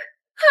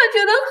他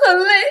觉得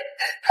很累，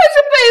他是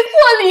被迫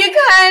离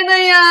开的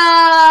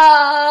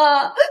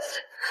呀。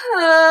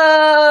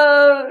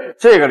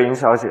这个林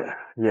小姐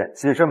演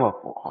技这么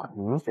浮夸，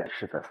明显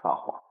是在撒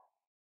谎。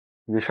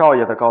李少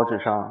爷的高智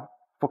商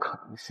不可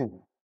能信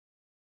你。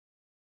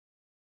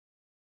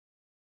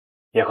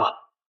野哥，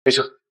回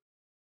车。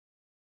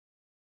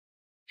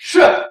是。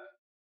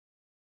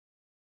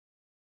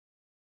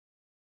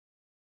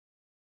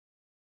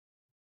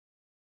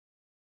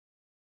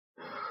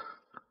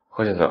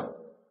何先生，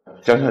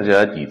江小姐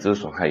的底子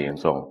损害严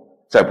重，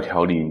再不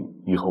调理，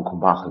以后恐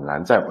怕很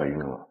难再怀孕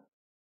了。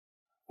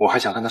我还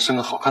想跟她生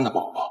个好看的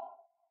宝宝，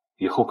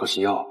以后可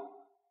是要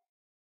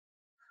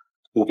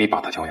务必把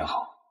她教养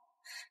好。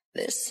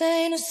This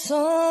ain't a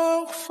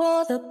song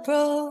for the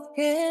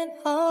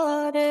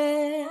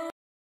broken-hearted.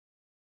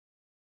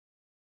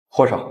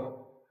 霍少，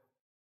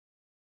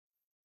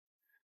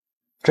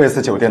这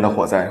次酒店的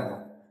火灾，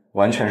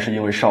完全是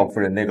因为邵夫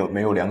人那个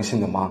没有良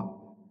心的妈，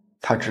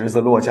她侄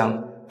子洛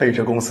江背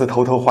着公司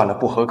偷偷换了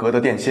不合格的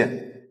电线。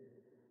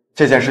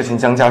这件事情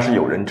江家是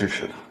有人支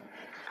持的，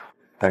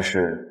但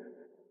是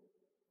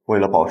为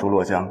了保住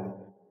洛江，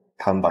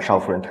他们把邵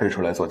夫人推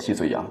出来做替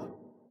罪羊。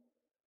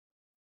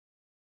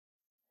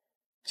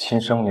亲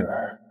生女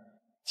儿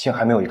竟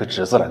还没有一个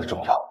侄子来的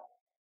重要。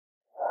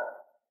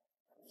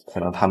可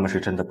能他们是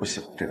真的不喜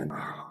欢这个女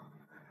孩。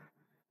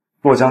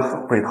洛江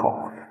很会讨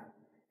好人，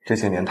这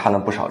些年贪了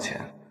不少钱，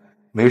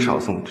没少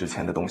送值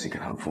钱的东西给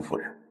他们夫妇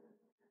人。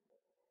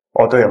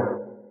哦，对了，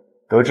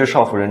得知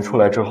少夫人出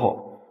来之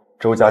后，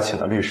周家请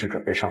了律师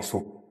准备上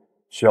诉，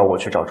需要我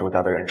去找周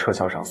家的人撤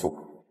销上诉。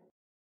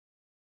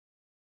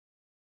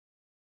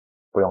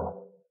不用了。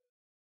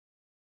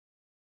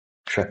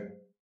是。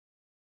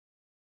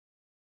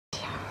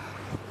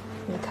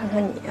你看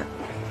看你，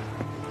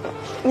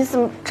你怎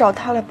么找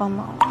他来帮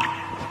忙了？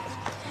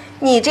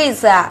你这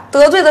次啊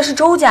得罪的是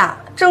周家，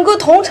整个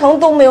同城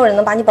都没有人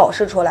能把你保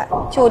释出来，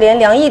就连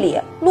梁一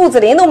礼、陆子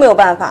霖都没有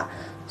办法，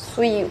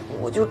所以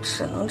我就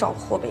只能找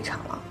霍北辰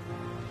了。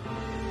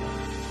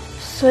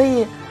所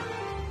以，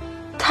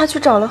他去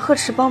找了贺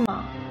池帮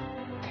忙。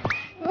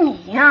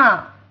你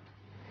呀，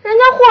人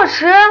家霍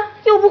池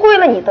又不会为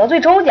了你得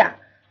罪周家，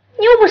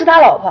你又不是他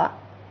老婆。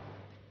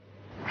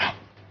哎，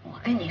我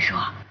跟你说，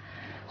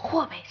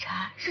霍北辰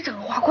是整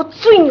个华国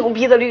最牛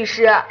逼的律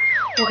师。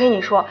我跟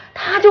你说，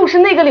他就是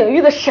那个领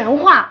域的神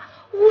话，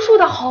无数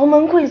的豪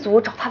门贵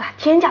族找他打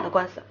天价的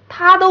官司，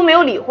他都没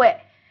有理会。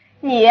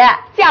你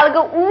嫁了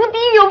个无敌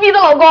牛逼的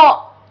老公。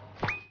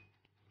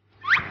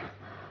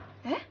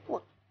哎，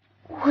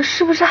我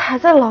是不是还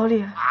在牢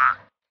里？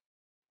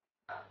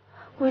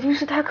我一定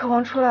是太渴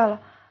望出来了，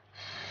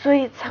所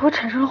以才会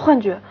产生了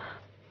幻觉。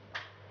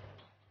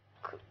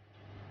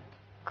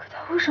可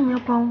他为什么要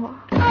帮我？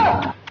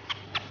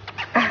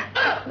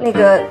那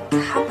个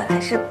他本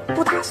来是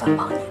不打算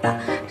帮你的，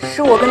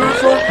是我跟他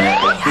说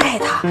你爱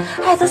他，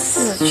爱得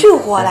死去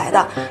活来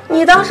的。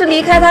你当时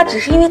离开他只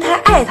是因为太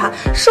爱他，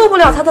受不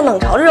了他的冷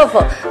嘲热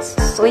讽，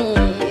所以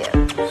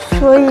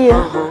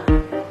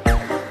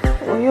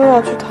我又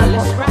要去讨好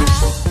他。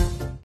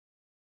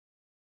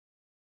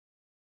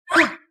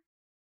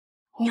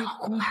你老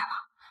公来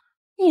了，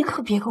你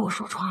可别给我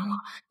说穿了，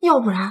要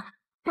不然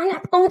咱俩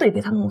都得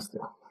被他弄死。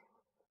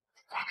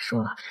再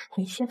说了，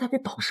你现在被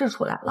保释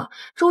出来了，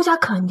周家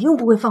肯定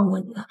不会放过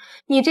你的。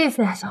你这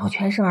次想要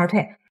全身而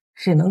退，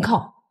只能靠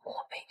霍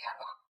北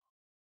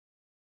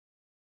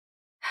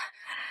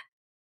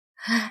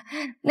辰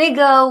了。那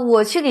个，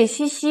我去给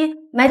西西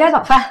买点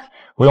早饭。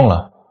不用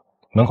了，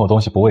门口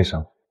东西不卫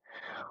生，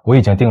我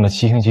已经订了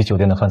7星级酒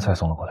店的饭菜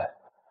送了过来。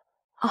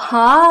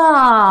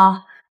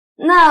啊，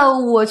那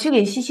我去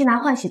给西西拿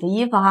换洗的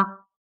衣服啊。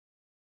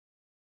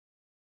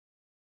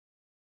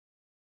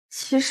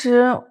其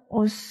实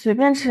我随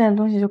便吃点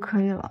东西就可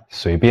以了。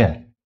随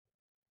便？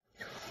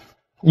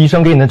医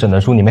生给你的诊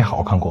断书你没好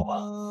好看过吗？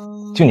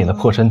就你的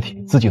破身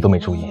体，自己都没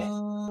注意。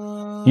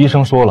医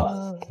生说了，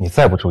你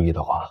再不注意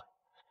的话，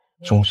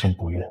终身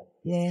不孕。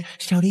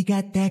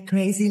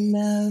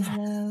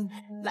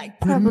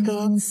怪不得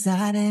我试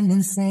孕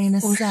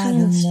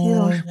期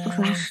老是不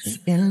准时，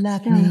这样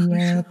也合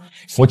适。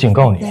我警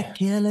告你，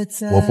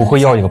我不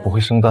会要一个不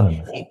会生蛋的女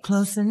人。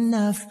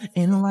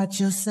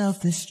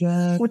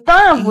我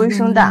当然不会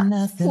生蛋，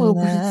我又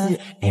不是鸡。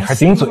你还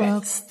顶嘴！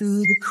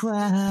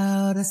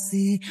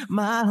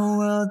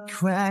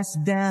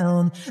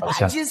好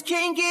下。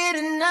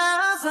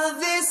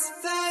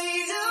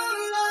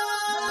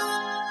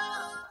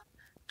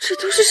这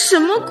都是什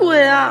么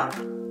鬼啊！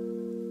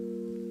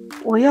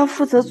我要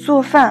负责做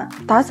饭、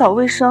打扫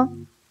卫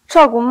生、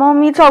照顾猫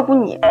咪、照顾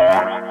你，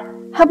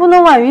还不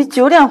能晚于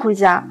9点回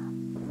家，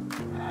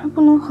还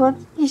不能和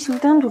异性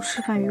单独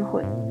吃饭约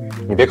会。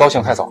你别高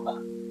兴太早了，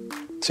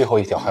最后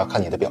一条还要看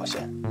你的表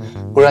现，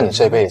不然你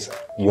这辈子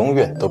永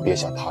远都别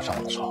想爬上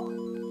我的床。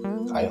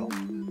还有，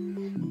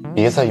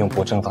别再用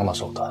不正当的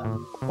手段，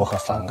我很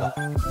反感，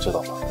知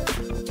道吗？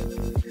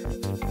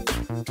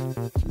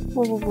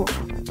不，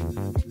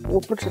我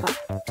不知道。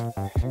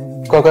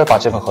乖乖把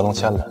这份合同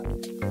签了，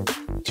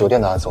酒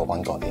店的案子我帮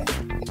你搞定，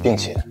并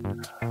且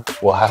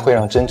我还会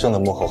让真正的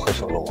幕后黑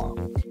手落网。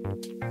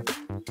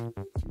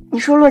你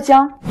说洛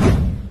江？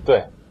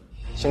对，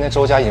现在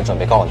周家已经准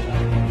备告你了。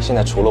现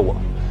在除了我，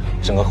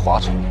整个华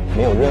城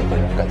没有任何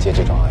人敢接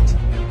这桩案子。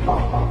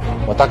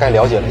我大概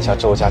了解了一下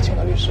周家请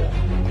的律师，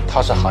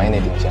他是行业内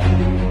顶尖的，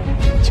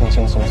轻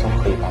轻松松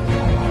可以帮你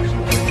谈个20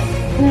年。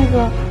那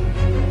个，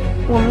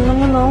我们能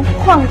不能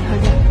换个条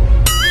件？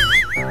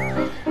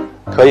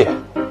可以，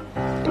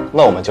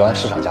那我们就按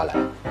市场价来。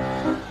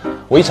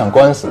我一场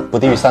官司不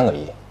低于3个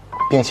亿，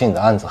并且你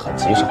的案子很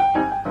棘手，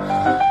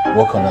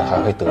我可能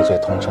还会得罪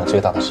同城最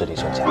大的势力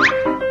周家。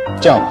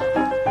这样吧，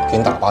给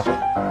你打个8折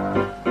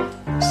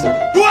，4个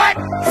亿。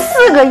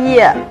 4个亿？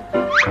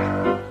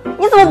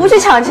你怎么不去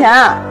抢钱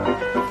啊？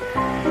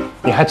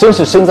你还真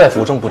是身在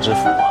福中不知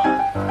福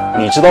啊！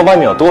你知道外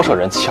面有多少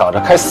人抢着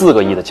开4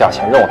个亿的价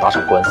钱让我打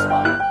场官司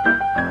吗？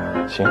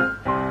行，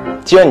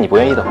既然你不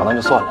愿意的话，那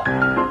就算了，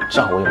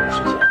正好我有点时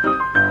间。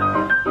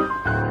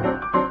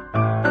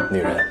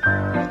女人，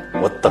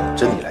我等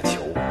着你来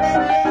求我。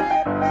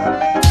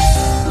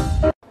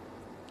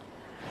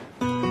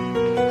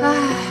唉，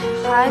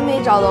还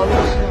没找到律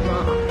师吗？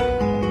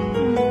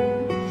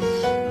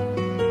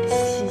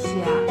西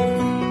西啊，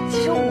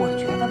其实我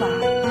觉得吧，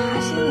他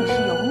心里是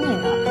有你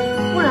的，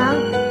不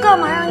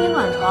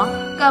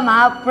干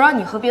嘛不让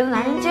你和别的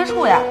男人接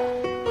触呀？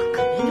他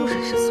肯定就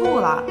是吃醋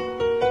了。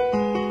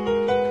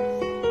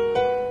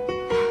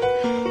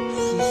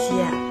西西，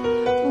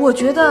我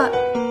觉得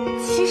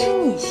其实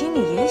你心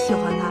里也喜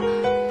欢他，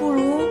不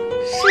如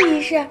试一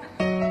试。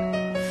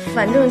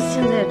反正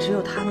现在只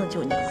有他能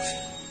救你了。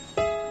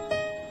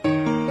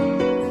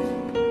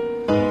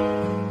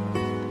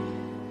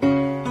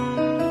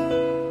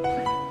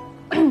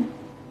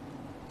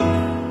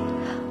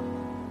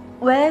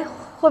喂，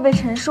会不会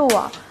陈述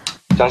我？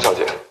江小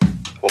姐，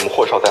我们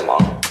霍少在忙，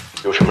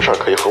有什么事儿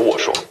可以和我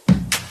说。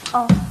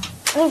哦，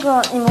那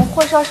个你们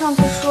霍少上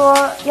次说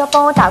要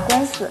帮我打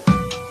官司，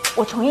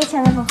我同意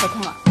签那份合同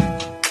了。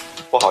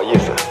不好意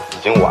思，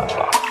已经晚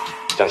了。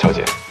江小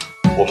姐，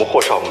我们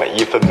霍少每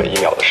一分每一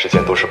秒的时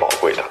间都是宝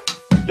贵的，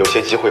有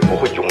些机会不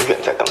会永远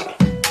在等你。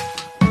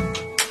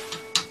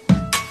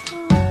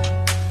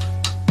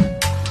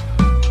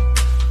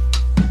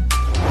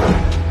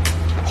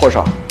霍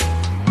少，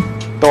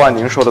都按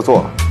您说的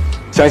做，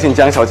相信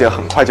江小姐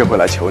很快就会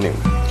来求您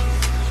的。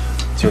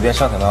酒店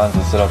上腾的案子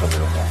资料准备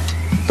如何？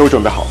都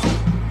准备好了。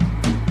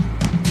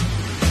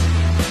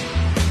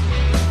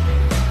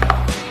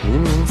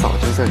明明早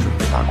就在准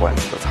备打官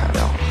司的材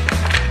料了，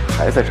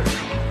还在这说。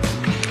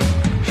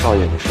少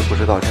爷，你是不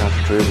知道这样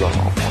是追恶老婆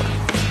的吗？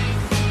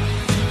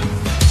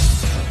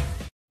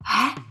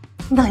哎，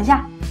你等一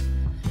下，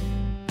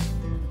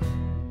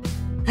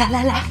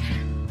来，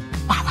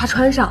把它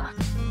穿上，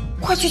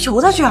快去求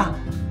他去啊！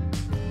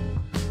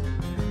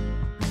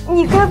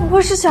你该不会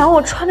是想让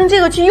我穿着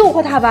这个去诱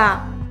惑他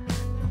吧？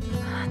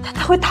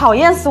他会讨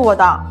厌死我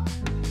的。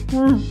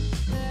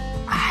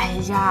哎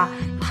呀，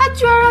他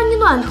居然让你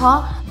暖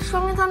床，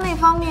说明他那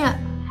方面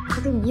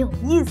还对你有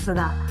意思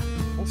的。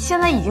现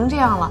在已经这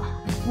样了，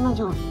那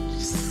就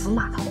死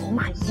马当活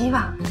马医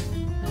吧。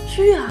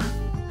去啊！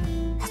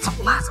走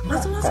了。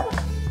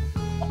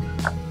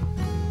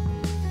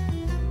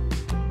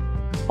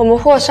我们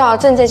霍少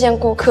正在见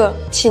顾客，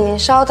请您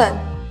稍等。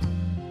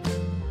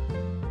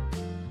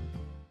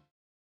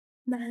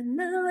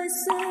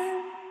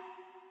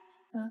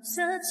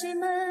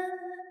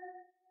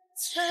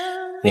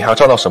你还要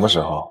站到什么时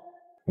候？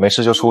没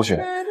事就出去，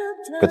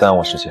别耽误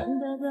我时间。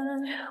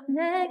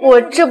我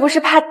这不是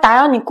怕打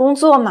扰你工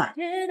作吗？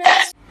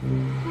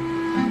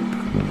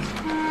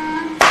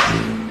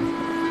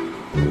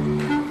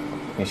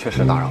你确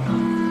实打扰了。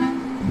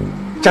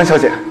江小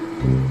姐，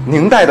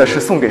您带的是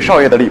送给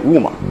少爷的礼物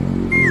吗？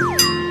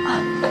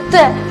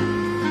对，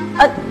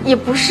也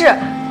不是，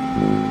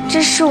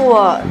这是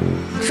我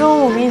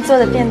中午给你做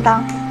的便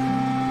当。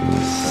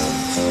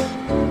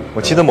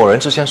我记得某人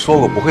之前说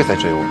过不会再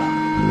追我了，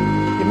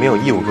也没有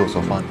义务给我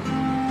做饭的。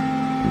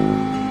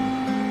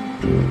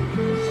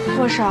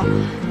霍少，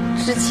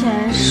之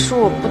前是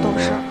我不懂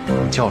事。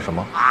你叫什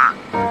么？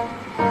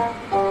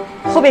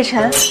霍北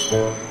辰。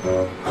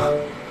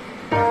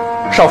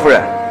少夫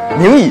人，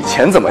您以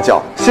前怎么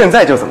叫，现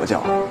在就怎么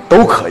叫，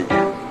都可以。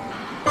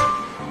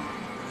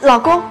老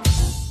公，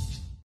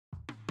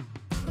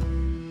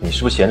你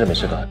是不是闲着没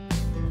事干？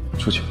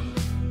出去。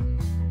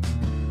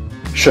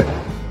是。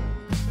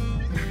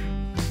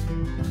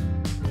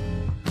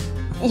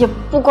也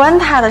不关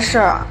他的事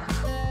儿。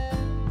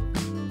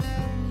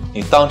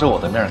你当着我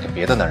的面给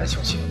别的男人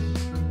求情，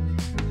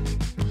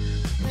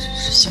真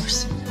是小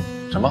心。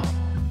什么？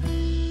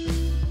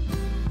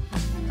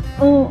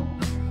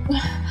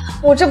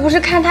我这不是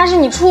看他是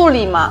你处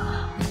理吗？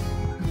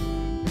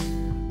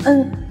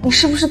你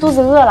是不是肚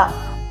子饿了？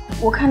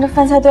我看这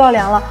饭菜都要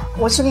凉了，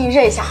我去给你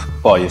热一下。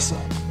不好意思，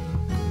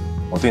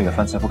我对你的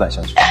饭菜不感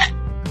兴趣。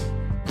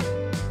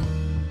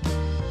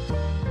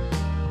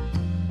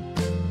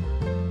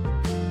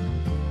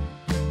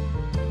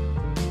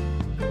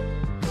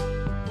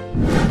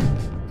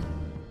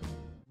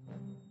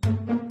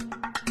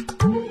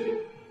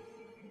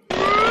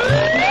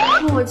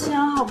跟我签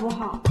好不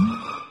好？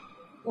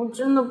我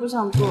真的不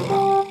想做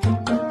了。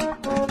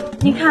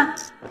你看，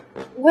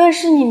我也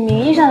是你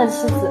名义上的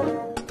妻子，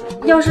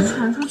要是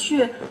传出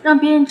去，让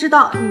别人知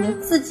道你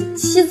连自己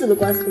妻子的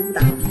官司都不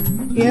打，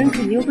别人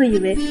肯定会以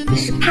为你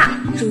是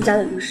朱家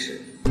的律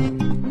师。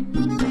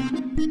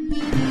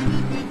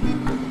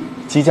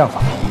激将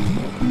法。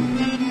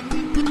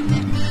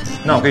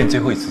那我给你最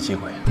后一次机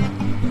会，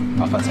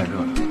把饭菜热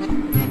了。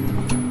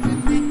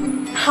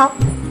好。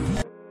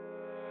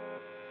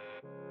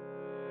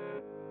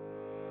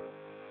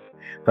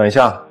等一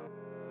下，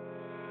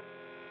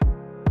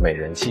美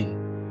人计。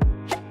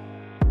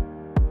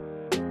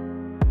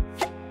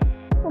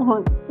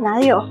我哪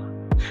有？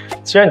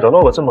既然你都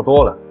露了这么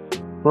多了，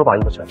不如把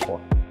衣服全脱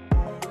了。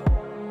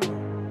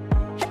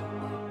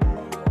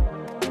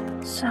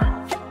算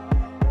了，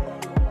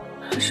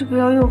还是不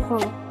要诱惑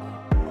了，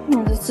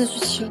免得自取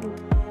其辱。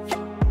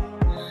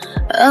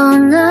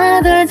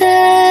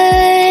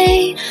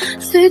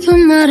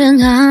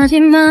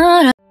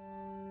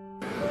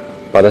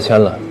把它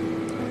签了，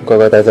乖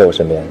乖待在我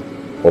身边，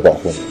我保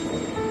护你。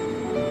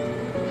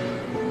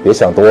别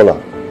想多了，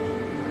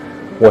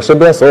我身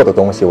边所有的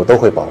东西我都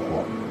会保护，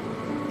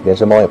连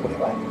只猫也不例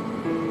外。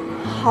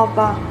好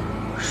吧，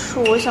是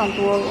我想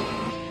多了。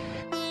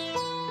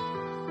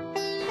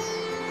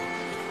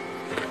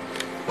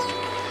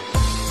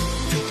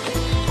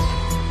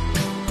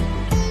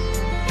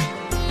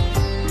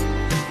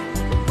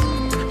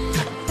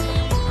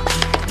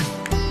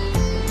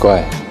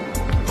乖，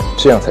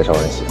这样才招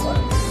人喜欢。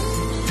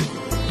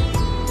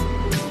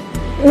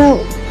那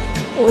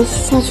我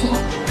下去了。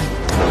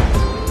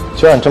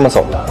就按这么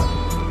走了，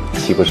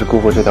岂不是辜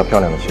负这条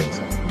漂亮的裙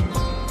子？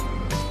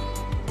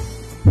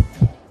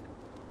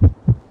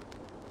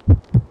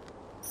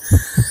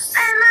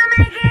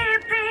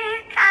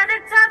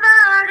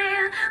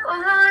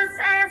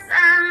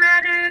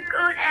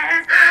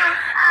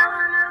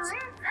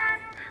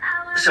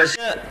小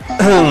轩，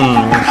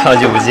好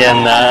久不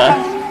见呢。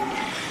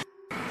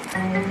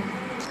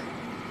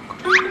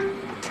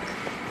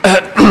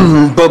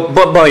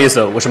不好意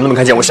思，我什么都没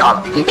看见，我傻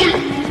了。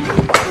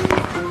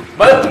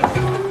门。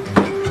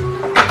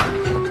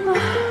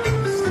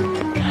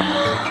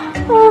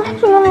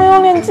真的没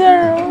有脸见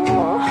人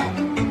了。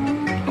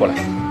过来。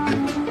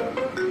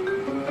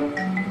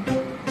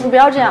你不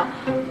要这样，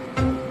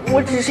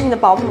我只是你的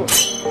保姆。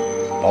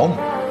保姆？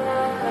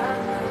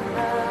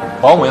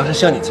保姆要是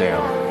像你这样，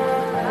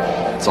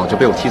早就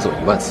被我踢走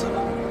1万次了。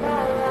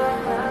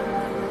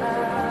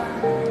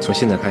从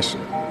现在开始，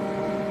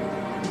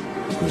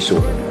你是我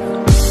的女人。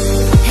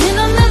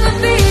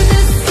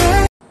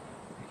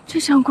这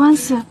场官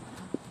司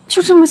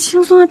就这么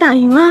轻松的打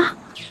赢了？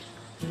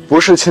不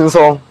是轻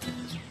松，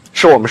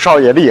是我们少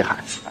爷厉害，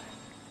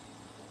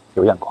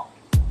有眼光。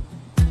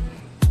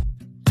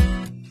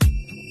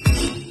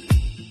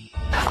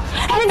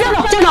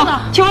江总，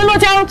请问落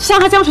江伤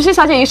害江楚曦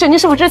小姐一事，您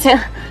是否知情？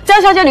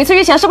江小姐屡次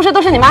遇险，是不是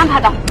都是你们安排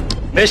的？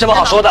没什么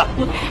好说的。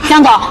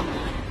江总，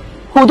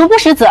虎毒不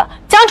食子，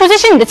江楚曦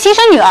是你的亲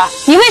生女儿，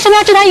你为什么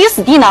要置她于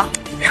死地呢？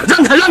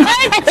让他！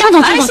江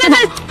总，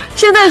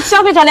现在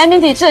消费者联名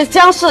抵制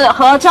江氏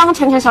和张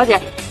晨晨小姐，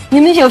你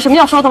们有什么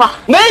要说的吗？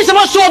没什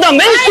么说的，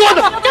没说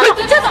的。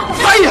江总，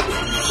哎呀，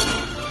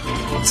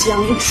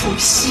江楚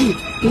曦，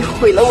你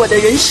毁了我的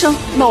人生，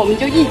那我们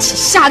就一起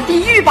下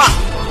地狱吧。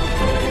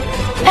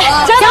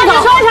江总，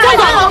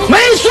没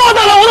说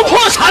的了，我都破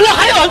产了，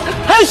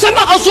还有什么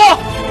好说？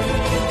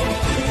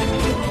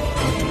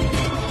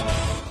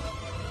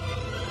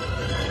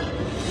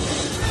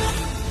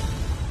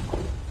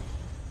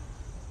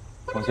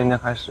从今天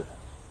开始，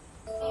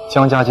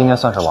江家今天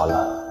算是完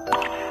了。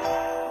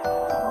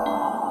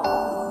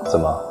怎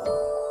么，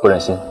不忍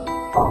心？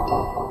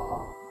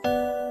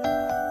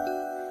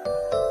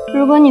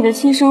如果你的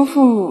亲生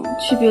父母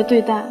区别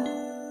对待，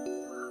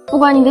不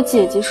管你的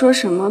姐姐说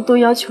什么都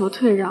要求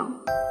退让，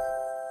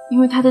因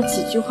为她的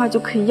几句话就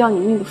可以要你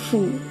命的父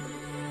母，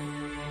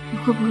你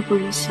会不会不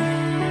忍心？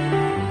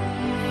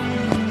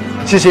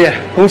西西，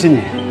恭喜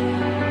你！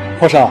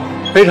霍少，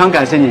非常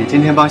感谢你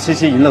今天帮西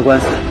西赢了官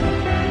司。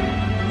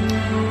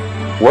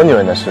我女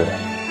人的事，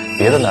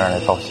别的男人来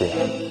道谢，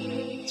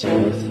几个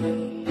意思？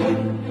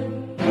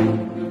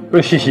不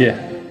是西西，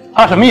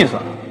他什么意思？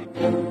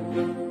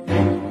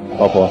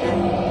老婆，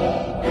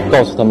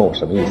告诉他们我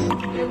什么意思？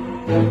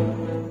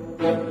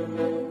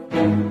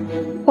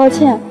抱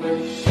歉，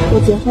我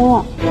结婚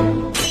了。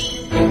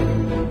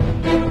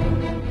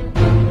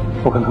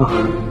不可能，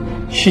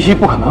西西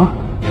不可能，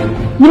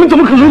你们怎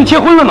么可能结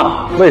婚了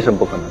呢？为什么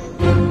不可能？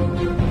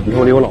以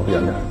后离我老婆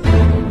远点。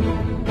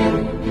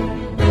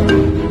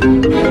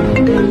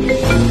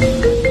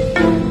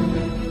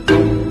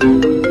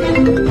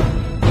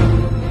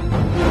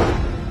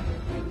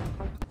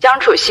江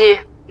楚曦，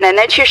奶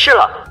奶去世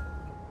了。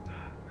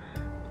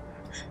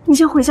你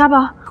先回家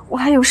吧，我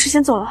还有事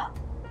先走了。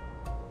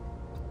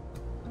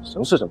什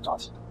么事这么着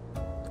急？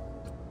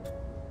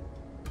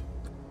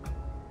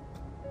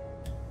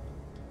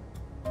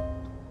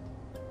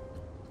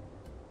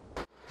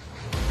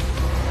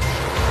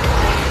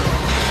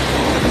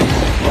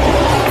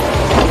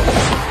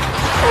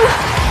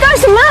干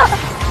什么？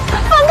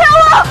放开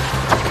我！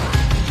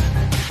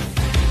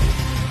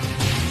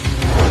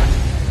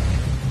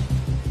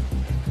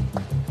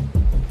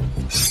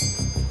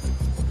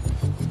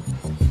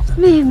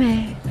妹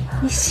妹，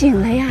你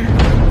醒了呀？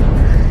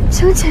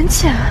江浅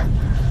浅，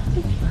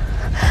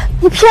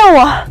你骗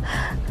我！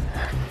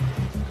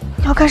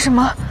你要干什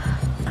么？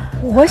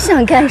我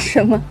想干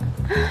什么？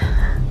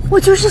我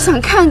就是想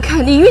看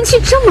看你运气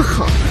这么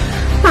好，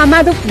爸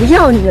妈都不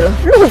要你了，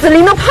陆子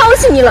霖都抛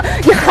弃你了，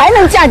你还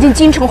能嫁进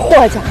京城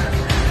霍家？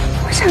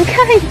我想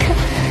看一看，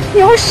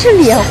你要是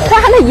脸花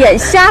了、眼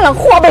瞎了，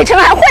霍北城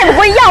还会不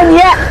会要你？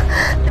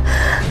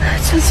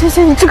江浅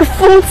浅，你这个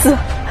疯子！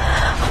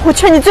我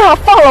劝你最好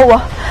放了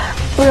我，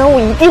不然我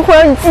一定会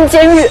让你进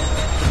监狱。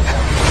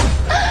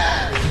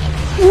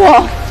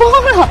我疯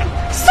了，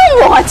送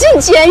我进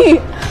监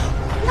狱？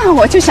那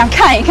我就想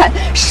看一看，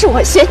是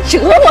我先折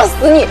磨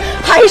死你，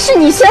还是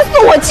你先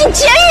送我进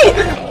监狱？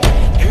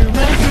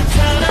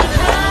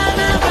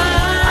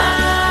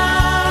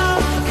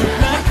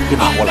别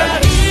怕，我来了。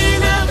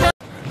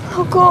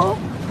老公，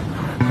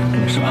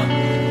没事吧？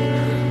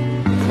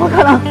不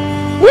可能！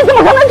你怎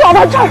么可能找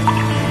到这儿？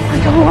按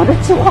照我的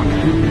计划，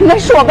应该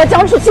是我把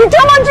江楚曦折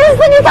磨致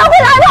死，你才会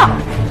来的。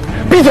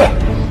闭嘴！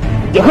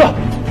野鹤，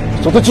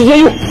送他进监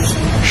狱。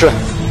是。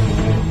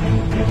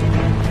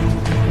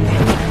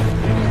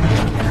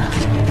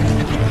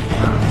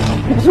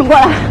你们过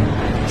来！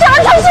江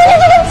楚曦，你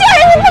这个贱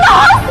人，你不能好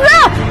死！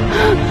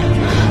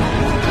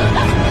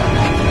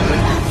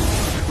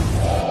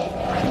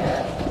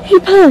玉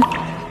佩，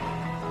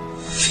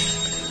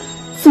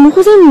怎么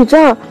会在你这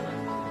儿？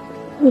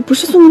我不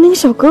是送给那个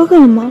小哥哥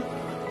了吗？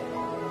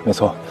没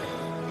错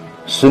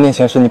，10年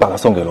前是你把他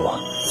送给了我，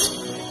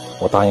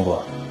我答应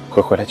过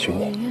会回来娶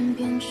你。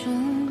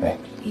哎，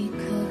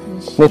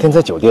那天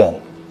在酒店，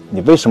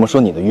你为什么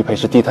说你的玉佩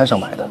是地摊上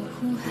买的？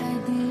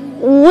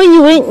我以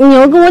为你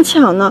要跟我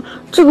抢呢，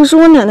这个是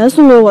我奶奶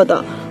送给我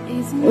的，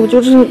我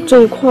就剩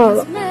这一块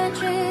了。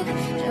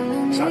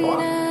傻瓜。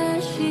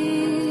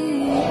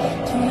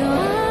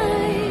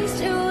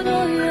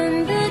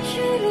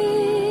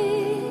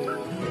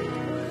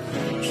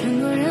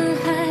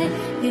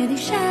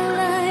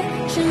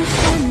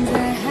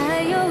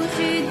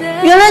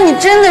原来你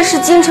真的是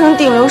京城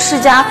顶流世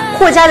家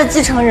霍家的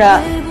继承人，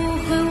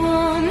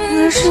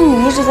原来是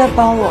你一直在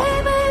帮我，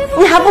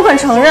你还不肯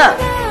承认，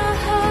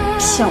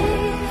骗我，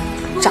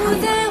渣男！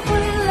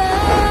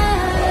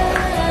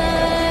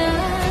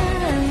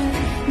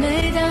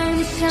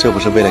这不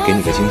是为了给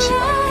你个惊喜吗？